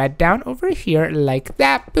throw the red down over here like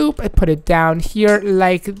that. Boop, I put it down here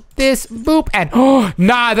like this. Boop, and oh,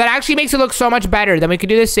 nah, that actually makes it look so much better. Then we could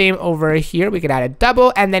do the same over here. We could add a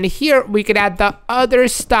double, and then here we could add the other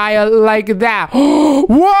style like that.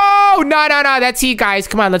 Whoa, no, that's it, guys.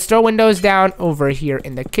 Come on, let's throw windows down over here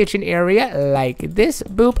in the kitchen area like this.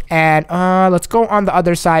 Boop, and let's go on the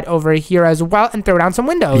other side over here as well and throw down some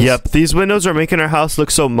windows. Yep, these windows are making our house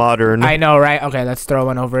look so modern. I know, right? Okay, let's throw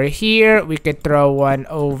one over here. We could throw one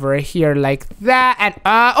over here like that, and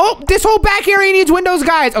oh, this whole back area needs windows,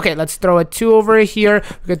 guys. Okay, let's throw a 2 over here.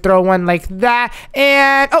 We could throw one like that,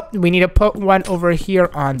 and oh, we need to put one over here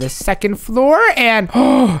on the 2nd floor, and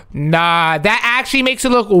oh, nah, that actually makes it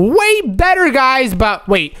look way better, guys. But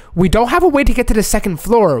wait, we don't have a way to get to the 2nd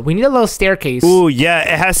floor. We need a little staircase. Ooh, yeah,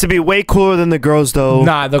 it has to be way cooler than the girls, though.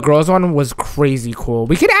 Nah, the girls one was crazy cool.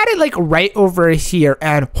 We could add it like right over here,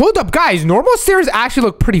 and hold up, guys, normal stairs actually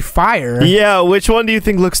look pretty fire. Yeah, which one do you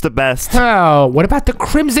think looks the best? Oh, what about the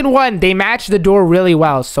crimson one? They match the door really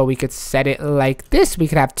well, so we could set it like this. We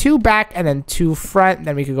could have 2 back and then 2 front.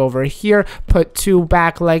 Then we could go over here, put 2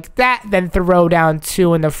 back like that, then throw down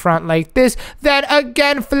 2 in the front like this. Then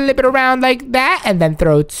again, flip it around like that, and then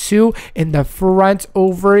throw 2 in the front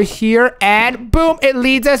over here, and boom, it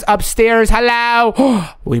leads us upstairs. Hello.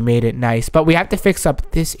 We made it nice, but we have to fix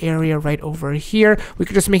up this area right over here. We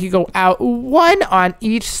could just make it go out 1 on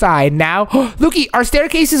each side. Now, looky, our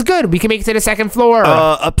staircase is good. We can make it to the 2nd floor.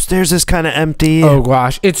 Upstairs is kind of empty. Oh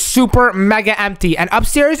gosh, it's super mega empty, and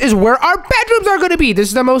upstairs is where our bedrooms are going to be. This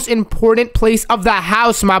is the most important place of the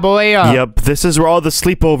house, my boy. Yep, this is where all the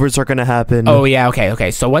sleepovers are going to happen. Oh yeah,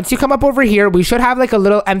 okay. So once you come up over here, we should have like a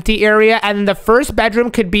little empty area, and the first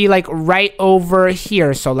bedroom could be like right over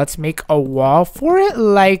here. So let's make a wall for it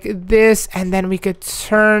like this, and then we could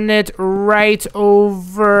turn it right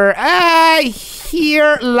over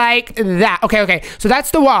here like that. Okay, so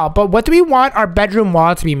that's the wall, but what do we want our bedroom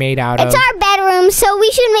wall to be made out of? It's our bedroom, so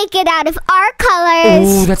we should make it out of our colors.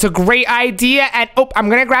 Ooh, that's a great idea. And oh, I'm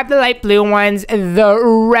gonna grab the light blue ones, the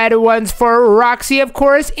red ones for Roxy, of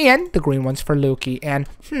course, and the green ones for Lukey. And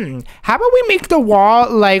how about we make the wall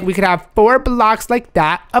like we could have 4 blocks like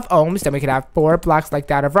that of Ohms, then we could have 4 blocks like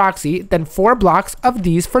that of Roxy, then 4 blocks of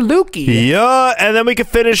these for Lukey. Yeah, and then we can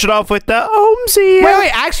finish it off with the Ohmsy.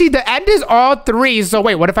 Wait, actually, the end is all 3. So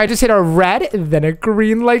wait, what if I just hit a red, then a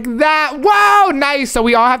green like that? Wow, nice. So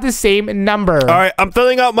we all have the same number. All right, I'm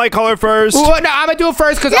filling out my color first. Ooh, no, I'm gonna do it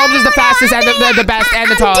first because Ohms is the fastest and the best and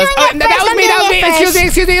the tallest. That was me.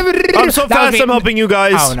 Excuse me. I'm so fast, I'm helping you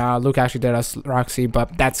guys. Oh no, Luke actually did us, Roxy,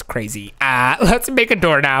 but that's crazy. Let's make a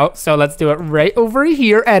door now. So let's do it right over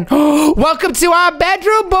here, and welcome to our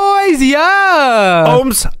bedroom, boys. Yeah.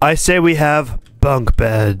 Ohms, I say we have bunk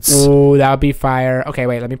beds. Ooh, that would be fire. Okay,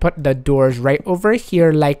 wait, let me put the doors right over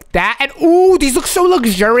here like that. And ooh, these look so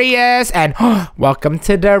luxurious. And welcome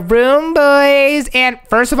to the room, boys. And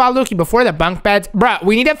first of all, Lukey, before the bunk beds, bruh,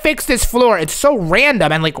 we need to fix this floor. It's so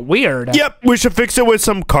random and like weird. Yep, we should fix it with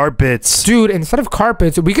some carpets. Dude, instead of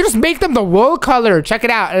carpets, we could just make them the wool color. Check it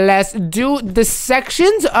out. Let's do the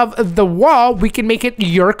sections of the wall. We can make it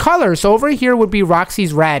your color. So over here would be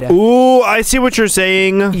Roxy's red. Ooh, I see what you're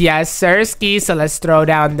saying. Yes, sir, ski. So let's throw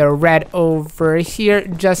down the red over here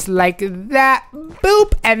just like that.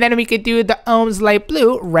 Boop. And then we could do the Ohms light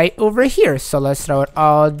blue right over here. So let's throw it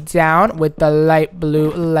all down with the light blue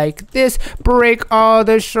like this. Break all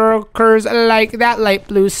the shirkers like that. Light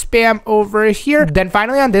blue spam over here. Then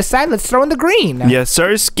finally on this side, let's throw in the green. Yes,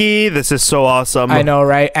 sir, ski. This is so awesome. I know,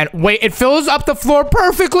 right? And wait, it fills up the floor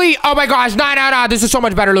perfectly. Oh my gosh. No. This is so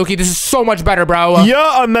much better, Lukey. This is so much better, bro. Yeah,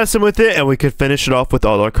 I'm messing with it, and we could finish it off with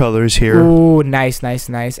all our colors here. Ooh, nice.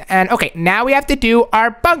 And okay, now we have to do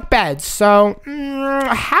our bunk beds. So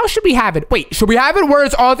how should we have it? Wait, should we have it where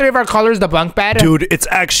it's all 3 of our colors, the bunk bed? Dude, it's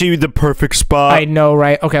actually the perfect spot. I know,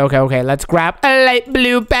 right? Okay. Let's grab a light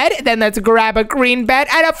blue bed, then let's grab a green bed,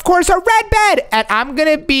 and of course a red bed. And I want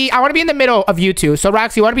to be in the middle of you two. So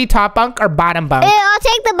Roxy, you want to be top bunk or bottom bunk? I'll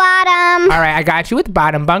take the bottom. All right, I got you with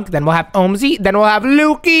bottom bunk. Then we'll have Ohmsy, then we'll have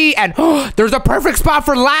Lukey, and there's a perfect spot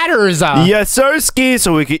for ladders. Yes, sir, ski,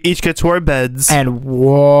 so we can each get to our beds. beds. And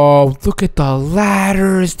whoa, look at the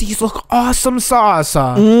ladders. These look awesome sauce.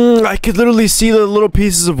 I could literally see the little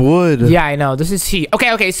pieces of wood. Yeah, I know. This is heat.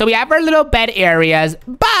 Okay, so we have our little bed areas,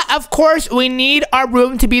 but of course we need our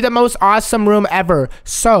room to be the most awesome room ever.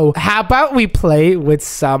 So how about we play with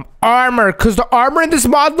some armor? Because the armor in this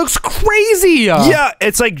mod looks crazy. Yeah,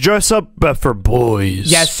 it's like dress up but for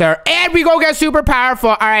boys. Yes, sir. And we go get super powerful.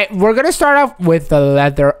 All right, we're going to start off with the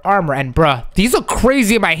leather armor. And bruh, these look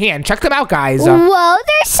crazy in my hand. Check them out, guys. Whoa,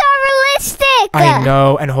 they're so realistic. I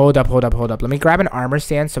know. And hold up. Let me grab an armor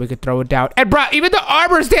stand so we could throw it down. And bruh, even the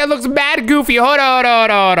armor stand looks mad goofy. Hold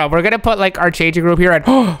on. We're going to put like our changing room here. And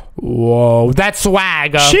whoa, that's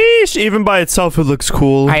swag. Sheesh, even by itself it looks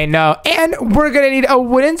cool. I know. And we're going to need a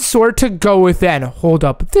wooden sword to go with it. Hold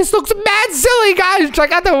up. This looks mad silly, guys.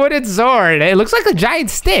 Check out the wooden sword. It looks like a giant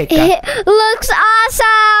stick. It looks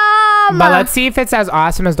awesome. But let's see if it's as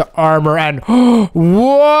awesome as the armor. And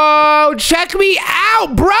whoa, check me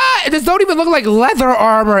out, bruh. This don't even look like leather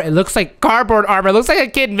armor. It looks like cardboard armor. It looks like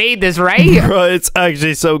a kid made this, right? Bro, it's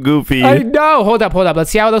actually so goofy. I know. Hold up.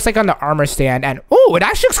 Let's see how it looks like on the armor stand. And oh, it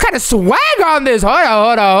actually looks kind of swag on this.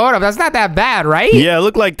 Hold up. That's not that bad, right? Yeah,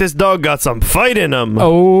 look like this dog got some fight in him.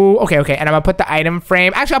 Oh, okay. And I'm gonna put the item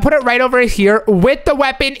frame. Actually, I'll put it right over here with the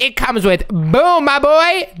weapon it comes with. Boom, my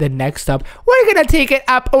boy. The next up, we're gonna take it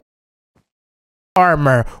up.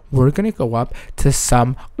 Armor. We're gonna go up to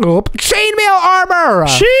some chainmail armor.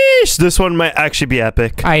 Sheesh, this one might actually be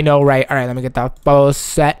epic. I know, right? All right, let me get the bow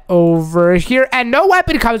set over here. And no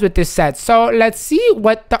weapon comes with this set. So let's see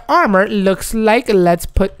what the armor looks like. Let's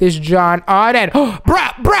put this John on. And bruh,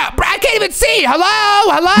 I can't even see.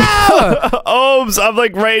 Hello. Oops, I'm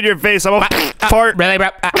like right in your face. I'm a fart. Really, bro?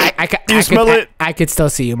 You smell it? I could still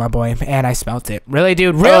see you, my boy. And I smelt it. Really,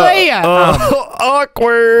 dude? Really?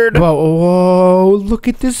 Awkward. Whoa, look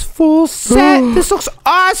at this full set. This looks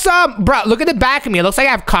awesome. Bro, look at the back of me. It looks like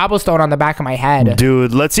I have cobblestone on the back of my head.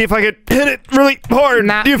 Dude, let's see if I can hit it really hard.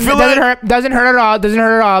 Nah, do you feel it? Doesn't hurt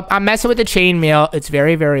at all. I'm messing with the chainmail. It's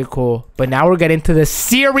very, very cool. But now we're getting to the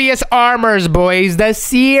serious armors, boys. The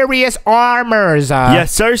serious armors.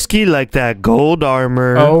 Yes, Sarsky, like that gold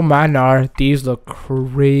armor. Oh, my nar. These look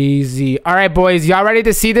crazy. All right, boys. Y'all ready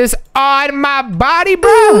to see this on my body, bro?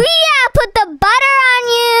 Ooh, yeah, put the butter on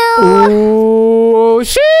you. Ooh,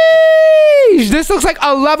 sheesh. This looks like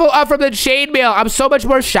a level up from the chainmail. I'm so much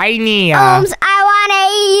more shiny. I want to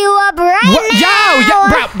eat you up right now. Yo,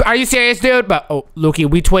 bro, are you serious, dude? But, Lukey,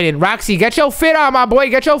 we twinning. Roxy, get your fit on, my boy.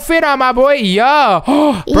 Yo.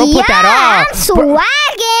 Bro, put that on. I'm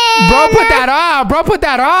swagging. Bro, put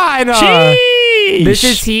that on. Sheesh. This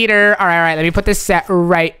is heater. All right. Let me put this set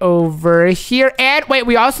right over here. And wait,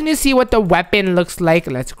 we also need to see what the weapon looks like.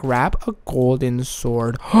 Let's grab a golden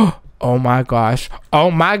sword. Oh my gosh.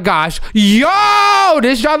 Yo,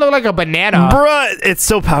 this John look like a banana. Bruh, it's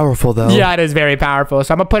so powerful though. Yeah, it is very powerful.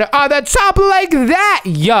 So I'm gonna put it on the top like that.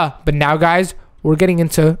 Yeah. But now, guys, we're getting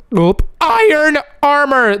into iron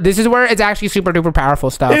armor. This is where it's actually super duper powerful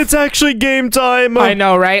stuff. It's actually game time. I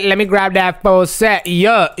know, right? Let me grab that full set.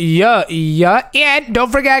 Yeah. And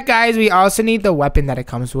don't forget, guys, we also need the weapon that it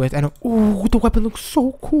comes with. And ooh, the weapon looks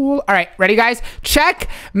so cool. All right, ready, guys? Check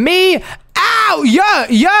me out. Yeah.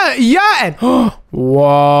 And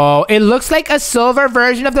whoa, it looks like a silver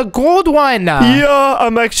version of the gold one. Yeah,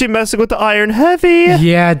 I'm actually messing with the iron heavy.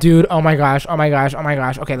 Yeah, dude. Oh my gosh.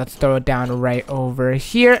 Okay, let's throw it down right over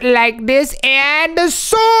here like this. And the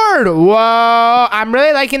sword. Whoa, I'm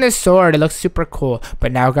really liking the sword. It looks super cool.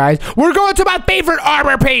 But now, guys, we're going to my favorite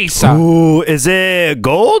armor piece. Ooh, is it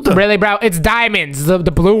gold? Really, bro? It's diamonds. The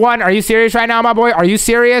blue one. Are you serious right now, my boy? Are you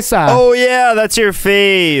serious? Oh, yeah, that's your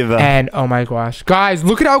fave. And oh my gosh, guys,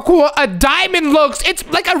 look at how cool a diamond looks. It's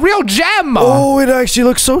like a real gem. Oh, it actually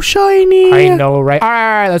looks so shiny. I know, right? All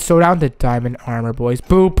right, let's throw down the diamond armor, boys.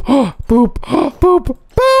 Boop. Boop.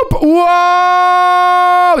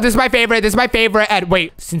 Whoa! This is my favorite. And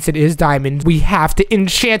wait, since it is diamond, we have to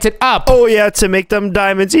enchant it up. Oh, yeah, to make them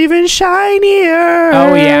diamonds even shinier.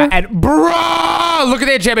 Oh, yeah. And bro, look at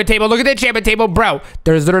the enchantment table. Bro,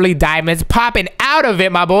 there's literally diamonds popping out of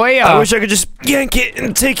it, my boy. I wish I could just yank it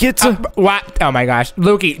and take it. What? Oh, my gosh.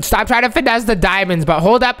 Lukey, stop trying to finesse the diamonds. But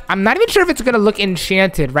hold up. I'm not even sure if it's going to look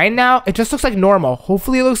enchanted. Right now, it just looks like normal.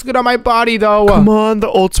 Hopefully, it looks good on my body, though. Come on, the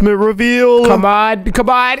ultimate reveal. Come on.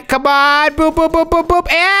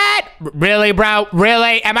 Boop. And really, bro?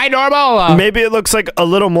 Really? Am I normal? Maybe it looks like a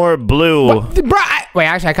little more blue. Bro, Wait,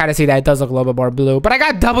 actually, I kind of see that. It does look a little bit more blue. But I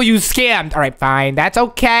got W scammed. All right, fine. That's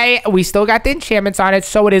okay. We still got the enchantments on it,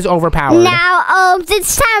 so it is overpowered. Now,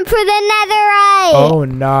 it's time for the netherite. Oh,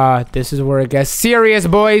 nah. This is where it gets serious,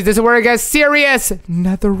 boys. This is where it gets serious.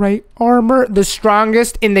 Netherite armor, the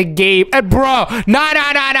strongest in the game. Bro,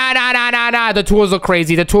 nah. The tools look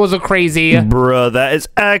crazy. The tools look crazy. Bro, that is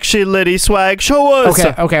actually litty swag. Show us.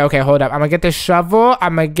 Okay. Hold up. I'm gonna get the shovel.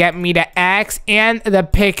 I'm gonna get me the axe and the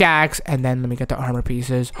pickaxe. And then let me get the armor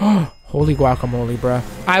pieces. Holy guacamole, bro.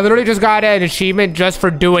 I literally just got an achievement just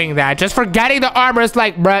for doing that. Just for getting the armor. It's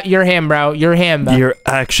like, bro, you're him, bro. You're him. You're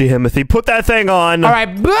actually Timothy. Put that thing on. All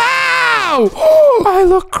right. Wow. I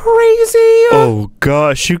look crazy. Oh,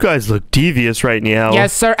 gosh. You guys look devious right now.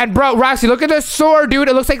 Yes, sir. And, bro, Roxy, look at the sword, dude.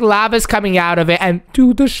 It looks like lava's coming out of it. And,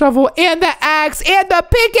 dude, the shovel and the axe and the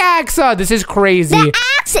pickaxe. Oh, this is crazy. The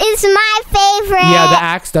axe is my favorite. Yeah, the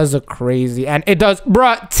axe does look crazy. And it does,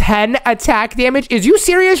 bro, 10 attack damage. Is you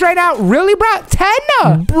serious right now? Really, bro?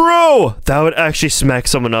 10? Bro, that would actually smack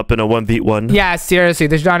someone up in a 1v1. Yeah, seriously.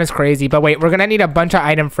 This John is crazy. But wait, we're going to need a bunch of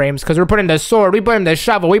item frames because we're putting the sword, we put in the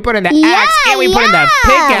shovel, we put in the axe, and we put in the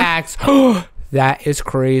pickaxe. That is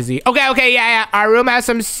crazy. Okay, yeah. Our room has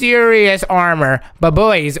some serious armor. But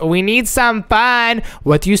boys, we need some fun.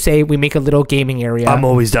 What do you say we make a little gaming area? I'm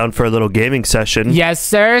always down for a little gaming session. Yes,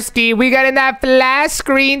 sir, Steve. We got in that flat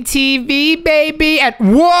screen TV, baby. And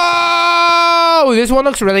whoa! This one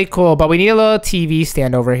looks really cool, but we need a little TV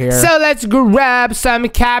stand over here. So let's grab some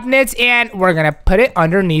cabinets, and we're going to put it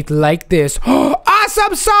underneath like this.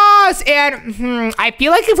 Awesome sauce! And I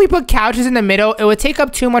feel like if we put couches in the middle, it would take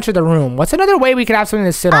up too much of the room. What's another way we could have something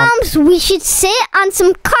to sit on? We should sit on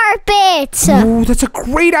some carpets. Ooh, that's a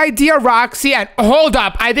great idea, Roxy. And hold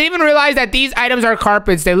up. I didn't even realize that these items are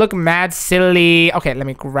carpets. They look mad silly. Okay, let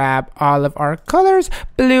me grab all of our colors.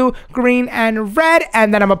 Blue, green, and red.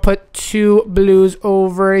 And then I'm going to put 2 blues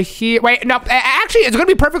over here. Wait, no. Actually, it's going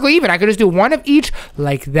to be perfectly even. I could just do 1 of each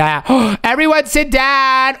like that. Everyone sit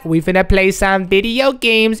down. We finna play some video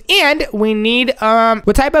games. And we need,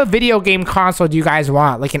 what type of video game console do you guys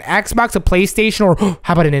want? Like an Xbox, a PlayStation, or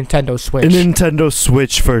how about a Nintendo Switch? A Nintendo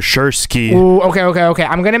Switch for sure, Ski. Ooh, okay.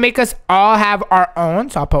 I'm gonna make us all have our own.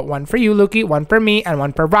 So I'll put 1 for you, Lukey, 1 for me, and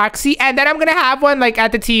 1 for Roxy. And then I'm gonna have one like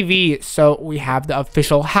at the TV. So we have the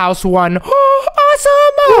official house one.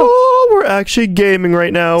 Awesome! Oh, we're actually gaming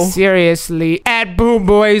right now. Seriously. And boom,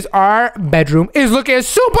 boys, our bedroom is looking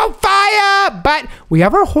super fire. But we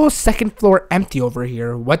have our whole second floor empty over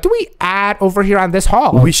here. What do we add over here on this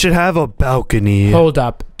hall? We should have a balcony. Hold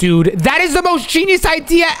up. Dude, that is the most genius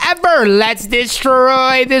idea ever. Let's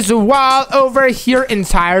destroy this wall over here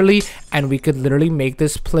entirely. And we could literally make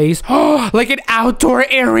this place like an outdoor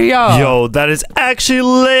area. Yo, that is actually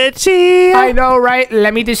litty. I know, right?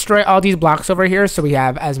 Let me destroy all these blocks over here so we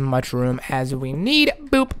have as much room as we need.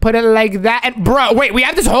 Boop, put it like that. And bro, wait, we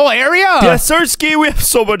have this whole area? Yes, sir, Ski. We have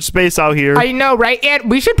so much space out here. I know, right? And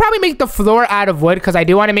we should probably make the floor out of wood because I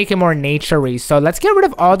do want to make it more nature-y. So let's get rid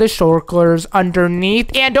of all the shorklers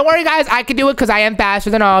underneath. And don't worry, guys. I can do it because I am faster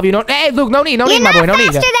than all of you. Hey, Luke, no need, my boy. No need.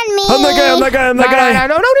 You're faster than me. I'm that guy.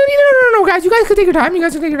 No, guys, you guys can take your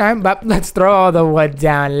time. But let's throw all the wood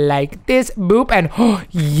down like this. Boop. And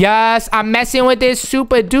yes, I'm messing with this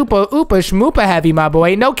super duper oopa schmoopa heavy, my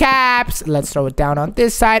boy. No caps. Let's throw it down on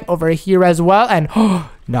this side over here as well. And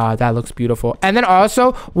nah, that looks beautiful. And then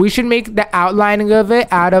also, we should make the outlining of it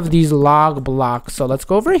out of these log blocks. So let's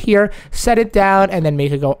go over here, set it down, and then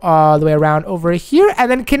make it go all the way around over here, and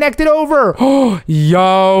then connect it over.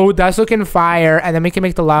 Yo, that's looking fire. And then we can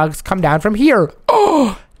make the logs come down from here.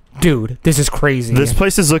 Dude, this is crazy. This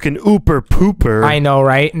place is looking ooper pooper. I know,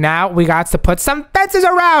 right? Now we got to put some fences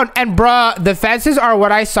around. And bruh, the fences are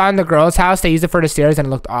what I saw in the girl's house. They used it for the stairs and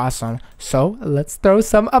it looked awesome. So let's throw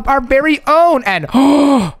some of our very own. And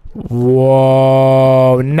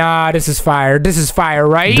whoa, nah, this is fire. This is fire,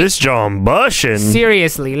 right? This John bushin'.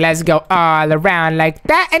 Seriously, let's go all around like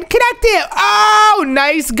that and connect it. Oh,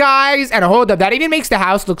 nice, guys. And hold up, that even makes the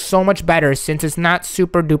house look so much better since it's not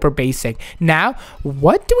super duper basic. Now,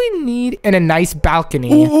 what do we need in a nice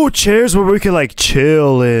balcony? Ooh, chairs where we can like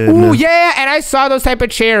chill in. Ooh, yeah, and I saw those type of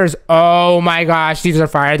chairs. Oh my gosh, these are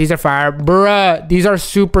fire. These are fire. Bruh, these are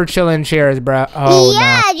super chilling chairs, bruh. Oh,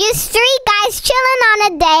 yeah, just 3 guys chilling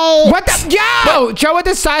on a day. What the? Yo! Joe with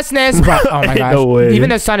the susness. Bro, oh my gosh. No way. Even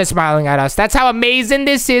the sun is smiling at us. That's how amazing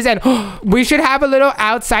this is. And we should have a little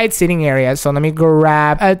outside sitting area. So let me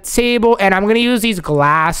grab a table. And I'm going to use these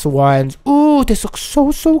glass ones. Ooh, Oh, this looks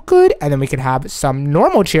so good. And then we can have some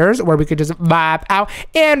normal chairs where we could just vibe out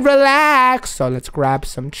and relax. So let's grab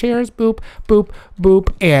some chairs. Boop, boop,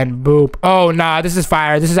 boop, and boop. Oh, nah, this is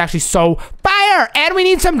fire. This is actually so fire. And we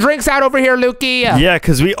need some drinks out over here, Lukey. Yeah,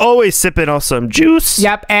 because we always sipping on some juice.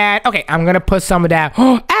 Yep, and okay, I'm gonna put some of that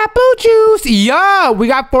apple juice. Yo, we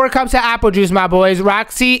got 4 cups of apple juice, my boys.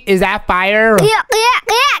 Roxy, is that fire? Yeah.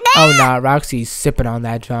 Oh, nah, Roxy's sipping on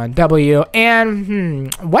that, John W.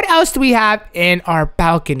 And, what else do we have in our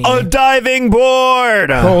balcony? A diving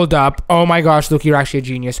board. Hold up. Oh my gosh, Luke, you're actually a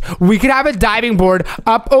genius. We could have a diving board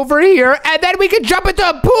up over here, and then we could jump into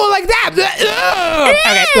a pool like that.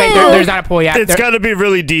 Okay, wait, there's not a pool yet. It's got to be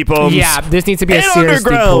really deep, Yeah, this needs to be a serious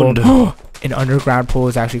deep pool. An underground pool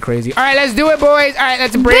is actually crazy. All right, let's do it, boys. All right,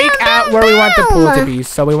 let's break out where we want the pool to be.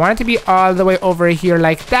 So we want it to be all the way over here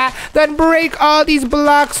like that. Then break all these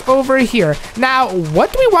blocks over here. Now,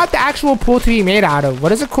 what do we want the actual pool to be made out of?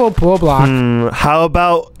 What is a cool pool block? How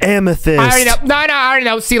about amethyst? I already know. No, I already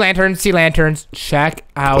know. Sea lanterns. Check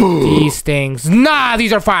out these things. Nah,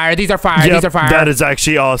 these are fire. These are fire. Yep, these are fire. That is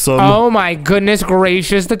actually awesome. Oh my goodness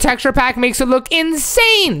gracious. The texture pack makes it look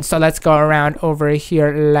insane. So let's go around over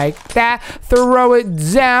here like that. Throw it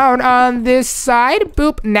down on this side.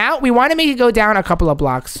 Boop. Now we want to make it go down a couple of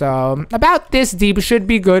blocks. So about this deep should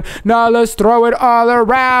be good. Now let's throw it all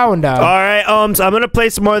around. All right, I'm gonna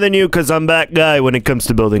place more than you because I'm that guy when it comes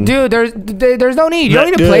to building. Dude, there's no need. You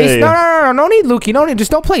don't need to place. No need, Lukey. No need.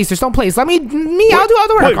 Just don't place. Just don't place. Let me. I'll do all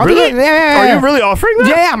the work. Wait, really? Yeah. Are you really offering that?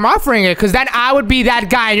 Yeah, I'm offering it because then I would be that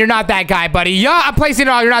guy and you're not that guy, buddy. Yeah, I'm placing it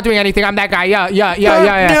all. You're not doing anything. I'm that guy. Yeah.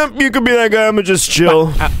 You could be that guy. I'm gonna just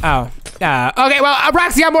chill. Okay, well,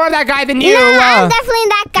 Roxy, I'm more of that guy than you. No, I'm definitely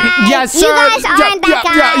that guy. Yes, sir. You guys aren't that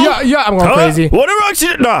guy. Yeah, I'm going crazy. What did Roxy?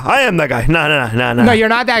 No, I am that guy. No. No, you're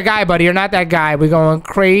not that guy, buddy. You're not that guy. We're going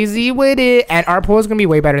crazy with it. And our pool is going to be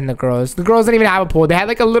way better than the girls. The girls didn't even have a pool. They had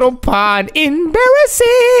like a little pond. Embarrassing.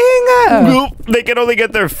 Nope, they can only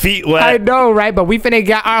get their feet wet. I know, right? But we finna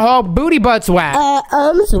get our whole booty butts wet.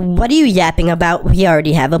 So what are you yapping about? We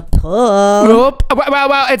already have a pool. Nope.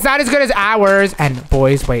 Well, it's not as good as ours. And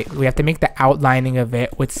boys, wait, we have to make the outlining of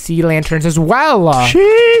it with sea lanterns as well.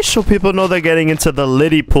 Sheesh, so people know they're getting into the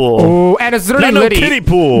Liddy pool. Oh, and it's literally not no kiddie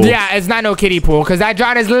pool. Yeah, it's not no kiddie pool because that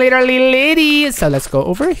John is literally Liddy. So let's go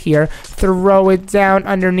over here, throw it down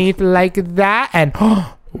underneath like that, and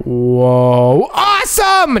whoa,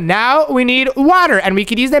 awesome. Now we need water, and we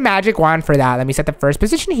could use the magic wand for that. Let me set the first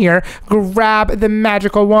position here, grab the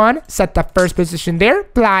magical wand, set the first position there,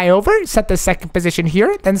 fly over, set the second position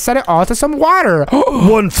here, then set it all to some water.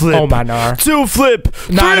 1 flip. Oh my god. 2 flip.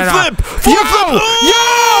 3 flip. 4 flip.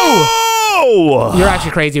 Yo! You're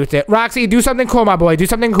actually crazy with it. Roxy, do something cool, my boy. Do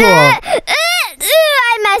something cool. I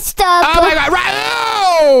messed up. Oh my god.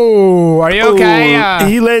 Oh! Are you okay?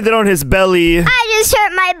 He landed on his belly. I just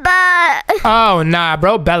hurt my butt. Oh, nah,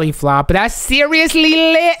 bro. Belly flop. But that's seriously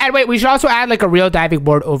lit. And wait, we should also add like a real diving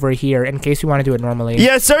board over here in case we want to do it normally.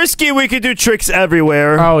 Yeah, Sirski, we could do tricks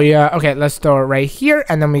everywhere. Oh, yeah. Okay, let's throw it right here.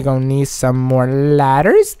 And then we're going to need some more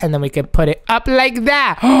ladders. And then we can put it up like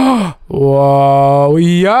that. Whoa.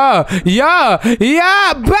 Yeah.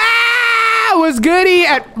 Was goody.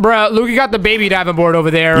 Bro, Luke got the baby diving board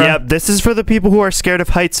over there. Yep, this is for the people who are scared of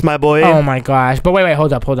heights, my boy. Oh my gosh. But wait,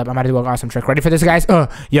 hold up. I'm about to do an awesome trick. Ready for this, guys?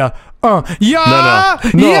 Yeah. No way. Yeah,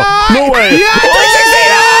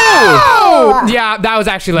 360. Yeah, that was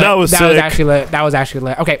actually lit. That was actually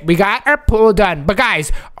lit. Okay, we got our pool done. But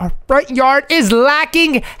guys, our front yard is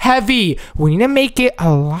lacking heavy. We need to make it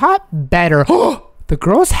a lot better. The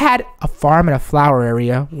girls had a farm and a flower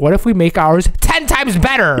area. What if we make ours 10 times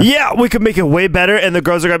better? Yeah, we could make it way better, and the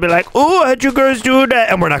girls are gonna be like, "Oh, how'd you girls do that?"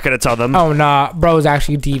 And we're not gonna tell them. Oh, nah. Bro's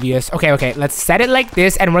actually devious. Okay. Let's set it like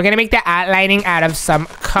this, and we're gonna make the outlining out of some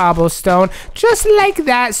cobblestone. Just like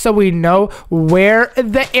that, so we know where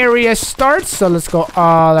the area starts. So let's go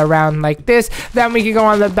all around like this. Then we can go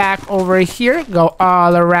on the back over here. Go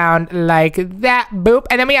all around like that. Boop.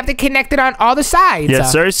 And then we have to connect it on all the sides.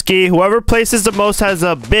 Yes, sir, Ski. Whoever places the most has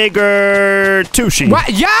a bigger tushy. What?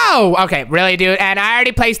 Yo! Okay, really, dude? And I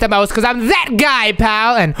already placed the most because I'm that guy,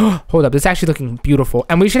 pal. And hold up, this is actually looking beautiful.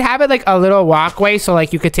 And we should have it like a little walkway so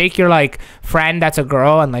like you could take your like friend that's a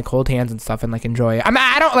girl and like hold hands and stuff and like enjoy it.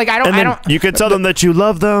 I don't. You could tell them that you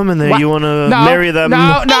love them and that you want to marry them. No. You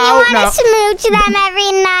want to smooch them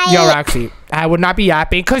every night. Yo, Roxy, I would not be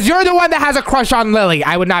yapping because you're the one that has a crush on Lily.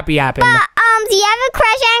 I would not be yapping. Do you have a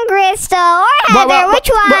crush on Crystal or Heather? Which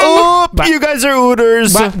one? You guys are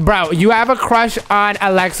ooters. Bro, you have a crush on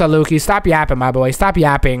Alexa, Lukey. Stop yapping, my boy. Stop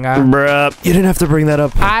yapping. Bruh, you didn't have to bring that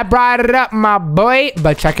up. I brought it up, my boy.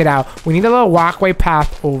 But check it out. We need a little walkway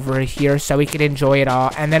path over here so we can enjoy it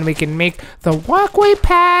all. And then we can make the walkway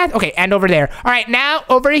path. Okay, and over there. All right, now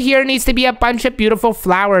over here needs to be a bunch of beautiful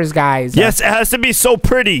flowers, guys. Yes, it has to be so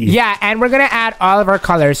pretty. Yeah, and we're going to add all of our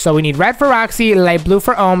colors. So we need red for Roxy, light blue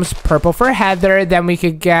for Ohms, purple for Heather. Then we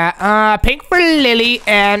could get pink for Lily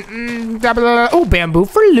and bamboo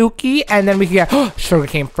for Lukey. And then we could get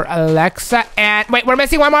sugarcane for Alexa. And wait, we're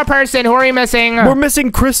missing one more person. Who are we missing? We're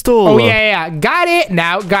missing Crystal. Oh, yeah. Got it.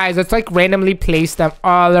 Now, guys, let's like randomly place them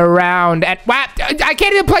all around. And wow, I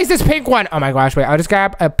can't even place this pink one. Oh my gosh, wait, I'll just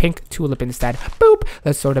grab a pink tulip instead. Boop.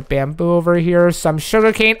 Let's throw the bamboo over here, some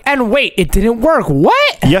sugarcane. And wait, it didn't work.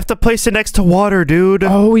 What? You have to place it next to water, dude.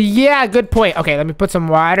 Oh, yeah, good point. Okay, let me put some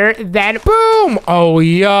water. Then, boom. Oh,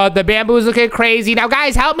 yeah, the bamboo is looking crazy. Now,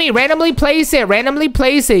 guys, help me. Randomly place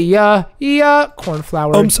it. Yeah.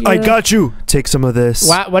 Cornflower. I got you. Take some of this.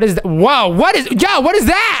 What is that? Whoa, what is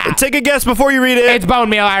that? Take a guess before you read it. It's bone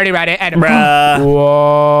meal. I already read it. And bruh.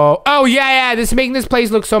 Whoa. Oh, yeah. This is making this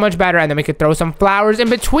place look so much better. And then we could throw some flowers in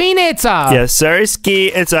between it. Yes, sir, Ski.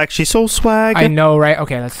 It's actually so swag. I know, right?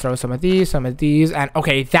 Okay, let's throw some of these. And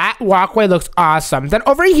okay, that walkway looks awesome. Then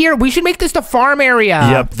over here, we should make this the farm area.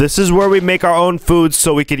 Yep, this is where we make our own food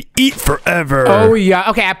so we can eat forever. Oh, yeah.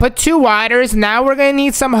 Okay, I put 2 waters. Now we're going to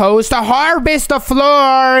need some hoes to harvest the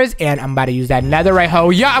floors. And I'm about to use that netherite hoe.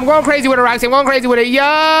 Yeah, I'm going crazy with it, Roxy. I'm going crazy with it. Yeah,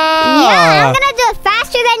 I'm going to do it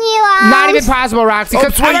faster than you, Not even possible, Roxy.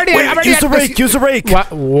 Use a rake.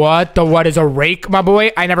 What is a rake, my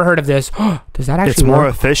boy? I never heard of this. Does that actually It's more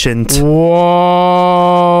efficient.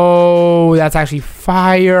 Whoa, that's actually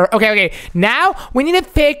fire. Okay. Now we need to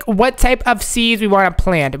pick what type of seeds we want to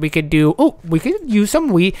plant. We could use some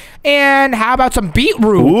wheat. And how about some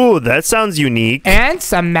beetroot? Ooh, that sounds unique. And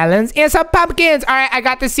some melons and some pumpkins. All right, I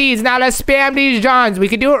got the seeds. Now let's spam these Johns. We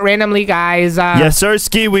could do it randomly, guys. Yes, sir,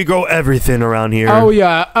 Ski. We grow everything around here. Oh,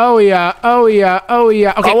 yeah. Okay,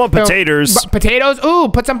 I want potatoes. Potatoes? Ooh,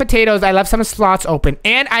 put some potatoes. I left some slots open.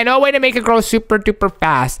 And I know a way to make it grow super duper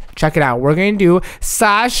fast. Check it out. We're going to do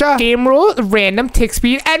Sasha, game rule, random tick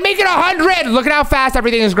speed, and make it 100. Look at how fast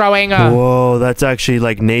everything is growing. Whoa, that's actually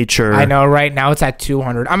like nature. I know, right? Now it's at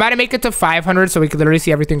 200. I'm about to make it to 500 so we can literally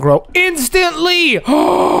see everything grow instantly.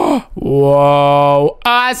 Whoa.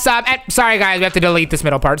 Awesome. And sorry, guys. We have to delete this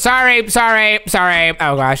middle part. Sorry.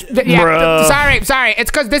 Oh, gosh. Yeah, sorry.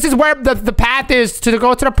 It's because this is where the path is to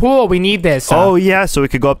go to the pool. We need this. Oh, yeah, so we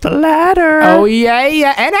could go up the ladder. Oh,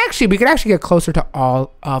 yeah. And actually, we could actually get closer to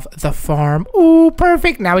all of the farm. Ooh,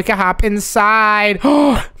 perfect. Now we can hop inside.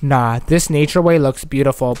 Nah, this nature way looks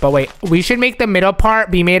beautiful. But wait, we should make the middle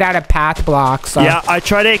part be made out of path blocks. Yeah, I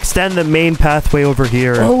try to extend the main pathway over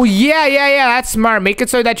here. Oh, yeah. That's smart. Make it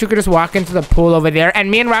so that you could just walk into the pool over there. And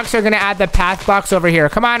me and Roxy are going to add the path blocks over here.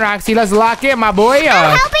 Come on, Roxy. Let's lock in, my boy.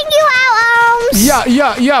 I'm helping you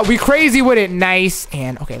out, Yeah. We crazy with it. Nice.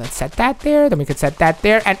 And okay, let's set that there. Then we could set that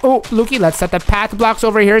there. And oh, Lukey, let's set the path blocks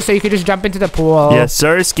over here so you could just jump into the pool. Yes,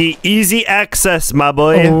 sir, Ski. Easy access, my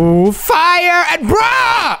boy. Oh, fire. And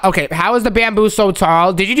bruh. Okay, how is the bamboo so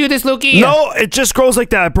tall? Did you do this, Lukey? No, it just grows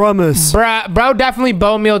like that, I promise. Bro definitely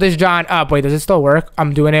bone meal this John up. Wait, does it still work?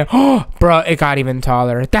 I'm doing it. Oh, bro, it got even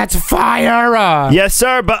taller. That's fire. Yes,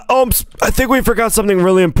 sir, but I think we forgot something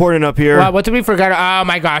really important up here. What did we forget? Oh,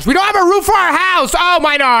 my gosh. We don't have a roof for our house. Oh,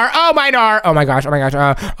 my nar. Oh, my gosh.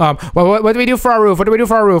 What do we do for our roof?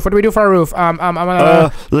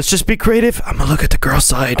 Let's just be creative. I'm gonna look at the girl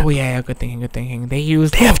side. Oh, yeah, good thinking.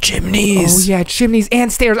 They have chimneys. Oh, yeah, chimneys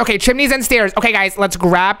and stairs. Okay, chimneys and stairs. Okay, guys, let's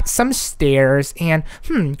grab some stairs. And,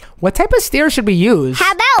 what type of stairs should we use?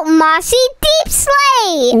 How about mossy deep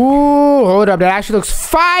slate? Ooh, hold up. That actually looks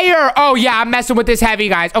fire. Oh, yeah, I'm messing with this heavy,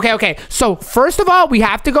 guys. Okay. So, first of all, we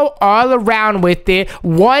have to go all around with it,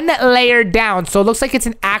 1 layer down. So, it looks like it's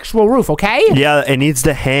an actual roof, okay? Yeah, it needs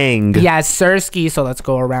to hang. Yes, Sirski. So, let's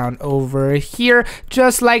go around over here,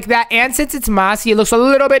 just like that. And since it's mossy, it looks a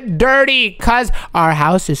little bit dirty because our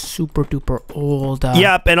house is super duper old.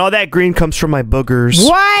 Yep, and all that green comes from my boogers.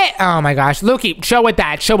 What? Oh, my gosh. Lukey, show with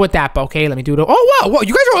that. Okay, let me do it. Oh, wow.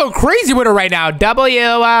 You guys are going crazy with it right now. W.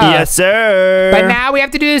 Yes, sir. But now we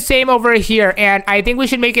have to do the same over here. And I think we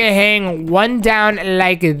should make it hang 1 down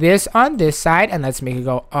like this on this side. And let's make it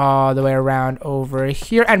go all the way around over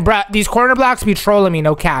here. And bruh, these corner blocks be trolling me,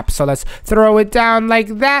 no cap. So let's throw it down like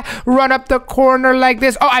that. Run up the corner like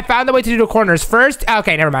this. Oh, I found the way to do the corners first.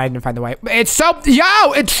 Okay, never mind. I didn't find the way. It's so...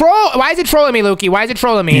 Why is it trolling me, Lukey? Why is it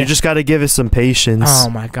trolling me? You just got to give it some patience. Oh,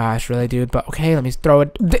 my gosh. Really, dude? But okay, let me throw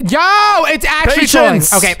it... Yo, it's actually trolling.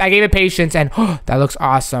 Okay, I gave it patience. And side. That looks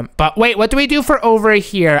awesome. But wait, what do we do for over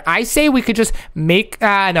here? I say we could just make,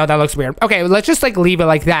 no, that looks weird. Okay, let's just like leave it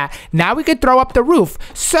like that. Now we could throw up the roof.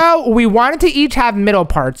 So we wanted to each have middle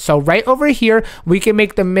parts. So right over here, we can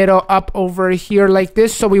make the middle up over here like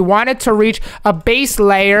this. So we wanted to reach a base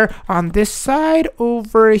layer on this side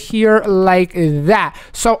over here like that.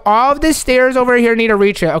 So all of the stairs over here need to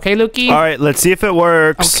reach it. Okay, Lukey? All right, let's see if it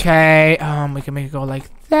works. Okay, we can make it go like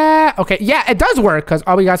that. Okay, yeah, it does work because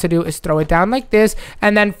all we got to do is throw it down like this,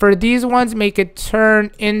 and then for these ones, make it turn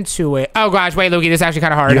into it. Oh gosh, wait, Lukey, this is actually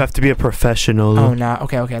kind of hard. You have to be a professional. Oh no.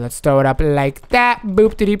 Okay, let's throw it up like that.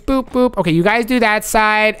 Boop diddy boop boop. Okay, you guys do that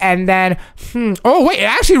side, and then oh wait, it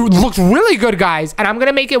actually looks really good, guys. And I'm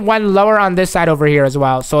gonna make it one lower on this side over here as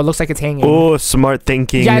well, so it looks like it's hanging. Oh, smart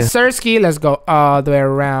thinking. Yes, Sirski. Let's go all the way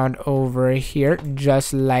around over here,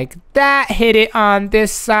 just like that. Hit it on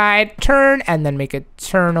this side, turn, and then make it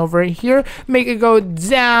turn over here, make it go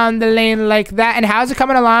down the lane like that. And how's it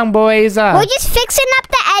coming along, boys? We're just fixing up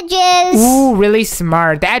the edges. Ooh, really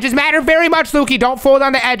smart. The edges matter very much, Lukey. Don't fold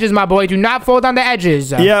on the edges, my boy. Do not fold on the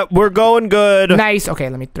edges. Yeah, we're going good. Nice. Okay,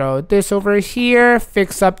 let me throw this over here,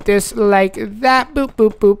 fix up this like that. Boop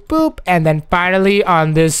boop boop boop. And then finally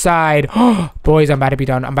on this side. Boys, I'm about to be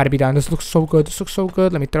done. This looks so good.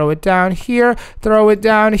 Let me throw it down here,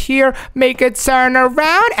 make it turn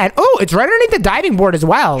around, and oh, it's right underneath the diving board as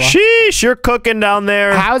well. Sheesh, you're cooking down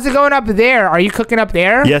there. How's it going up there? Are you cooking up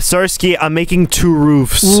there? Yes, Sarsky, I'm making 2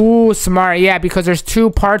 roofs. Ooh, smart. Yeah, because there's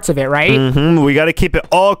 2 parts of it, right? We got to keep it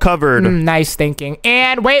all covered. Nice thinking.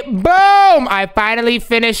 And wait, boom! I finally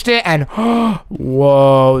finished it, and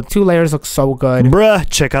whoa, 2 layers look so good. Bruh,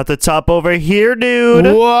 check out the top over here, dude.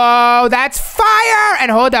 Whoa, that's fire!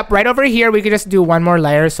 And hold up, right over here, we could just do 1 more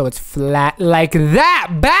layer so it's flat like that.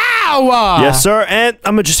 Bow! Yes, sir. And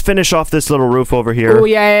I'm gonna just finish off this little roof over here. Oh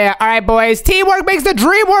yeah. All right, boys. Teamwork makes the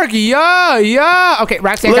dream work. Yeah. Okay,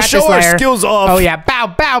 Roxy, I got this layer. Let's show our skills off. Oh yeah,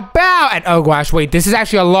 bow. And oh gosh, wait, this is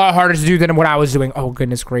actually a lot harder to do than what I was doing. Oh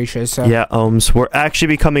goodness gracious. Yeah, we're actually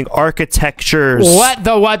becoming architectures. What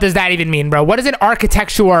does that even mean, bro? What is an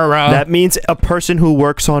architecture, bro? That means a person who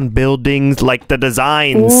works on buildings, like the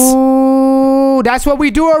designs. Ooh, that's what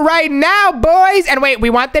we do right now, boys. And wait, we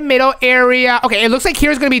want the middle area. Okay, it looks like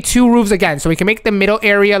here's gonna be 2 roofs again, so we can make the middle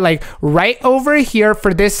area like right over here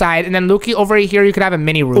for this side, and then Lukey over here, you could have a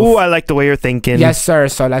mini roof. Ooh, I like the way you're thinking. Yes, sir.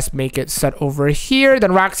 So let's make it set over here.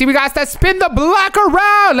 Then Roxy, we got to spin the block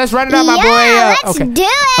around. Let's run it up, my boy. Let's do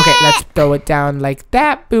it. Okay, let's throw it down like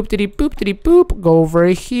that. Boop diddy boop. Go over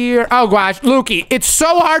here. Oh gosh, Lukey, it's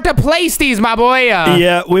so hard to place these, my boy.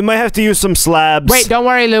 Yeah, we might have to use some slabs. Wait, don't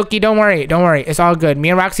worry, Lukey. Don't worry. It's all good. Me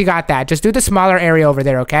and Roxy got that. Just do the smaller area over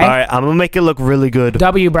there, okay? All right, I'm gonna make it look really good.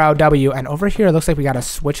 W, bro, W. And over here, it looks like we gotta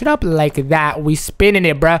switch it up like that. We spinning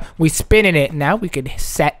it, bruh. We spinning it. Now we could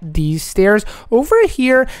set these stairs over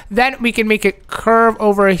here. Then we can make it curve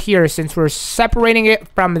over here since we're separating it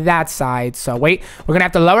from that side. So wait, we're gonna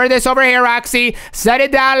have to lower this over here, Roxy. Set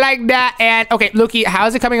it down like that. And okay, Lukey,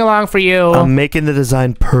 how's it coming along for you? I'm making the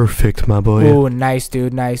design perfect, my boy. Oh, nice,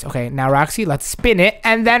 dude. Nice. Okay, now Roxy, let's spin it.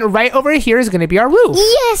 And then right over here is gonna be our roof.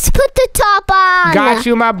 Yes, put the top on. Got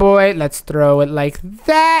you, my boy. Let's throw it like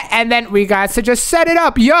that. And then we got to just set it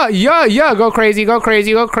up. Yeah. Go crazy. And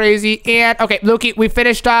okay, Lukey, we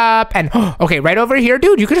finished up. And okay, right over here,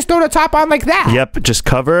 dude, you could just throw the top on like that. Yep, just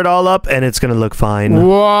cover it all up and it's gonna look fine.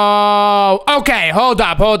 Whoa. Okay, hold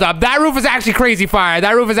up. That roof is actually crazy fire.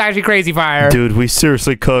 Dude, we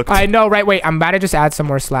seriously cooked. I know, right? Wait, I'm about to just add some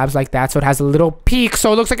more slabs like that so it has a little peak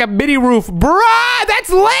so it looks like a mini roof. Bruh, that's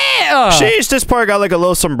lit. Sheesh, this part got like a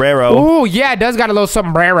little sombrero. Oh, yeah, it does got a little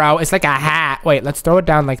sombrero. It's like a hat. Wait, let's throw it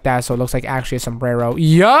down like that so it looks like actually a sombrero.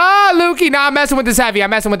 Yeah, Lukey, nah, I'm messing with this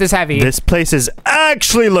heavy. This place is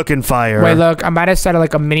actually looking fire. Wait, look, I'm about to set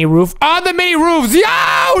like a mini roof on the mini roofs. Yo,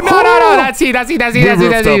 no. That's heat.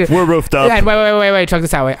 We're roofed up. And wait, check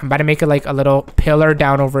this out. Wait, I'm about to make it like a little pillar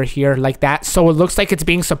down over here like that so it looks like it's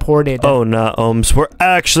being supported. Oh, no, we're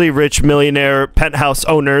actually rich millionaire penthouse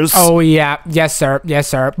owners. Oh, yeah. Yes, sir.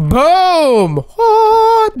 Boom.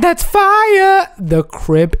 Oh, that's fire. The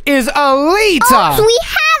crib is elite. Oh, we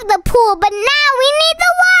have the pool, but now we need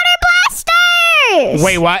the water blasters.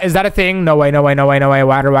 Wait, what? Is that a thing? No way. Water.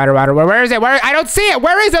 Where is it? I don't see it.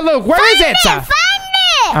 Where is it, Luke? Where is it? Find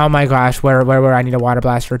it. Oh my gosh, where I need a water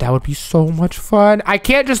blaster. That would be so much fun. I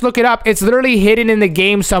can't just look it up. It's literally hidden in the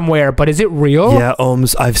game somewhere, but is it real? Yeah,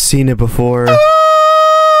 I've seen it before.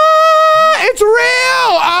 It's real!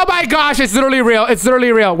 Oh my gosh, it's literally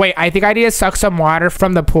real. Wait, I think I need to suck some water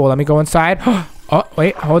from the pool. Let me go inside. Oh,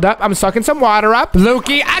 wait, hold up. I'm sucking some water up.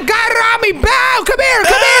 Lukey, I got it on me. Bow, come here,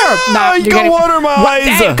 come here. No, you got water in my eyes.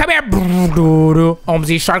 Hey, come here.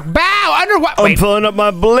 Omzy shark, bow. Underwater. I'm filling up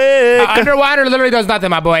my blick. Underwater literally does nothing,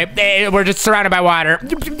 my boy. We're just surrounded by water.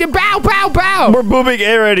 Bow, bow, bow. We're booming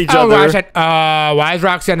air at each other. Oh, gosh. Why is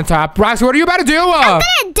Roxy on the top? Roxy, what are you about to do? I'm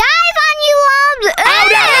gonna dive on you, Oh,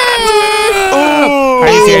 no. Are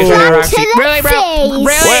you serious, Roxy? Really, bro? Really?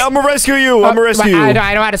 Wait, I'm gonna rescue you. I'm gonna rescue you.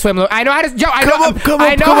 I know how to swim, Luke. I know how to. Yo, I know Come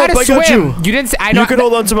how to up, swim. I got you. You didn't say. I know. You can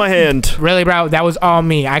hold on to my hand. Really, bro? That was all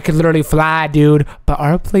me. I could literally fly, dude. But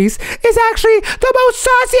our place is actually the most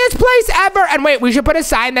sauciest place ever. And wait, we should put a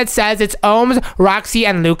sign that says it's Ohms, Roxy,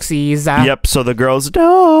 and Luxy's. Yep. So the girls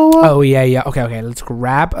know. Oh yeah. Okay. Let's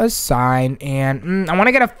grab a sign, and I want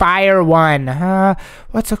to get a fire one.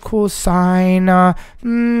 What's a cool sign?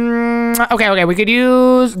 Okay. We could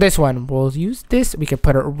use this one. We'll use this. We could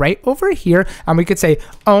put it right over here, and we could say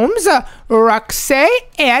Ohms, Roxy,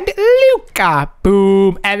 and Luca.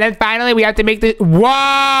 Boom. And then finally, we have to make this.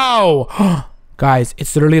 Whoa. Guys,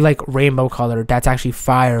 it's literally like rainbow color. That's actually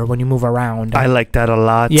fire when you move around. I like that a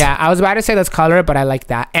lot. Yeah, I was about to say let's color it, but I like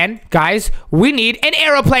that. And guys, we need an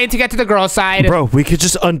airplane to get to the girls' side. Bro, we could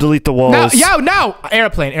just undelete the walls. No.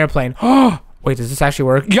 Airplane. Wait, does this actually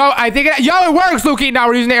work? I think it works, Lukey. No,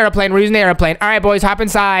 we're using the airplane. All right, boys, hop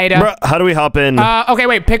inside. Bro, how do we hop in? Okay,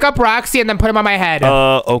 wait. Pick up Roxy and then put him on my head.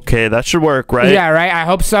 Okay, that should work, right? Yeah, right. I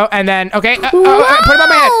hope so. And then, okay, put him on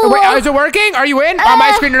my head. Wait, is it working? Are you in? On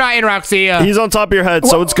my screen, you're not in, Roxy. He's on top of your head,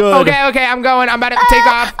 so it's good. Okay, I'm going. I'm about to take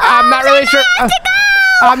off. I'm not really sure.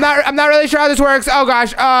 I'm not really sure how this works. Oh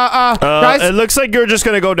gosh. Guys, it looks like you're just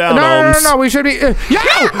gonna go down. No. We should be.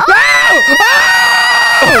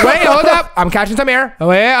 Wait, hold up. I'm catching some air.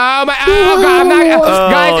 Wait, oh my. Oh god, I'm not.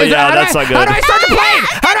 Guys, that's not good. How do I start the plane?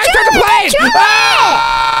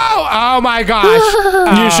 Oh my gosh.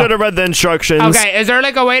 You should have read the instructions. Okay, is there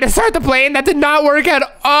like a way to start the plane? That did not work at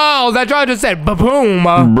all. That John just said ba-boom.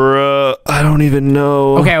 Bruh, I don't even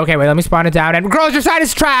know. Okay, wait, let me spawn it down. And girls, your side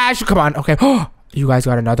is trash. Come on, okay. You guys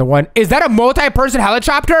got another one. Is that a multi-person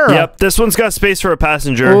helicopter? Yep, this one's got space for a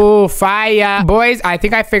passenger. Ooh, fire. Boys, I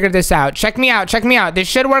think I figured this out. Check me out. This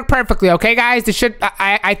should work perfectly, okay, guys? This should,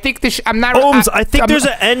 I think this, I'm not. Ohms, I think there's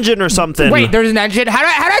an engine or something. Wait, there's an engine? How do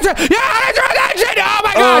I turn the engine? Oh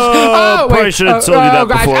my gosh. Probably should have told you that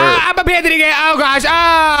before. I'm abandoning it. Oh gosh.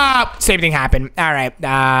 Same thing happened. All right.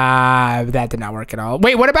 That did not work at all.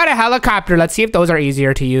 Wait, what about a helicopter? Let's see if those are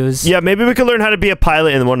easier to use. Yeah, maybe we could learn how to be a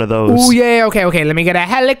pilot in one of those. Ooh, yeah, okay. Let me get a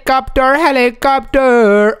helicopter.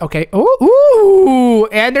 Okay. Ooh.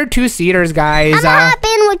 And they're two-seaters, guys. I'm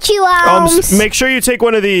hopping with you, Ohms. Make sure you take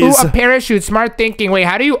one of these. Ooh, a parachute. Smart thinking. Wait,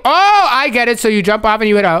 how do you... Oh, I get it. So you jump off and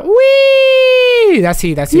you hit a... Whee! That's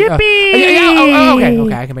he. Yippee!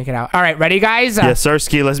 Okay, I can make it out. All right, ready, guys? Yes,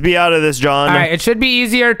 Sirski. Let's be out of this, John. All right, it should be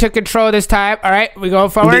easier to control this time. All right, we go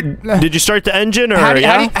forward. Did you start the engine? Or how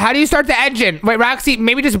do you start the engine? Wait, Roxy,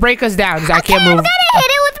 maybe just break us down because I can't move. I'm gonna hit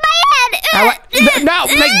it with my head. No,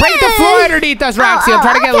 like break the floor underneath us, Roxy. I'm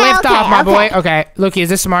trying to get lift off, my boy. Okay, Lukey, is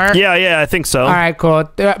this smart? Yeah, I think so. All right, cool.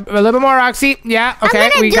 A little bit more, Roxy. Yeah, okay.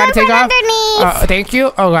 We gotta take off. Thank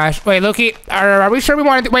you. Oh gosh. Wait, Lukey, are we sure we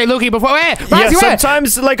want to? Wait, Lukey, before. Wait, Roxy,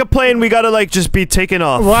 sometimes like a plane, we gotta like just be taken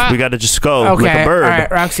off. What? We gotta just go like a bird. All right,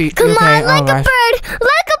 Roxy. Come on, like a bird,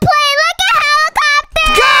 like a plane, like a helicopter.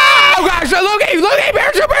 Go! Oh gosh, Lukey,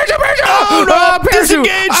 parachute. Oh no,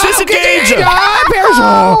 disengage.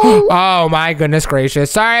 Parachute. Oh my goodness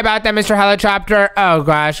gracious. Sorry about that, Mr. Helicopter. Oh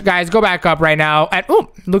gosh, guys, go back up right now. And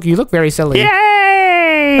look, you look very silly.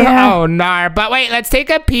 Yay! Oh no, but wait, let's take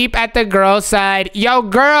a peep at the girls' side. Yo,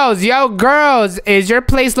 girls, is your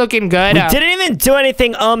place looking good? We didn't even do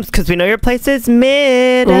anything, because we know your place is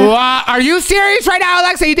mid. Are you serious right now,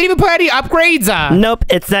 Alexa? You didn't even put any upgrades? Nope,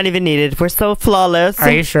 it's not even needed. We're so flawless.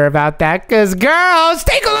 Are you sure about that? Because girls,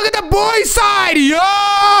 take a look at the boys' side.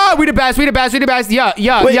 Yo, we the best.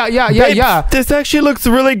 Yeah. This actually looks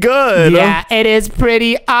really good. Yeah, it is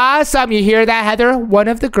pretty awesome. You hear that, Heather? One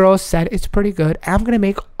of the girls said it's pretty good. I'm gonna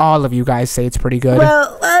make all of you guys say it's pretty good.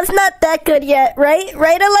 Well, it's not that good yet, right?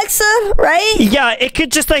 Right, Alexa? Right? Yeah, it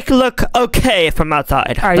could just like look okay from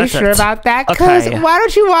outside. Are you sure about that? Because why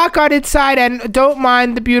don't you walk on inside and don't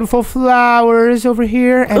mind the beautiful flowers over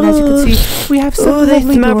here? And as you can see, we have some lovely they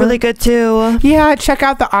smell really good too. Yeah, check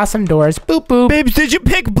out the awesome doors. Boop boop. Babes, did you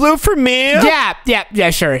pick blue for me? Yeah,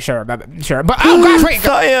 sure. But oh gosh, wait.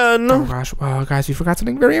 Cyan. Oh gosh, well guys, we forgot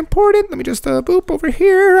something very important. Let me just boop over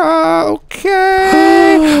here. Okay.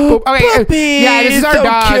 Okay, yeah, this is our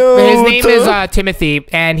dog. Cute. His name is Timothy,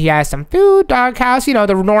 and he has some food, doghouse, you know,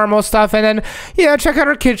 the normal stuff. And then, check out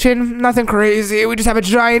our kitchen. Nothing crazy. We just have a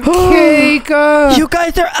giant cake. You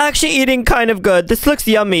guys are actually eating kind of good. This looks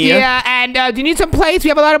yummy. Yeah, and do you need some plates? We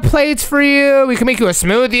have a lot of plates for you. We can make you a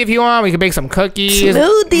smoothie if you want. We can make some cookies.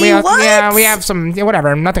 Smoothie? What? Yeah, we have some,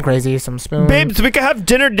 whatever, nothing crazy. Some spoons. Babes, we can have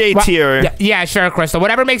dinner dates here. Yeah, sure, Crystal.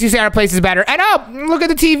 Whatever makes you say our place is better. And look at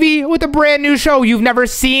the TV with a brand new show you've never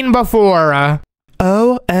seen before.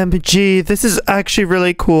 OMG, this is actually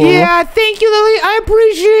really cool. Yeah, thank you, Lily. I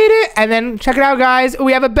appreciate it. And then check it out, guys.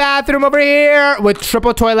 We have a bathroom over here with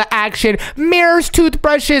triple toilet action, mirrors,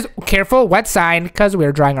 toothbrushes. Careful, wet sign, because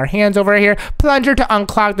we're drying our hands over here. Plunger to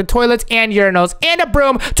unclog the toilets and urinals, and a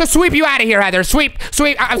broom to sweep you out of here, Heather. Sweep.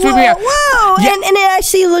 I'm sweeping you out. Whoa, yeah. and it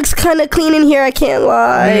actually looks kind of clean in here. I can't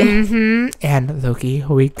lie. And Loki,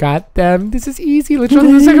 we got them. This is easy. Let's show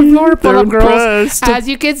them the second floor. Pull up, girls. As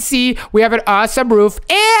you can see, we have an awesome roof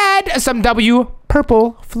and some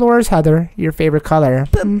purple floors, Heather, your favorite color.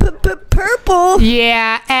 Purple?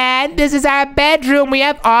 Yeah, and this is our bedroom. We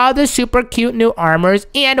have all the super cute new armors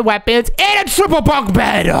and weapons and a triple bunk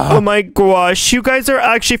bed. Oh my gosh, you guys are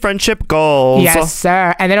actually friendship goals. Yes,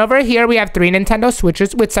 sir. And then over here, we have 3 Nintendo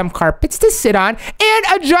Switches with some carpets to sit on and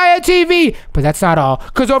a giant TV. But that's not all,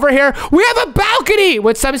 because over here, we have a balcony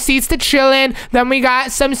with some seats to chill in. Then we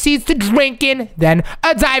got some seats to drink in. Then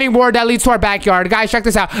a diving board that leads to our backyard. Guys, check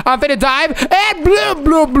this out. I'm finna dive and bloop,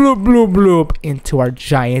 bloop, bloop, bloop, bloop into our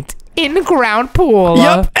giant in-ground pool.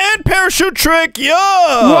 Yep, and parachute trick, yeah.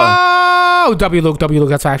 Whoa! W, Luke,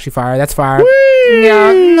 that's actually fire. That's fire. Whee!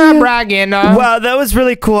 Yeah, not bragging. Wow, that was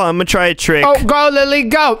really cool. I'm gonna try a trick. Oh, go, Lily,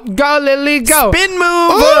 go. Go, Lily, go. Spin move.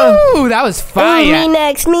 Ooh, that was fire. Me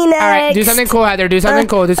next. All right, do something cool, Heather. Do something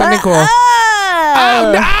cool.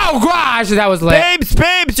 Oh, no, gosh, that was lit.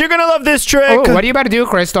 Babes, you're gonna love this trick. Oh, what are you about to do,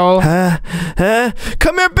 Crystal? Come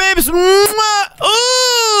here, babes. Ooh.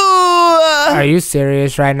 Are you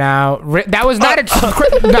serious right now? That was not no,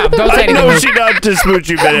 don't say anything. No, she not to smooch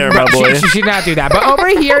you midair, my boy. She should not do that. But over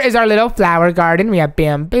here is our little flower garden. We have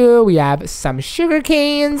bamboo. We have some sugar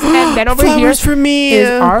canes. And then over here for me is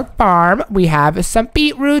our farm. We have some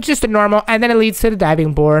beetroot, just a normal. And then it leads to the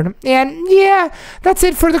diving board. And yeah, that's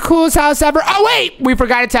it for the coolest house ever. Oh, wait. We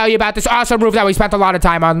forgot to tell you about this awesome roof that we spent a lot of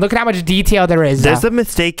time on. Look at how much detail there is. There's a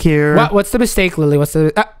mistake here. What's the mistake, Lily?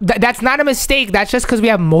 That's not a mistake. That's just because we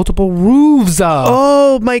have multiple roofs.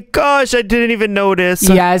 Oh my gosh, I didn't even notice.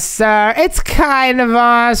 Yes, sir. It's kind of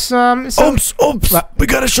awesome. Oops. We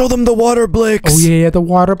gotta show them the water blicks. Oh, yeah, the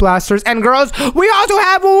water blasters. And girls, we also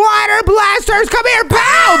have water blasters. Come here.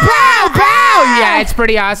 Pow, pow, pow. Yeah, it's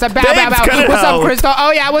pretty awesome. Bow, bow, bow. What's up, Crystal?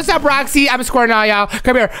 Oh, yeah. What's up, Roxy? I'm scoring all y'all.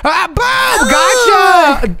 Come here. Boom.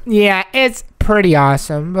 Gotcha. Yeah, it's pretty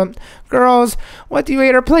awesome. But girls, what do you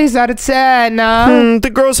rate our place out of 10?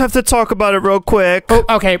 The girls have to talk about it real quick. Oh,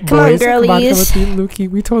 okay, come on, girlies. Come on, Lukey.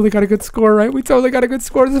 We totally got a good score, right? We totally got a good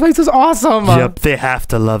score. This place is awesome. Yep, they have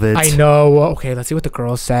to love it. I know. Okay, let's see what the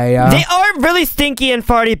girls say. They are really stinky and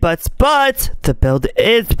farty butts, but the build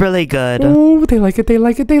is really good. Oh, they like it.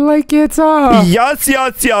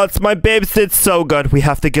 Yes. My babes did so good. We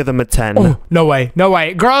have to give them a 10. Oh, no way.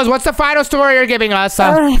 Girls, what's the final score you're giving us?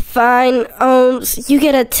 Fine. You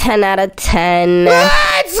get a 10 out of 10.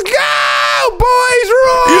 Let's go, boys!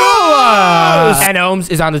 Rule! Yes! And Ohms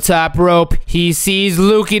is on the top rope. He sees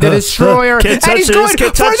Lukey the Destroyer, and he's going for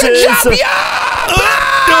the jump.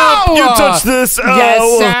 No, you touch this.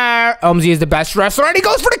 Yes, sir. Ohmsy is the best wrestler, and he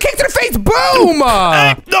goes for the kick to the face. Boom!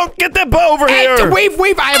 Don't get that bow over here. Wave.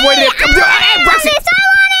 I avoided it. Hey, Roxy.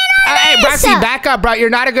 Hey, Roxy, back up, bro. You're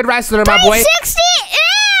not a good wrestler, my boy. 360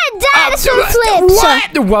 and dinosaur flips.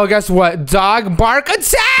 What? Well, guess what? Dog bark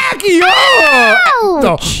attack. Yo!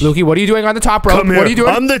 Oh, Lukey, what are you doing on the top rope? Come here. What are you doing?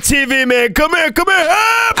 I'm the TV man. Come here. Boom!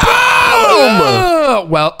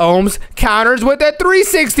 Well, Ohms counters with a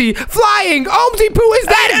 360. Flying. Ohmsy Poo is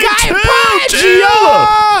that guy. Punch!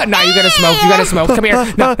 Yeah! Now you gotta smoke. Come here.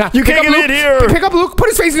 No. You can't get in here. Pick up Luke. Put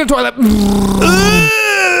his face in the toilet.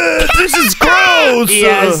 This is gross.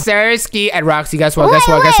 Yes, Sirski. And Roxy, guess what? Wait,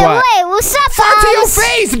 what's up, Fart to your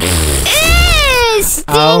face. Stinky.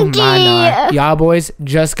 Oh my God. Y'all boys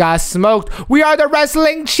just got smoked. We are the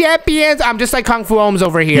wrestling champions. I'm just like Kung Fu Ohms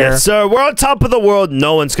over here. Yes, sir. We're on top of the world.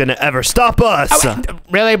 No one's gonna ever stop us.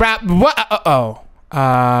 Really, bro? What?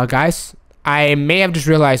 Guys, I may have just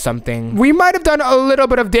realized something. We might have done a little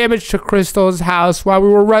bit of damage to Crystal's house while we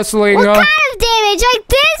were wrestling. What kind of damage? Like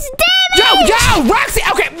this damage? Yo, Roxy!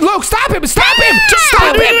 Okay, Luke, stop him! Stop him!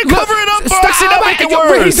 Cover it up, Roxy. Don't make it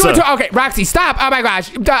worse. Okay, Roxy, stop! Oh my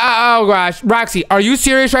gosh! Roxy, are you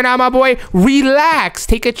serious right now, my boy? Relax.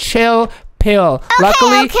 Take a chill pill. Okay,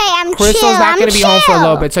 Luckily, I'm Crystal's chill, not going to be I'm home for a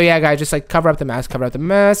little chill. bit. So yeah, guys, just like cover up the mess, cover up the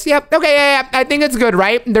mess. Yep. Okay, yeah. I think it's good,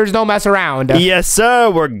 right? There's no mess around. Yes, sir.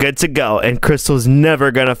 We're good to go. And Crystal's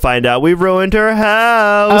never going to find out we ruined her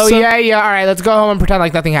house. Oh, yeah. All right, let's go home and pretend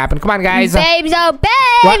like nothing happened. Come on, guys. Babes, oh,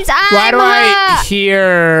 babes, Why do I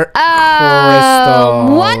hear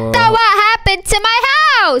Crystal? What happened to my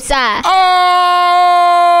house?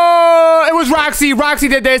 Oh, it was Roxy. Roxy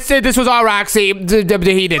did this. This was all Roxy. He did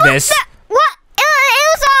this. What?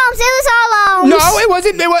 It was all No, it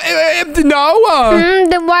wasn't. No.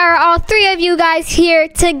 Then why are all three of you guys here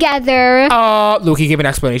together? Lukey, give an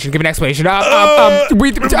explanation.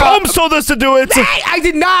 Holmes told us to do it. Hey, I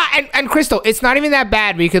did not. And Crystal, it's not even that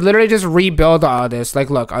bad. We could literally just rebuild all this. Like,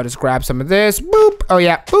 look, I'll just grab some of this. Boop. Oh,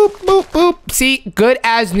 yeah. Boop, boop, boop. See, good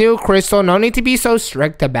as new, Crystal. No need to be so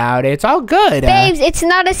strict about it. It's all good. Babes, it's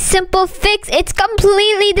not a simple fix. It's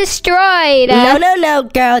completely destroyed. No,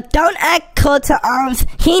 girl. Don't act cold to Arms.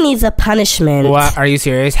 He needs a punishment. What? Are you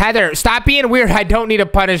serious? Heather, stop being weird. I don't need a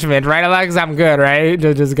punishment, right, Alex? I'm good, right?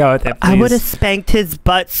 Just go with it, please. I would have spanked his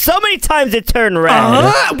butt so many times it turned red.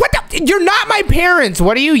 What the? You're not my parents.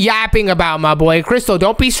 What are you yapping about, my boy? Crystal,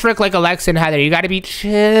 don't be strict like Alexa and Heather. You gotta be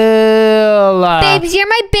chill. Babes, you're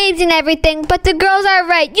my babes and everything, but the girls are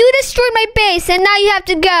right. You destroyed my base, and now you have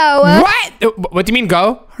to go. What? What do you mean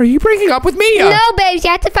go? Are you breaking up with me? No, babes, you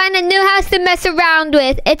have to find a new house to mess around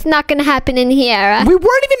with. It's not gonna happen in here. We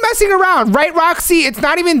weren't even messing around, right, Roxy? It's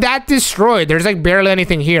not even that destroyed. There's like barely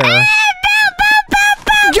anything here.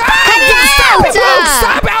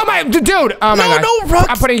 Stop! Oh my, dude! Oh my God! No, Rox.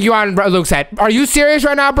 I'm putting you on Luke's head. Are you serious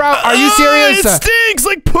right now, bro? Are you serious? It stinks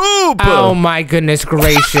like poop. Oh my goodness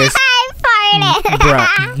gracious! I farted. Bro,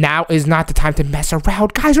 now is not the time to mess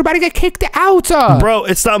around, guys. We're about to get kicked out. Bro,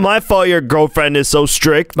 it's not my fault your girlfriend is so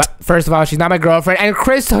strict. But first of all, she's not my girlfriend. And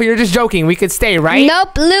Crystal, you're just joking. We could stay, right?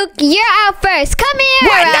 Nope, Luke, you're out first. Come here.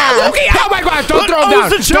 What? No, Luke! Oh my gosh! Don't throw him down!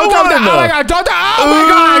 Don't throw him down! Oh my God! Don't! Oh my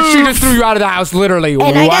God! She just threw you out of the house, literally.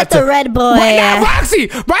 And I got the red boy. Wait, no, Roxy!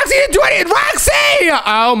 Roxy didn't do anything! Roxy!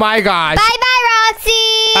 Oh my gosh! Bye-bye, Roxy.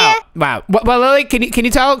 Oh, wow. Well, Lily, can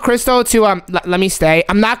you tell Crystal to let me stay?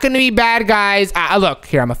 I'm not gonna be bad, guys. Look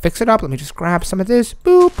here. I'm gonna fix it up. Let me just grab some of this.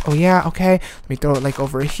 Boop. Oh yeah. Okay. Let me throw it like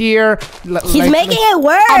over here. He's making it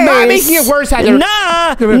worse. I'm not making it worse, Heather. Nah,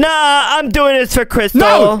 I'm doing this for Crystal.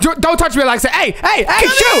 No, don't touch me, Alexa. Hey, shoot!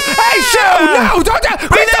 Hey, shoot! No, don't touch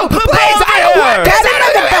Crystal, please! I don't want this out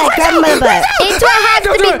of the butt. It's what has to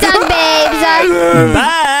be done, babes.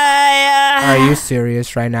 Bye. Are you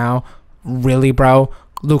serious right now? Really, bro?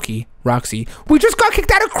 Lukey, Roxy, we just got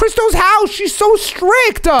kicked out of Crystal's house. She's so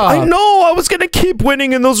strict. I know. I was gonna keep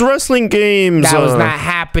winning in those wrestling games. That was not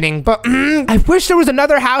happening. But I wish there was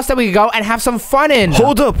another house that we could go and have some fun in.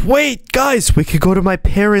 Hold up. Wait, guys. We could go to my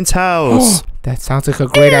parents' house. That sounds like a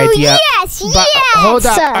great idea. Yes, But hold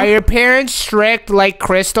up. Are your parents strict like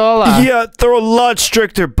Crystal? Yeah, they're a lot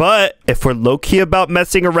stricter, but if we're low-key about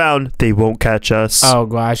messing around, they won't catch us. Oh,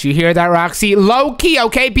 gosh. You hear that, Roxy? Low-key,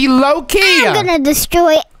 okay? Be low-key. I'm gonna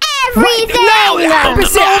destroy everything. No,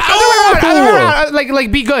 opposite. Other way around.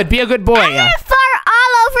 Like, be good. Be a good boy. I'm gonna fart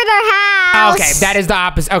all over their house. Okay, that is the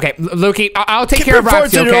opposite. Okay, Lukey, I'll take care of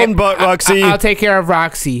Roxy, in your own butt, Roxy. I'll take care of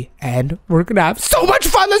Roxy, and we're gonna have so much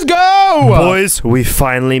fun. Let's go! Boys, we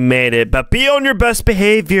finally made it, but be on your best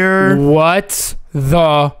behavior. What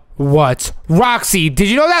the what? Roxy, did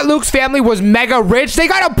you know that Luke's family was mega rich? They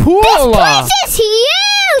got a pool! This place is huge!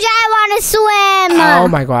 I want to swim! Oh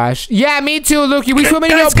my gosh. Yeah, me too, Lukey. We swim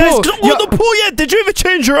in your pool. Guys, don't go to the pool yet. Did you even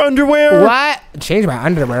change your underwear? What? Change my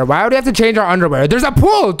underwear? Why would we have to change our underwear? There's a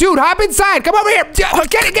pool! Dude, hop inside! Come over here!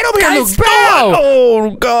 Get over here, Luke! Bro!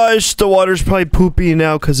 Oh gosh, the water's probably poopy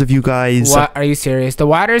now because of you guys. What? Are you serious? The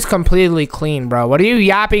water's completely clean, bro. What are you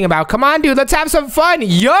yapping about? Come on, dude. Let's have some fun.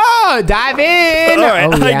 Yo! Dive in!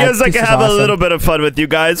 Alright, Oh, yeah, I guess I this can is have awesome. a little bit of fun with you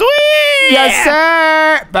guys. Whee! Yes,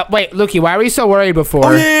 sir! But wait, Lukey, why were you so worried before?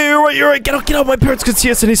 Oh, yeah, you're right. Get out. My parents could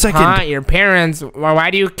see us any second. Huh? Your parents? Well,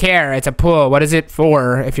 why do you care? It's a pool. What is it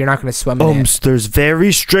for if you're not going to swim in it? There's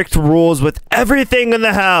very strict rules with everything in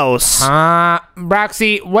the house.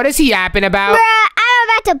 Roxy, what is he yapping about? Bruh, I'm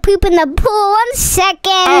about to poop in the pool. 1 second.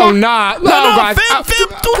 Oh, no. No, gosh. Fib,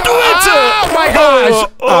 don't do it. Oh, my gosh.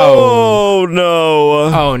 Oh,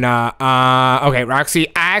 no. Oh, nah. Okay, Roxy,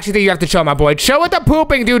 I actually think you have to chill, my boy. Chill with the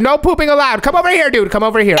pooping, dude. No pooping allowed. Come over here, dude. Come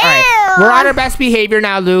over here. All right. We're on our best behavior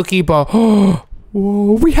now, Lukey, but...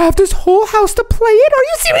 Whoa, we have this whole house to play in. Are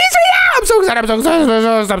you serious right now? I'm so excited. I'm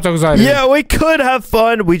so excited. Yeah, we could have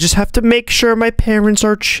fun. We just have to make sure my parents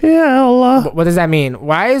are chill. What does that mean?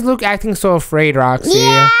 Why is Luke acting so afraid, Roxy?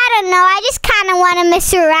 Yeah, I don't know. I just kind of want want to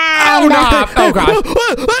mess around. Oh, no. Oh, gosh. No,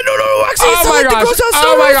 Roxy. Oh, my gosh.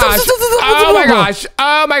 Oh, my gosh. Oh, my gosh.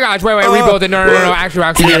 Oh, my gosh. Wait, rebuild it. No. Actually,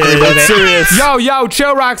 Roxy, you have to rebuild it. Serious. Yo,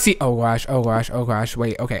 chill, Roxy. Oh, gosh.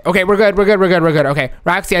 Wait, okay. Okay, we're good. Okay,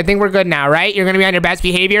 Roxy, I think we're good now, right? You're going to be on your best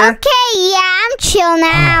behavior? Okay, yeah, I'm chill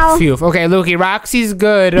now. Oh, phew. Okay, Lukey, Roxy's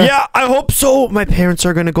good. Yeah, I hope so. My parents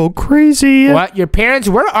are gonna go crazy. What? Your parents?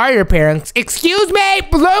 Where are your parents? Excuse me,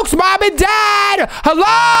 Luke's mom and dad.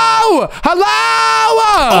 Hello.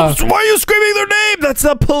 Oh, why are you screaming their name? That's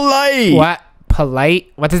not polite. What?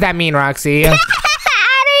 Polite? What does that mean, Roxy? I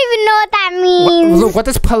don't even know what that means. What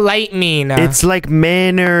does polite mean? It's like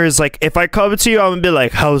manners. Like, if I come to you, I'm gonna be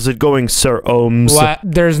like, how's it going, Sir Ohms? What?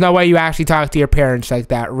 There's no way you actually talk to your parents like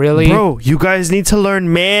that, really? Bro, you guys need to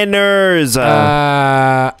learn manners.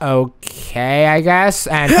 Okay, I guess.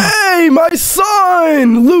 And hey, my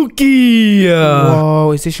son, Lukey.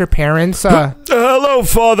 whoa, is this your parents? Hello,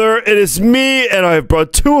 Father. It is me, and I've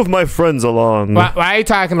brought 2 of my friends along. Why are you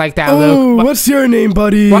talking like that, Oh, Luke? what's your name,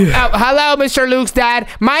 buddy? Hello, Mr. Luke's dad.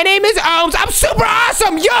 My name is Ohms. I'm super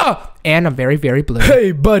awesome, yeah. And I'm very, very blue.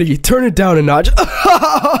 Hey, buddy, turn it down a notch.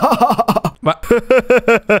 What?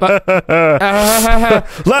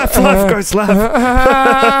 Laugh, guys,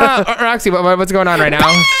 laugh. Roxy, what's going on right now?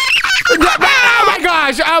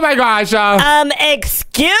 Oh my gosh.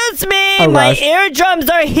 Excuse me. Oh, my gosh. eardrums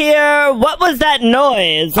are here. What was that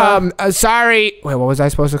noise? Sorry. Wait, what was I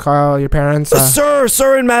supposed to call your parents?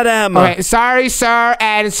 Sir and madam. Okay, sorry, sir,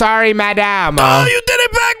 and sorry, madam. Oh, you did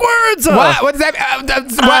it backwards. What? What does that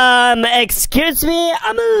what? Excuse me.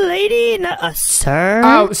 I'm a lady, not a sir.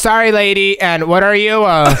 Oh, sorry, lady. And what are you?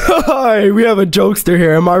 Hi, we have a jokester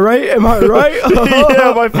here. Am I right?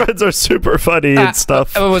 Yeah, my friends are super funny and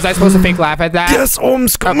stuff. Was I supposed to fake laugh at that? Yes,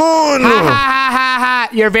 Ohms, come on. Ha ha ha ha ha.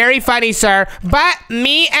 You're very funny, sir. But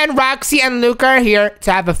me and Roxy and Luke are here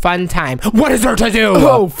to have a fun time. What is there to do?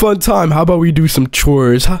 Oh, fun time. How about we do some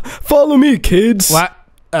chores? Follow me, kids. What?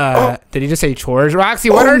 Did he just say chores? Roxy,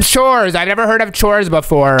 what are chores? I've never heard of chores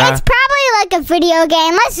before. It's probably like a video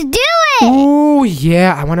game. Let's do it. Ooh,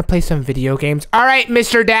 yeah. I want to play some video games. All right,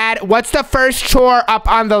 Mr. Dad. What's the first chore up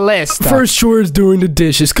on the list? First chore is doing the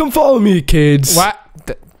dishes. Come follow me, kids. What?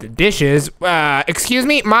 The dishes? Excuse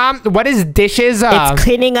me, Mom? What is dishes? It's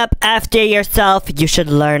cleaning up after yourself. You should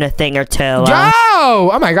learn a thing or two.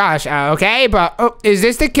 Oh my gosh. Okay, but is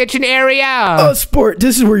this the kitchen area? Sport,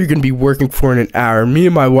 this is where you're going to be working for in an hour. Me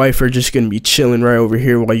and my wife are just going to be chilling right over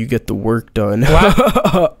here while you get the work done.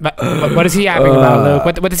 What is he yapping about, Luke?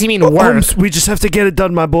 What does he mean, work? We just have to get it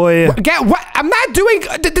done, my boy. Get what? I'm not doing...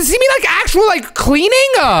 Does he mean like actual like cleaning?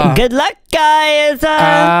 Good luck, guys.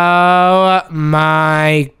 Oh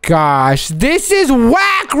my gosh. This is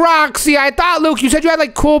whack, Roxy. I thought, Luke, you said you had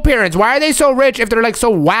like cool parents. Why are they so rich if they're like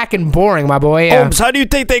so whack and boring, my boy? Ohms, how do you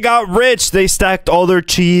think they got rich? They stacked all their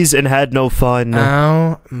cheese and had no fun.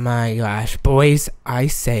 Oh my gosh. Boys, I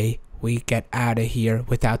say we get out of here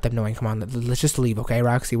without them knowing. Come on, let's just leave, okay,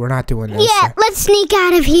 Roxy? We're not doing this. Yeah, let's sneak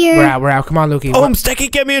out of here. We're out. Come on, Lukey. Ohms, that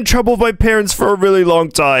could get me in trouble with my parents for a really long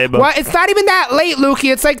time. What? It's not even that late,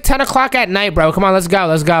 Lukey. It's like 10 o'clock at night, bro. Come on, let's go.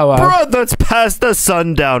 Bro, that's past the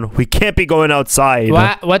sundown. We can't be going outside.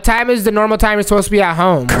 What time is the normal time you're supposed to be at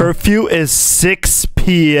home? Curfew is 6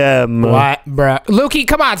 p.m. What, bro? Lukey,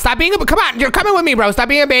 come on. Stop being come on. You're coming with me, bro. Stop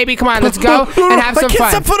being a baby. Come on, let's go and have some fun. I can't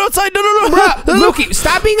step foot outside. No. Bro, Lukey,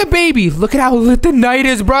 stop being a baby. Look at how lit the night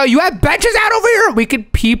is, bro. You have benches out over here. We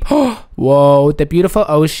could peep. Whoa, the beautiful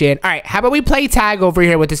ocean. All right, how about we play tag over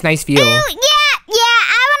here with this nice view? Ooh, yeah,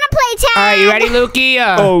 I want to play tag. All right, you ready, Lukey?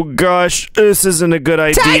 Oh, gosh. This isn't a good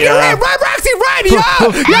idea. Tag, you're right. Run, Roxy, run. Yo.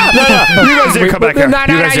 No. You guys didn't come back here. No,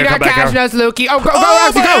 you're not catching us, Lukey. Oh, go,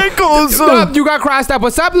 Roxy, my go. ankles. You got crossed up.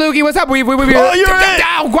 What's up, Lukey? What's up? Oh, you're right.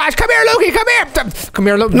 Oh, gosh. Come here, Lukey. Come here. Come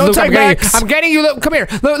here, Luke. No tag backs. I'm getting you, Luke. Come here.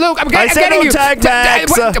 Luke, I'm getting you. No tag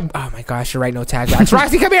backs. Oh, my gosh. You're right. No tag backs.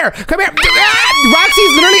 Roxy, come here.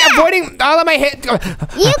 Roxy's literally avoiding all of my hits. You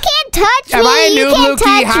can't touch me. Am I a noob,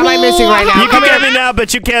 Lukey? How am I missing right now? You can get me now,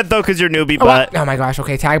 but you can't, though, because you're newbie butt. Oh, my gosh.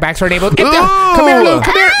 Okay, tag backs are enabled. Come here, Luke.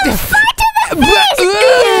 Come here.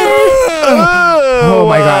 Oh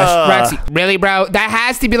my gosh, Roxy, really, bro? That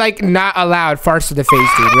has to be like not allowed. Farts to the face,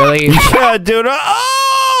 dude. Really? Yeah, dude.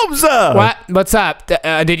 Ohms! What? What's up?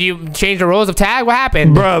 Did you change the rules of tag? What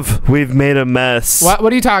happened? Bruv, we've made a mess. What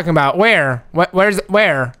are you talking about? Where? Where?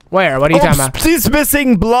 What are you talking about? These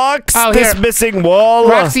missing blocks. Oh, this here. missing wall.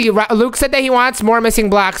 Roxy, Luke said that he wants more missing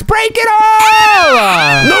blocks. Break it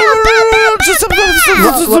all! No. Just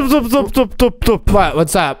What?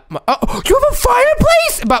 What's up? Oh, you have a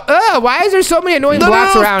fireplace? But why is there so many annoying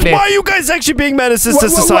blocks around it? Why are you guys actually being menaces to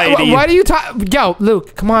society? What are you talking? Yo,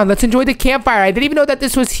 Luke, come on, let's enjoy the campfire. I didn't even know that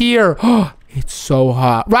this was here. It's so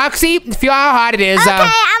hot. Roxy, feel how hot it is. Okay, I'm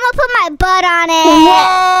gonna put my butt on it.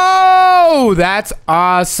 Whoa, that's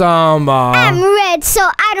awesome. I'm red so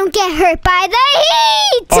I don't get hurt by the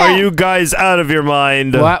heat. Are you guys out of your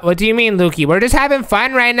mind? What do you mean, Lukey? We're just having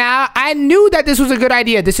fun right now. I knew that this was a good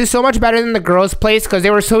idea. This is so much better than the girls' place because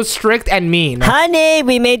they were so strict and mean. Honey,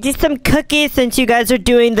 we made you some cookies since you guys are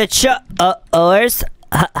doing the chores.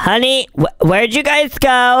 Honey, where'd you guys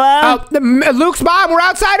go? Luke's mom, we're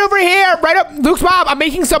outside over here. Right up, Luke's mom. I'm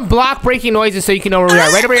making some block breaking noises so you can know where we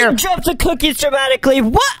are. Right over here. Drop the cookies dramatically.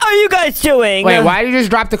 What are you guys doing? Wait, why did you just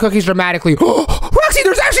drop the cookies dramatically? Roxy,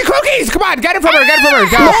 there's actually cookies. Come on, get it from her. Get it from her.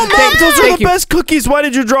 Go. Those are the best cookies. Why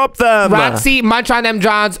did you drop them? Roxy, munch on them,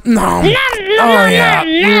 Johns. No. Oh yeah.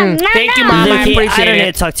 Thank you, Mom. Lukey, I appreciate I don't it.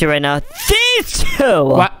 need to talk to you right now. These two.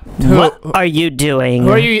 What? What are you doing? Who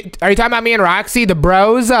are you? Are you talking about me and Roxy, the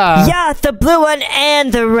bros? Yeah, the blue one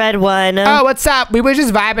and the red one. Oh, what's up? We were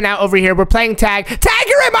just vibing out over here. We're playing tag. Tag,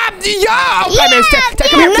 you're in, Mom. Yo! I missed it.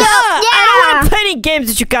 Come here. I don't want to play any games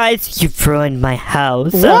with you guys. You've ruined my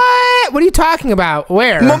house. What? What are you talking about?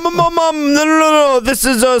 Where? Mom, no. This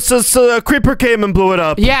is a creeper came and blew it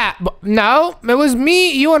up. Yeah, no, it was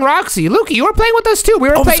me, you, and Roxy. Lukey, you were playing with us too. We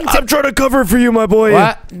were playing. I'm trying to cover for you, my boy.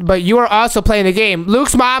 What? But you were also playing the game.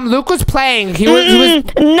 Luke's mom, Luke was playing. He was.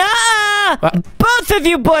 Nah! Both of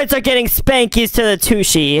you boys are getting spankies to the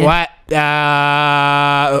tushy. What?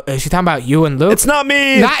 Is she talking about you and Luke? It's not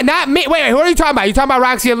me. Not me. Wait, who are you talking about? You talking about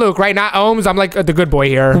Roxy and Luke, right? Not Ohms. I'm like the good boy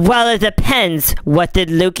here. Well, it depends. What did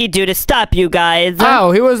Lukey do to stop you guys?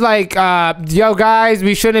 Oh, he was like, yo, guys,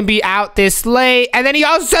 we shouldn't be out this late. And then he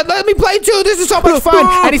also said, let me play too. This is so much fun.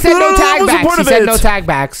 And he said no tag backs. He said no tag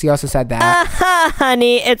backs. He also said that.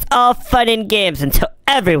 Honey, it's all fun and games until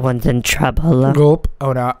everyone's in trouble. Gulp.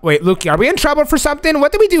 Oh, no. Wait, Lukey, are we in trouble for something?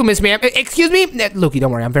 What did we do, Miss Ma'am? Excuse me? Lukey,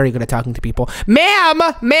 don't worry. I'm very good at talking to people. Ma'am,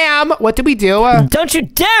 what did we do? Don't you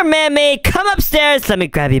dare, mammy. Come upstairs. Let me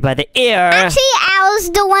grab you by the ear. Actually, I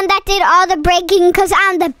was the one that did all the breaking because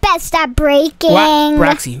I'm the best at breaking. What?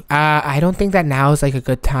 Roxy, I don't think that now is like a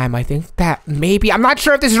good time. I think that maybe, I'm not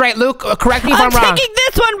sure if this is right. Luke, correct me if I'm wrong. I'm taking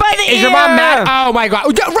this one by the ear. Is your mom mad? Oh, my God.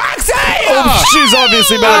 Roxy! Oh, she's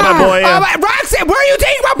obviously mad, my boy. Roxy, where are you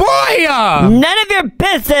taking my boy? None of your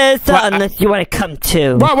business unless you want to come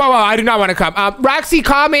too. Whoa, I do not want to come. Roxy,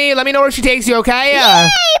 call me. Let me know where she takes you, okay? Yay,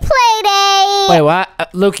 play date. Wait, what?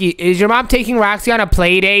 Lukey, is your mom taking Roxy on a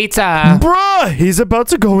play date? Bruh, he's about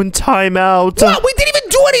to go in timeout. What? We didn't even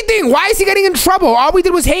do anything. Why is he getting in trouble? All we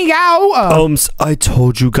did was hang out. Ohms, I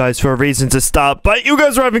told you guys for a reason to stop, but you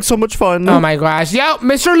guys are having so much fun. Oh my gosh. Yo,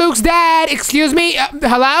 Mr. Luke's dad. Excuse me.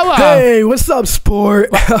 Hello? Hey, what's up,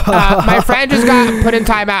 sport? My friend just got put in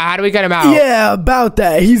timeout. How do we get him out? Yeah, about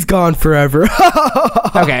that. He's gone forever.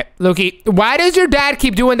 Okay, Lukey, why does your dad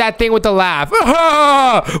keep doing that thing with the laugh? Well,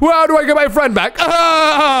 how do I get my friend back?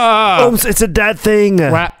 Ohms, it's a dad thing.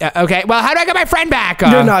 Well, okay, well, how do I get my friend back?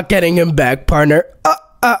 You're not getting him back, partner.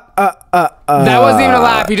 That wasn't even a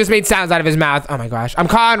laugh. He just made sounds out of his mouth. Oh my gosh. I'm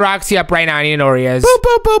calling Roxy up right now. I need to know where he is. Boop,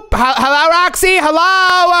 boop, boop. Hello, Roxy?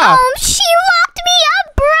 Hello? She locked me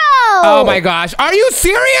up, bro. Oh my gosh. Are you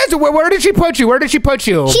serious? Where did she put you? Where did she put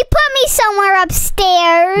you? She put me somewhere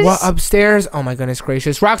upstairs. What, upstairs? Oh my goodness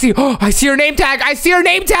gracious. Roxy, I see her name tag. I see her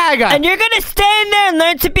name tag. And you're gonna stay in there and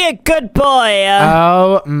learn to be a good boy.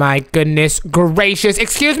 Oh my goodness gracious.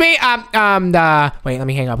 Excuse me. Wait, let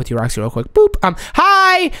me hang up with you, Roxy, real quick. Boop.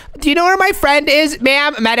 Hi. Do you know where my friend is,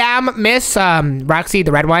 ma'am, madam, miss, Roxy,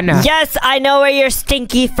 the red one? Yes, I know where your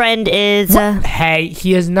stinky friend is. Hey,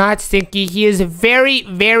 he is not stinky. He is very,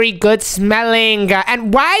 very good smelling.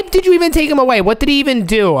 And why did you even take him away? What did he even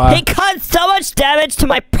do? He caused so much damage to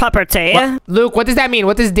my property. Luke, what does that mean?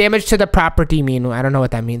 What does damage to the property mean? I don't know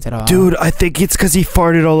what that means at all. Dude, I think it's because he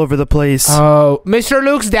farted all over the place. Oh, Mr.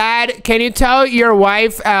 Luke's dad, can you tell your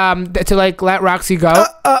wife to like let Roxy go?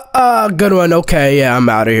 Good one. Okay, yeah, I'm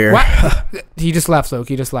out of here. What? He just left, Luke.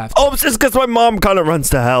 He just left. Oh, it's just because my mom kind of runs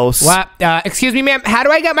the house. What? Excuse me, ma'am. How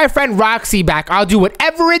do I get my friend Roxy back? I'll do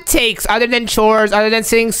whatever it takes other than chores, other than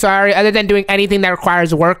saying sorry, other than doing anything that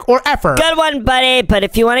requires work or effort. Good one, buddy. But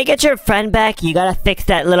if you want to get your friend back, you gotta fix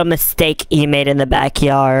that little mistake you made in the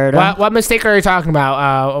backyard. What mistake are you talking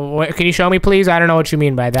about? Can you show me, please? I don't know what you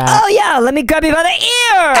mean by that. Oh, yeah. Let me grab you by the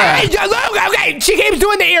ear. Hey, Luke, okay. She keeps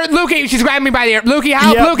doing the ear. Lukey, she's grabbing me by the ear. Lukey,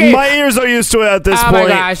 help, Yep, Lukey. my ears are used to it at this point. Oh, my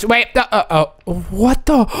gosh. Wait. What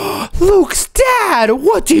the? Luke's dad,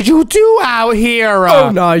 what did you do out here?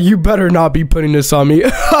 Oh, no, you better not be putting this on me.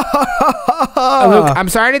 Luke, I'm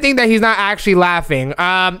starting to think that he's not actually laughing.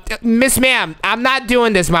 Miss Ma'am, I'm not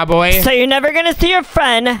doing this, my boy. So you're never gonna see your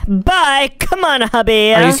friend. Bye. Come on,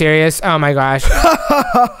 hubby. Are you serious? Oh, my gosh.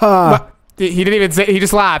 What? He didn't even say. He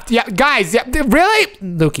just laughed. Yeah, guys. Yeah, really,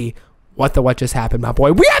 Lukey. What just happened, my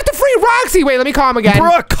boy? We have to free Roxy. Wait, let me call him again.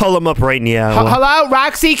 Bro, call him up right now. Hello,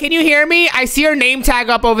 Roxy. Can you hear me? I see your name tag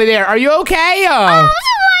up over there. Are you okay? My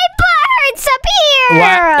butt hurts up here.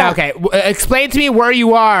 What? Okay, explain to me where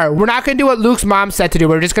you are. We're not gonna do what Luke's mom said to do.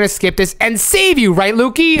 We're just gonna skip this and save you, right,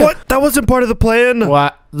 Lukey? What? That wasn't part of the plan.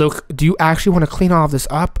 What? Luke, do you actually want to clean all of this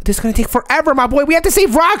up? This is gonna take forever, my boy. We have to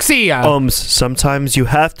save Roxy. Sometimes you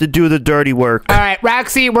have to do the dirty work. All right,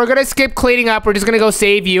 Roxy, we're gonna skip cleaning up. We're just gonna go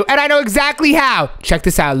save you, and I know exactly how. Check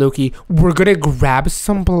this out, Lukey. We're gonna grab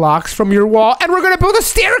some blocks from your wall, and we're gonna build a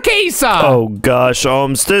staircase. Oh gosh,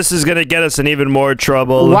 this is gonna get us in even more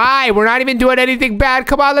trouble. Why? We're not even doing anything bad.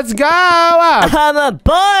 Come on, let's go.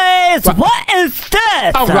 Boys, what is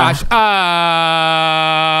this? Oh gosh.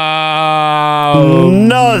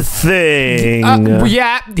 Nothing.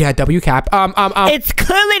 Yeah, W cap. It's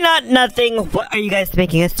clearly not nothing. What are you guys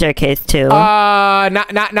making a staircase to? Not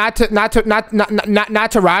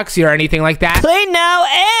to Roxy or anything like that. Clean now,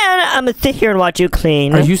 and I'm gonna sit here and watch you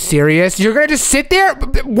clean. Are you serious? You're gonna just sit there?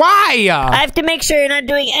 Why? I have to make sure you're not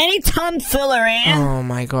doing any tomfoolery. Oh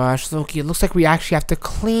my gosh, Loki, it looks like we actually have to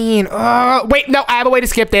clean. Wait, no, I have a way to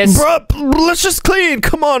skip this. Bro, let's just clean.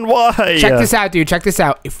 Come on, why? Check this out, dude. Check this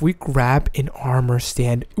out. If we grab an armor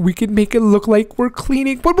stand, we can make it look like we're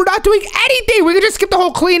cleaning, but we're not doing anything. We can just skip the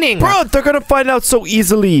whole cleaning. Bro, they're gonna find out so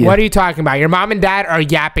easily. What are you talking about? Your mom and dad are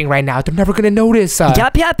yapping right now. They're never gonna notice. Yup. They're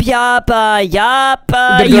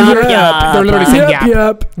literally saying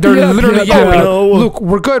yap. They're literally yapping. No. Luke,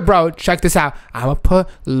 we're good, bro. Check this out. I'm gonna put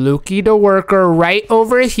Lukey the worker right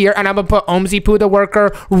over here, and I'm gonna put Omzi Poo the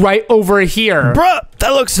worker right over here. Bro, that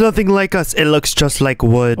looks nothing like us. It looks just like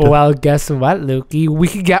wood. Well, guess what, Lukey? We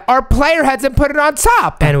can get our player heads and put it on top.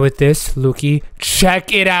 And with this, Lukey,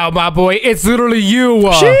 check it out, my boy. It's literally you.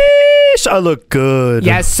 Sheesh, I look good.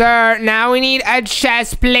 Yes, sir. Now we need a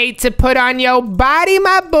chest plate to put on your body,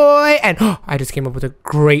 my boy. And I just came up with a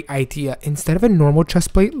great idea. Instead of a normal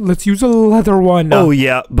chest plate, let's use a leather one. Oh,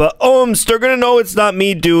 yeah. But, they're gonna know it's not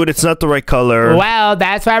me, dude. It's not the right color. Well,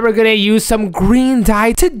 that's why we're gonna use some green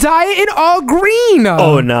dye to dye it all green.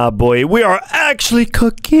 Oh, nah, boy. We are actually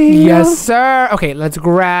cooking. Yes, sir. Okay, let's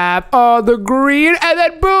grab all the green and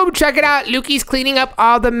then boom, check it out. Lukey's cleaning up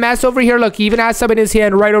all the mess over here. Look, he even has some in his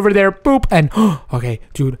hand right over there. Boop. And okay,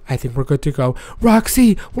 dude, I think we're good to go.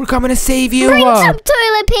 Roxy, we're coming to save you. Bring some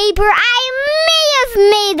toilet paper. I may have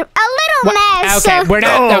made a little mess. Okay, we're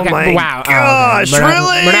not. Oh my gosh,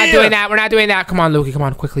 really? We're not doing that. We're not doing that. Come on, Lukey. Come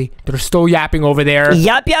on, quickly. They're still yapping over there.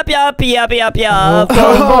 Yup. Go.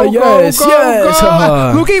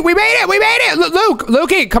 Lukey, we made it. We made it.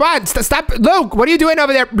 Lukey, come on. Stop. Luke, what are you doing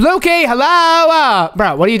over there? Lukey, hello.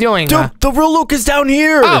 Bro, what are you doing? Dude, the real Luke is down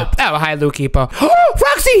here. Oh, hi, Lukey.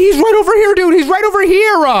 Roxy, he's right over here, dude. He's right over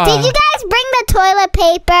here. Did you guys bring the toilet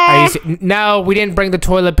paper? No, we didn't bring the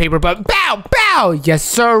toilet paper, but bow. Yes,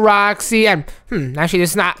 sir, Roxy. And actually,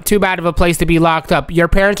 this is not too bad of a place to be locked up. Your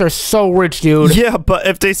parents are so rich, dude. Yeah, but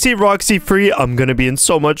if they see Roxy free, I'm gonna be in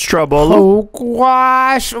so much trouble. Oh,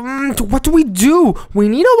 gosh. What do? We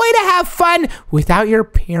need a way to have fun without your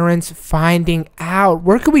parents finding out.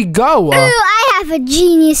 Where can we go? Ooh, I have a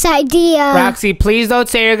genius idea. Roxy, please don't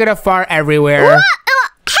say you're gonna fart everywhere. What?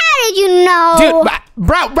 How did you know? Dude,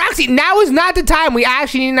 bro, Roxy, now is not the time. We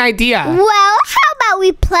actually need an idea. Well, how about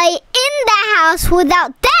we play in the house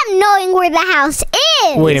without them knowing where the house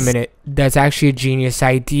is? Wait a minute. That's actually a genius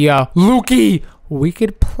idea. Lukey, we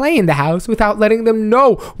could play in the house without letting them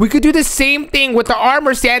know. We could do the same thing with the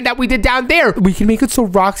armor stand that we did down there. We can make it so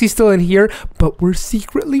Roxy's still in here, but we're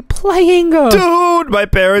secretly playing. Dude, my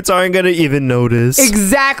parents aren't gonna even notice.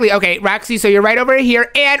 Exactly. Okay, Roxy, so you're right over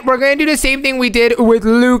here, and we're gonna do the same thing we did with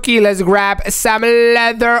Lukey. Let's grab some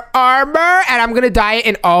leather armor, and I'm gonna dye it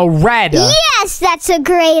in all red. Yes, that's a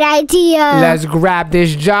great idea. Let's grab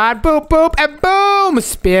this, John. Boop, boop, and boom.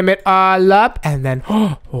 Spam it all up, and then,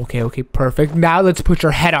 okay, perfect. Now let's put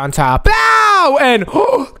your head on top. Bow! And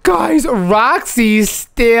guys, Roxy's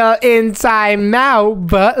still inside now,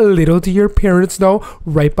 but little do your parents know,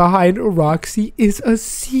 right behind Roxy is a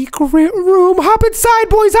secret room. Hop inside,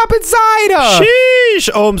 boys, hop inside.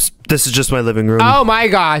 Sheesh. This is just my living room. Oh my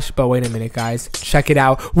gosh. But wait a minute, guys. Check it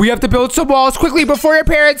out. We have to build some walls quickly before your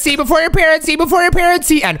parents see,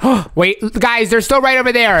 And wait, guys, they're still right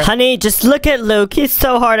over there. Honey, just look at Luke. He's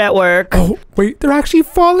so hard at work. Oh, wait, they're actually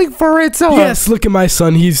falling for it. Yes, look at my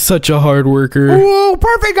son. He's such a hard worker. Oh,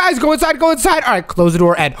 perfect, guys. Go inside. All right, close the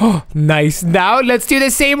door. And nice. Now let's do the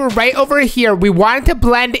same right over here. We want to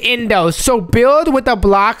blend in those. So build with the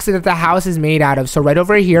blocks that the house is made out of. So right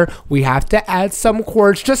over here, we have to add some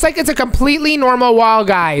quartz, just like it's a completely normal wall,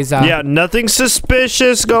 guys. Yeah, nothing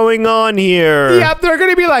suspicious going on here. Yep, they're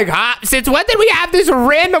gonna be like, since when did we have this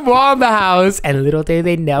random wall in the house? And little do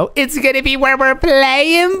they know, it's gonna be where we're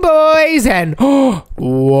playing, boys. And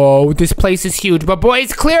whoa, this place is huge. But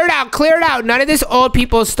boys, clear it out, clear it out. None of this old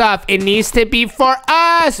people stuff. It needs to be for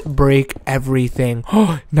us. Break everything.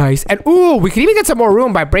 Nice. And ooh, we can even get some more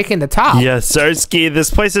room by breaking the top. Yes, Sirski,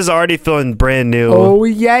 this place is already feeling brand new. Oh,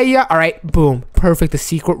 yeah. All right, boom. Perfect. The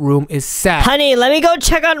secret room is set. Honey, let me go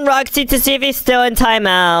check on Roxy to see if he's still in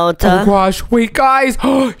timeout. Oh, gosh. Wait, guys.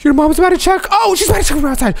 Your mom's about to check. Oh, she's about to check from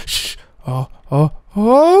outside. Shh. Oh.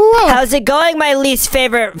 How's it going, my least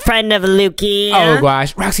favorite friend of Lukey? Oh,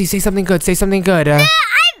 gosh. Roxy, say something good. Say something good. I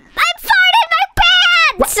farted my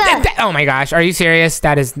pants! Oh, my gosh. Are you serious?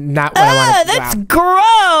 That is not what I wanted. That's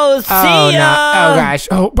gross. Oh, See ya. no. Oh, gosh.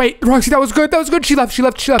 Oh, wait. Roxy, that was good. That was good. She left. All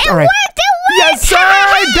right. It worked! Yes, sir!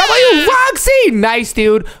 W, Roxy! Nice,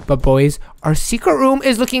 dude. But, boys, our secret room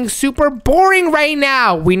is looking super boring right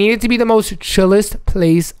now. We need it to be the most chillest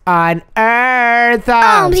place on earth.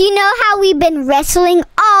 You know how we've been wrestling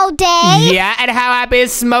all day? Yeah, and how I've been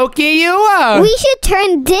smoking you up. We should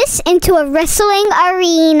turn this into a wrestling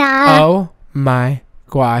arena. Oh, my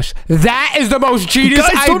gosh. That is the most genius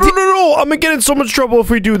Guys, idea. no. I'm gonna get in so much trouble if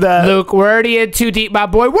we do that. Luke, we're already in too deep, my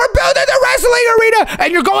boy. We're building the wrestling arena,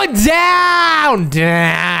 and you're going down.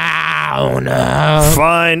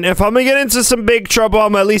 Fine. If I'm gonna get into some big trouble,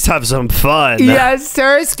 I'm at least have some fun. Yes,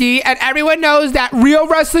 Sirski. And everyone knows that real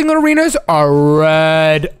wrestling arenas are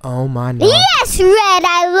red. Oh, my God. Yes, Red,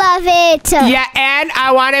 I love it. Yeah, and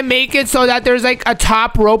I want to make it so that there's like a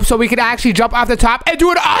top rope so we can actually jump off the top and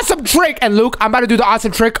do an awesome trick. And Luke, I'm about to do the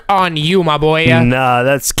awesome trick on you, my boy. Nah,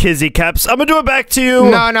 that's Kizzy Caps. I'm gonna do it back to you.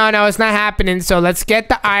 No, it's not happening. So let's get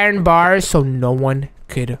the iron bars so no one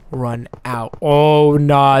could run out. Oh,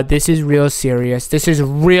 nah, this is real serious.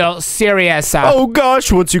 Oh,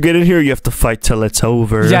 gosh, once you get in here, you have to fight till it's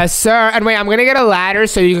over. Yes, sir. And wait, I'm gonna get a ladder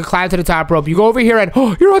so you can climb to the top rope. You go over here and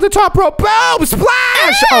you're on the top rope. Boom!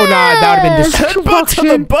 Splash! Oh, no, that would have been destruction.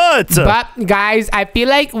 To the butt. But, guys, I feel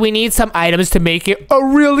like we need some items to make it a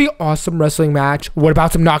really awesome wrestling match. What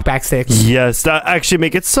about some knockback sticks? Yes, that actually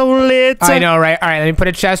make it so lit. I know, right? All right, let me put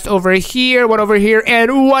a chest over here, one over here,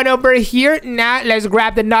 and one over here. Now, let's grab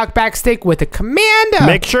the knockback stick with a command.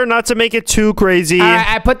 Make sure not to make it too crazy.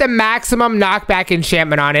 I put the maximum knockback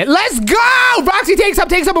enchantment on it. Let's go! Roxy, take some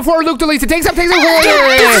before Luke deletes it. Take some before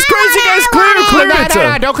This is crazy, guys. Clear it.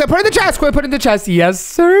 No, don't clear. Put it in the chest. Put it in the chest. Yes,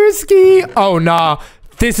 sirski. Oh, no.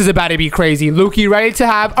 This is about to be crazy. Luke, you ready to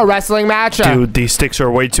have a wrestling match? Dude, these sticks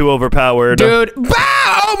are way too overpowered. Dude,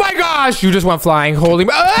 oh my gosh! You just went flying, holding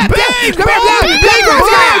me. Come here,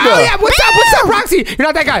 oh yeah, what's up, Roxy? You're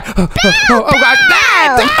not that guy. Oh god,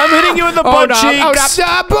 I'm hitting you in the butt cheeks.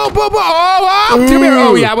 Boom, come here.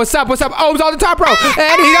 Oh yeah, what's up? Oh, he's on the top row,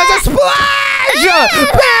 and he does a splash.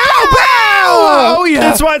 Bow. Oh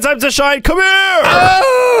yeah. It's my time to shine. Come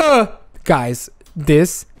here. Guys,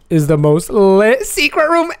 this is the most lit secret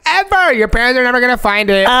room ever. Your parents are never gonna find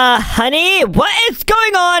it. Honey, what is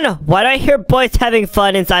going on? Why do I hear boys having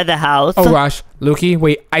fun inside the house? Oh gosh, Lukey,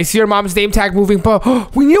 wait, I see your mom's name tag moving,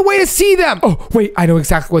 but we need a way to see them. Oh, wait, I know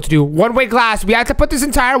exactly what to do. One-way glass. We have to put this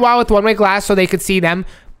entire wall with one-way glass so they could see them,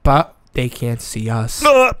 but they can't see us.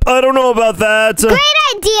 I don't know about that. Great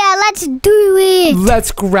idea. Let's do it.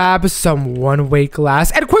 Let's grab some one-way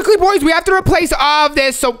glass. And quickly, boys, we have to replace all of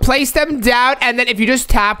this. So place them down, and then if you just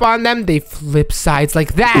tap on them, they flip sides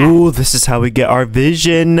like that. Ooh, this is how we get our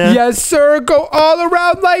vision. Yes, sir. Go all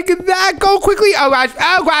around like that. Go quickly. Oh,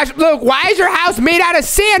 gosh. Look, why is your house made out of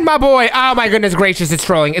sand, my boy? Oh, my goodness gracious. It's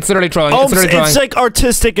trolling. It's literally trolling. It's like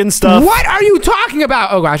artistic and stuff. What are you talking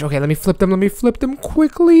about? Oh, gosh. Okay, let me flip them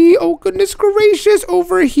quickly. Oh, goodness gracious.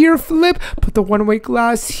 Over here, flip. Put the one-way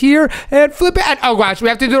glass here and flip it. And oh, gosh. We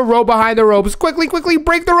have to do a row behind the ropes. Quickly.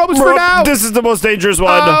 Break the ropes for now. This is the most dangerous one.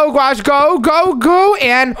 Oh, gosh. Go.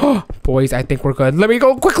 And boys, I think we're good. Let me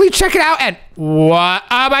go quickly check it out. And what?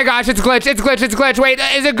 Oh, my gosh. It's glitch. Wait,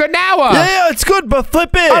 is it good now? Yeah, it's good, but flip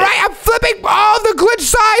it. All right, I'm flipping all the glitch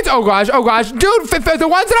sides. Oh, gosh. Dude, the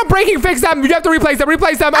ones that I'm breaking, fix them. You have to replace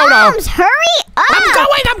them. Oh, no. Hurry up.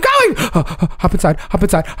 I'm going. Hop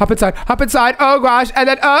inside. Oh, gosh. And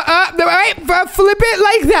then, flip it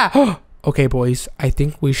like that. Okay, boys. I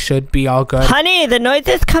think we should be all good. Honey, the noise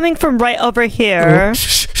is coming from right over here.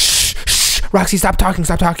 Shh. Roxy, stop talking.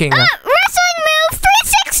 Wrestling move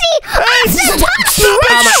 360.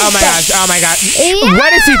 Oh my gosh. Yeah.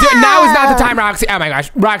 What is he doing? Now is not the time, Roxy. Oh my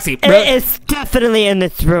gosh. Roxy. It is definitely in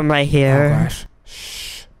this room right here. Oh gosh.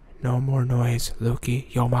 Shh. No more noise,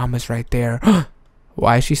 Lukey. Your mom is right there.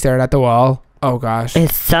 Why is she staring at the wall? Oh, gosh.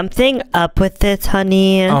 Is something up with this,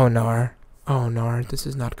 honey? Oh, no. Oh, no. This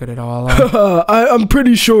is not good at all. I'm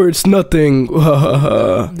pretty sure it's nothing.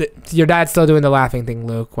 Your dad's still doing the laughing thing,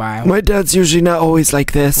 Luke. Wow. My dad's usually not always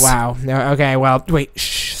like this. Wow. No, okay, well, wait.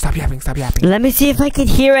 Shh. Stop yapping. Stop yapping. Let me see if I could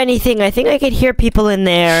hear anything. I think I could hear people in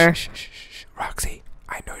there. Shh. Roxy,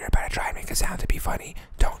 I know you're about to try and make a sound to be funny.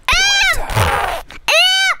 Don't do it.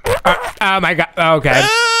 Oh, my God. Okay. Oh,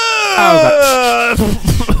 God.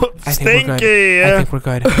 I think we're good. I think we're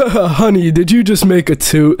good. Honey, did you just make a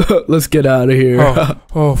toot? Let's get out of here.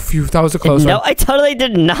 Oh, phew. That was a close one. No, I totally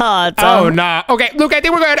did not. Oh, nah. Okay, Luke, I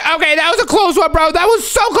think we're good. Okay, that was a close one, bro. That was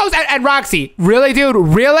so close. And Roxy, really, dude?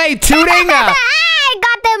 Really? Tooting? I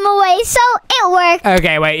got them away, so it worked.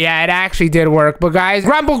 Okay, wait. Yeah, it actually did work. But, guys,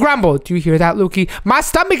 grumble. Do you hear that, Lukey? My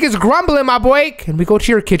stomach is grumbling, my boy. Can we go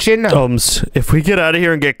to your kitchen? If we get out of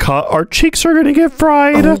here and get caught, our cheeks are gonna get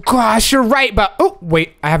fried. Oh, gosh, you're right. But, oh,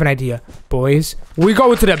 wait. I have an idea. Boys, we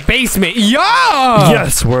go into the basement. Yeah!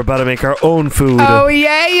 Yes, we're about to make our own food. Oh,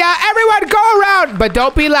 yeah. Everyone go around. But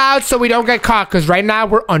don't be loud so we don't get caught. Because right now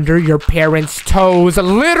we're under your parents' toes.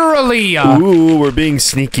 Literally. Ooh, we're being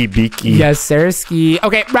sneaky beaky. Yes, sir. Ski.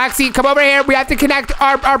 Okay, Roxy, come over here. We have to connect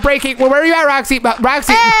our breaking. Well, where are you at, Roxy?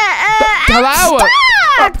 Roxy. Hello?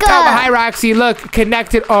 Hi, Roxy. Look,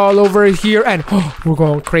 connected all over here. And we're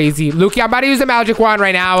going crazy. Lukey, I'm about to use the magic wand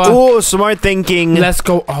right now. Oh, smart thinking. Let's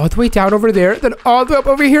go all the way down over there, then all the way up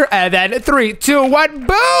over here, and then 3, 2, 1,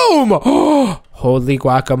 boom! Holy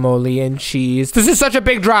guacamole and cheese. This is such a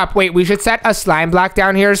big drop. Wait, we should set a slime block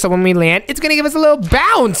down here so when we land, it's gonna give us a little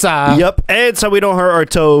bounce. Yep, and so we don't hurt our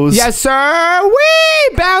toes. Yes, sir.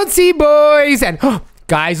 Wee! Bouncy boys. And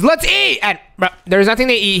guys, let's eat. And there's nothing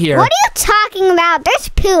to eat here. What are you talking about? There's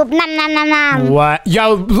poop. Nom, nom, nom, nom. What?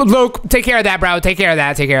 Yo, Luke, take care of that, bro. Take care of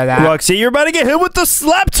that. Roxy, you're about to get hit with the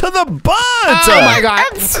slap to the butt. Oh, my God.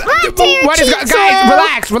 What is...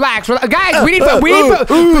 Guys, relax. Guys, we need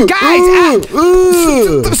food. Guys,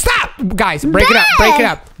 stop. Guys, break it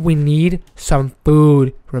up. We need some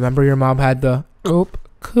food. Remember your mom had the...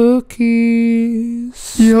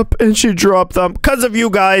 cookies. Yep, and she dropped them because of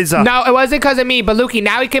you guys. No, it wasn't because of me, but Lukey,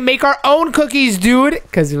 now we can make our own cookies, dude,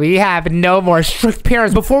 because we have no more strict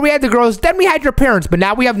parents. Before we had the girls, then we had your parents, but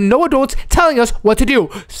now we have no adults telling us what to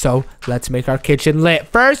do. So let's make our kitchen lit.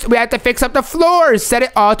 First, we have to fix up the floors, set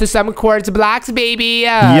it all to some quartz blocks, baby.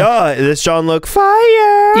 Yeah, this John look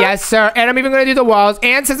fire. Yes, sir, and I'm even going to do the walls,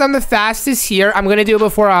 and since I'm the fastest here, I'm going to do it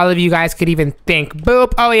before all of you guys could even think.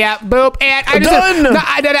 Boop, oh yeah, boop, and I just...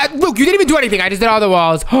 Look, you didn't even do anything. I just did all the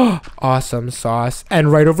walls. Awesome sauce.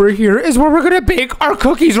 And right over here is where we're gonna bake our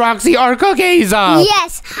cookies, Roxy. Our cookies.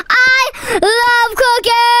 Yes, I love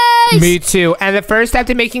cookies. Me too. And the first step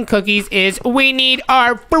to making cookies is we need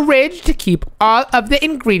our fridge to keep all of the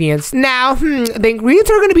ingredients. Now, the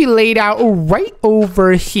ingredients are gonna be laid out right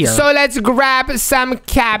over here. So let's grab some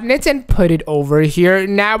cabinets and put it over here.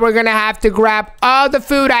 Now we're gonna have to grab all the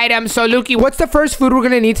food items. So, Lukey, what's the first food we're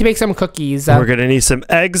gonna need to make some cookies? We're gonna need some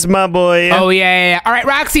eggs, my boy. Oh, yeah. All right,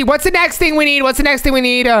 Roxy, what's the next thing we need? We're gonna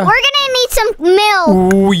need some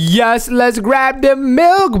milk. Oh, yes. Let's grab the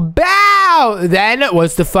milk. Bow. Then,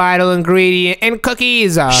 what's the final ingredient in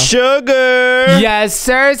cookies? Sugar. Yes,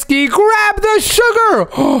 sirski. Grab the sugar.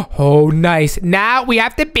 Oh, nice. Now, we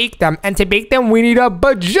have to bake them. And to bake them, we need a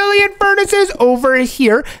bajillion furnaces over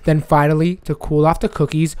here. Then, finally, to cool off the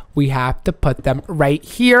cookies, we have to put them right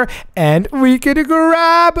here. And we can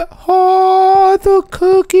grab the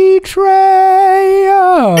cookie tray.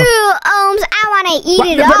 Ooh, I want to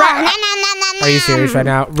eat it all. Are you serious right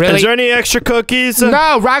now? Really? Is there any extra cookies?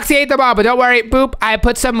 No, Roxy ate them all, but don't worry. Boop, I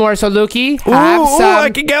put some more. So, Lukey, have some. I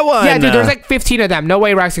can get one. Yeah, dude, there's like 15 of them. No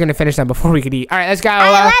way Roxy's going to finish them before we could eat. All right, let's go.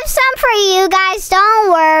 I left some for you guys.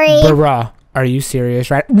 Don't worry. Bruh. Are you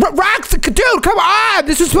serious, right? Roxy, dude, come on!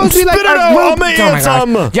 This is supposed to be like Spit it out. I'm gonna eat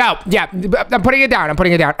some. Yeah, I'm putting it down. All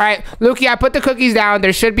right, Lukey, I put the cookies down.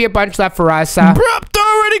 There should be a bunch left for us. Bro, they're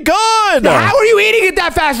already gone. How are you eating it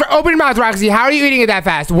that fast? Open your mouth, Roxy. How are you eating it that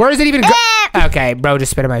fast? Where is it even go? Okay, bro,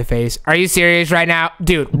 just spit in my face. Are you serious right now?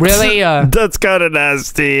 Dude, really? That's kind of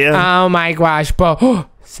nasty. Oh my gosh, bro.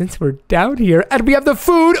 Since we're down here and we have the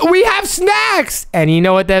food, we have snacks. And you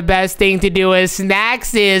know what the best thing to do with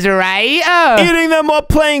snacks is, right? Eating them while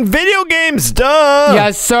playing video games, duh.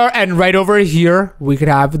 Yes, sir. And right over here, we could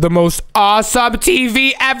have the most awesome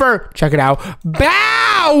TV ever. Check it out.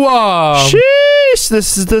 Bow! Sheesh,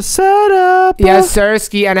 this is the setup. Yes,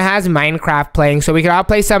 sirski. And it has Minecraft playing, so we can all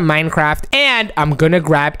play some Minecraft. And I'm gonna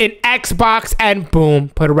grab an Xbox and boom,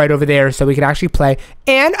 put it right over there so we can actually play.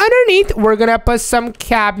 And underneath, we're gonna put some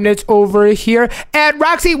cabinets over here. And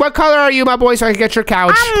Roxy, what color are you, my boy, so I can get your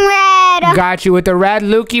couch? I'm red. red. Got you with the red.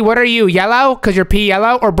 Lukey, what are you? Yellow? Because you're pee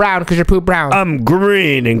yellow, or brown? Because you're poop brown? I'm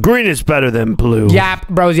green, and green is better than blue. Yap,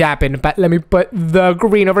 bro's yapping. But let me put the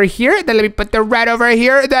green over here. Then let me put the red over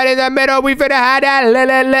here. Then in the middle, we finna have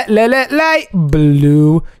that light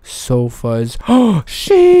blue sofas. Oh,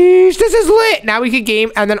 sheesh. This is lit. Now we can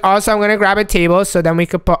game. And then also, I'm going to grab a table so then we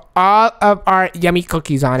could put all of our yummy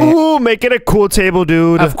cookies on it. Ooh, make it a cool table,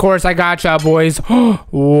 dude. Of course, I gotcha, boys.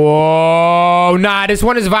 Whoa. Nah, this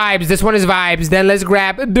one is vibes. This one is vibes. Then let's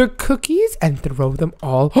grab the cookies and throw them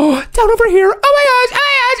all down over here. Oh my gosh.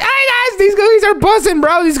 Oh my gosh. These cookies are buzzing,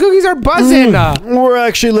 bro. These cookies are buzzing. We're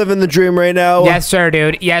actually living the dream right now. Yes, sir,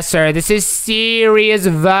 dude. Yes, sir. This is serious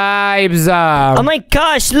vibes. Oh my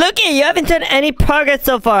gosh, Lukey, you haven't done any progress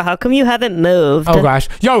so far. How come you haven't moved? Oh gosh.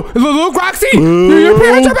 Yo, Luke, Roxy, your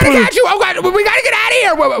parents are gonna catch you. Oh god, we gotta get out of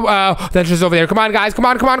here. That's just over there. Come on, guys. Come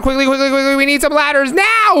on. Quickly. We need some ladders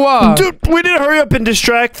now. Dude, we need to hurry up and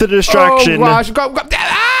distract the distraction. Oh gosh, go. Luke,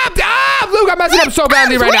 I'm messing up so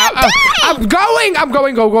badly right now. I'm going.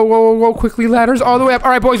 Go. Quickly, ladders all the way up.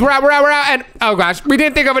 All right, boys, we're out. And oh gosh, we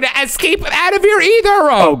didn't think of an escape out of here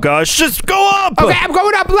either. Oh gosh, just go up. Okay, I'm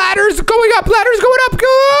going up ladders. Going up.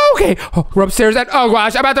 Go. Okay, we're upstairs. And oh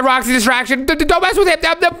gosh, I'm at the Roxy distraction. Don't mess with it.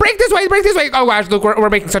 Break this way. Oh gosh, Luke, we're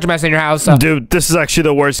making such a mess in your house. Dude, this is actually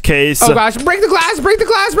the worst case. Oh gosh, break the glass.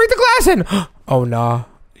 And oh no.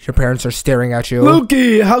 Your parents are staring at you.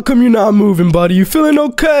 Lukey, how come you're not moving, buddy? You feeling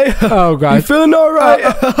okay? Oh god. You feeling all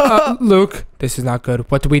right? Luke, this is not good.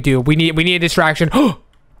 What do? We need a distraction.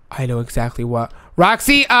 I know exactly what.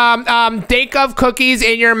 Roxy, think of cookies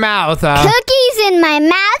in your mouth. Cookies in my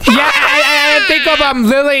mouth? Yeah, and think of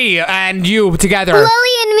Lily and you together.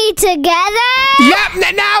 Lily and me together?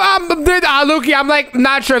 Yep. Now, Lukey, I'm like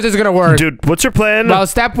not sure if this is gonna work. Dude, what's your plan? Well,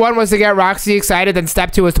 step 1 was to get Roxy excited, then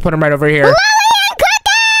step 2 was to put him right over here. Lily and cookies!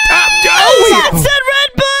 Said Red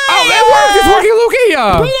Bull! Oh, it works! It's working, Lukey!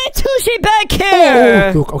 Bring that Tushy back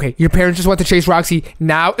here! Luke, okay, your parents just want to chase Roxy.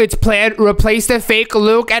 Now it's planned. Replace the fake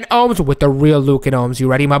Luke and Ohms with the real Luke and Ohms. You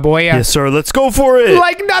ready, my boy? Yes, sir. Let's go for it.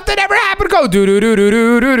 Like nothing ever happened. Go do. What do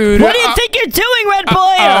you think you're doing, Red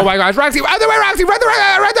Boy? Oh my gosh, Roxy! Other way, Roxy! Run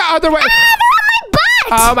the other way!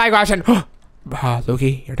 Oh my gosh! And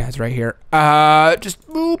Lukey, your dad's right here. Just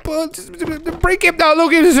break him. No,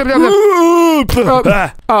 Lukey.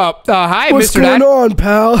 Hi, What's Mr. Dad. going on,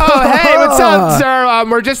 pal? Oh, hey, what's up, sir?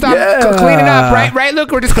 We're just cleaning up, right,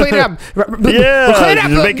 Luke? We're just cleaning up. Yeah, we're cleaning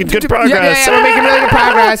up. you're making good progress. Yeah, we're making really good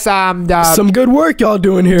progress. Some good work y'all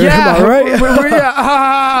doing here. Yeah, am I right?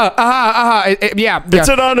 Yeah. It's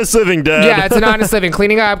an honest living, Dad. Yeah, it's an honest living.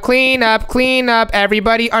 Clean up.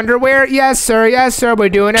 Everybody, underwear. Yes, sir. We're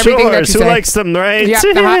doing everything that you Who say. likes them, right? Yeah,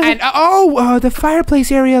 and the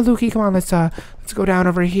fireplace area, Lukey. Come on, let's go down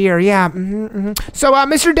over here. Yeah. So,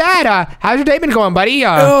 Mr. Dad, how's your day been going, buddy?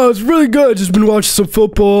 Oh, it's really good. Just been watching some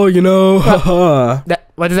football, you know.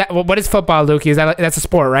 What is that? What is football, Lukey? That's a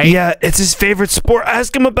sport, right? Yeah, it's his favorite sport.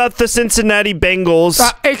 Ask him about the Cincinnati Bengals.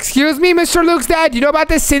 Excuse me, Mr. Luke's dad. You know about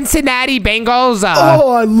the Cincinnati Bengals?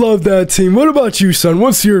 Oh, I love that team. What about you, son?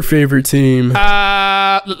 What's your favorite team?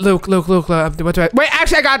 Luke. What do I? Wait,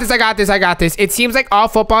 actually, I got this. It seems like all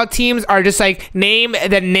football teams are just like name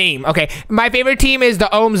the name. Okay, my favorite team is the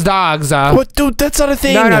Ohms Dogs. What, dude? That's not a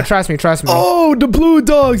thing. No, trust me. Oh, the Blue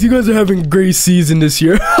Dogs. You guys are having a great season this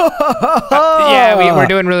year. Yeah,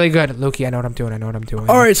 we're doing really good. Lukey, I know what I'm doing.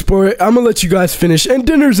 All right, sport. I'm gonna let you guys finish, and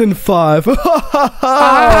dinner's in 5. Thanks, Dad.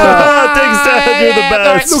 You're the best.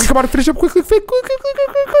 All right, Lukey, come on, finish up quickly. Go,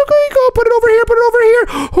 put it over here.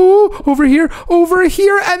 Oh, over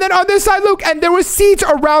here, and then on this side, Luke. And there was seats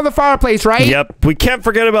around the fireplace, right? Yep, we can't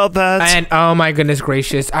forget about that. And oh my goodness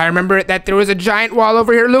gracious, I remember that there was a giant wall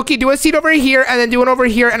over here. Lukey, do a seat over here, and then do one over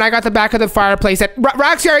here, and I got the back of the fireplace.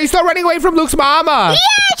 Roxy, are you still running away from Luke's mama? Yeah,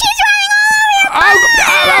 she's running all over.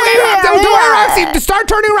 Don't do it, Roxy. Start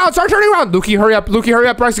turning around. Lukey, hurry up.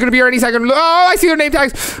 Roxy's gonna be here any second. Oh, I see their name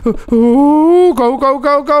tags. Oh, go.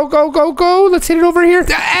 Let's hit it over here.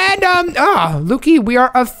 And Lukey, we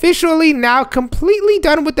are officially now completely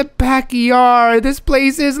done with the backyard. This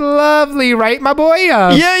place is lovely, right, my boy?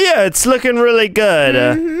 Yeah, it's looking really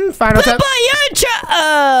good. Final time.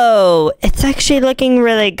 Oh, it's actually looking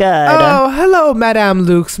really good. Oh, hello, Madame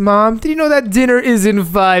Luke's mom. Did you know that dinner is in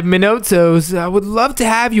 5 minutes? I would love to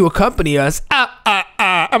have you accompany us.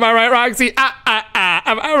 Am I right, Roxy?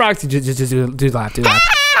 Roxy, just do laugh. Yeah,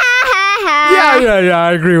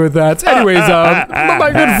 I agree with that. Anyways,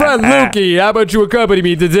 my good friend Lukey, how about you accompany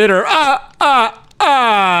me to dinner? Oh,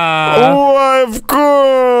 of course.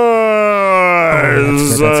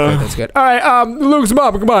 guys. That's good. All right, Luke's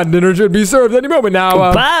mom, come on. Dinner should be served any moment now.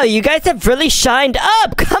 Wow, you guys have really shined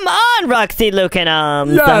up. Come on, Roxy, Luke, and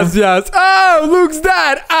Yes. Oh, Luke's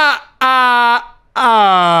dad.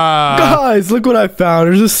 Guys, look what I found.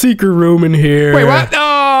 There's a secret room in here. Wait, what?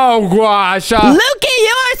 Oh, gosh. Lukey,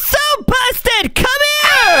 you are so busted. Come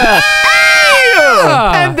here.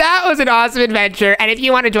 And that was an awesome adventure. And if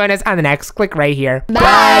you want to join us on the next, click right here.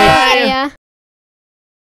 Bye.